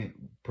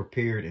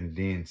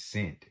then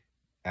sent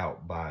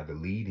out by the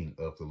leading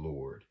of the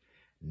Lord,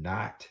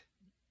 not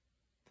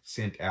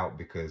sent out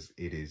because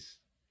it is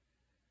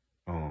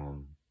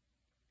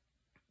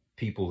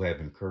people have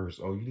encouraged,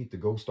 oh, you need to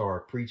go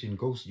start preaching,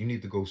 you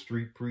need to go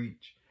street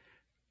preach.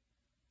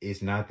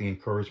 It's not the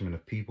encouragement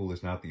of people.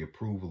 It's not the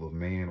approval of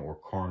man or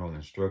carnal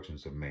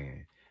instructions of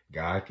man.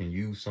 God can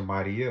use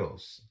somebody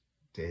else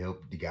to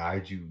help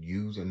guide you.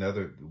 Use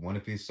one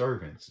of his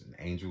servants, an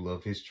angel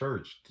of his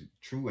church,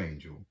 true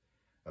angel,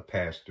 a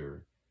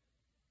pastor,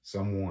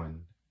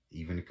 someone.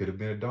 Even it could have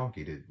been a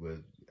donkey. That was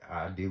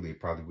ideally,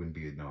 it probably wouldn't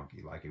be a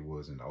donkey like it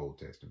was in the Old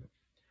Testament,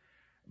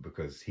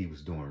 because he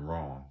was doing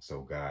wrong. So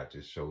God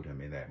just showed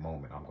him in that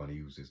moment, I'm going to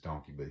use this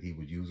donkey. But he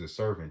would use a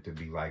servant to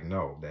be like,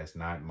 no, that's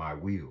not my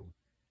will.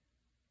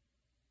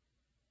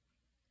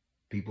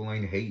 People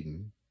ain't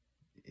hating.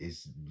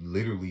 It's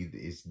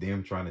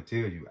them trying to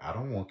tell you, I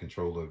don't want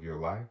control of your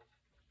life.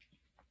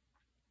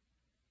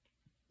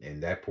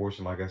 And that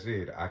portion, like I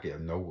said, I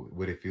can know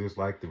what it feels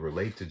like to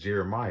relate to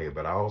Jeremiah,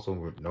 but I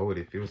also know what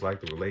it feels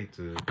like to relate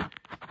to,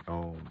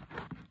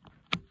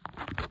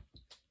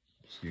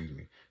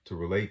 to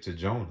relate to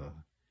Jonah.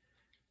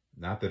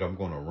 Not that I'm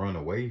going to run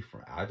away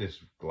from, I just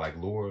like,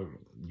 Lord,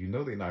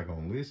 they're not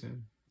going to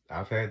listen.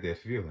 I've had that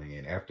feeling.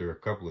 And after a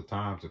couple of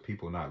times of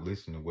people not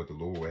listening to what the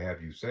Lord will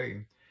have you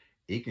say,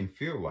 it can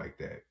feel like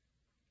that.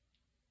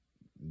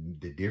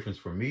 The difference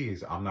for me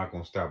is I'm not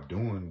going to stop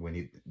doing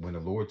when the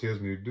Lord tells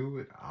me to do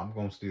it, I'm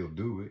going to still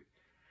do it.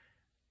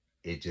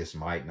 It just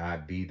might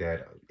not be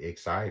that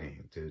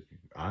exciting to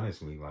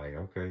honestly, like,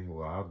 okay,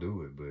 well, I'll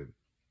do it. But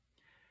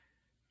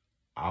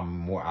I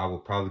will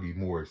probably be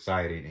more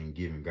excited and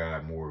giving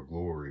God more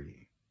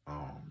glory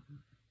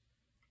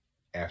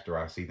after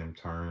I see them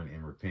turn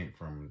and repent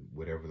from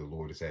whatever the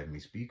Lord has had me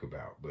speak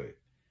about. But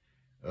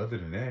other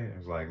than that,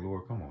 it's like,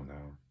 Lord, come on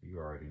now. You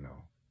already know.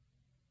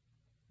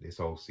 This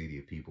whole city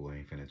of people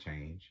ain't finna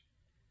change.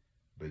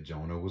 But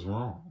Jonah was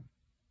wrong.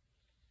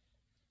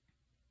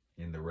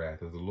 And the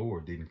wrath of the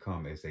Lord didn't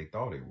come as they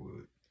thought it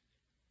would.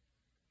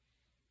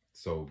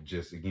 So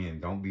just again,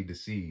 don't be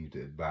deceived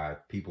by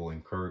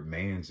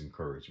man's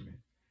encouragement.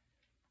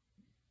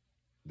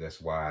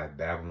 That's why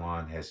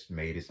Babylon has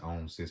made its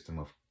own system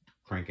of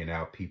cranking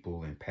out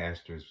people and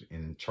pastors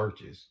in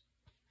churches.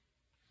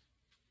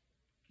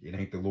 It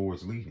ain't the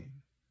Lord's leading.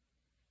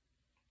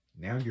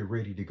 Now you're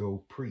ready to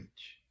go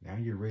preach. Now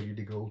you're ready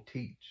to go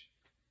teach.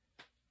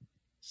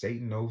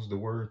 Satan knows the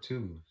word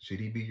too.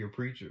 Should he be your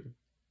preacher?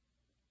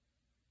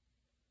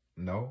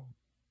 No.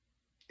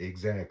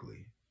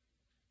 Exactly.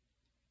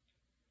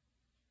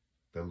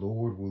 The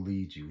Lord will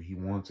lead you. He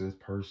wants a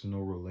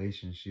personal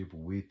relationship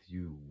with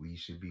you. We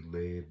should be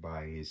led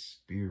by His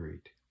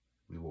Spirit.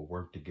 We will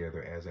work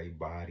together as a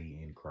body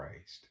in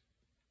Christ,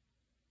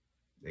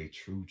 a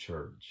true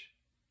church.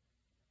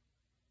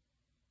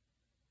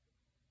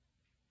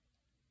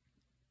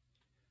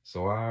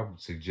 So I would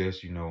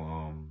suggest,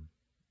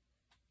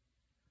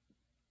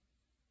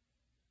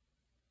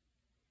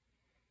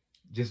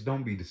 just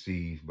don't be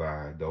deceived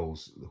by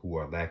those who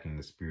are lacking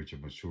the spiritual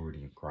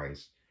maturity in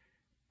Christ,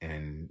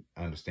 and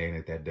understand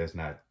that that does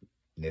not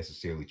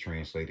necessarily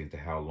translate into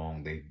how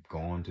long they've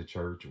gone to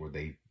church or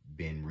they've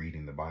been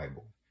reading the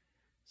Bible.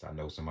 So I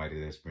know somebody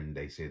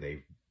they said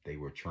they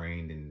were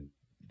trained and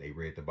they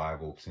read the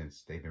Bible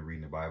since they've been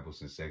reading the Bible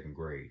since second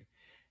grade.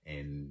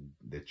 And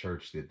the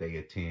church that they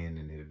attend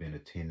and have been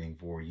attending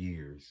for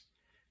years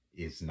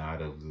it's not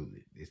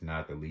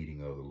the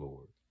leading of the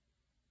Lord.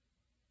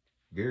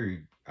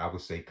 Very, I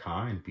would say,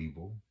 kind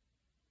people,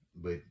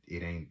 but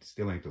it ain't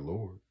the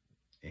Lord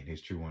and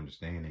His true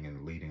understanding and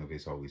the leading of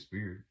His Holy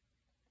Spirit.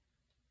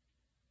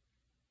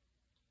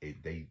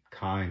 They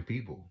kind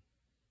people.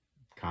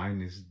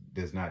 Kindness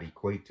does not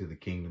equate to the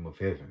kingdom of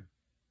heaven.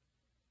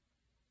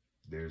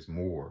 There's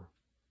more.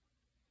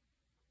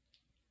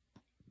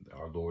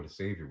 Our Lord and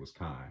Savior was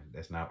kind.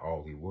 That's not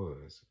all He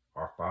was.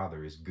 Our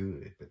Father is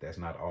good, but that's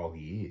not all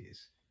He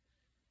is.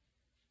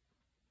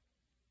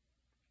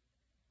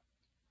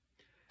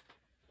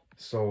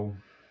 So,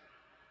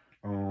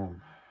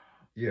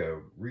 yeah,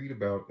 read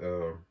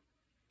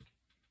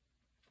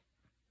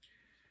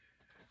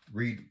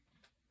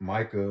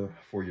Micah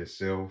for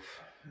yourself.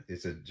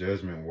 It's a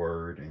judgment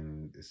word,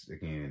 and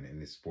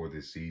it's for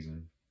this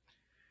season.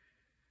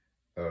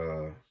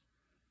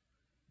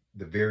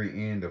 The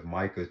very end of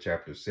Micah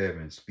chapter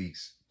 7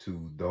 speaks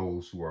to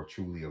those who are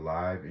truly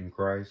alive in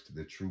Christ,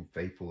 the true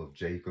faithful of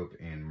Jacob,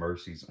 and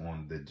mercies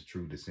on the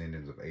true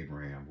descendants of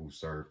Abraham who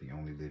serve the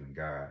only living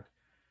God,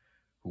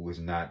 who is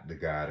not the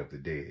God of the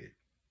dead.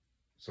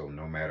 So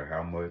no matter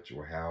how much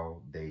or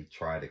how they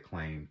try to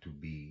claim to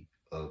be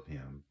of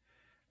Him,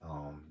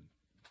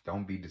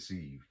 don't be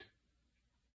deceived.